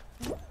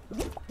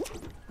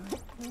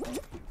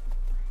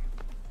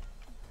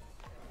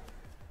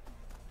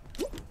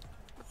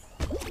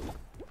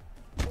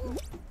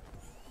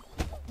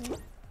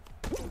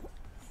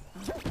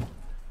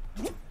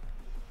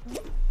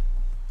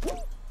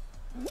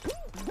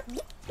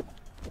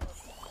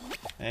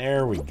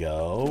 There we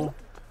go.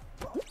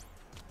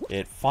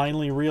 It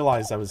finally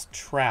realized I was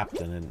trapped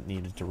and it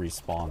needed to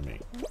respawn me.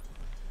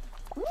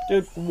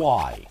 Dude,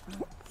 why?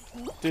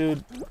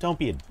 Dude, don't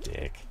be a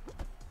dick.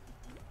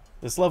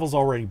 This level's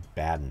already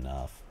bad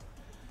enough.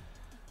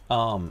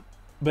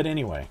 But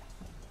anyway.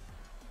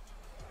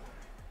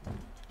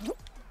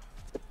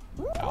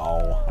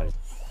 Oh, I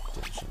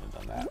shouldn't have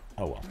done that.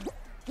 Oh well.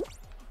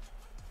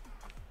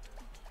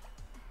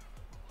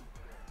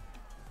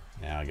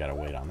 Now I gotta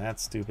wait on that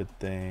stupid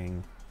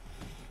thing.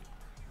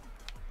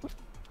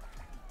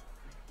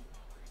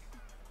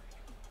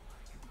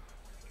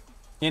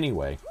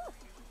 Anyway.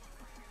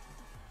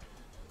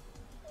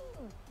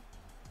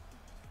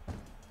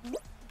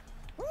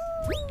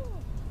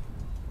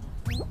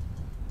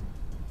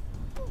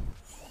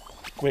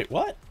 Wait,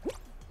 what?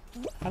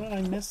 How did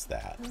I miss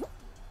that?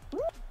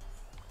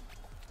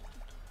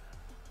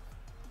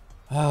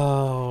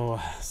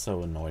 Oh,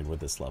 so annoyed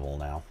with this level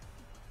now.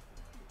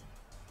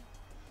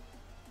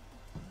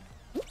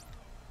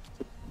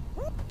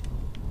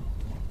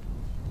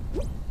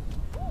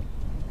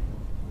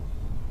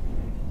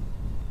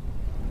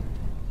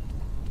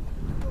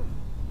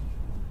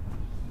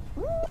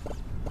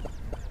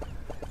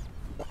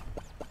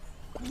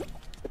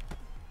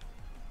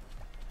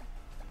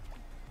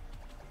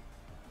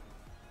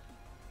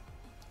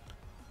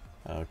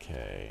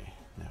 Okay,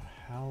 now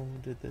how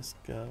did this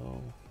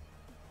go?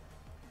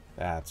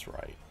 That's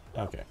right.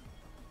 Okay.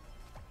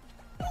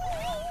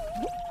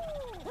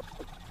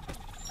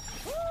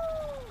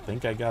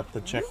 Think I got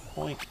the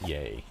checkpoint?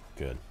 Yay,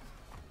 good.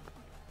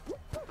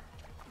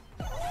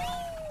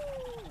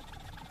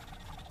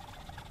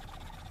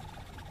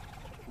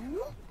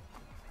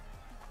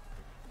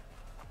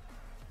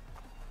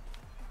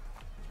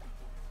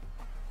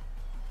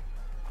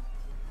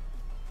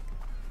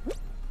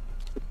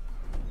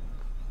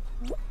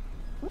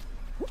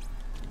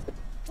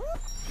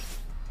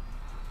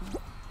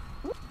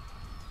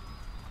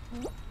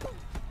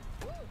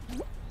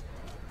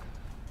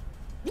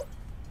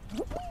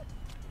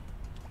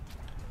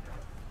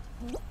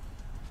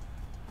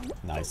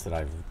 Nice that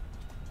I've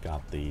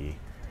got the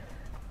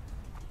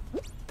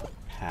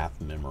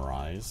path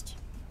memorized.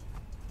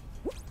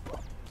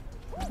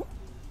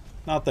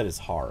 Not that it's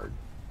hard.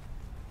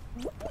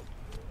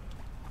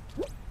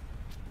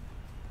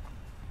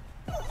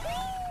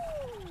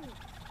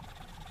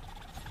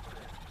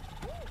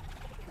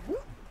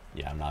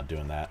 Yeah, I'm not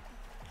doing that.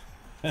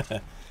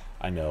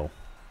 I know.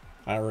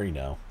 I already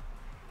know.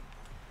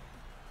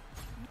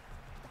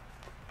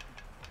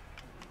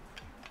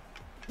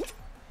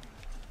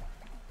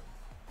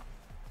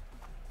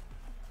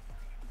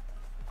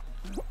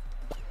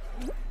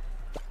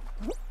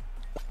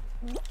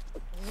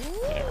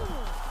 There.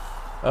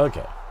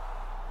 Okay.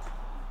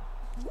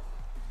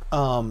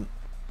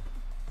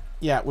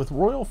 Yeah, with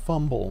Royal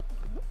Fumble,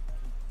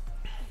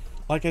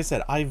 like I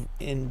said, I've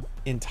in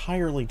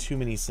entirely too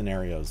many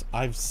scenarios.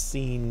 I've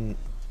seen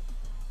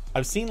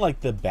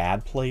like the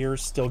bad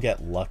players still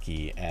get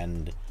lucky,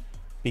 and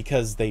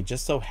because they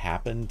just so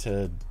happen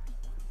to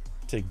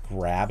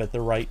grab at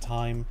the right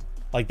time,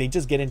 like they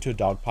just get into a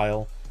dog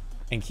pile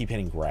and keep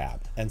hitting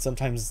grab, and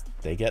sometimes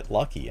they get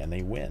lucky and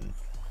they win.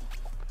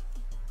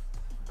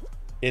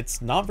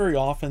 It's not very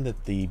often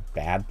that the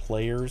bad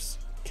players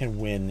can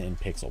win in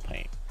Pixel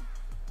Paint.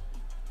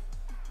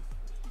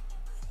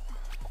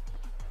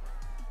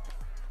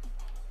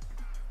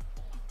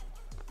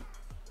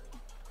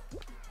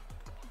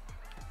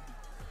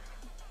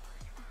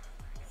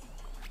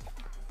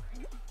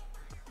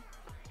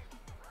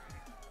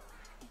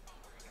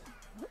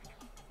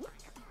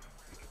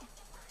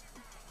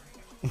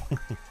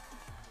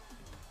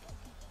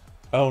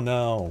 Oh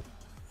no.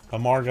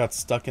 Amar got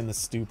stuck in the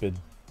stupid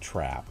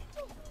trap.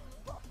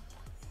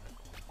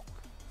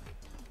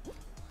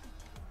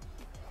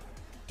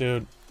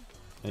 Dude.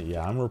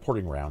 Yeah, I'm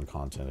reporting round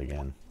content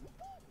again.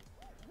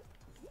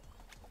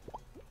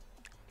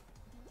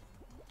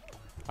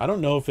 I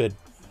don't know if it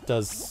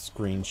does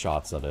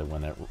screenshots of it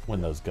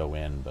when those go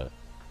in, but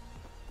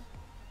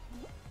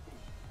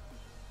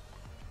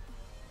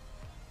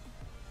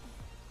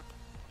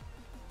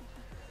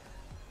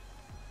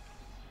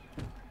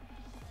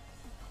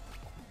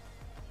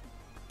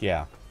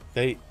yeah,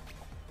 the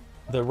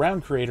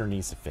round creator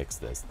needs to fix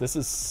this. This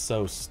is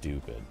so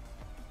stupid.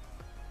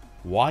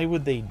 Why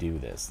would they do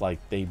this? Like,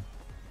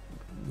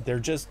 they're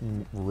just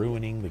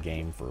ruining the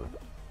game for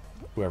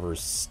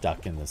whoever's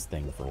stuck in this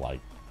thing for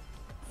like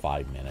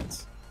 5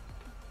 minutes.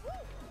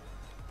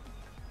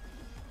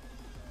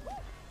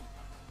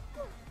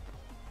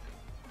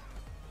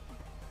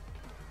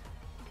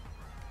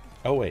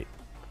 Oh wait,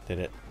 did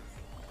it?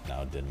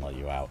 No, it didn't let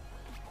you out.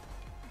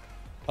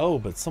 Oh,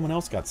 but someone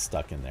else got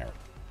stuck in there.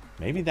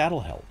 Maybe that'll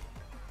help.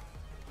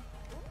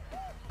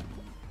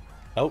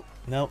 Oh,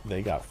 no,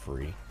 they got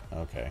free.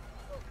 Okay.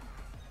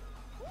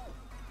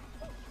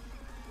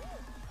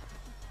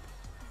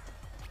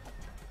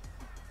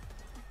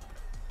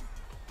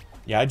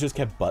 Yeah, I just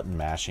kept button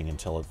mashing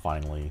until it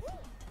finally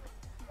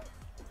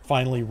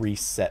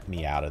reset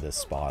me out of this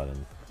spot.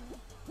 And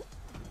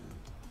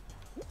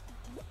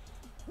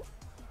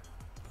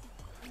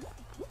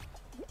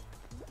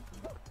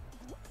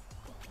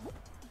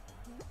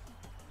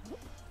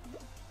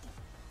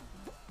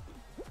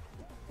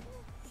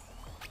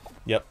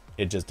yep,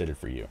 it just did it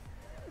for you.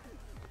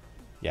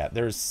 Yeah,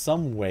 there's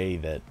some way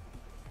that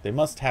they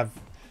must have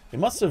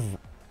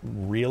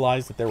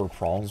realized that there were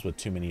problems with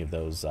too many of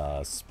those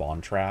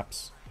spawn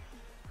traps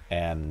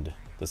and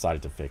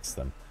decided to fix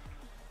them.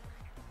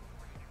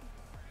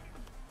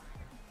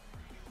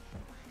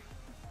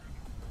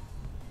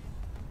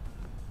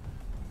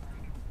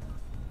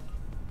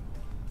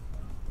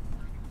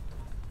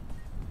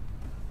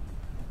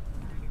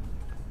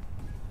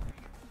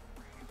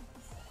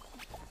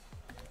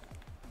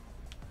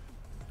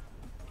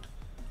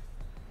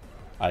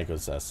 Ico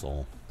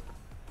Cecil.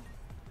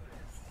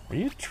 Are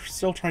you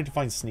still trying to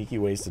find sneaky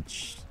ways to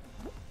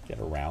get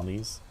around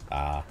these?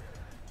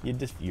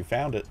 You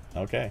found it.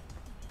 Okay.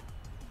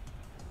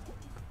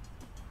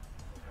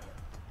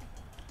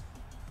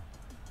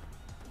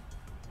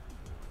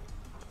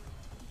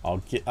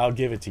 I'll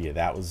give it to you.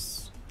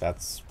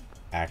 That's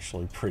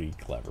actually pretty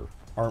clever.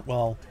 Or,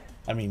 well,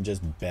 I mean,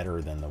 just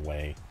better than the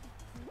way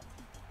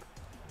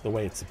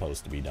it's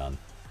supposed to be done.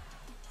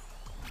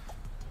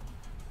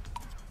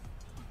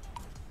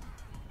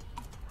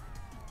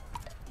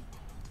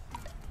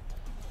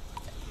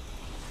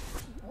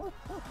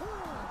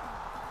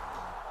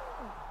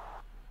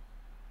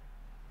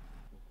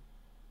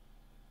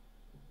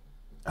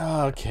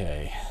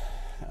 Okay.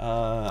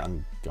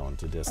 I'm going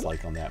to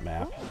dislike on that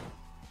map.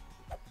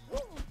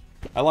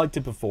 I liked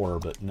it before,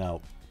 but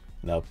nope.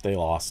 Nope, they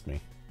lost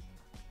me.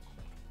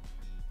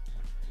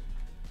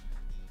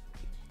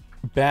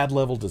 Bad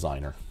level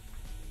designer.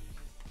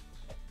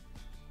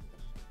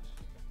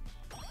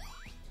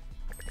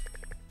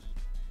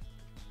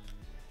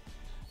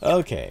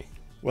 Okay.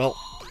 Well,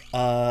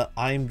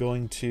 I'm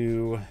going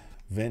to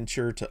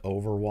venture to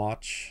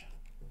Overwatch.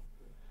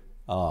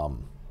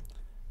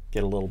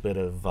 Get a little bit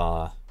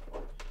of,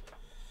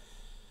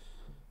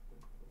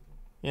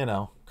 you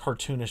know,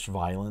 cartoonish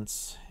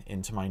violence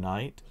into my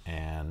night,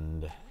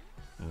 and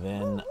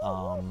then,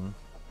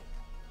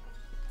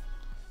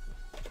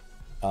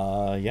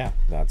 Yeah,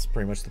 that's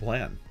pretty much the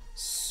plan.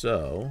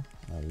 So,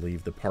 I'll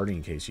leave the party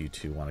in case you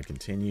two want to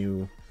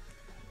continue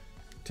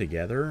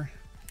together.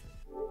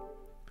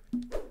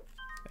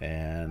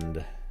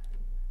 And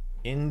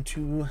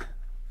into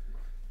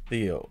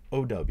the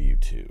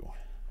OW2.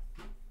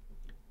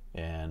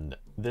 And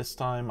this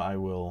time I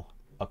will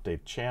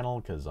update channel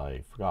because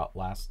I forgot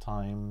last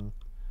time.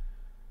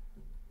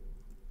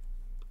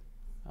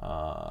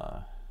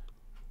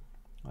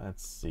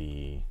 Let's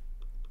see.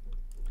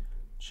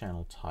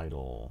 Channel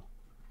title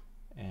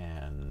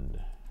and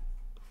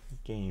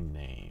game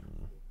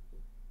name.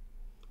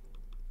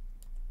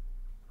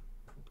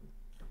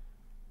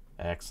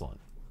 Excellent.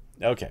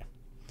 Okay.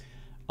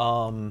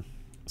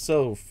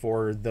 So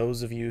for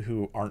those of you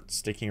who aren't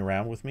sticking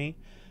around with me,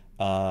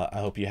 I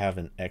hope you have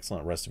an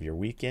excellent rest of your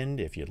weekend.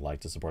 If you'd like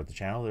to support the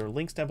channel, there are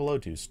links down below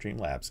to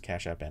Streamlabs,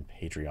 Cash App, and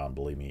Patreon.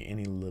 Believe me,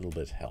 any little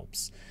bit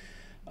helps.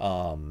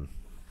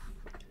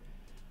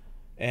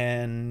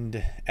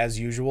 And as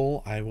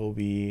usual, I will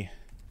be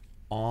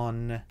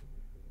on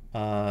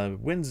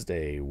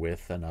Wednesday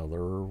with another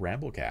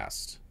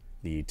Ramblecast,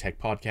 the tech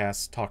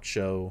podcast talk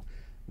show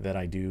that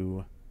I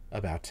do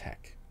about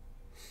tech.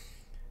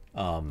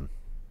 And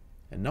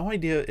no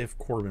idea if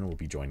Corbin will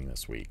be joining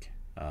this week.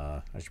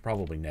 I should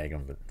probably nag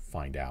him to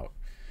find out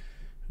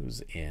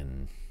who's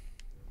in.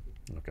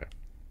 Okay.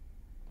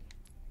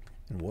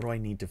 And what do I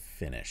need to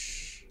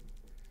finish?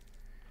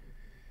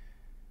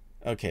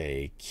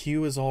 Okay,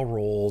 Q is all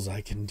rolls.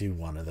 I can do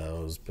one of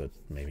those, but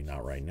maybe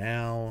not right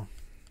now.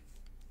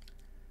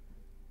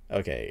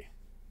 Okay.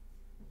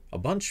 A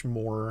bunch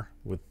more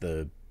with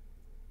the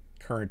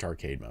current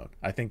arcade mode.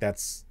 I think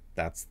that's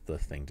the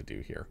thing to do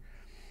here.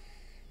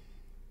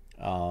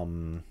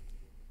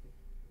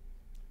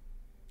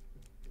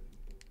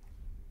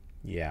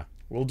 Yeah,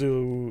 we'll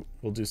do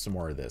some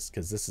more of this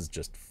because this is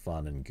just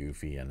fun and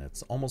goofy and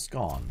it's almost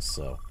gone.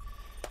 So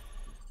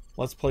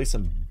let's play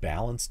some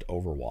balanced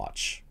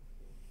Overwatch.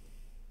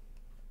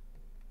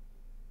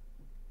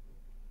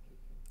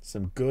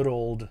 Some good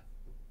old,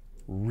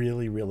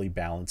 really, really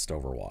balanced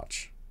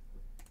Overwatch.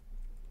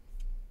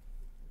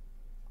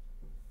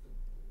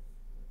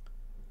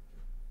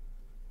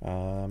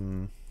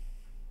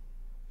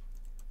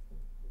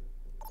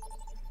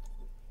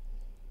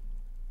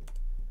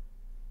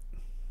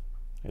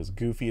 As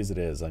goofy as it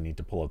is, I need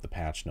to pull up the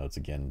patch notes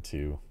again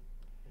to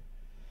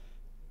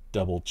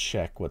double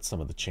check what some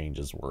of the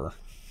changes were.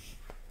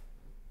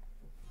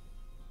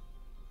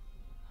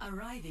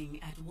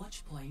 Arriving at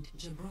Watchpoint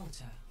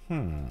Gibraltar.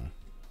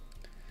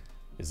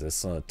 Is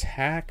this an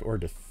attack or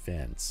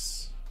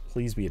defense?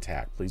 Please be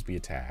attack. Please be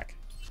attack.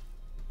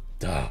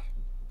 Duh.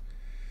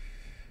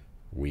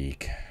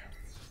 Weak.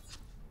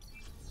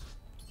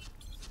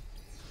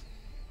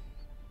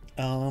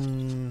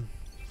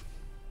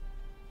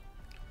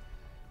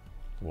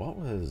 What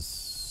was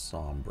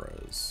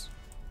Sombra's?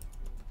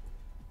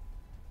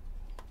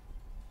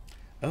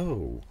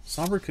 Oh,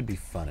 Sombra could be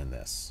fun in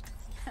this.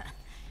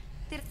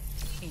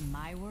 In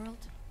my world,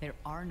 there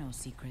are no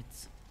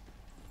secrets.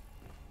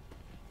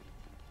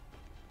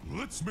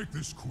 Let's make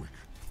this quick.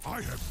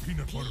 I have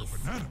peanut butter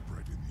banana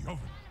bread in the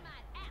oven.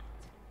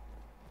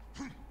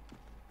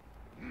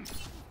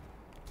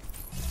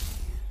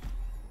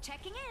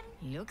 Checking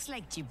in. Looks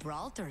like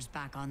Gibraltar's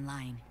back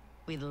online,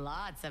 with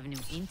lots of new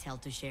intel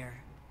to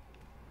share.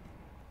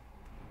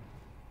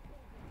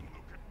 Look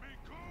at me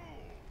go,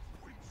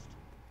 Winston.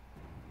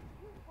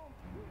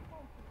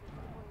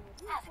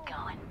 How's it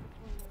going?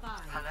 5,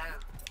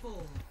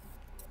 4,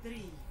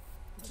 3,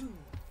 2,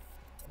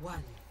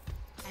 1.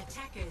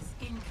 Attackers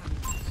incoming.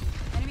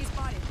 Enemy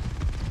spotted.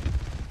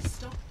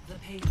 Stop the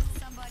payload.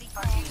 Somebody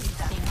catch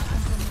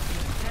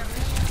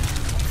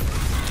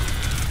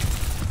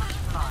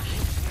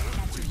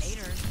you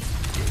later.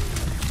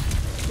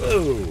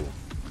 Whoa.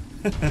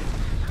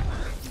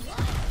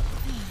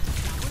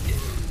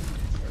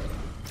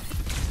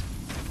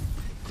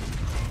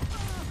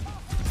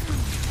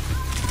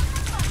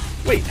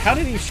 Wait, how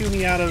did he shoot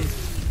me out of...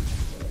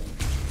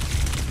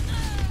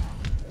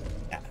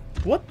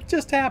 What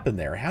just happened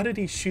there? How did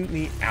he shoot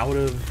me out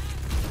of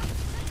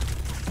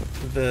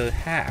the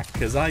hack?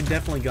 Because I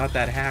definitely got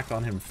that hack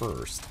on him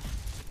first.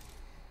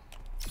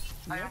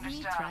 Let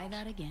me try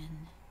that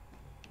again.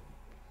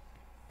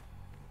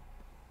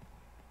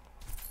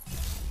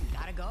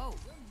 Gotta go.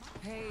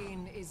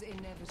 Pain is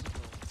inevitable.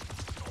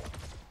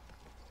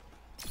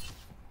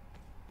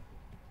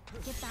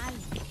 ¿Qué tal?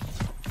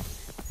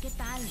 ¿Qué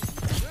tal?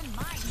 You're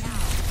mine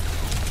now.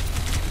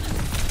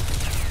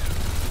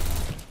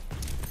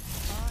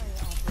 I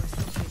offer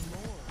something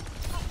more.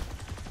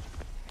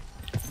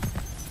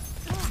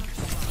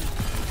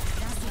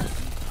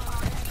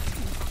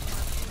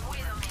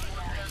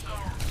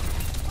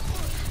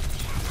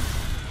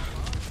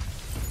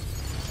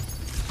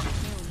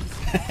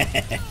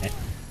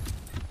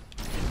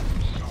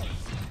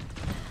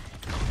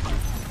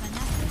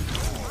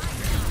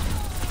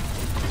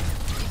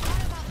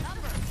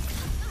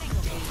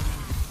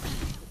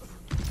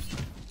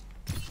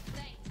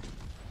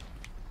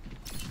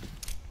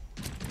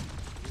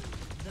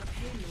 The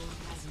payload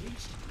has reached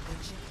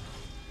reached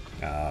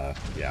the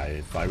checkpoint. Yeah,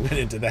 if I went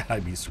into that,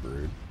 I'd be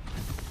screwed.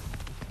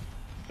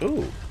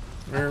 Ooh.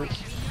 Where...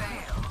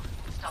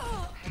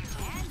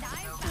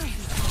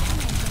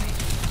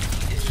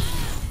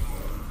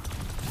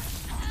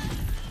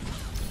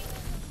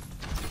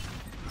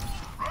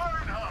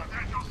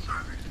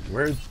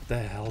 Where the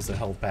hell's the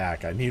health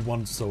pack? I need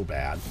one so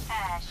bad.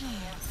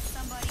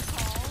 Somebody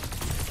call.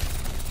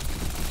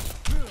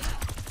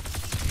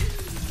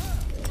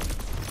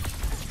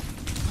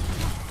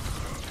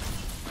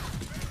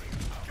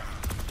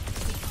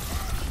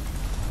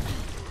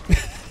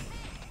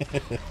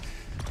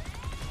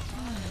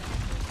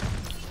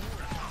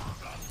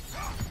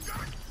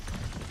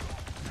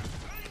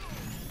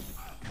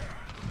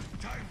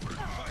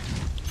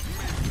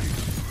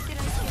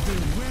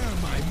 Beware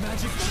my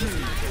magic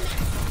tree.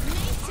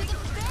 To the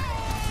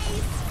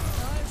face!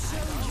 I'll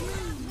show you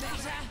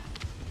better.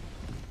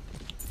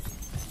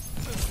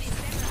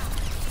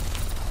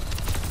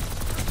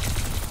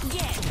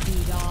 Get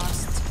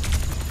lost.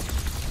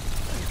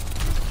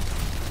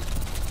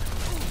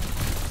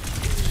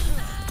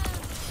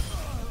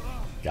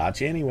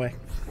 Gotcha anyway.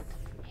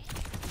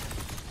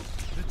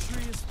 The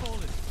tree is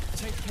fallen.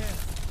 Take care.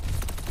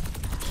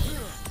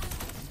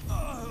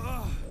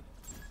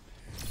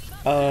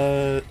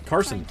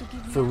 Carson,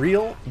 for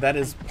real, that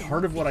is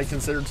part of what I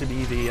consider to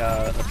be the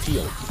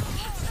appeal.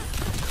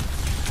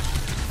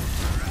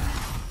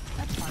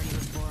 That party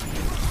was boring.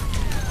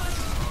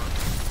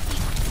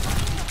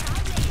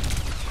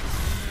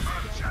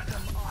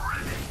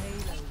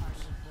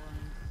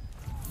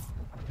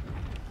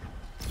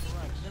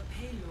 The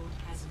payload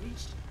has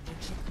reached the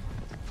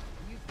checkpoint.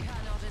 You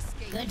cannot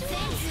escape. Good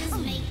fences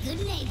make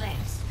good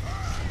neighbors.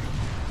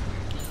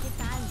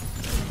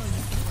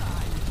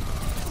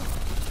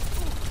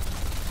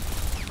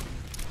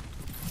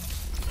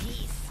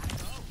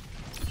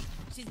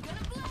 She's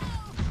gonna blow.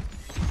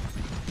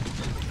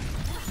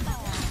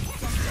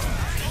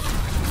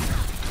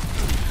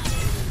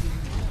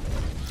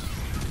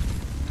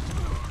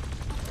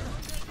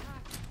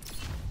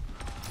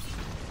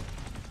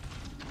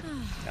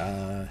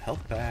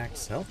 Health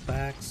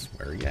packs,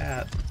 where you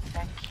at?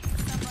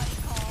 Somebody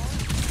call.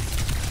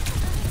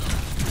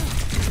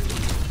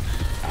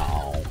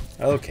 Oh,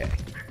 okay.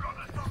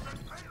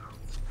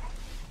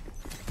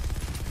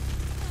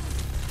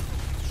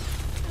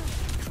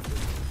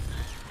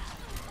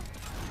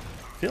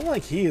 Feel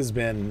like he has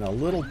been a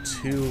little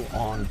too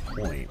on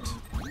point.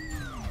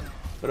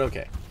 But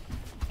okay.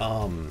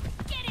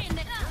 Get in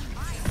there.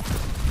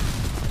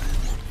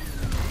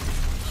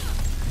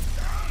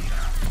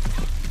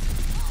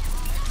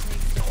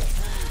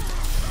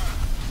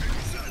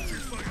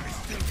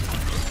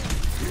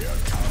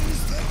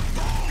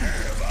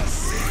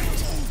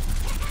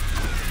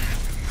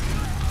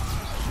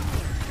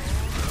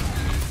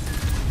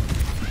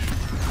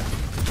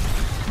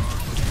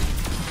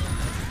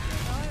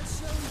 I'll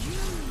show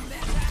you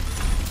better.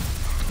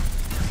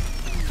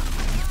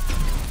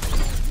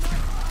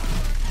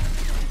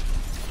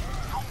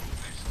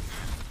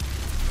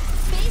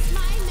 Face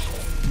my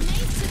mace.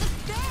 Mace to the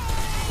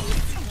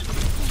face.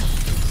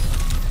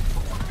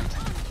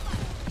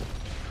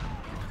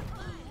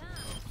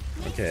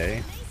 Okay.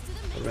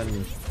 Would've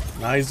been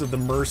nice if the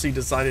Mercy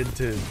decided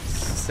to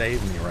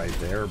save me right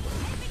there, but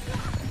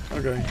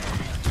okay.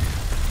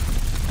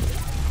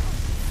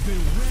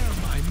 Beware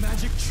my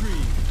magic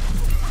tree.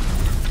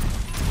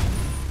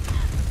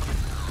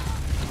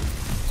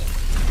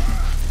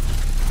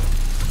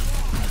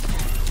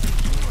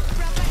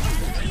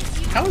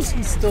 How is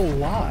he still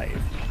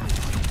alive?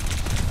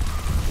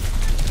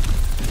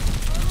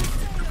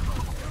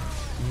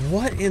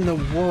 What in the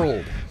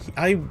world?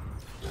 I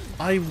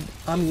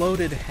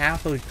unloaded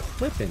half a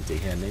clip into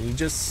him and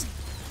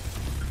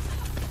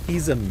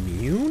he's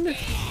immune?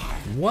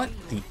 What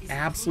the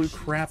absolute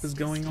crap is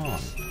going on?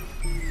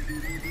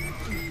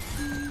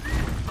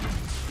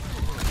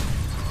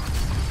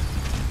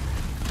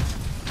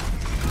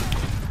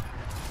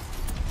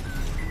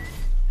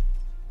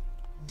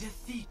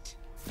 Defeat.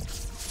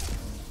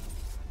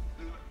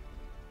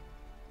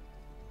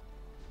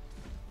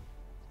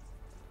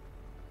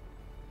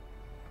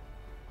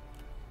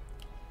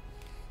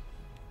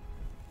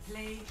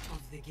 Play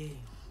of the game.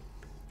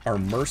 Our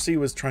Mercy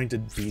was trying to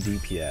be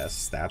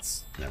DPS.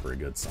 That's never a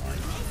good sign.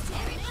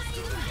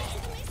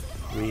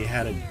 We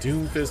had a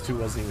Doomfist who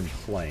wasn't even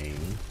playing.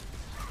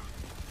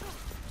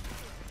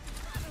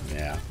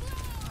 Yeah.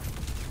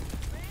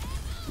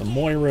 The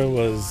Moira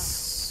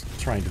was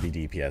trying to be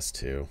DPS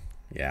too.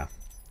 Yeah.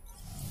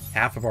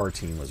 Half of our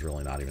team was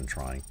really not even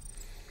trying.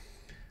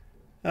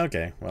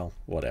 Okay, well,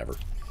 whatever.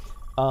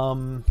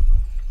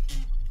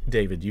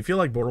 David, do you feel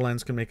like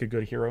Borderlands can make a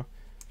good hero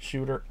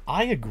shooter?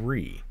 I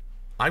agree.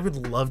 I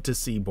would love to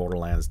see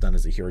Borderlands done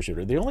as a hero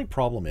shooter. The only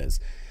problem is,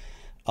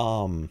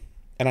 and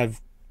I've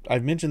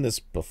mentioned this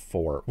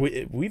before.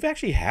 We've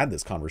actually had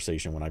this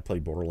conversation when I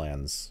played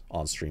Borderlands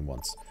on stream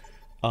once.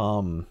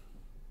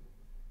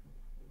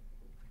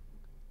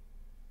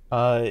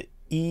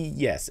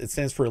 Yes, it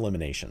stands for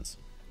eliminations.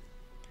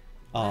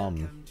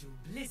 Welcome to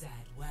Blizzard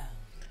World.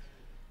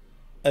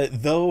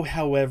 Though,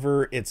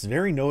 however, it's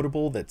very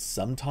notable that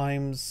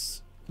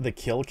sometimes the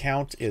kill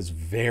count is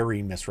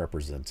very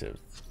misrepresentative.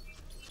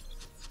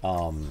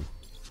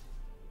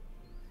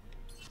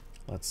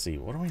 Let's see,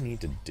 what do I need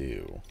to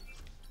do?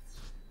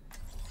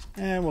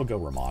 And we'll go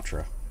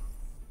Ramatra.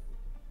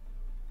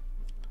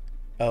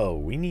 Oh,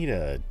 we need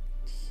a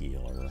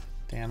healer.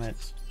 Damn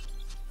it.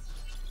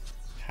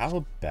 How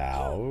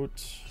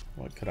about...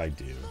 what could I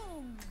do?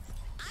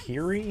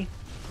 Kiri,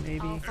 maybe?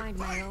 I'll find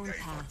my own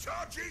path.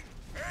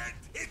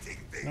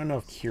 I don't know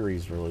if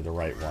Kiri's really the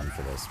right one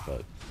for this,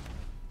 but...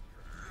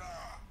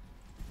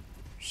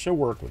 she'll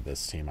work with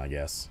this team, I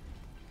guess.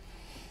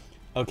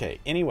 Okay,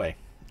 anyway.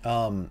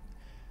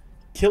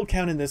 Kill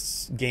count in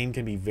this game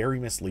can be very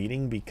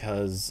misleading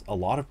because a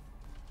lot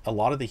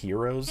of the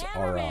heroes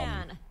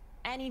are...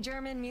 Any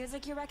German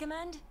music you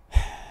recommend?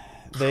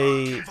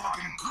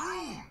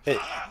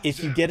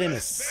 If you get an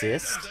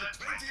assist,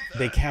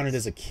 they count it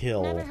as a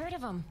kill Never heard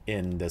of 'em.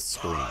 in this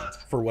screen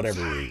for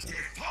whatever reason,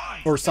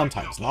 or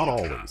sometimes, not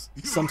always.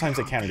 Sometimes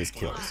they count it as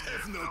kills.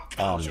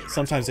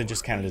 Sometimes they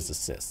just count it as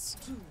assists.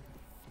 2,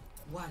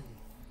 1.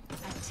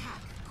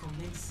 Attack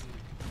commencing.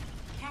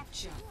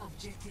 Capture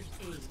objective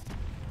A.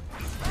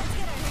 Let's get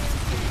our hands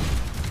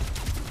dirty.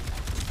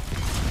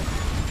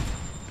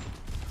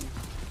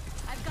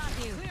 I've got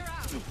you. Clear out.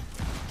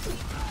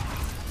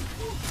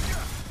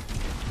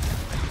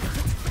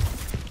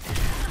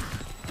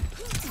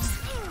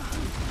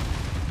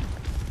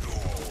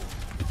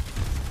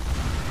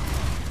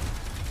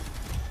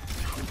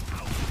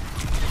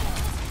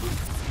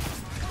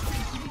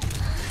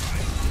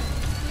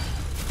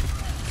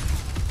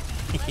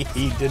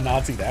 He did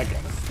not see that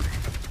coming.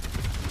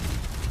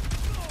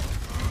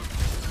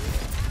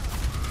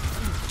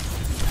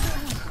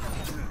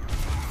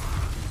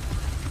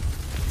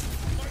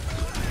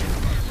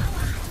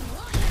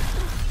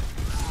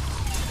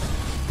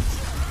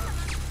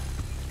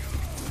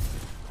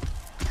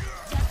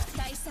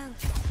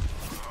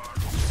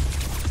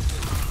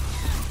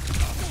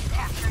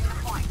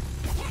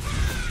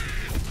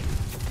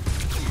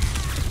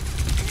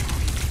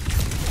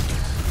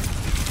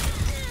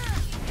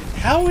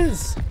 How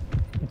is...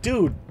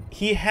 dude,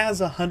 he has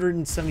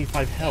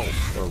 175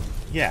 health, or...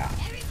 yeah.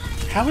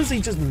 How is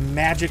he just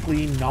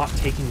magically not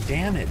taking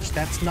damage?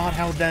 That's not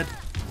how that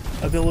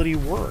ability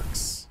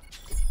works.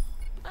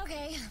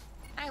 Okay,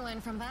 I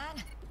learned from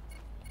that.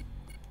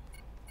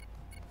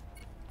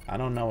 I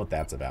don't know what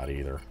that's about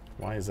either.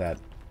 Why is that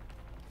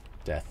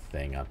death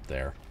thing up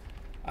there?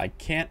 I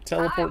can't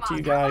teleport to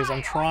you guys.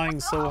 I'm trying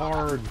so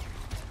hard.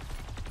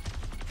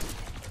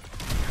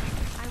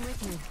 I'm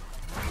with you.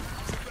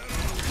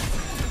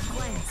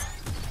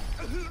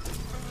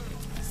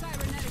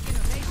 Cybernetic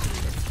innovation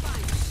at its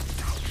finest.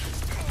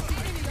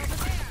 Enemy over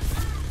there.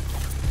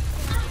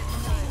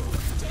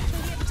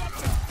 Taking the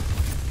objective.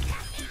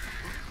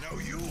 Now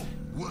you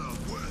were a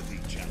worthy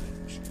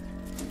challenge.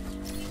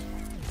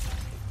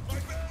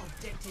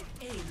 Objective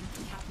A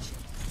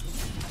captured.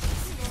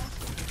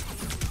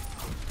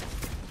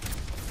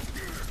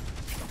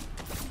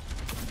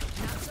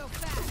 Not so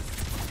fast.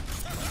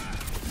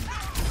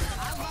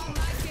 I want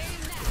my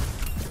game now.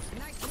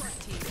 Nice work,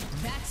 team.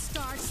 That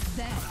starts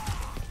then.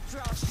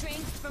 Draw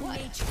strength from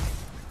nature.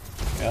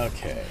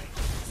 Okay.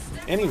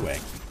 Anyway.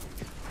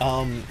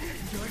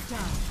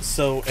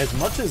 So as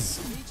much as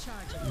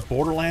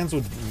Borderlands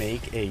would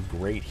make a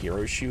great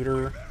hero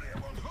shooter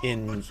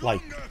in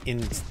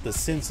the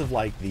sense of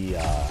like the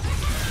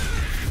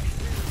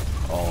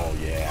oh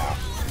yeah.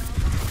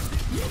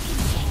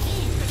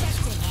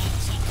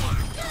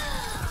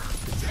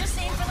 Just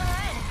aim for the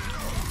head.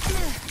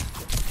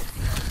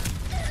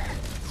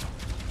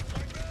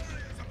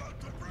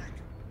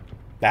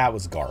 That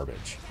was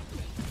garbage.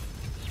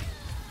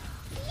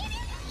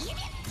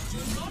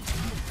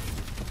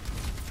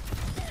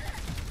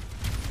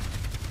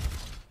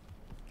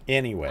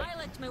 Anyway, I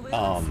liked my moves.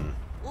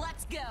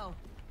 Let's go.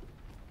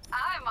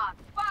 I'm on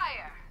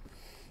fire.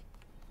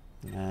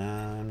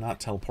 I'm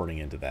not teleporting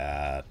into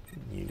that.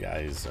 You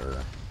guys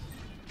are...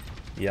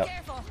 yep,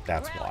 Careful.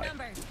 that's We're why.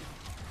 outnumbered.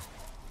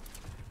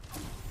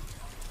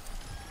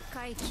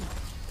 Kaiki.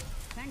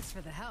 Thanks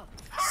for the help.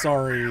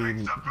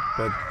 Sorry,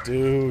 but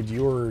dude,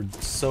 you were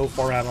so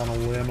far out on a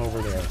limb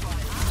over there.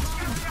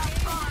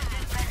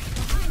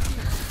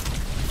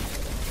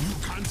 You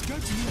can't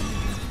get me.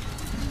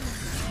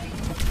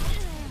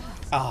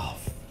 Oh,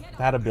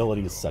 that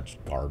ability is such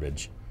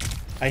garbage.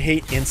 I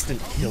hate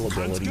instant kill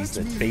abilities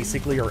that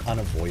basically are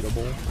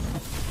unavoidable.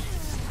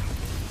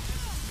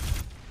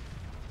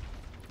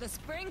 The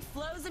spring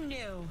flows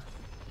anew.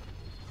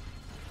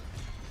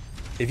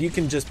 If you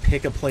can just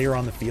pick a player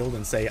on the field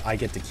and say, I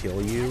get to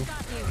kill you,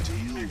 Got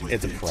you.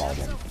 it's a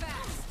problem. So fast.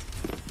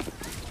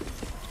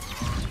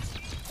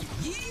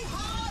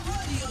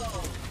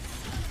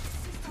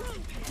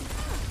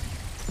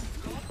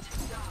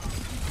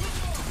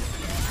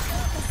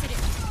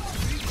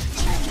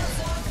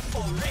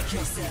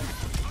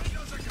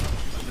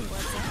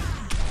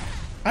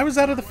 I was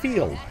out of the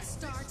field.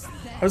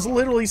 I was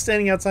literally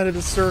standing outside of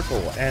the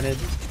circle, and it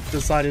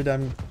decided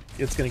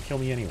it's gonna kill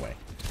me anyway.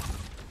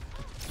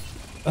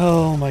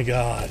 Oh my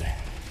god.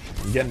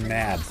 I'm getting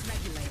mad.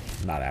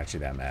 Not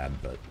actually that mad,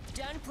 but...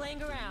 Done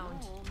playing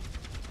around.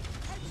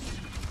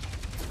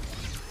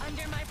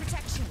 Under my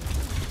protection.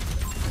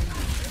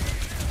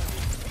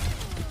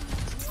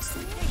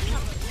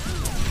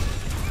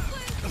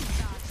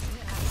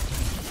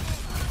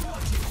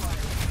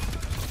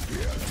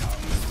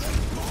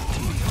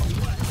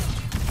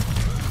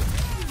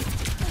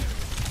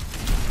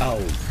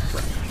 Oh,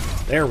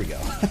 crap. There we go.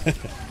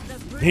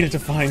 Needed to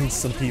find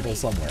some people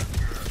somewhere.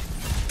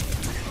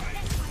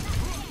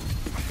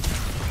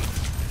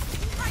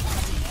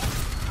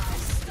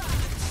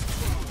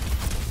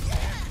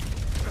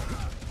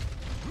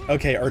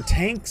 Okay, our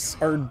tanks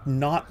are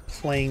not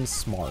playing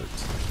smart.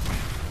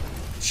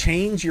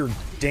 Change your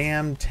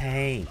damn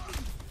tank.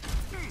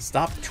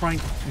 Stop trying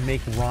to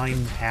make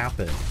Ryan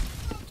happen.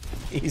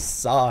 He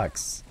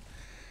sucks.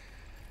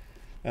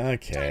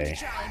 Okay.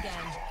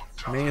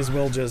 May as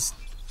well just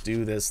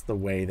do this the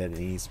way that it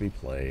needs to be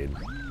played.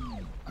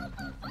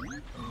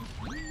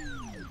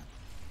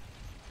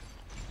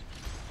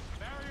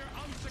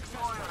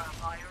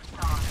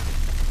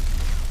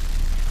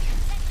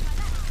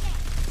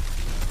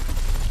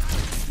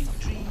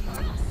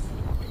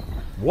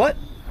 What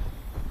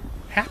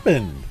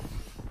happened?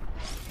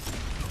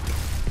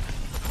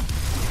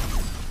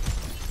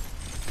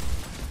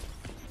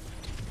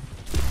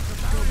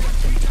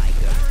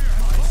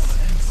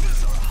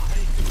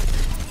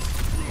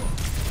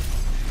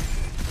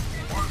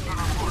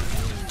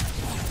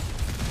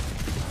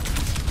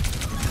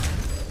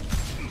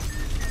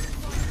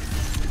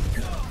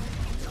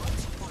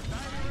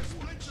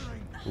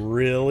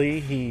 Really?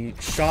 He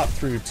shot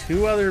through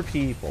 2 other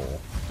people.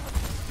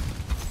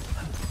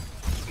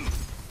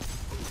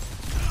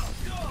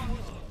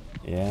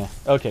 Yeah.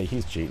 Okay,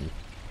 he's cheating.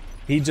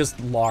 He just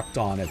locked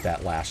on at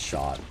that last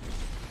shot.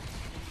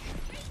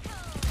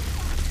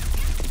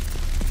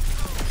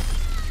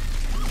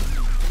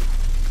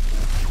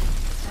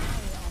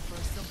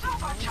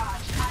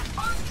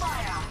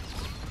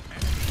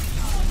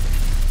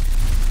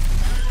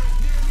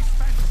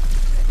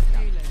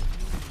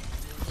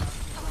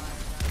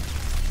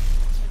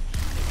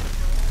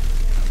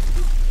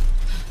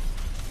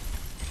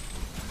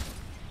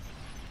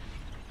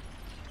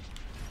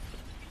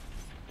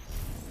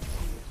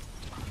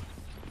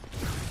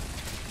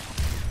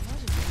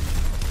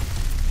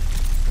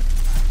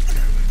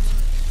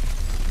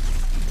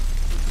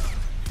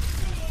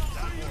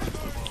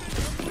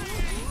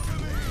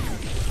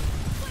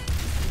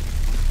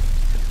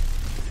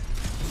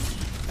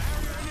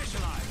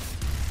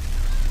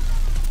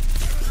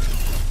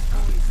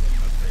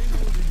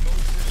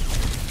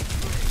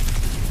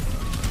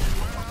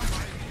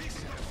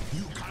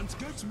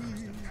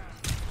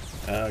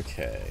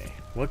 Okay,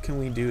 what can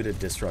we do to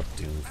disrupt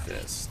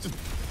Doomfist?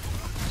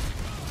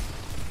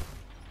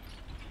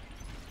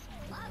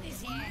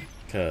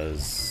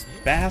 Because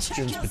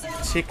Bastion's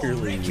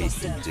particularly weak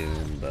to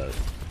Doom, but...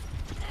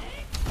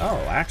 Oh,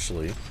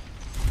 actually...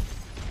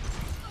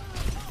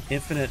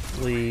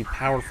 Infinitely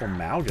powerful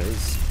Mauga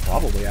is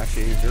probably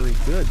actually a very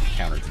good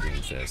counter to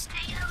Doomfist.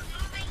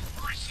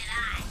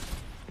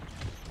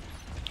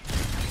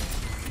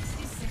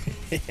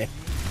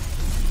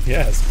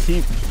 Yes,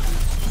 keep...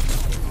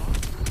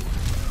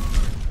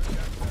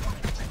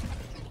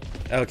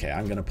 Okay,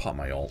 I'm gonna pop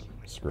my ult.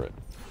 Screw it.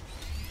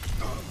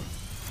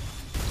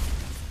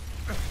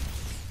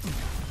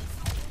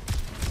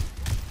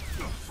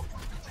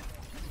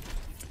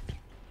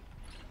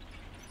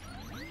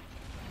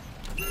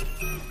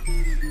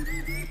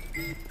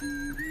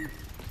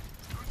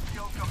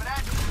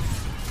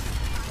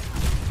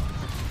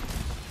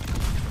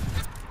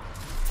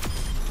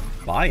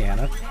 Bye,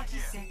 Anna.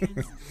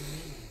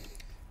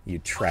 You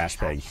trash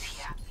bag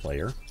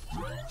player.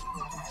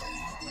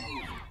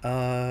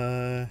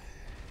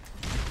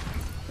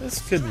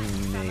 This could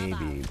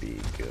maybe be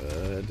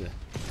good.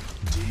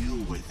 Deal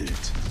with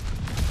it.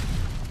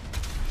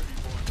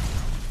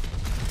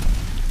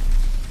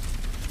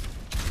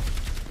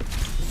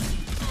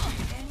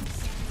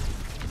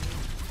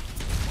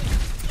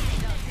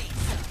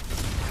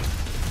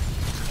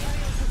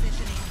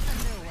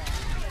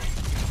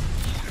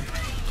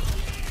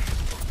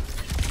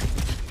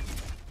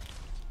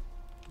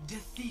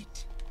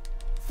 Defeat.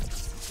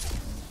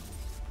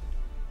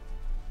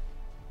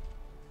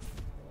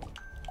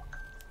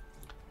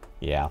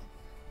 Yeah.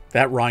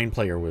 That Rhine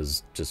player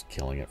was just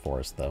killing it for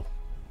us, though.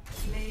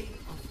 Play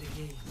of the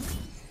game.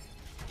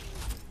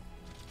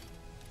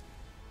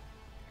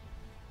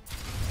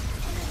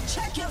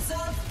 Check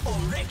yourself or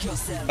wreck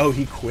yourself. Oh,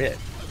 he quit.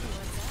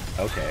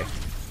 Okay.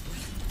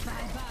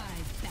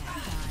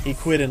 He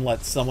quit and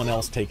let someone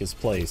else take his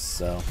place,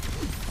 so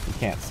you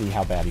can't see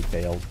how bad he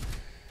failed.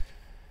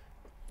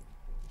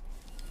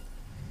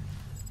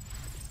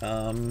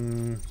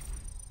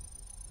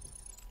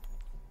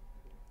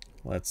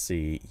 Let's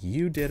see.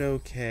 You did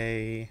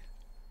okay.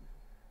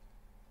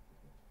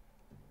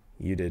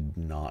 You did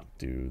not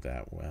do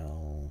that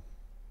well.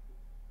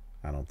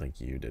 I don't think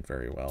you did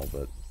very well,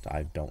 but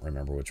I don't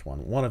remember which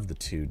one. One of the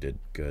two did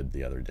good,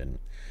 the other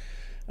didn't.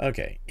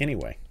 Okay,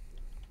 anyway.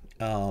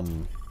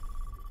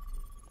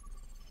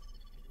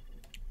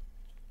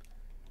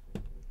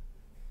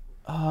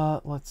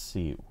 Let's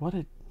see. What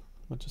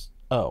just...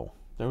 Oh,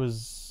 there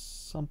was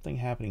something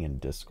happening in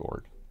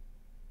Discord.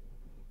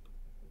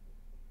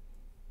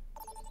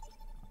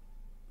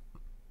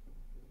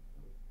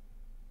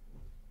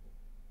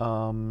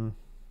 Oh,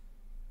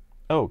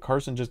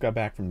 Carson just got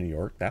back from New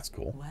York. That's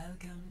cool.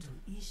 Welcome to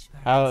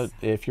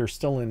If you're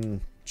still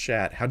in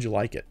chat, how'd you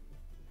like it?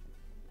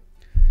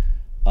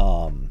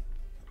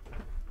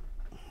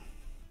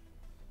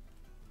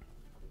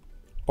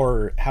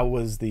 Or how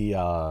was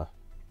the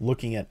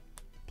looking at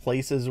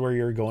places where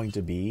you're going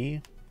to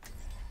be?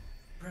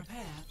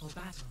 Prepare for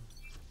battle.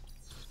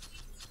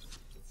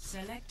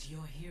 Select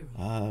your hero.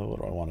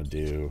 What do I want to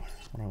do?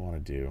 What do I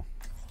want to do?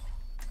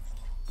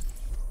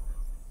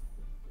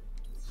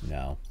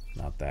 No,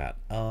 not that.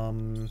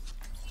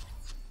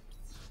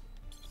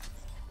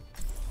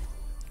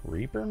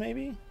 Reaper,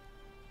 maybe?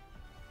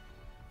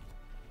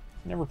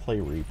 Never play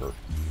Reaper. You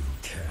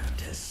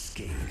can't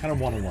escape. Kind of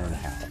want to learn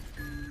how.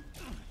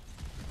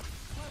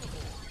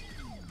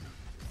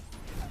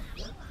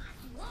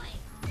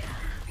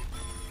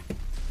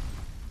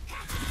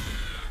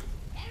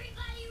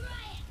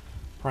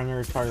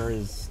 Primary fire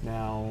is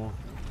now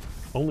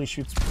only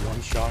shoots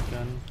one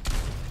shotgun.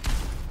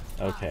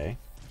 Okay.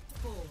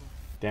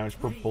 Damage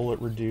per bullet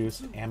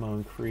reduced, ammo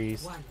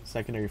increased.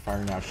 Secondary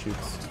fire now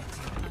shoots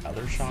the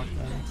other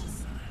shotgun.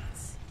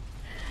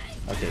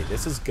 Okay,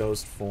 this is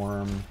ghost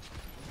form.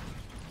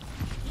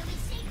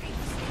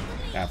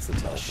 That's the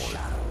teleport.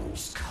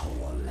 Shadows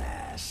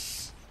coalesce.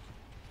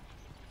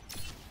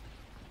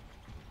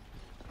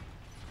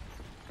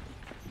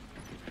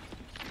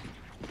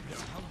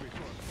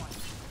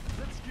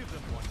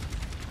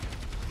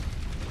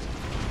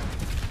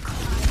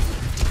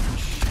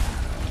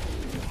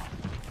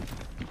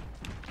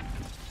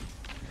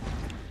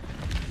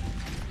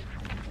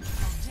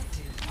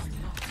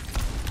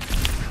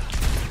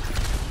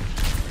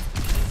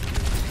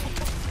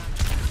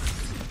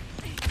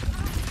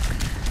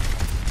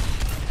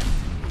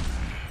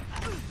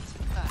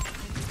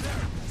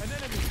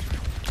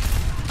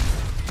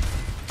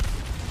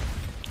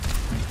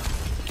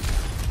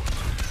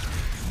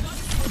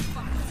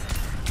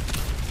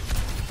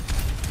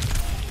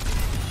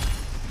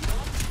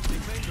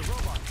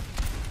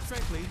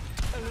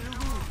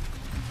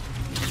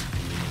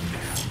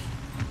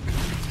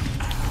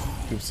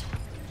 Oops.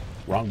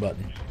 Wrong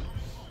button.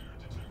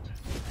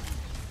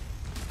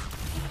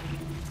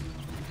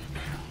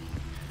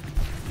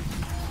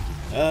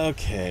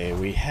 Okay,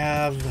 we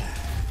have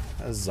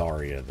a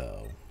Zarya,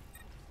 though.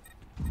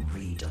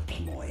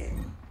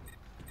 Redeploying.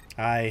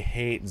 I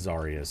hate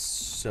Zarya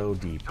so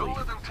deeply. Don't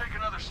let them take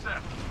another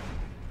step.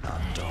 A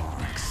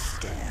dark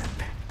step.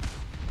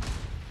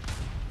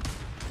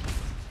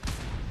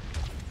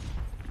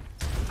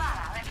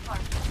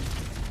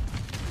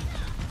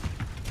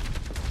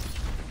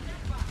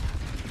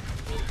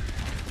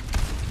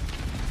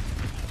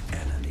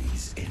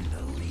 Enemies in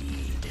the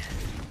lead.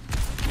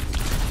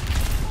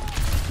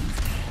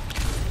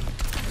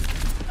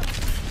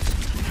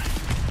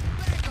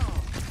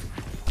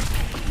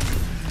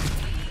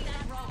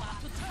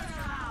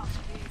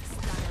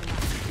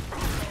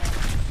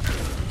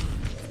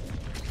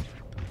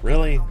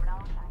 Really?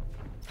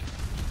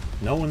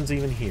 No one's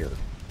even here.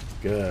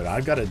 Good.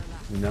 I've got a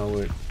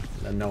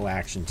no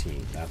action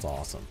team. That's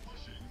awesome.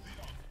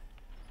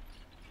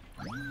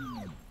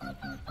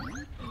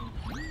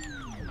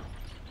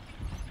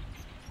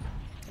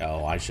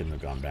 Oh, I shouldn't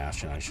have gone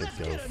Bastion. I should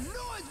go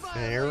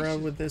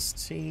Pharah with this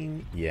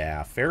team.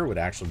 Yeah, Pharah would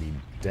actually be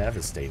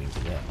devastating to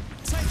them.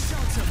 Take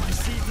shelter, my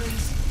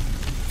seedlings.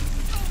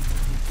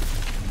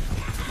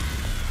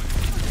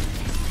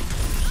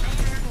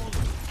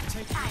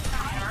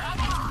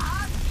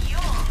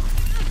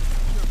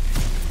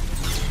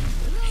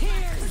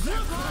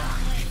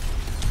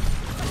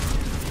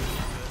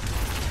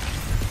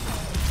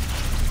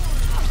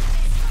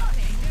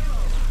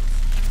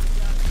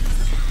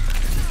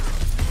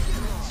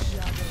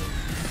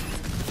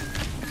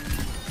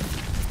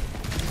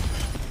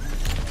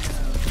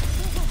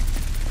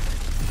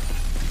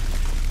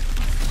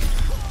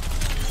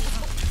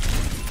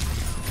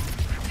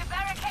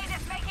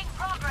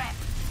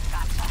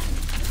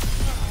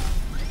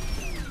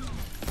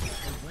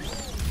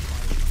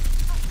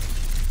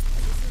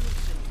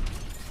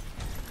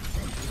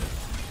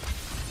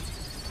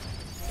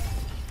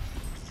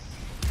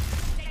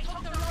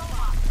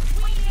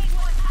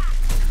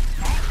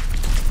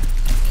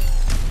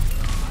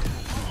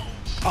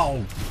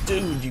 Oh,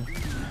 dude, you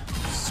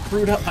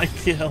screwed up my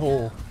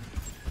kill.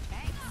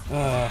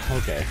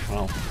 Okay,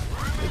 well,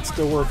 it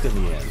still worked in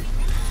the end.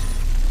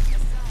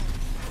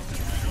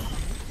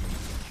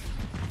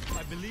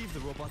 I believe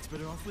the robot's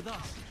better off with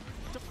us.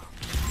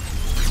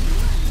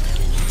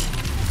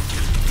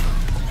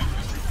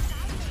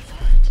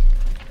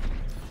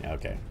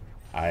 Okay.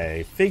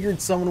 I figured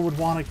someone would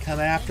want to come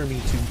after me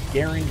to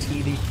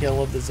guarantee the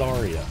kill of the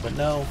Zarya, but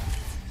no.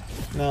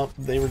 No,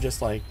 they were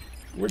just like,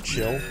 we're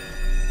chill.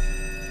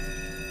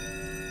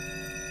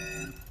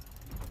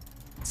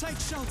 Take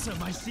shelter,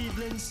 my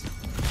seedlings.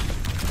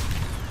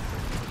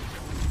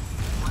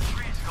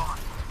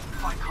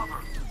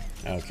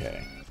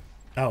 Okay.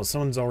 Oh,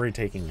 someone's already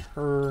taking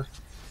her.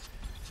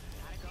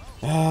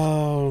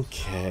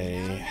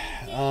 Okay.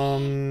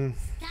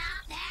 Stop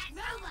that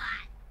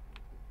robot!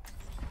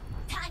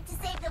 Time to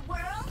save the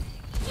world?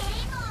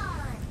 Game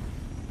on!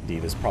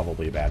 D.Va's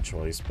probably a bad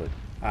choice, but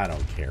I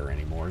don't care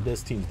anymore.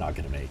 This team's not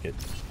gonna make it.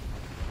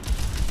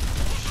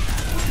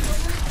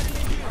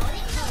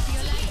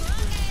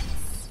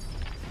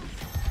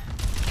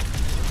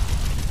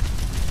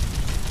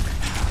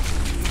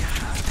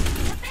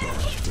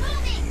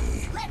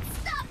 Let's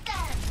stop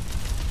them!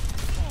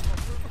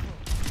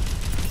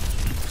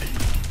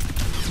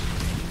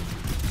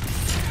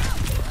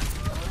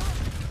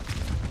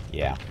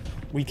 Yeah,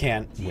 we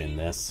can't win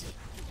this.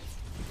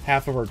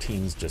 Half of our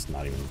team's just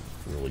not even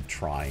really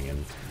trying,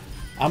 and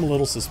I'm a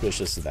little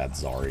suspicious of that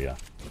Zarya.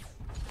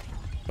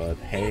 But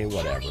hey,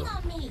 whatever. Counting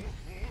on me.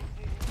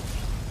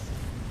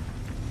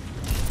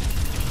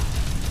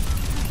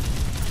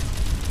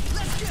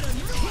 Let's get a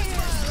new one.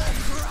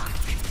 Let's rock.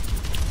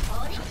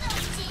 Holding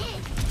those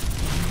shit.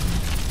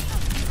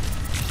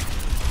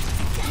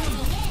 Cutting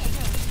in.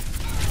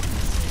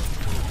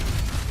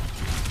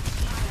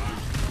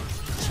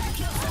 Check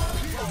yourself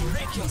or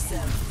wreck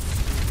yourself.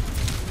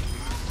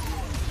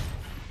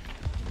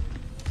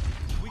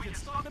 We can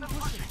stop them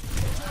pushing.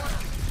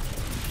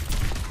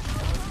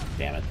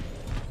 Damn it.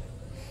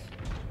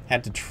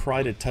 Had to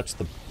try to touch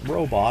the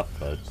robot,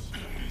 but...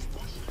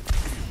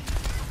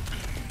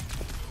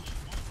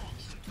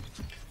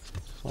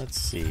 Let's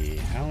see.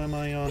 How am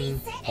I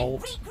on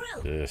ult?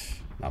 Ugh,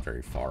 not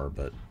very far,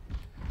 but...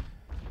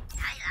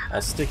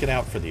 I'll stick it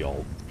out for the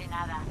ult.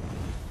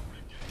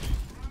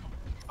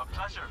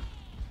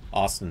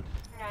 Austin.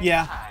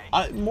 Yeah,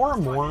 more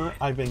and more,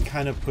 I've been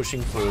kind of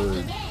pushing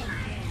for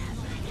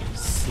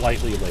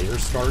slightly later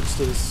starts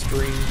to the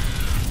stream.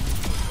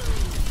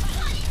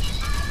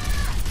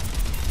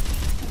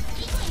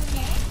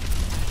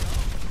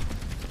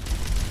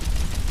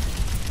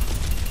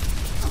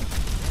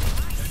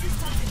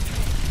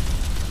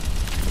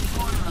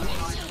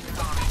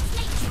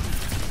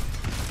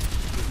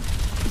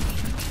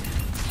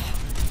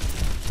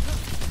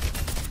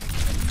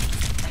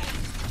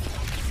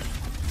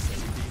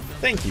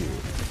 Thank you.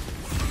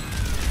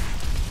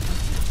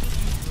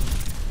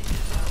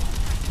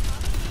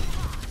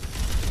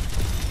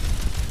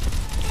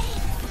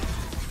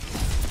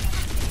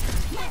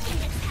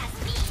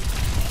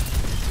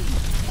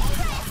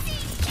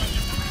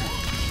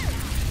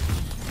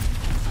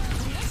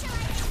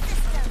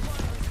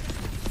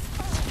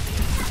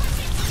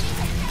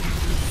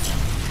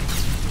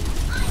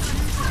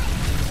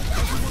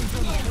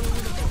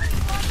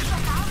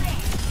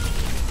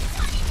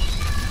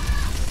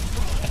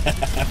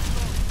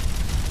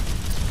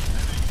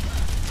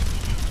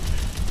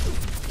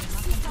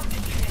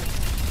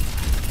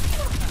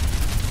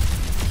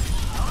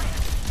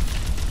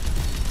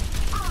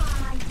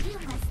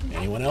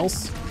 Anyone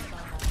else?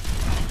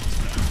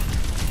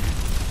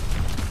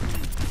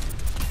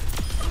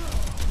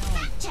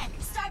 Fact check.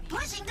 Start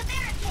pushing the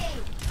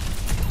barricade.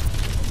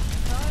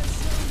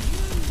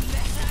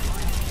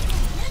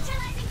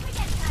 Neutralizing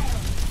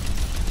projectile.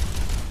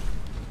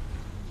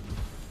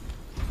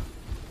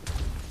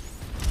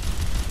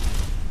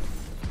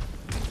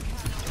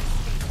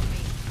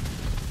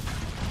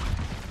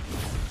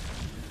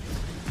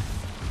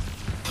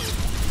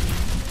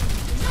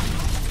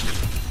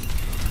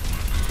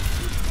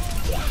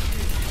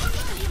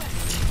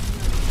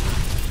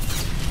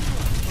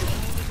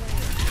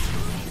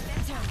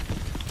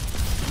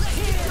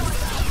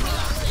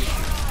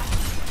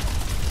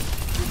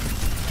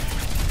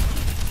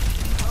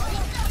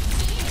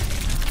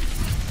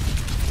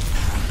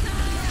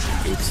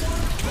 Oops.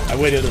 I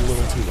waited a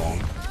little too long.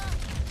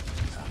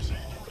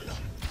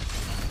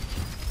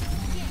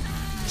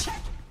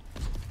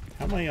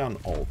 How am I on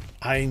ult?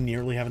 I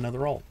nearly have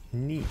another ult.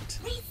 Neat.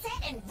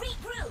 Reset and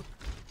regroup.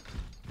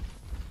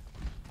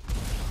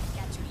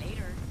 Catch you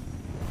later.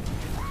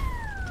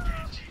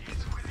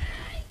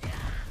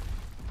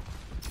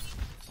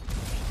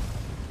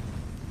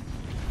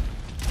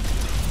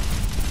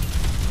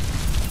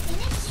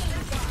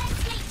 Initiate defense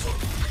matrix.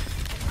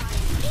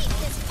 Keep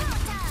this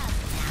front up.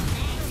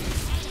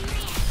 Chain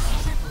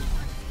reaction.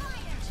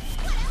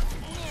 What else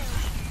is new?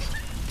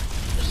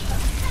 People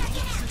back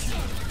in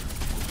action.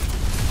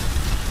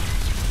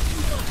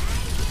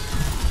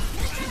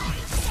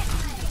 Neutralizing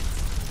projectile.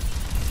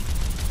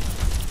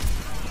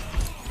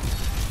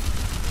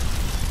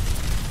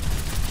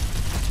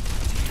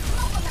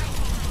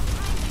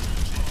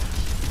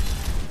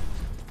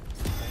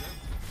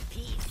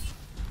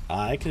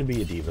 I can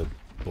be a D.Va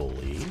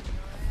bully.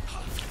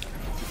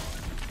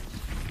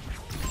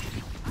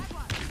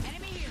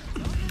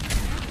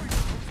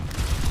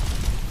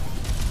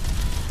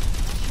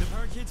 The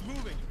barricade's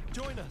moving.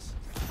 Join us.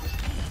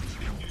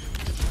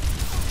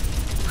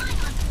 I'm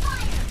on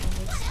fire.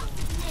 What else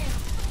is new?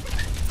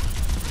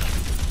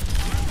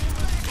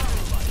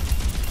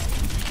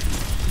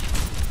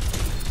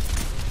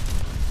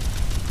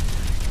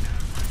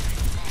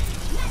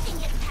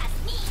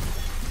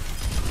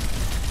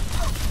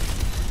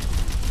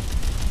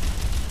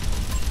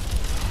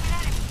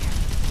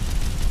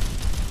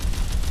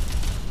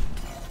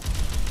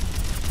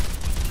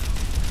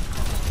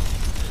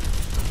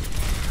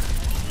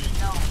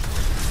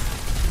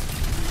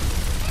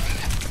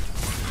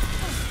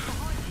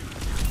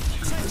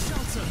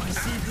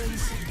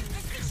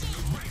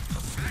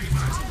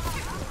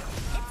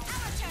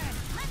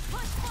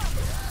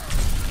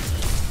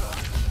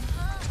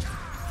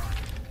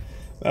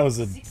 That was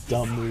a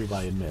dumb move,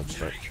 I admit,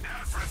 but...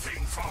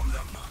 Everything from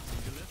them.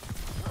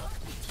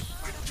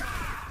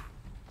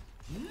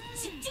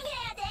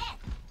 집중해야 돼.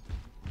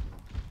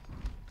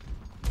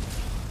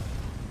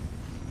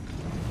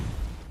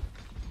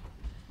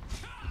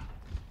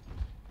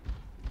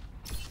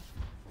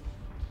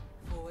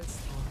 Forward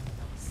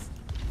storms.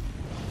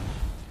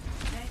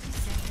 30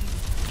 seconds.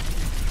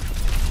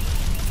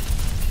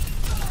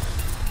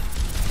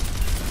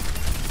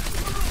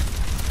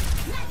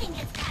 Nothing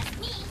gets past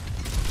me.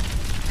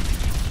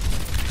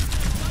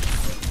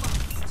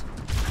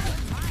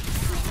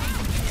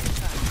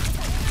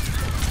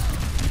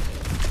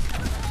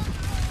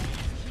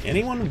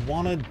 Anyone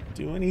want to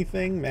do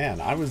anything? Man,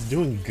 I was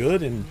doing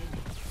good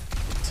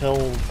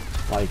until,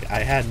 like, I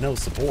had no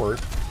support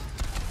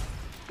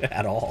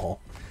at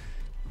all.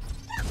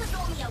 That was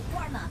only a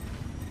warm-up.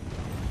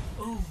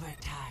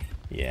 Overtime.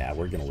 Yeah,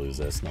 we're gonna lose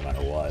this no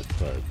matter what,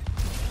 but...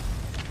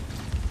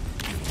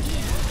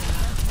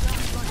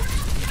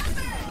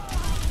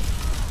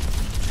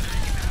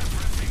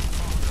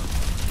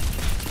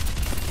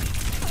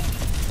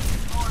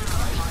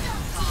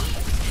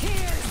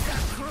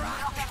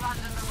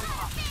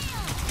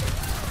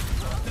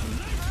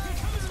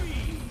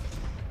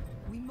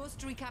 We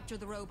must recapture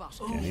the robot.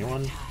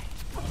 Anyone?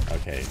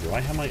 Okay, do I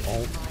have my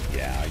ult?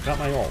 Yeah, I got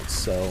my ult,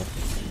 so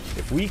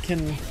if we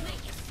can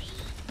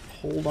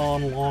hold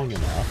on long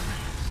enough...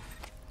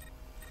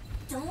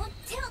 Don't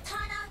tilt,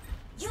 Hana.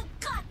 You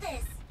got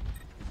this.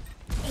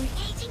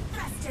 Engaging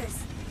thrusters.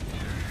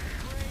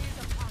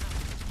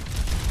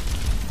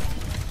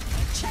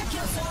 Check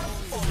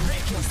yourself or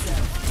wreck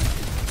yourself.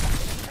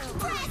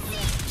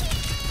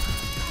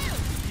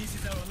 This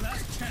is our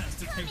last chance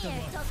to take the Here,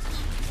 one. Toki.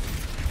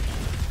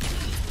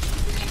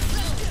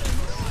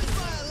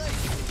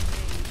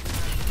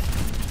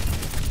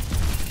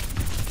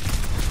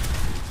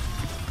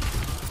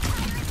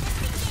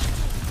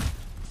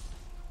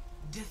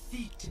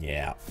 Defeat.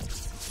 Yeah.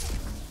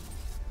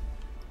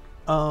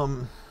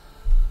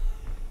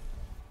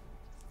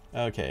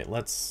 Okay,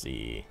 let's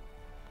see.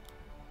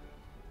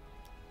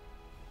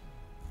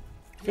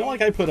 I feel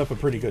like I put up a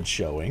pretty good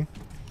showing.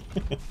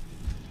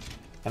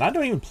 And I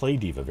don't even play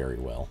Diva very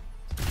well.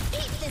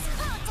 Eat this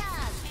hot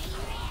tub.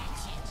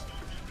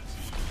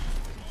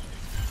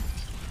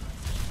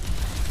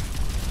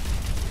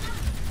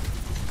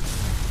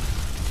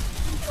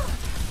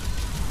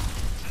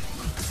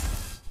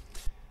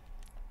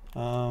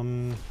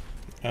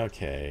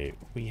 Okay,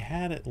 we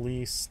had at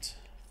least...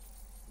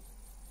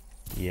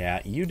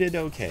 Yeah, you did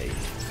okay.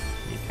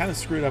 You kind of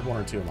screwed up one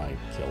or two of my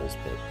kills,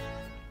 but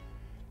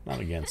not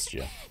against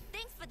you.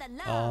 Thanks for the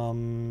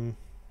love.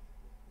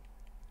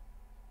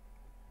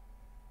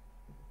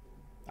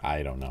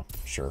 I don't know.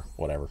 Sure,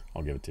 whatever.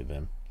 I'll give it to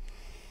them.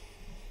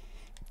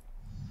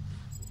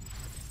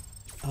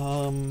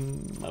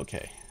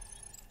 Okay.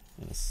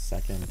 In a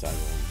second, I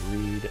will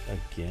read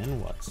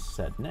again what's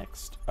said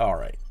next.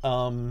 Alright,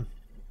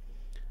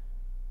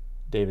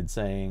 David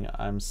saying,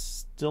 I'm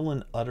still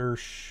in utter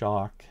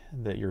shock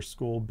that your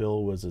school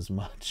bill was as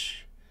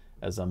much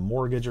as a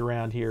mortgage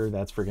around here.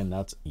 That's freaking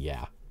nuts.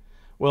 Yeah.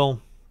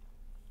 Well,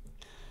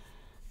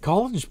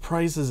 college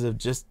prices have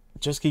just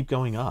keep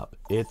going up.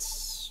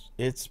 It's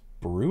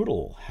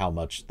brutal how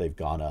much they've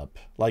gone up.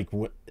 Like,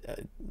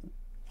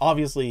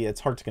 obviously,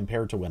 it's hard to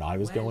compare to when I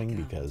was going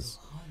because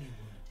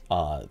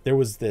there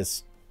was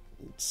this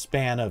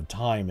span of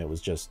time. It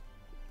was just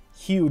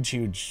huge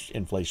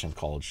inflation of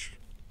college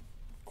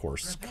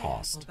course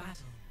cost.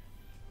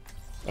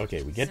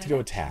 Okay, we get to go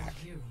attack.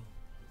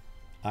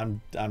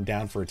 I'm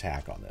down for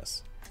attack on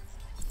this.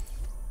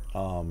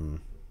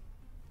 We'll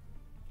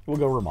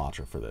go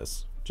Ramatra for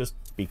this, just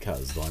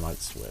because, though I might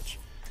switch.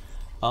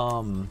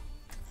 Hope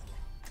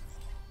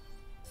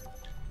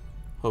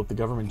the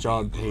government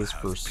job pays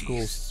for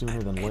school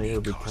sooner than later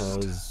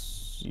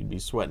because you'd be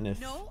sweating if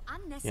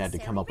you had to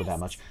come up with that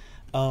much.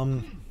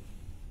 I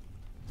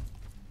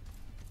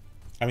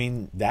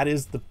mean, that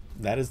is the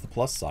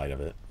plus side of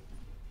it.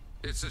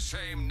 It's a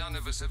shame none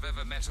of us have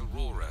ever met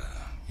Aurora,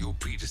 your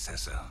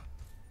predecessor.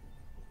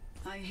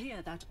 I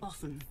hear that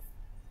often.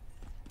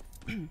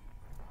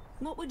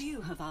 What would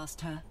you have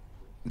asked her?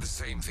 The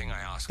same thing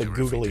I ask The her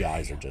every googly day.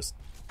 eyes are just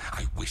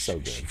I wish so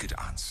good. she could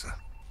answer.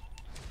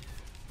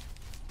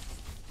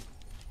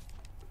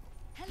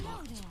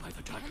 Hello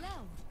there.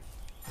 Hello.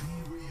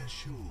 Be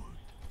reassured,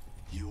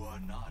 you are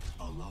not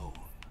alone.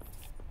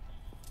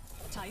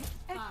 Type?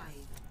 5,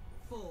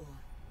 4,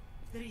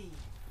 3,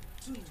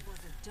 2,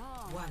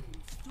 1.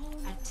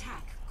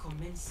 Attack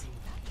commencing.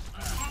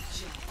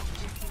 Capture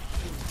objective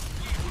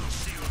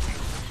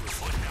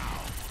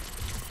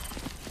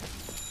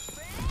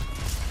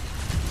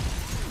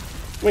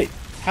Wait,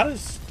 how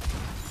does...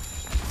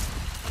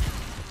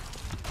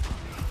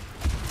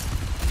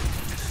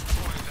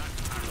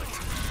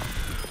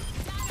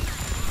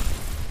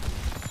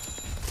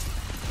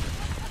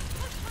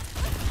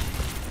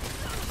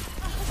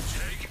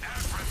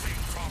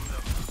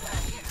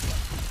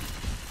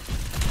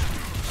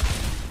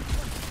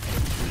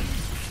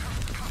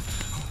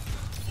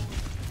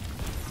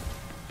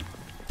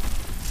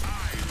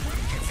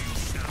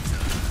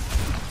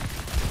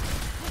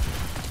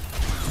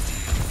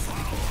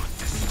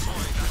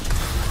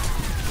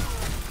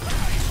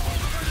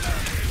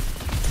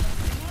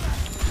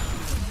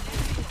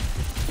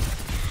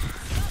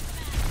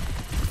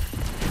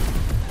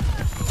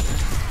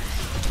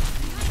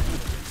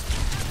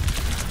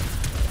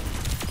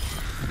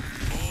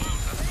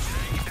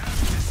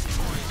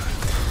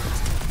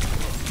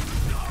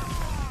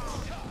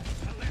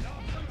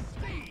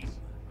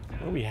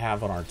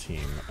 have on our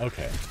team?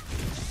 Okay.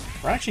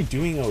 We're actually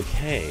doing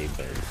okay,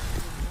 but...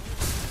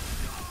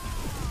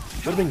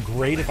 It would have been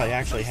great if I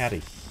actually had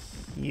a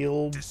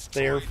heal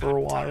there for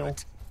a while.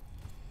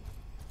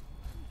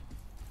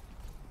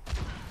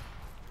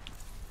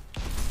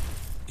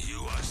 You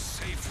are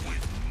safe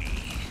with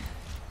me.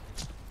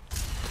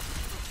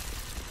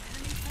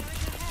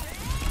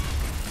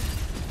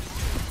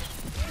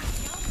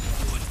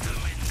 Put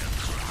them in the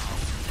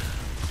ground.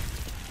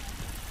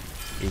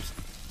 Oops.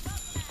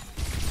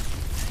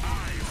 I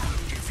will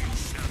give you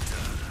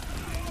shelter.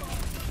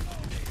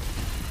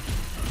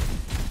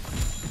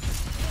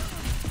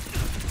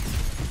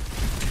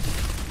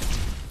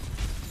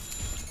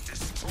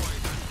 Destroy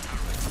the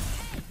turret.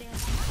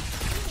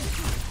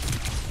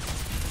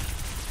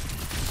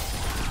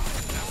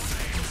 The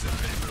flames of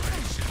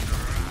liberation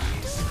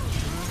rise.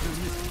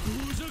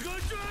 Who's a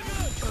good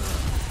dragon?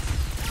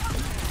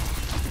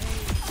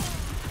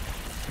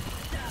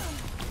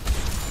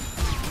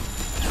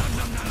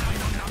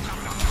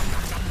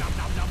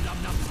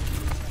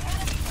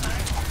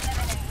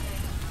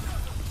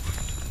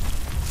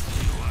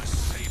 You are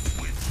safe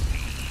with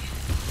me.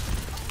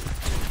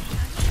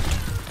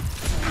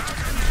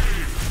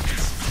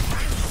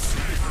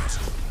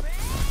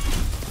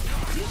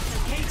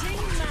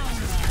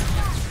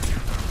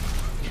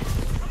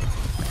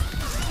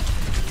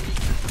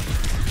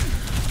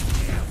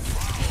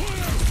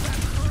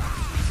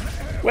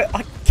 Wait,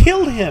 I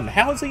killed him!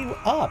 How is he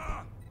up?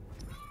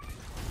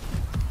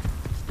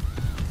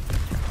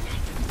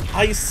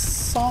 I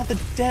saw the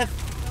death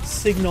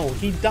signal.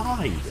 He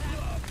died.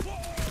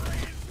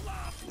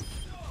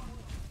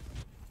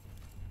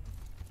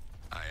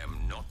 I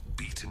am not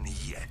beaten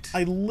yet.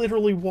 I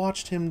literally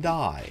watched him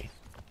die.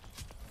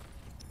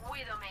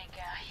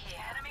 Widowmaker here.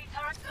 Enemy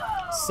turret. Go!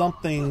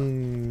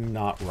 Something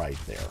not right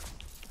there.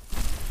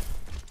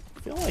 I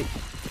feel like...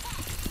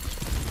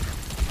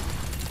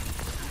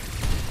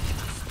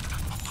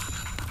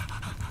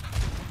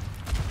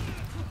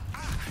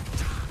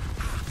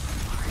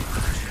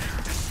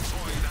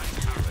 Destroy that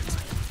turret.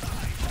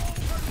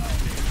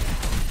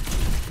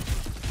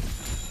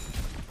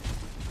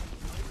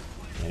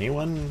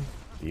 Anyone?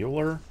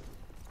 Bueller?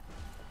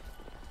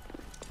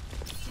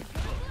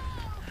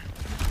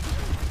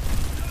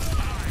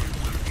 I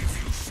will give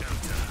you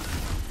shelter.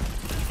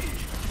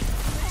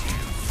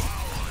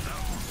 Devour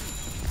them.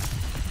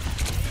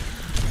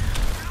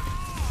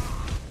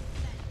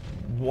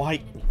 Why?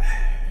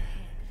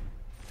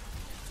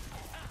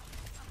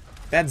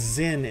 That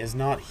Zin is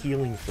not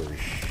healing for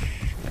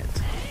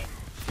shit.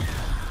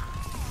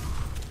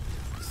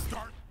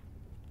 Start.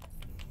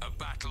 A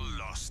battle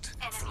lost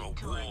for a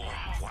war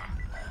won.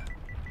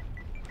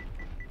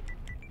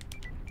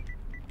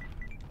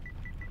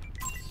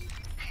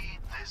 Heed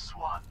this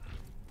one.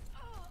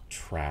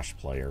 Trash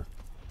player.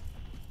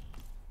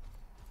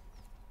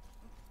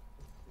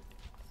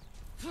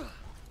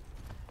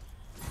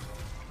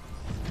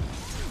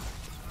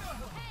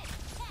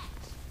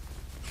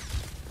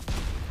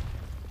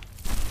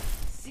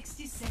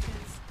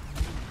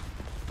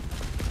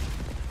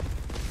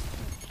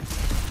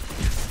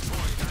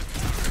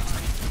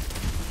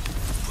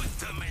 Put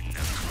them in the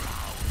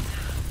ground.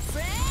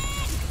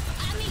 Friend,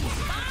 I need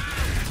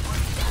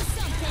do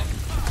something.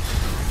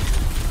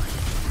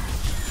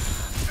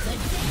 The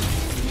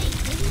dances make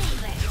the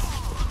neighbors.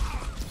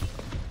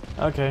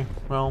 Okay,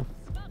 well...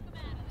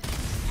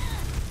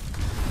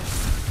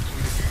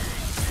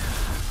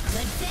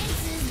 The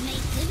dances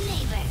make the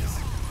neighbors.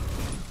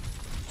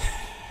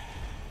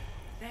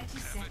 30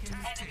 seconds to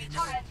Enemy the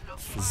turret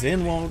located. Zin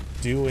won't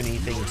do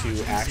anything to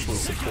actually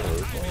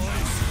support.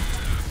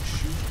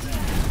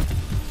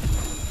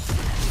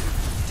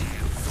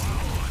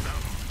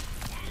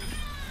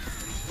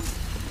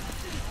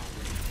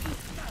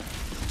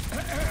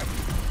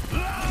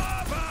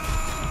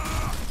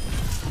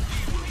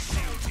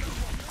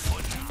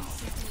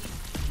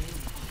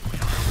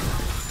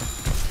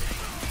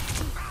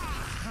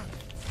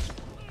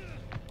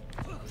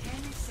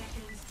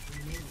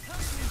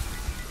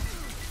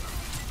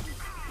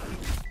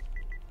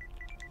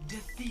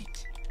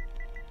 Defeat.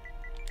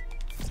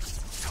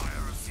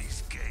 Tire of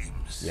these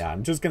games. Yeah,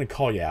 I'm just gonna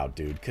call you out,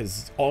 dude,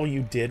 because all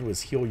you did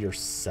was heal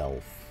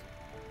yourself.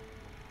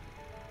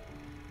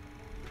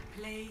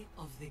 Play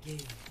of the game.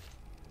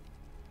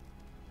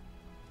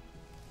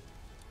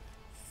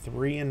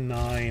 3 and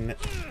 9,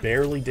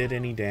 barely did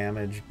any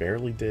damage,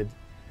 barely did...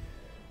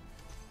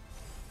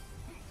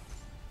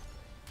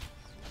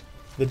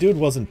 The dude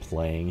wasn't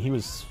playing, he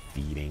was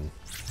feeding.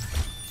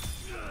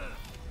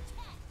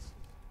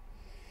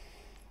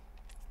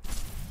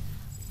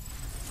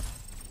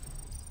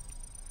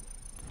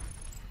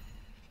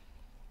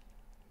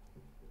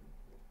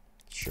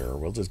 Sure,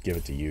 we'll just give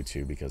it to you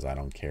two because I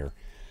don't care.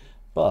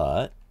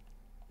 But,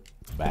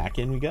 back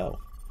in we go.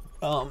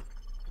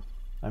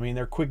 I mean,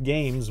 they're quick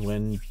games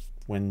when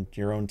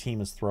your own team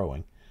is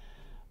throwing.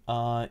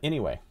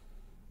 Anyway,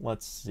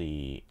 let's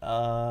see.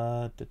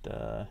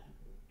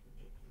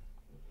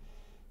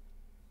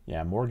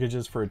 Yeah,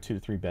 mortgages for a 2 to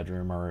 3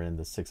 bedroom are in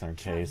the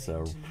 600K,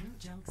 so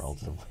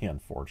relatively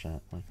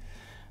unfortunately.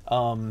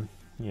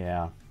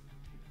 Yeah.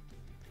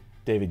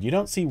 David, you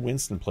don't see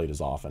Winston played as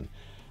often.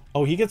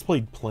 Oh, he gets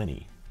played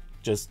plenty.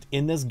 Just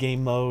in this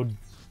game mode.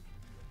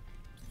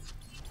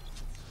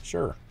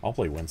 Sure, I'll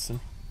play Winston.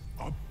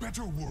 A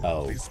better world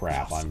Oh is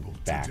crap, I'm possible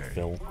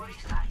backfill.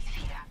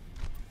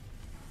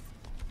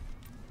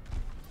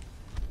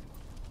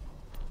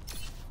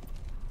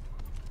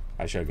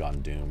 I should have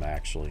gone Doom,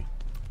 actually.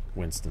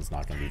 Winston's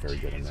not going to be very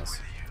good in this.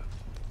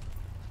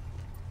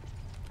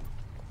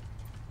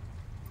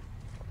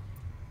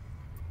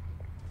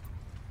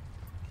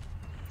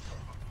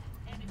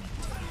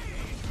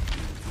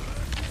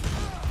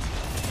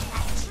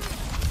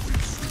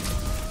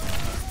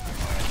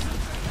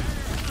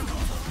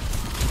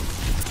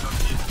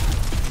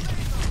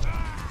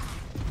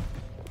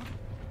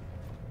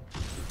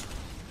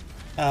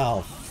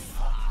 Oh.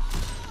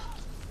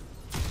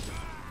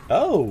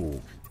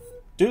 Oh.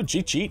 Dude,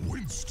 she cheating.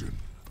 Winston.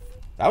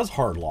 That was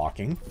hard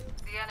locking.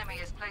 The enemy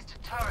has placed a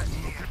turret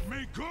here. Let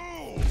me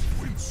go,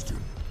 Winston.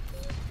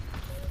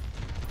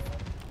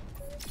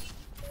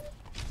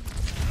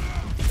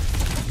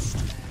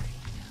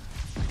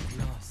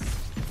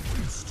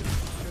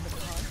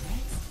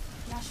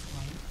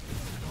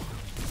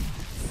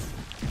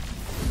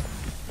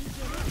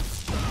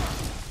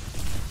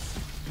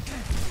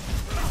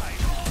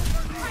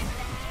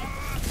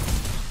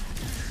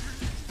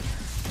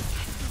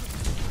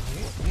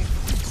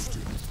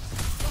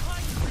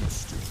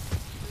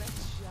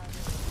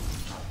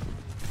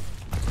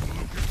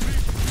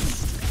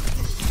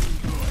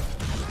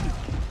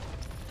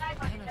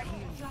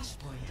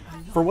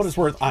 For what it's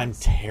worth, I'm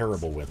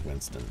terrible with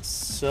Winston,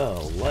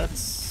 so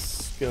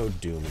let's go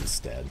Doom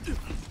instead.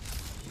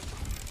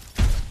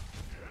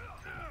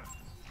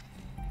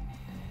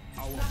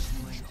 Our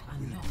future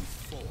will be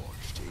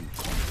forged in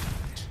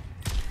combat.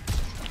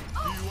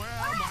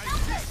 Beware my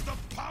fist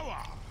of power!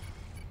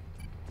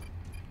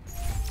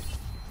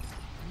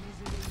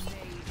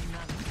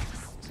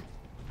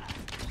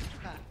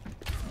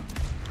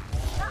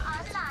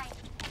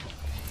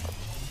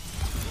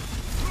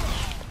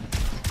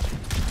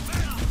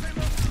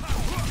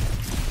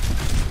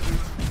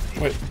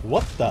 Wait,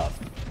 what the?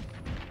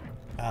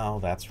 Oh,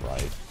 that's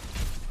right.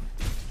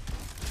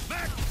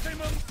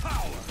 Maximum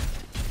power!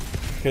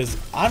 Because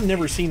I've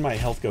never seen my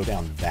health go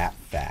down that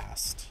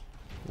fast.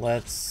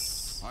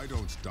 Let's... I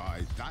don't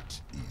die that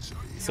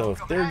easily. So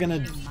if they're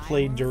gonna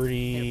play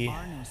dirty...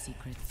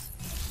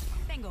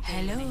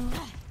 Hello.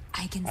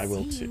 I can I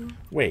will too.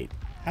 Wait,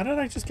 how did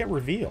I just get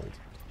revealed?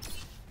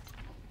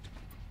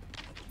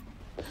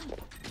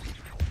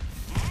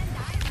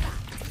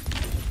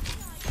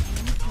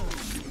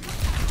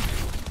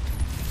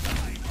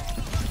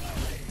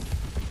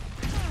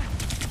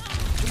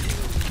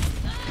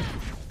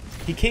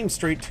 He came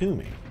straight to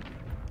me.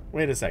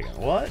 Wait a second,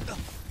 what?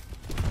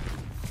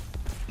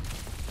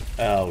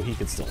 Oh, he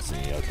could still see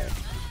me, okay.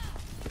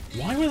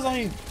 Why was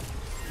I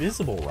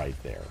visible right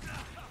there?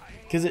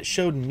 Because it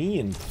showed me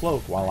in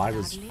cloak while I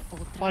was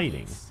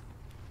fighting.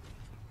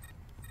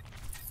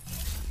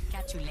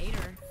 Catch you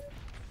later.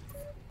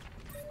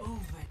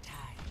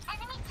 Overtime.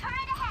 Enemy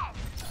turret ahead.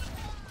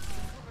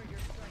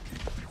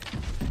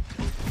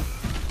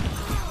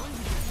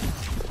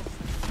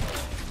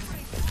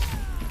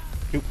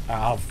 Oop,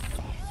 ow.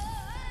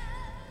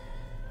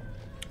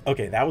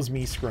 Okay, that was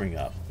me screwing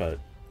up, but...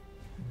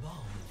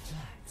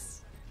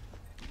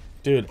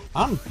 Dude,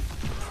 I'm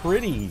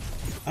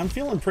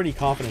feeling pretty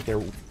confident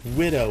their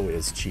Widow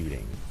is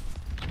cheating.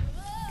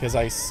 Because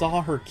I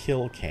saw her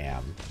kill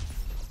cam.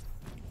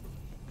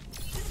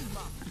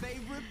 They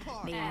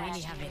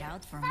really have it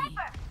out for me.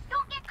 Sniper,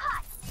 don't get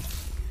caught.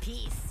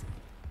 Peace.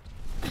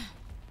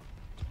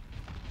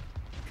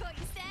 Caught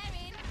you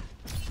staring.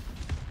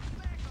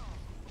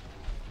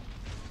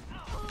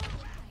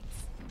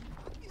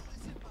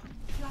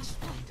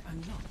 Flashpoint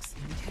unlocks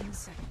in 10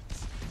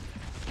 seconds.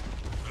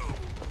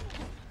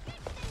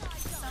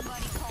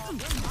 Somebody call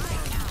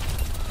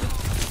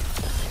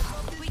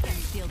We can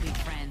still be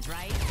friends,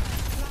 right?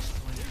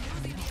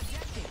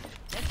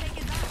 Let's take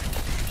it back.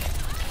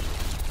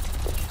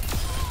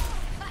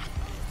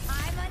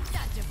 I'm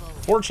untouchable.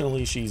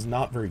 Fortunately, she's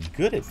not very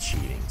good at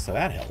cheating, so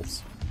that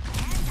helps.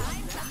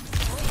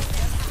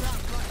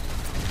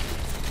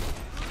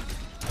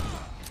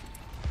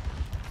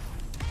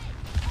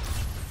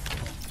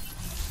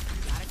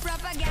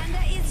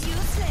 Propaganda is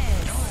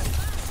useless.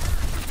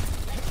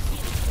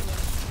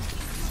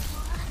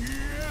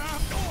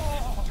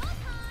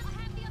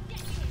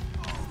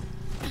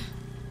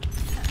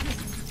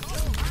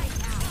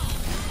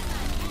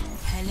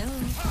 Hello.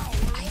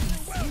 I can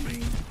see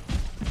you.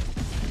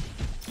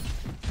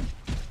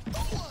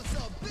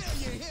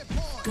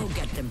 Go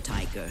get them,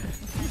 Tiger.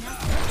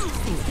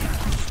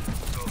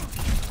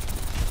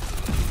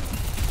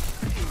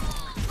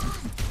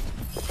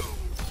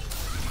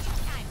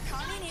 I'm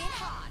coming in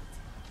hot.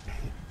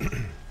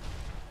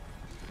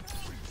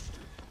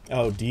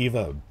 Oh,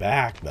 Diva,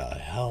 back the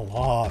hell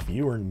off.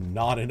 You are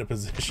not in a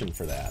position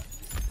for that.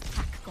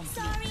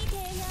 Sorry,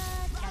 Dana.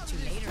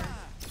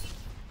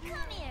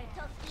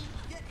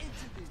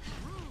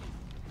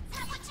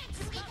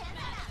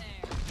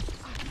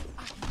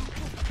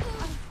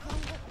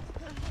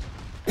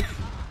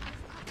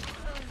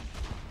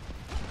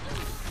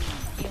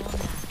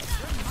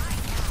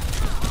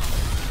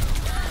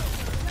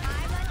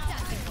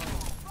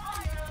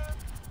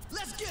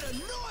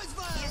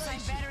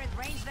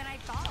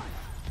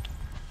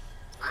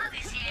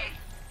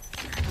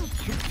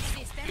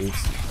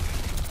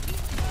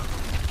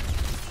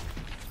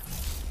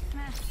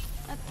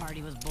 That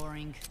party was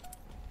boring.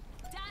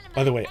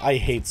 By the way, I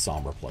hate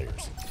Sombra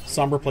players.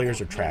 Sombra players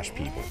are trash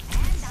people.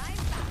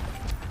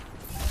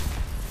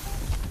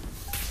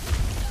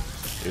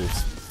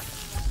 Oops.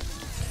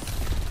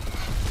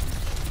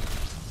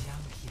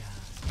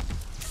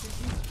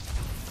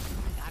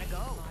 Gotta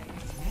go.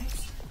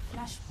 Next,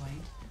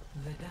 flashpoint,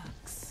 the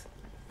ducks.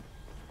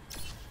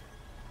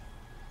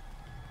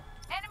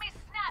 Enemy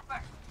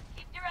sniper!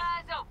 Keep your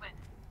eyes open.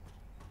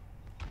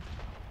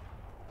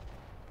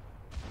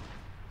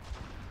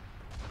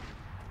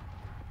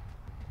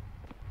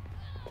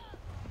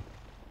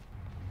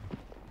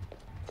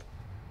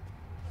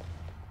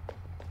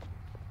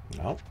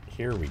 Oh,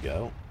 here we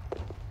go.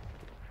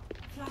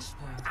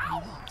 Flashpoint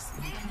unlocks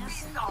in 10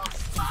 seconds.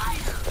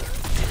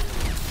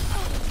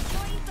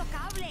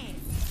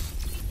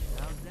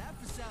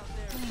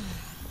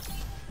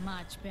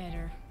 Much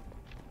better.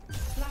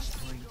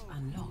 Flashpoint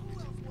unlocked.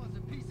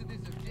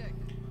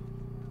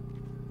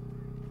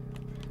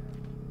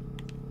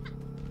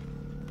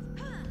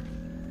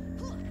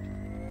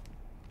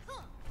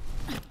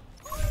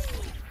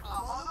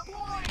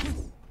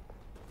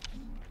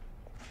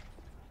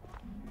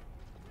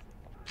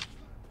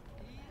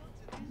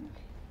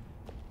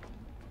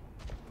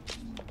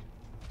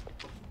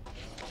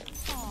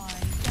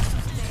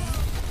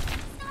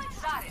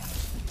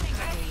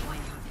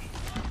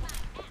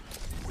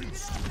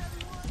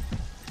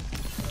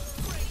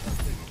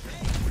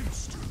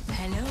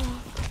 Hello,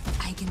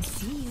 I can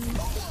see you.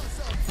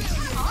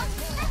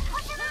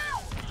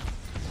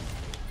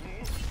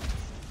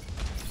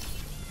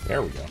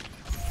 There we go.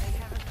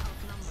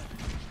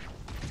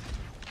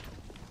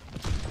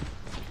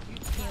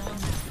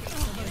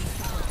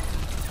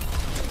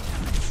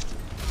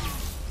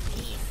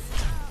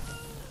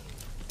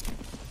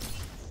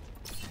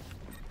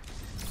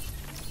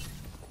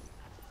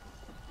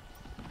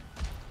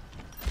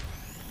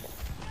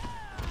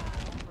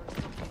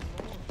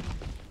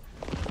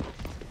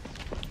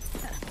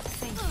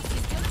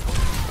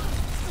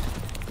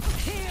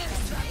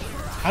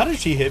 How did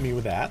she hit me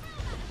with that?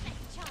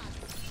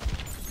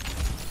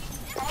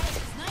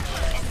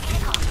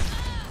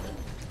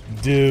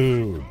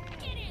 Dude.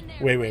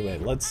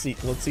 Wait. Let's see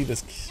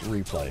this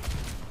replay.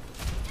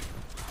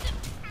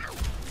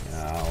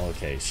 Oh,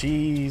 okay.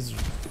 She's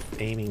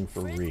aiming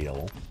for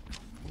real.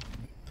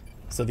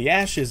 So the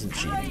Ashe isn't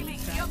cheating.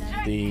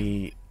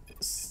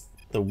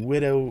 The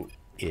Widow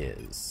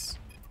is.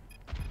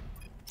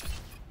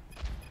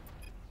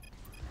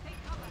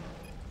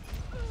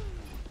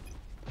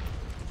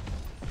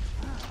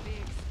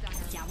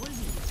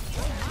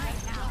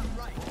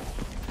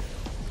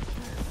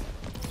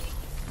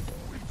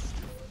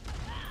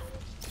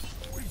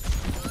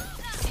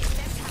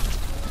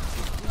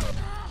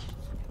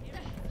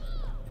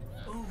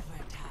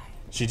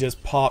 She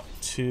just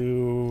popped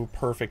 2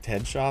 perfect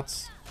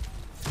headshots.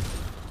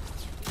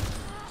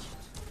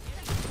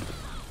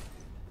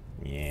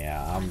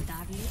 Yeah,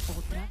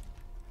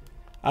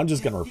 I'm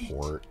just gonna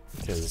report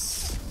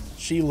because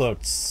she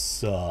looked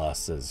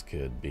sus as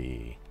could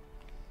be.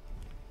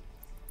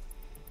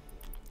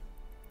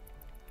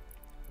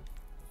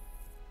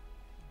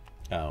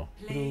 Oh,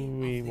 who do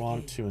we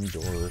want to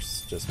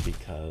endorse just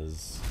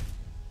because?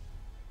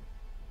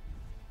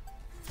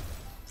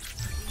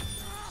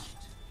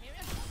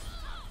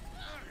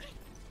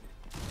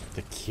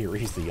 The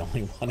Kiri's the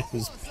only one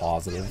who's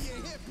positive.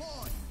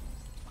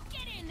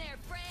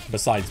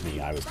 Besides me,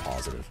 I was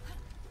positive.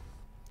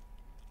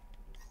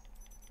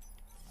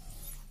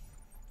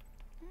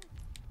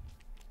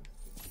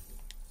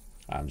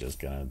 I'm just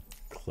gonna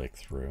click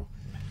through.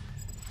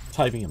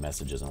 Typing a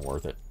message isn't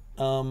worth it.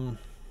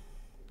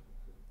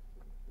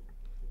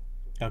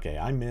 Okay,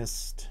 I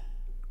missed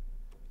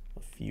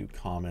a few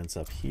comments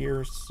up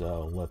here,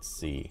 so let's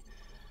see.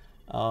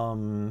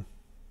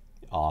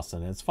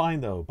 Austin, it's fine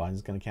though.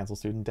 Biden's gonna cancel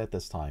student debt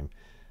this time.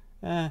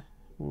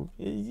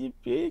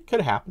 It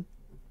could happen.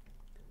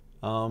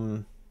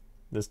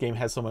 This game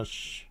has so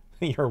much.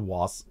 You're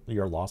lost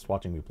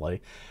watching me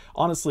play.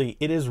 Honestly,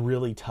 it is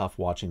really tough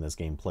watching this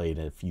game played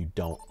if you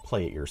don't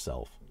play it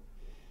yourself.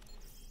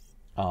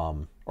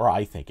 Or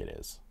I think it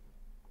is.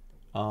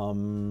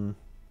 How's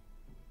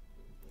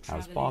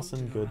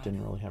Boston? Good.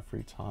 Didn't really have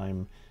free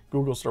time.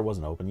 Google Store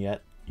wasn't open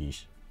yet.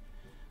 Yeesh.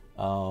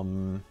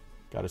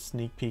 Got a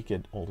sneak peek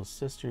at oldest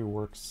sister who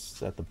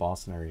works at the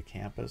Boston area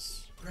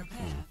campus.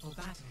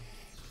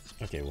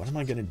 Okay, what am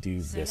I gonna do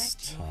this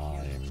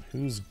time?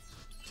 Who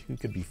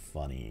could be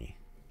funny?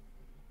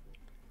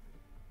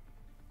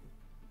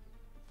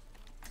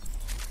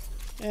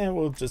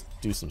 We'll just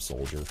do some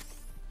soldier.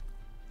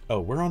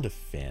 Oh, we're on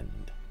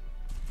defend.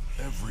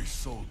 Every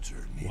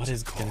soldier needs what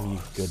is a gonna be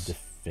cause. good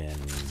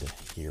defend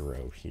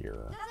hero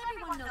here? Does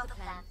everyone know the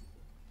plan?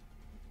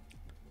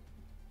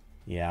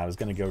 Yeah, I was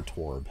gonna go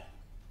Torb.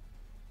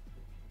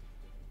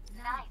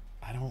 Nice.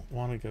 I don't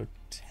want to go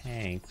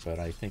tank, but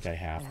I think I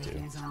have to.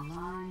 Everything's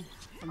online.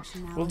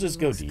 We'll just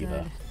go Looks Diva.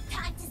 good.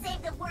 Time to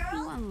save the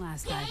world. One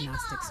last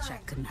diagnostics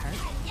check couldn't hurt.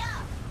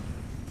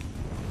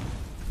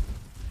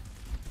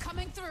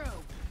 Coming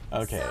through.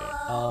 Okay,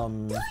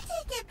 Don't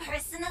take it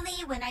personally.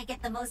 Only when I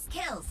get the most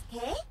kills,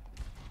 okay?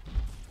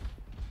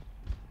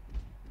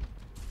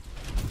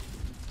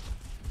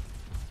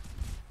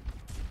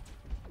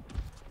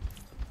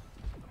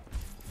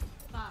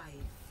 Five,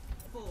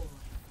 4,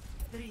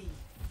 3,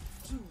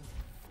 2,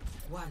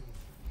 1.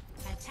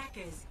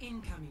 Attackers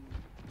incoming.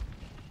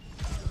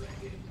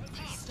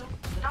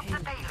 Stop the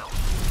payload.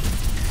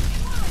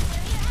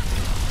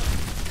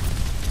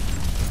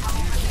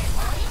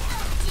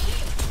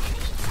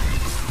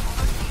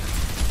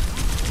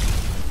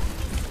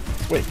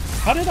 Wait,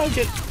 how did I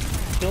get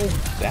killed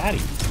that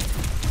easy?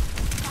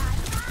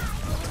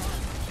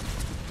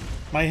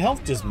 My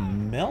health just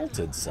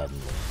melted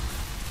suddenly.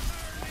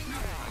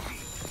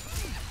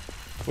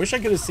 Wish I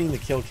could have seen the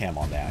kill cam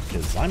on that,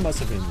 because I must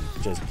have been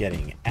just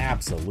getting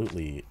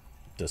absolutely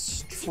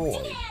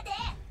destroyed.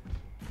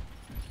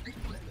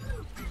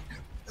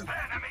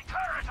 Enemy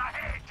turret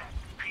ahead!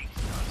 Piece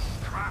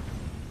of crap!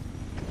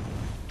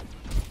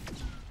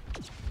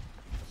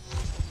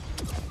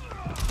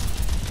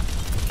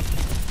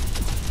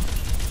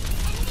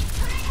 Enemy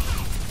turret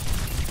ahead!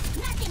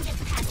 Nothing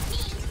gets past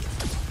me!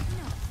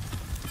 No.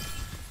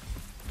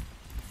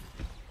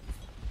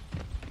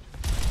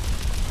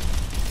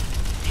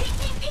 Ping,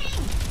 ping, ping!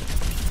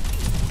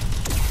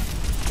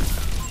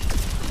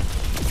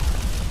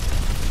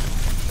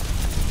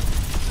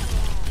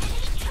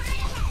 Enemy turret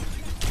ahead!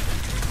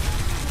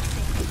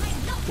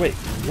 Wait,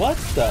 what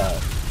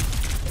the?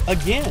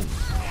 Again?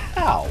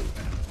 How?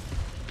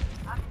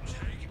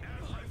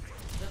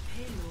 The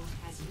payload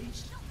has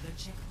reached the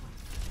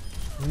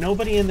checkpoint.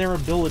 Nobody in their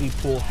ability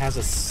pool has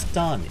a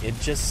stun. It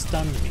just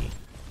stunned me.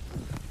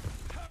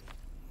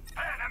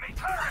 Enemy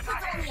turret This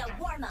is ahead! only a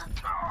warm-up.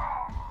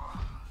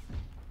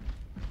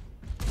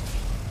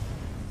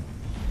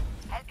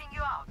 Helping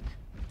you out.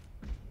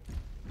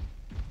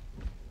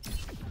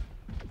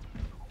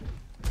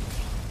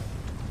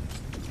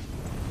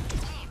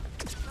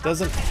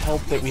 Doesn't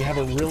help that we have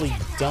a really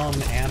dumb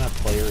Ana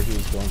player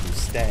who's going to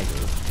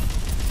stagger.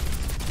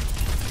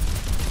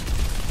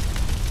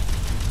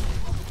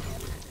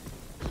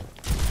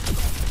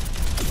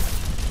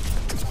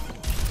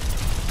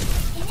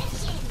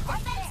 Initiating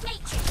weapons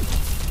matrix.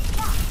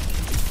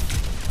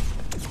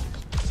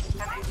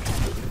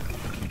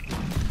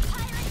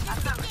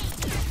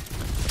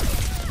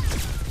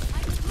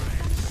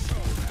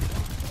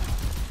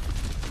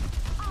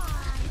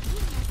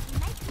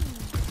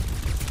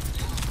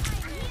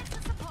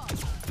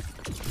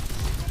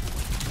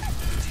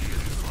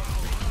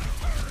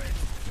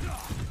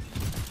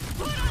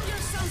 Put on your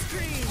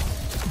sunscreen!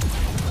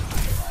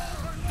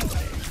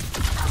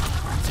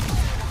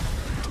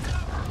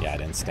 Yeah, I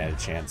didn't stand a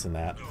chance in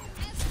that.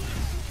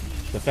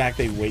 The fact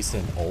they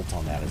wasted an ult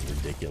on that is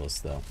ridiculous,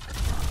 though.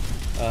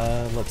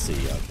 Let's see.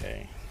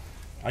 Okay,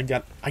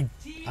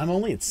 I'm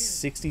only at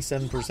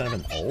 67% of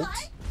an ult.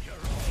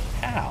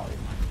 How?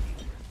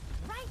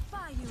 Right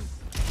by you.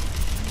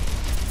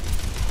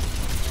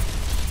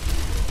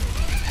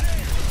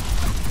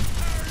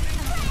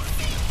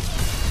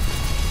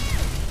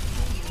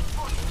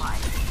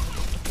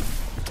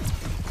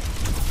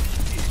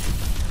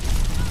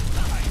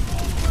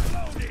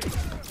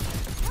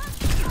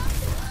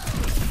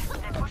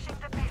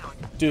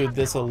 Dude,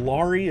 this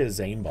Alari is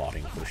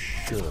aimbotting for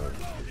sure.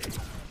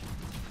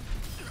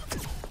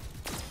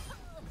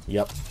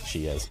 Yep,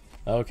 she is.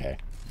 Okay.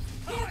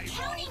 They're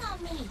counting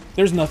on me.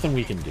 There's nothing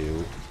we can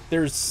do.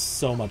 There's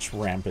so much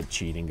rampant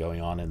cheating going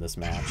on in this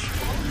match.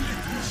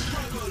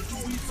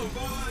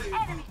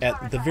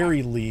 At the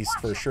very least,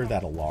 for sure,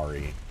 that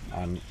Alari.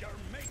 I'm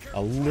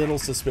a little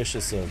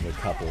suspicious of a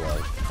couple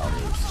of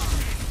others.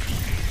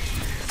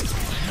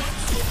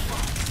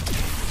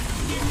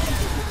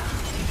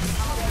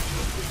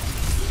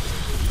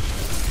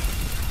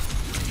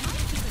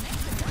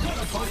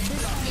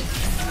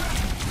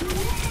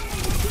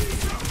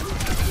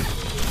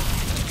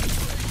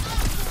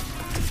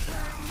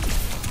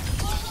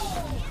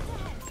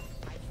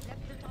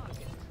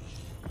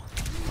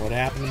 What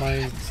happened to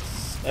my...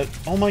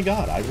 oh my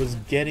god, I was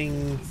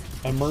getting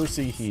a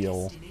mercy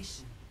heal.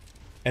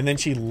 And then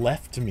she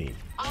left me.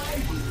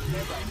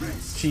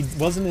 She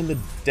wasn't in the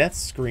death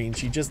screen,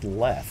 she just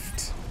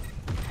left.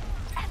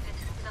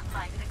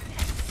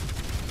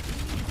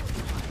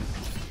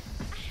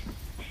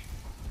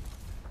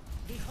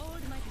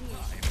 Behold my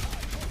creation.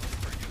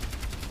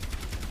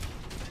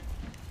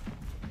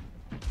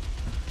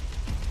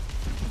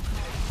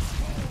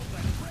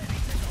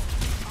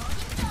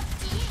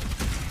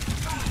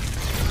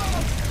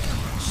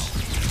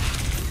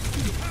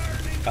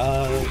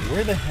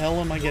 Where the hell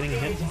am I getting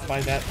hit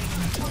by that?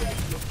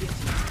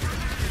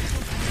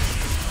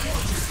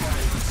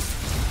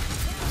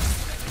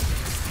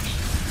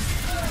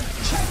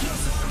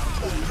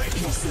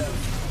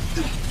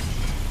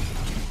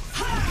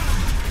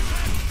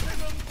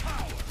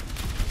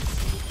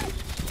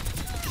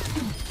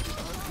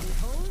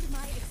 Behold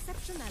my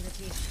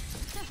exceptionality.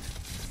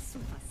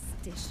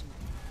 Superstition.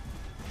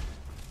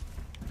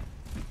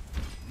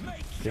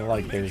 I feel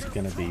like there's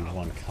gonna be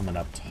one coming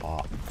up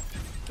top.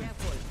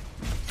 Careful.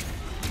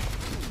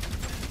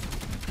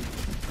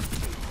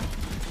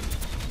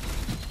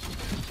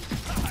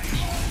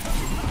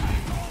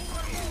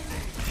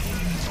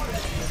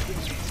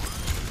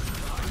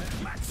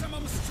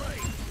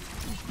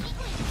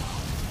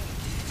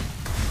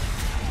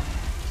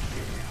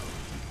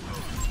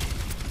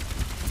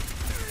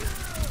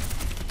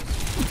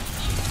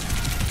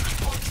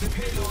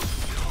 payload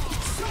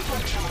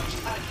supercharged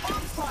and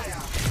on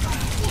fire.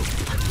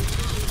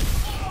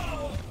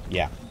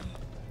 Yeah.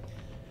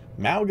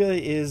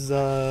 Mauga is,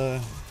 oh,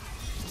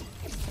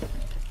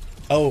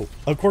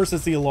 of course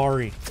it's the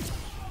Ilari.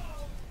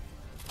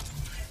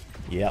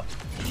 Yep.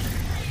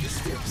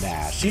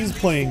 Nah, she's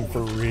playing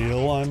for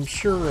real, I'm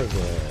sure of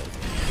it.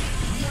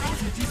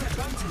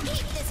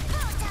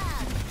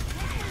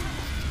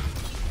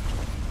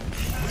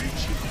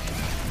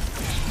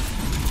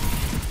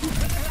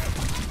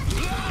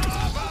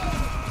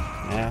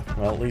 Yeah,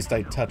 well, at least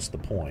I touched the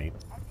point.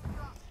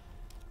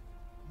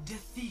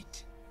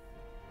 Defeat.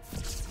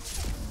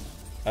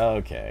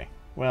 Okay,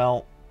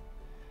 well,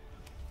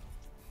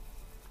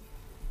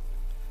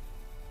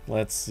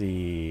 let's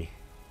see.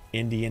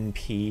 Indian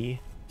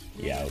P.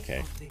 Yeah,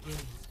 okay.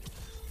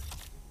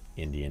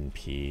 Indian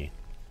P.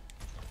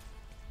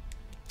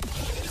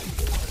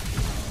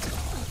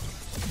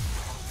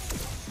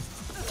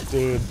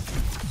 Dude.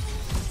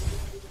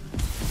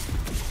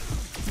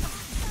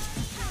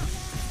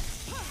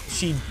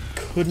 She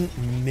couldn't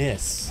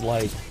miss.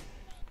 Like,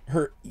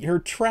 her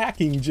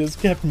tracking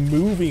just kept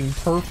moving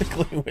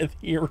perfectly with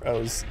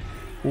heroes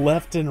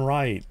left and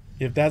right.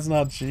 If that's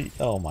not she,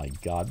 oh my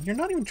god. You're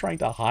not even trying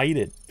to hide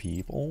it,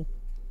 people.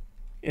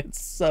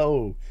 It's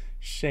so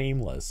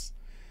shameless.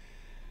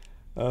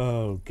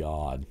 Oh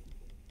god.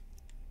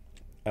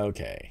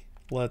 Okay,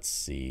 let's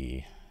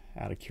see.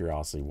 Out of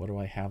curiosity, what do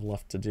I have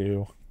left to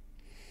do?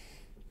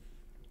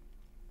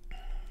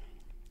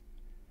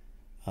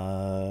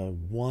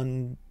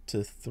 1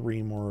 to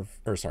 3 more of,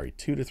 or sorry,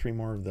 2 to 3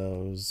 more of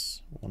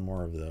those. 1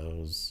 more of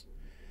those.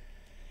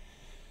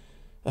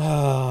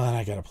 And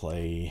I gotta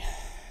play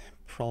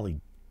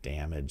probably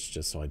damage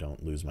just so I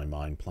don't lose my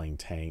mind playing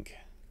tank.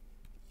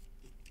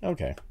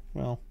 Okay,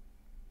 well,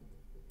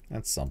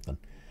 that's something.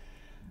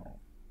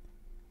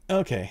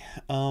 Okay,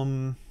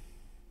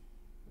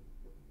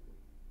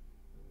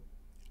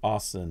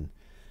 Austin,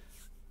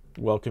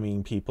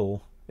 welcoming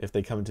people. If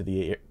they come into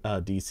the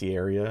DC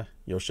area,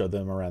 you'll show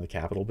them around the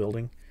Capitol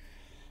building.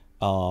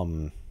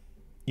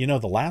 You know,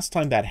 the last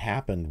time that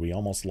happened, we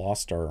almost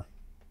lost our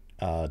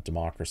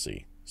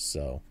democracy.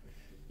 So,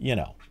 you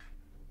know,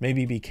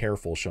 maybe be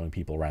careful showing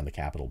people around the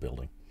Capitol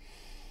building.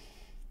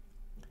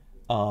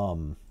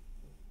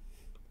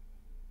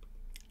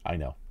 I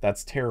know,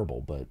 that's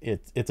terrible, but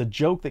it's a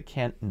joke that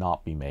can't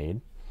not be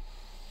made.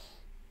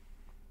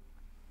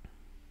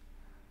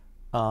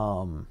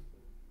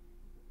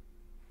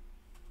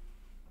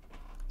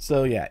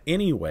 So yeah,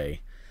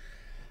 anyway,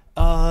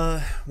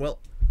 well,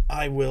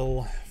 I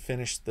will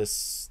finish the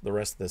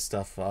rest of this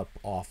stuff up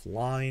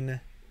offline,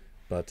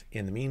 but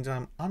in the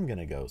meantime, I'm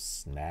gonna go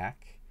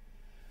snack.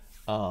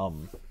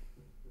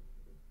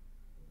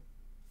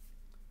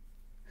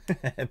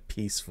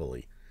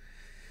 Peacefully.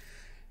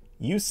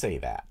 You say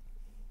that.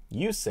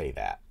 You say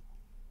that.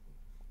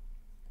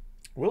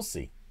 We'll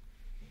see.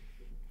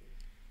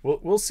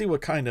 We'll see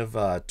what kind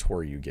of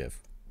tour you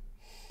give.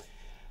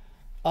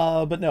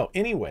 But no,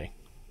 anyway.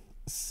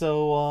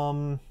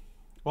 So,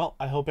 well,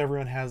 I hope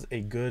everyone has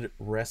a good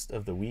rest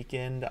of the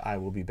weekend. I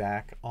will be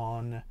back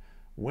on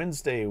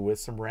Wednesday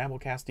with some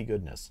Ramblecasty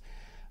goodness.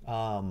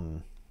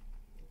 And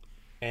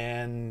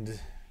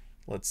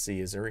let's see,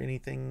 is there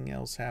anything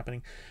else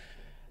happening?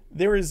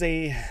 There is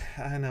a,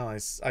 I know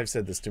I've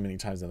said this too many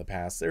times in the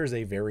past, there is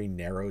a very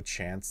narrow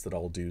chance that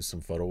I'll do some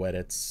photo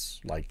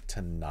edits like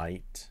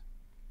tonight.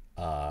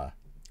 Or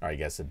I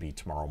guess it'd be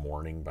tomorrow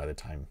morning by the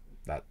time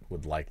that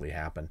would likely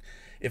happen.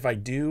 If I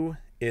do,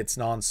 it's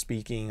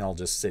non-speaking. I'll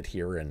just sit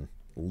here and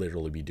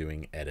literally be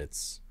doing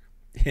edits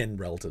in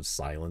relative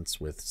silence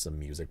with some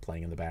music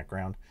playing in the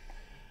background.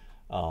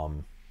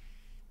 Probably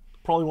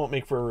won't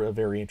make for a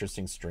very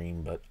interesting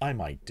stream, but I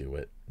might do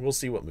it. We'll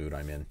see what mood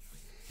I'm in.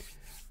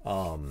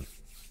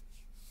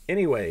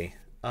 Anyway,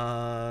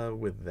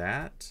 with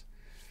that,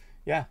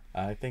 yeah,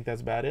 I think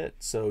that's about it.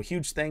 So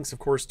huge thanks, of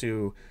course,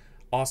 to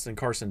Austin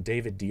Carson,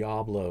 David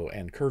Diablo,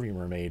 and Curvy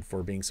Mermaid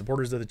for being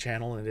supporters of the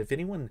channel. And if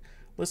anyone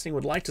listening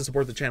would like to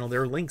support the channel,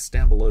 there are links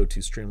down below to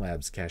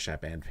Streamlabs, Cash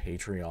App, and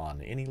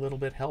Patreon. Any little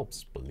bit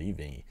helps, believe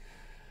me.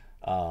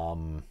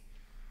 Yeah,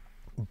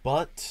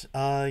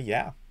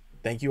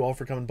 thank you all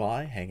for coming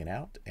by, hanging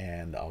out,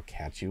 and I'll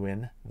catch you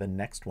in the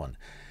next one.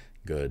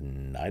 Good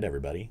night,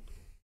 everybody.